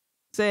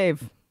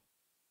 Save.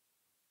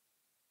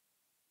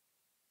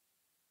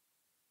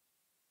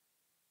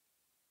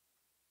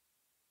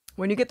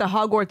 When you get the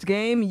Hogwarts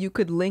game, you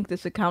could link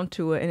this account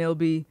to it and it'll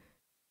be,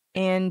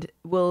 and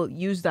we'll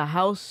use the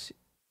house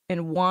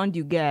and wand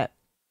you get.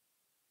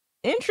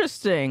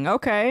 Interesting.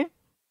 Okay.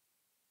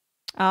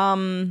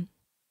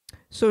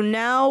 So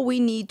now we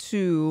need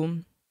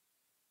to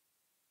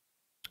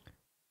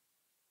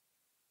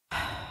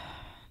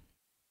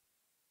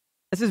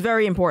this is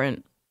very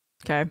important.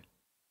 Okay.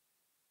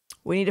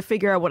 We need to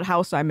figure out what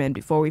house I'm in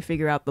before we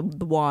figure out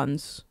the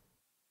wands.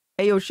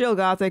 Hey, yo, chill,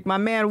 Gothic. My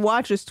man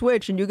watches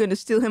Twitch and you're gonna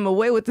steal him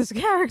away with this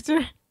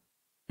character.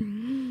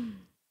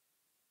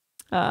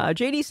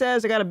 JD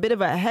says, I got a bit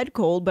of a head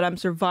cold, but I'm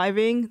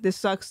surviving. This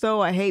sucks,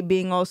 though. I hate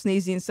being all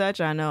sneezy and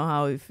such. I know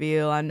how you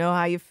feel. I know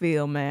how you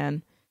feel,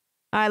 man.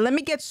 All right, let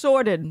me get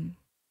sorted.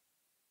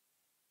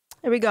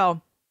 Here we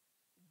go.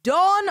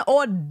 Dawn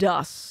or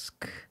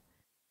dusk?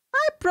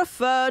 I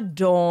prefer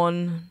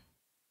dawn.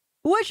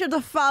 Which of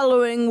the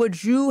following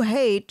would you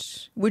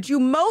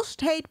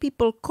most hate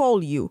people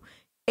call you?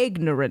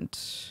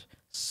 Ignorant,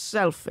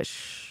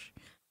 selfish,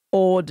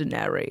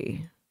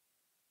 ordinary,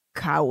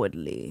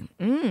 cowardly.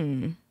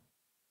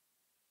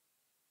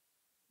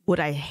 Would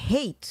I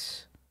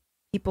hate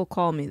people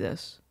call me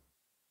this?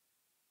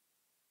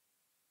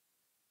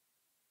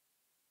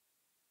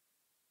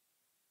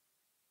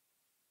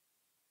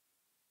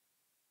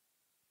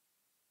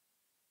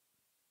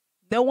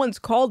 No one's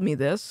called me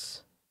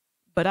this,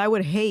 but I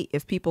would hate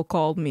if people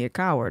called me a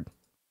coward.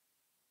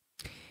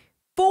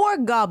 4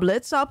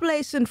 goblets are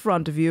placed in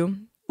front of you.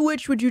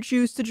 Which would you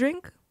choose to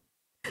drink?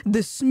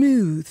 The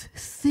smooth,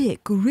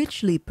 thick,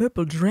 richly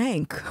purple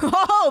drink.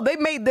 Oh, they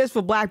made this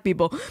for black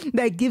people.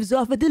 That gives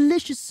off a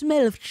delicious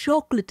smell of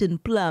chocolate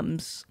and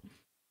plums.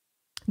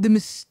 The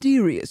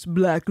mysterious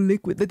black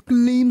liquid that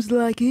gleams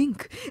like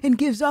ink and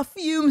gives off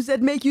fumes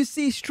that make you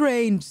see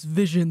strange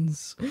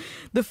visions.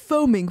 The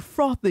foaming,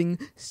 frothing,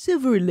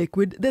 silvery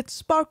liquid that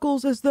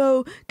sparkles as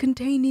though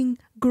containing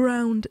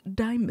ground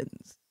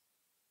diamonds.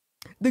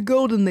 The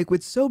golden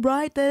liquid so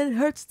bright that it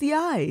hurts the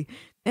eye,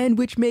 and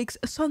which makes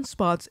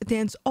sunspots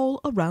dance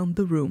all around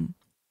the room.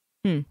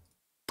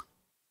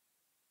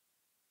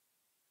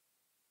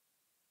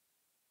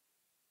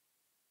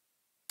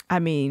 I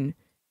mean,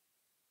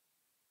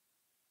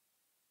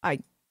 I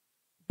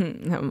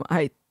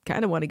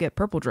kind of want to get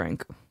purple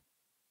drink.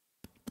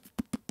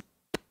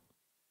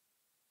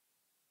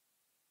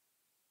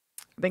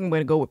 I think I'm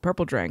going to go with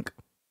purple drink.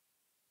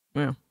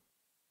 Yeah.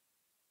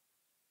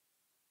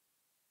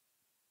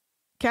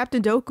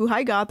 Captain Doku,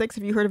 hi Gothics.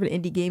 Have you heard of an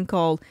indie game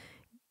called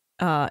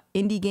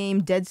indie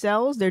game Dead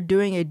Cells? They're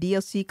doing a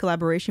DLC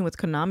collaboration with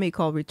Konami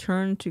called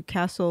Return to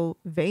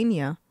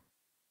Castlevania.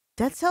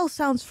 Dead Cells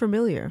sounds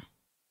familiar.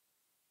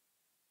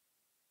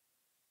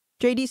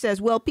 JD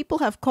says, well, people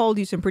have called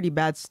you some pretty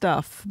bad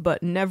stuff,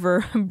 but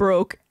never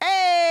broke.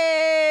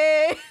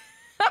 Hey!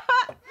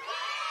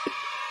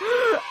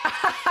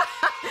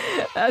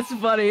 That's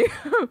funny.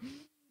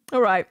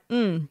 All right.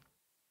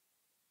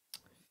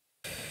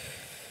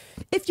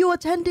 If you're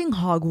attending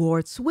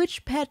Hogwarts,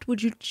 which pet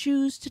would you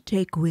choose to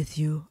take with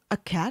you? A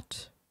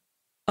cat?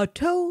 A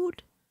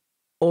toad?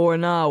 Or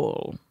an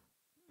owl?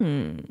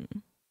 To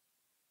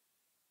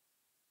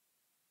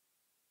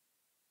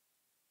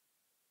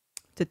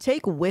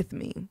take with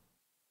me.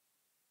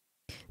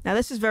 Now,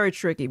 this is very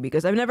tricky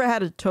because I've never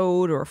had a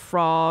toad or a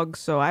frog,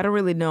 so I don't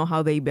really know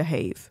how they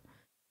behave.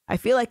 I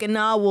feel like an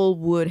owl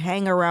would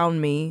hang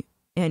around me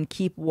and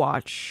keep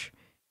watch.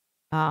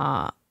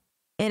 But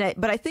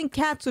I think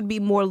cats would be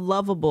more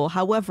lovable.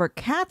 However,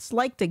 cats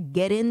like to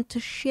get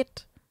into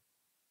shit.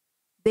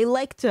 They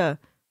like to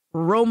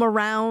roam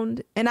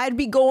around, and I'd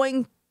be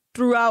going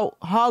throughout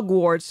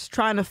Hogwarts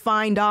trying to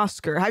find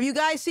Oscar. Have you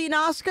guys seen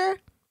Oscar?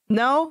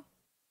 No?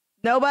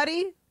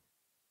 Nobody?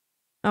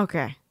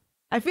 Okay.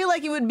 I feel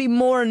like it would be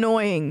more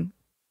annoying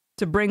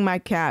to bring my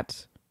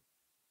cat.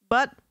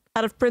 But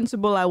out of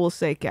principle, I will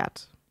say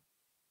cat.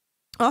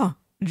 Oh,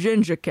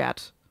 ginger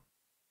cat.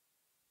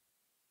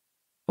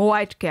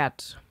 White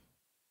cat.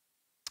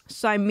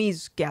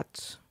 Siamese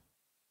cat.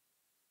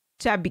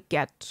 Tabby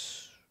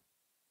cat.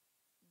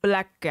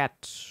 Black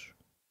cat.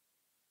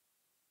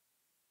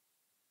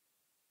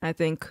 I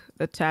think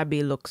the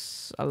tabby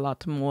looks a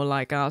lot more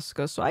like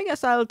Oscar, so I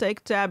guess I'll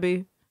take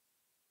tabby.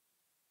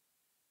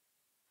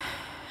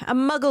 A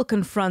muggle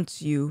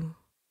confronts you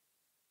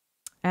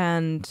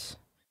and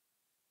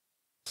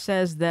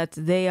says that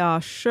they are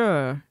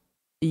sure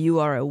you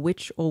are a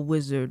witch or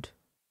wizard.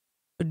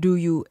 Do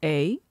you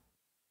A,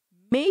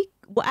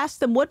 ask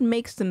them what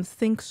makes them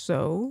think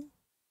so,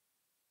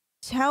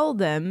 Tell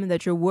them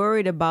that you're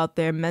worried about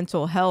their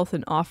mental health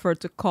and offer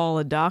to call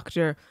a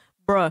doctor.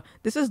 Bruh,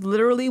 this is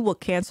literally what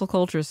cancel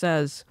culture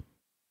says.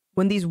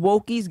 When these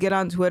wokies get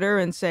on Twitter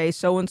and say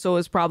so-and-so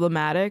is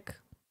problematic,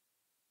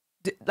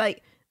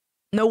 like,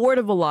 no word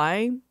of a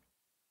lie,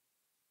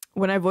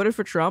 when I voted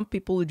for Trump,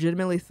 people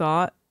legitimately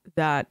thought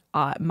that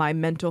my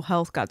mental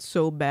health got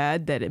so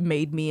bad that it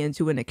made me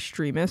into an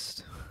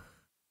extremist.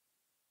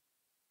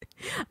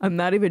 I'm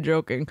not even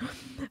joking.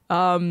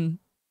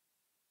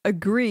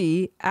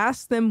 Agree,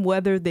 ask them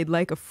whether they'd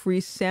like a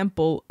free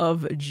sample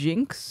of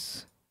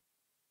Jinx.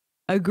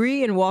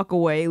 Agree and walk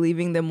away,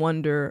 leaving them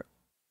wonder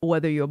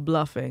whether you're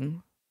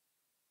bluffing.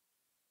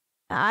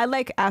 I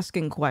like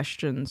asking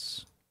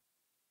questions.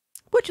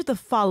 Which of the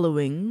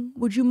following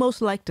would you most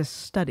like to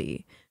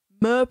study?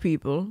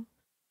 Merpeople,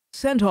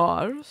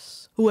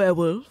 centaurs,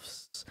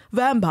 werewolves,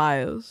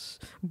 vampires,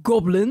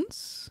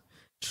 goblins,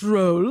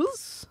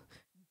 trolls,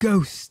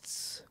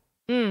 ghosts.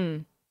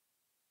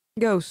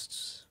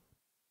 Ghosts.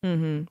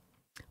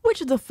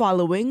 Which of the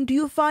following do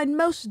you find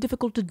most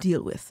difficult to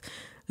deal with?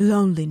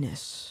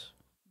 Loneliness,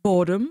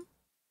 boredom,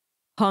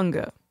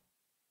 hunger,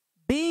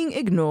 being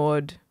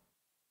ignored,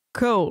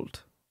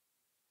 cold.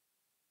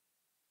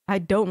 I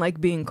don't like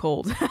being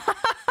cold.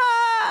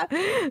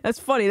 That's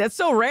funny. That's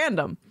so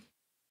random.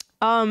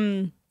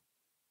 I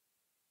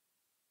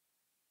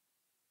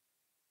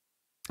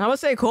would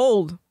say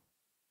cold.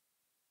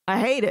 I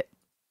hate it.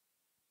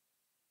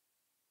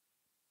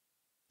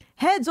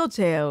 Heads or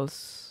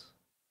tails?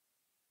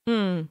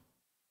 I'll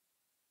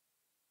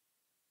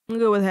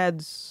go with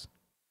heads.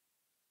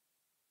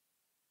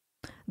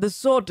 The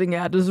sorting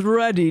hat is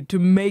ready to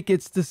make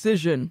its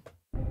decision.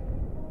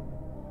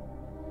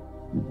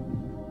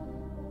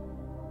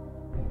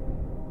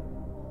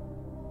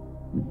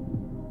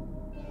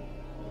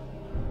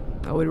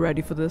 Are we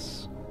ready for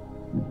this?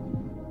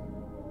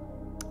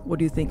 What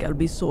do you think I'll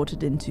be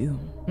sorted into?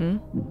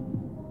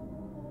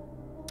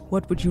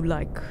 What would you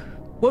like?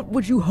 What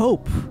would you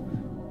hope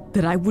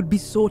that I would be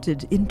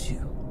sorted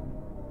into?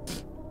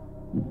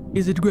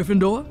 Is it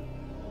Gryffindor?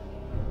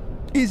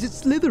 Is it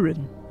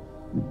Slytherin?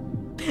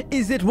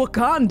 Is it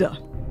Wakanda?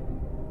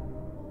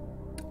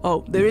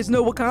 Oh, there is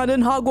no Wakanda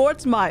in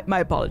Hogwarts? My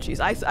apologies.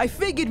 I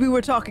figured we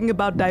were talking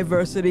about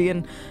diversity,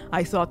 and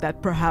I thought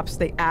that perhaps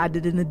they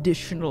added an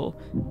additional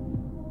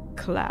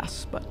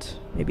class, but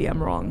maybe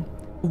I'm wrong.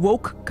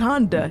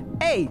 Wokanda.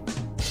 Hey!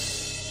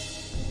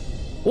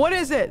 What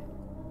is it?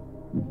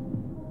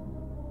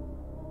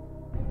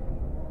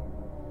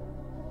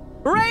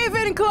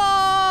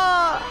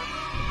 Ravenclaw!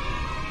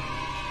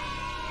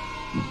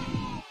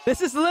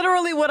 This is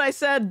literally what I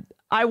said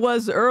I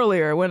was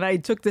earlier when I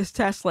took this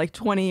test like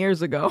 20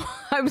 years ago.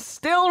 I'm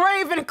still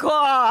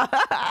Ravenclaw!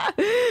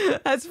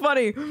 That's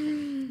funny.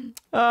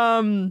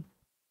 My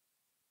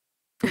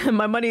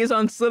money is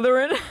on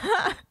Slytherin.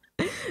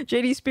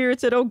 JD Spirit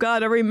said, oh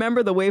god, I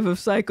remember the wave of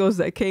psychos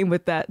that came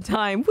with that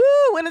time.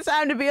 Woo! What a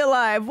time to be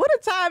alive. What a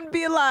time to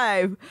be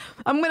alive.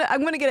 I'm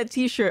gonna get a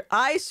t-shirt.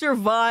 I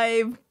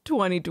survived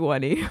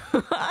 2020.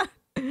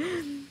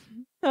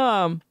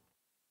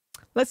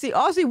 Let's see.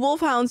 Aussie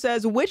Wolfhound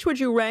says, which would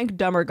you rank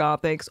dumber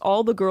gothics?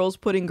 All the girls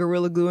putting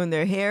Gorilla Glue in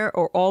their hair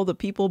or all the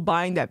people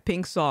buying that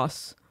pink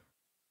sauce?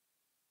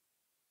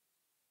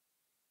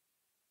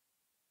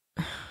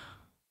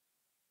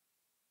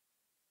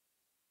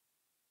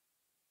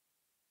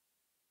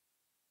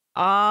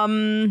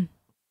 They're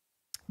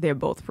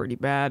both pretty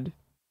bad.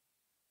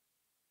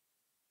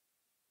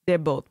 They're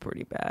both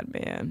pretty bad,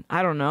 man.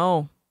 I don't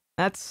know.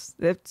 That's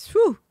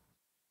whew.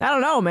 I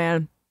don't know,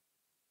 man.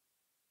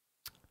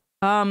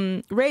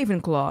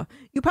 Ravenclaw.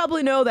 You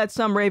probably know that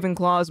some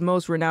Ravenclaw's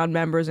most renowned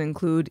members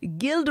include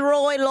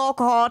Gilderoy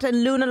Lockhart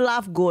and Luna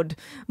Lovegood.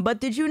 But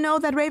did you know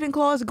that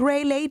Ravenclaw's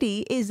Grey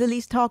Lady is the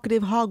least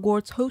talkative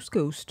Hogwarts host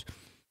ghost?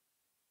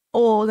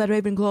 Or that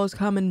Ravenclaw's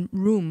common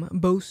room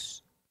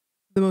boasts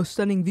the most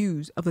stunning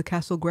views of the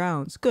castle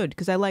grounds? Good,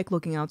 because I like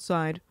looking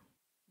outside.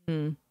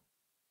 I'm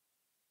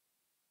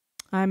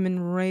in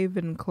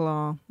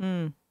Ravenclaw.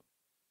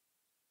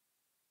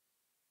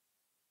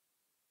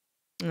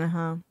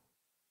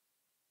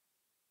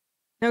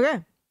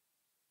 Okay.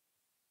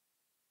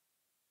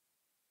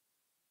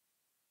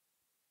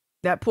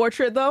 That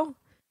portrait, though,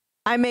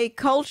 I'm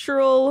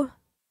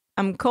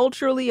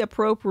culturally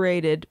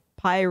appropriated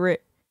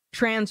pirate,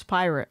 trans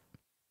pirate.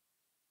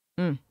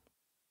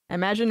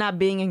 Imagine not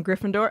being in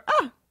Gryffindor.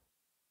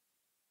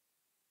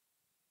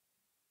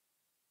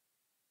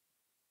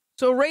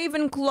 So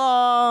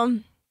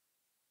Ravenclaw,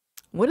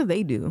 what do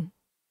they do?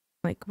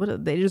 Like, what do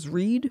they just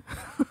read?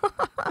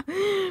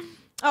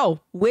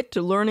 Oh, wit,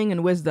 learning,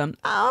 and wisdom.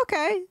 Oh,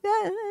 okay.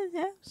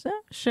 Yeah,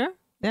 sure.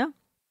 Yeah.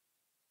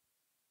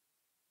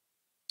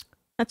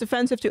 That's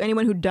offensive to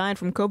anyone who died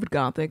from COVID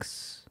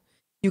gothics.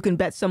 You can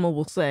bet someone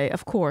will say,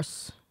 of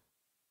course.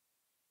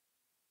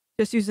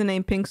 Just use the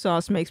name Pink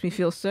Sauce makes me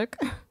feel sick.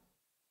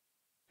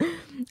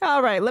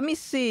 All right, let me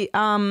see.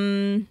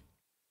 I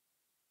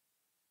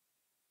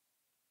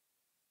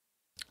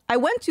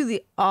went to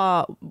the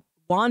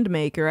wand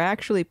maker. I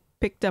actually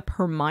picked up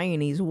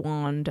Hermione's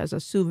wand as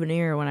a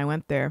souvenir when I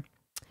went there.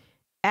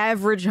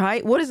 Average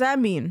height? What does that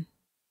mean?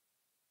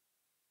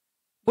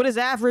 What is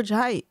average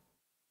height?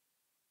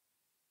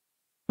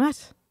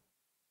 What?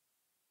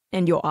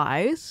 And your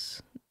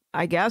eyes?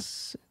 I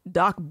guess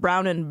dark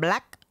brown and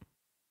black.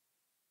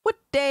 What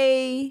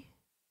day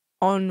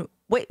on...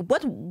 Wait,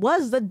 what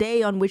was the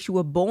day on which you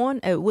were born?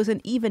 It was an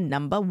even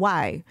number.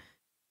 Why?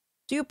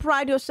 Do you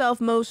pride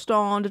yourself most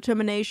on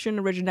determination,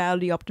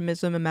 originality,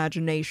 optimism,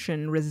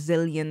 imagination,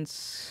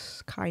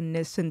 resilience,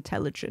 kindness,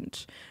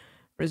 intelligence,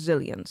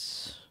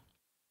 resilience?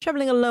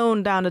 Traveling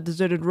alone down a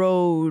deserted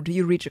road,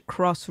 you reach a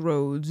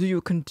crossroads. Do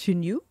you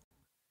continue?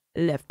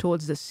 Left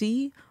towards the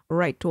sea,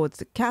 right towards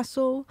the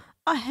castle,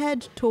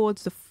 ahead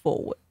towards the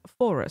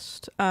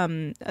forest,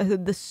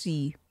 the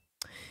sea.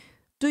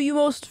 Do you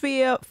most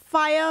fear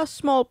fire,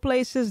 small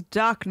places,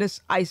 darkness,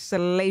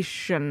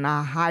 isolation,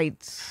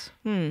 heights?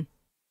 I'm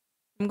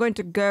going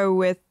to go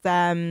with,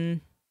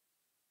 I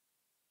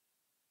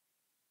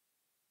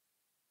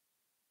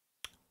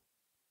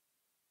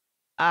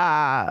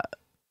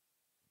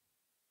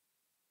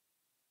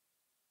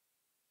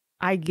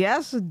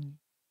guess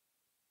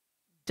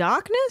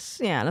darkness?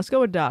 Yeah, let's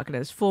go with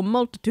darkness for a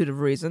multitude of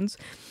reasons.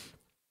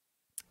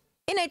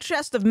 In a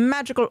chest of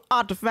magical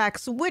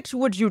artifacts, which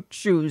would you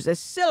choose? A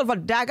silver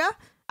dagger,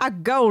 a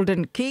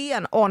golden key,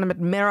 an ornament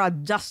mirror, a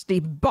dusty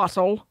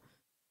bottle,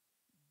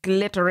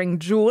 glittering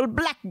jewel,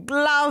 black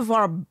glove,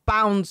 or a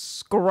bound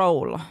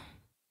scroll?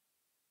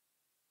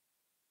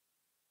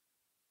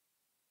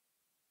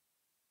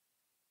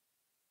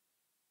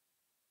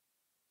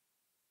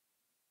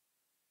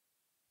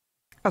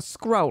 A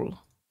scroll.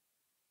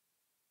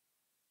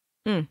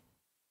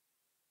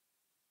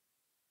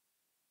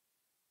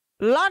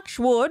 Larch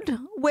wood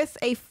with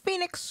a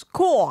phoenix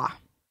core.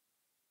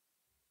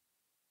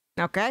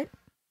 Okay.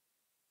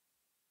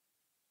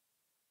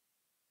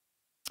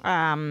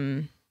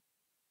 I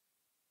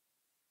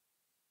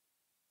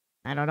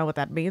don't know what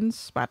that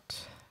means,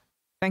 but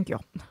thank you.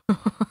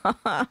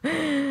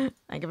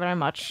 Thank you very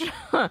much.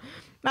 All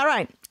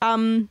right.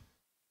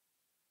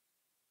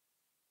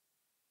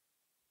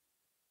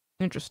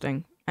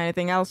 Interesting.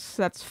 Anything else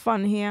that's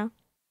fun here?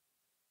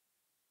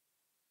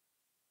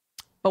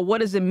 But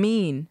what does it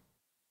mean?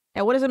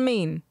 Yeah, what does it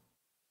mean?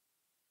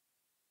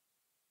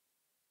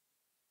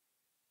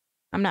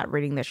 I'm not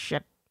reading this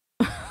shit.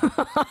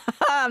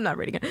 I'm not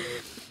reading it.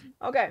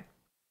 Okay.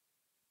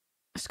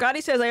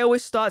 Scotty says, I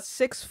always thought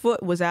 6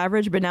 foot was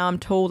average, but now I'm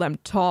told I'm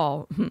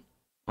tall.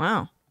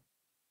 Wow.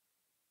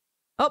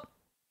 Oh.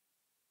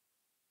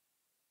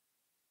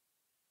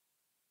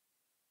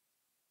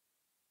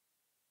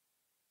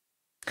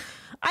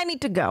 I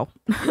need to go.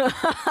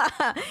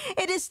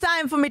 It is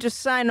time for me to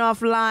sign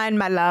offline,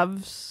 my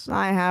loves.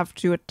 I have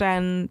to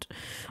attend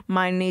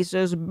my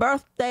niece's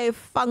birthday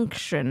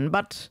function,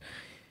 but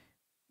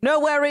no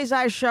worries,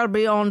 I shall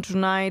be on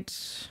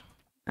tonight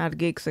at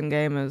Geeks and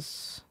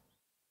Gamers.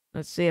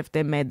 Let's see if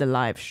they made the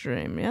live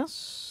stream.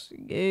 Yes,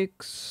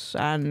 Geeks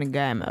and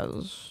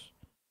Gamers.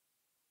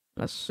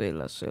 Let's see.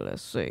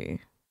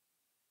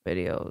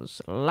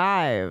 Videos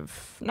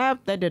live. Nope,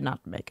 they did not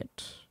make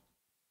it.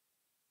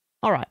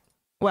 All right.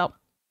 Well,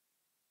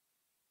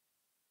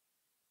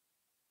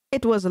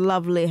 it was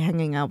lovely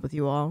hanging out with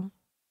you all.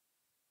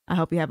 I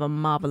hope you have a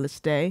marvelous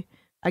day.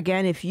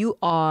 Again, if you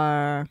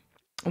are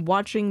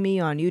watching me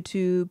on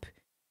YouTube,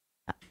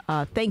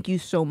 thank you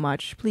so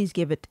much. Please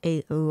give it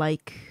a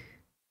like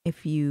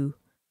if you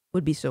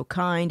would be so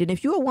kind. And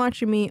if you are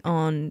watching me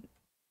on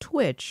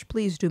Twitch,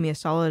 please do me a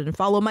solid and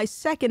follow my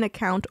second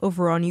account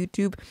over on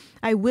YouTube.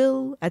 I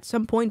will at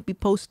some point be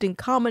posting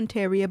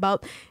commentary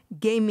about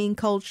gaming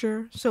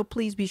culture, so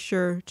please be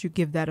sure to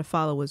give that a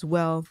follow as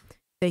well.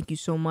 Thank you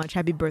so much.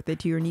 Happy birthday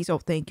to your niece. Oh,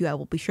 thank you. I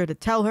will be sure to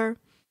tell her.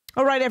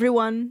 All right,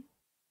 everyone.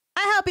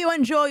 I hope you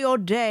enjoy your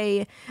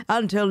day.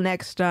 Until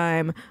next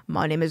time,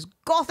 my name is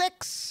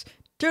Gothix.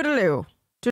 Toodaloo.